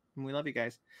great. And we love you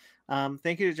guys.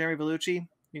 Thank you to Jeremy Bellucci.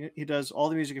 He does all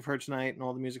the music you've heard tonight and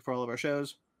all the music for all of our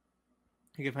shows.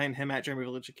 You can find him at Jeremy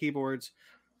Bellucci Keyboards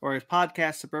or his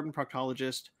podcast, Suburban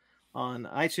Proctologist, on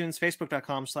iTunes,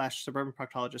 facebook.com/Suburban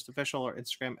Proctologist Official, or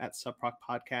Instagram at SubProc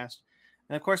Podcast.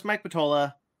 And of course, Mike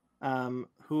Patola,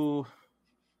 who,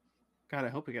 God, I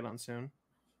hope we get on soon.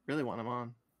 Really want him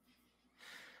on.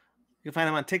 You can find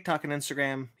him on TikTok and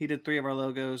Instagram. He did 3 of our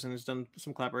logos and has done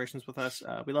some collaborations with us.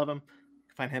 We love him. You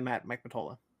can find him at Mike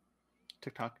Matola.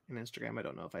 TikTok and Instagram. I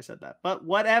don't know if I said that, but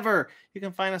whatever. You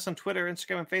can find us on Twitter,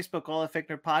 Instagram, and Facebook, all at Fake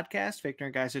Nerd Podcast,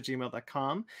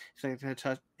 fakenerdguys@gmail.com. If you'd like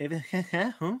to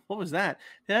what was that?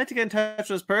 If you'd like to get in touch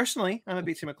with us personally, I'm at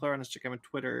BT McClure on Instagram and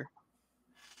Twitter.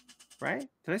 Right?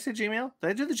 Did I say Gmail? Did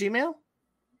I do the Gmail?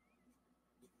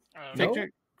 No.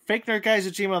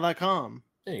 fakenerdguys@gmail.com.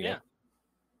 There you go.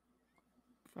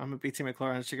 I'm at BT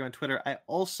McClure on Instagram and Twitter. I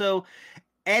also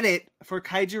edit for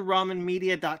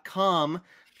KaijuRamenMedia.com.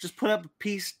 just put up a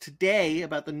piece today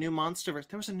about the new MonsterVerse.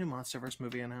 There was a new MonsterVerse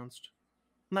movie announced.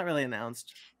 Not really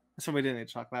announced, so we didn't need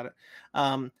to talk about it.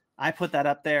 I put that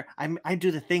up there. I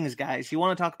do the things, guys. You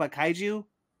want to talk about kaiju?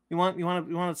 You want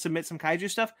to submit some kaiju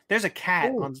stuff? There's a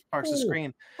cat on parts of the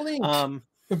screen.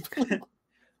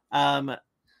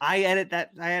 I edit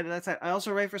that. I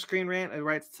also write for Screen Rant. I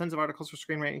write tons of articles for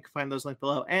Screen Rant. You can find those linked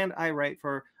below. And I write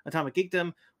for Atomic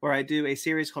Geekdom, where I do a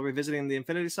series called Revisiting the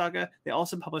Infinity Saga. They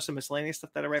also publish some miscellaneous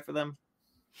stuff that I write for them.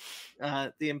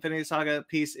 The Infinity Saga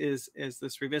piece is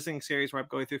this revisiting series where I'm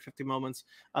going through 50 moments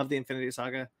of the Infinity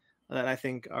Saga that I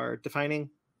think are defining.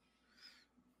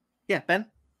 Yeah, Ben?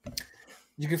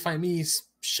 You can find me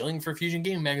shilling for Fusion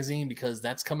Gaming Magazine because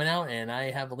that's coming out, and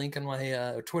I have a link on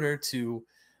my Twitter to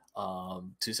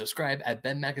subscribe at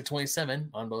BenMaca27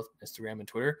 on both Instagram and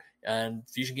Twitter. And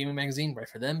Fusion Gaming Magazine, right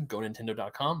for them.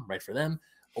 GoNintendo.com, right for them.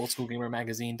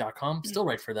 OldSchoolGamerMagazine.com, still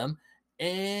right for them.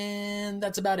 And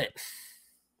that's about it.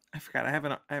 I forgot.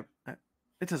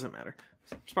 It doesn't matter.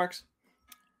 Sparks?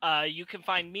 You can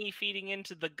find me feeding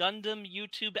into the Gundam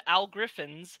YouTube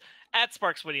algorithms at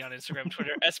SparksWitty on Instagram,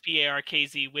 Twitter,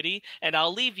 SPARKZ Witty. And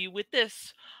I'll leave you with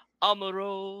this.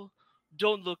 Amuro,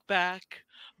 don't look back.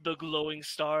 The glowing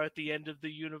star at the end of the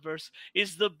universe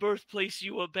is the birthplace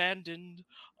you abandoned.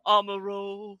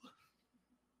 Amuro.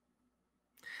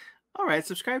 All right,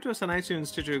 subscribe to us on iTunes,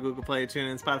 Stitcher, Google Play,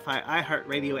 TuneIn, Spotify,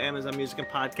 iHeartRadio, Amazon Music and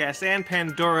Podcasts, and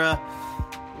Pandora.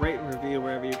 Rate and review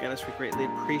wherever you get us. We greatly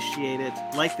appreciate it.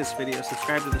 Like this video,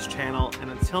 subscribe to this channel, and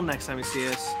until next time you see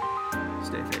us,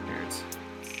 stay fake nerds.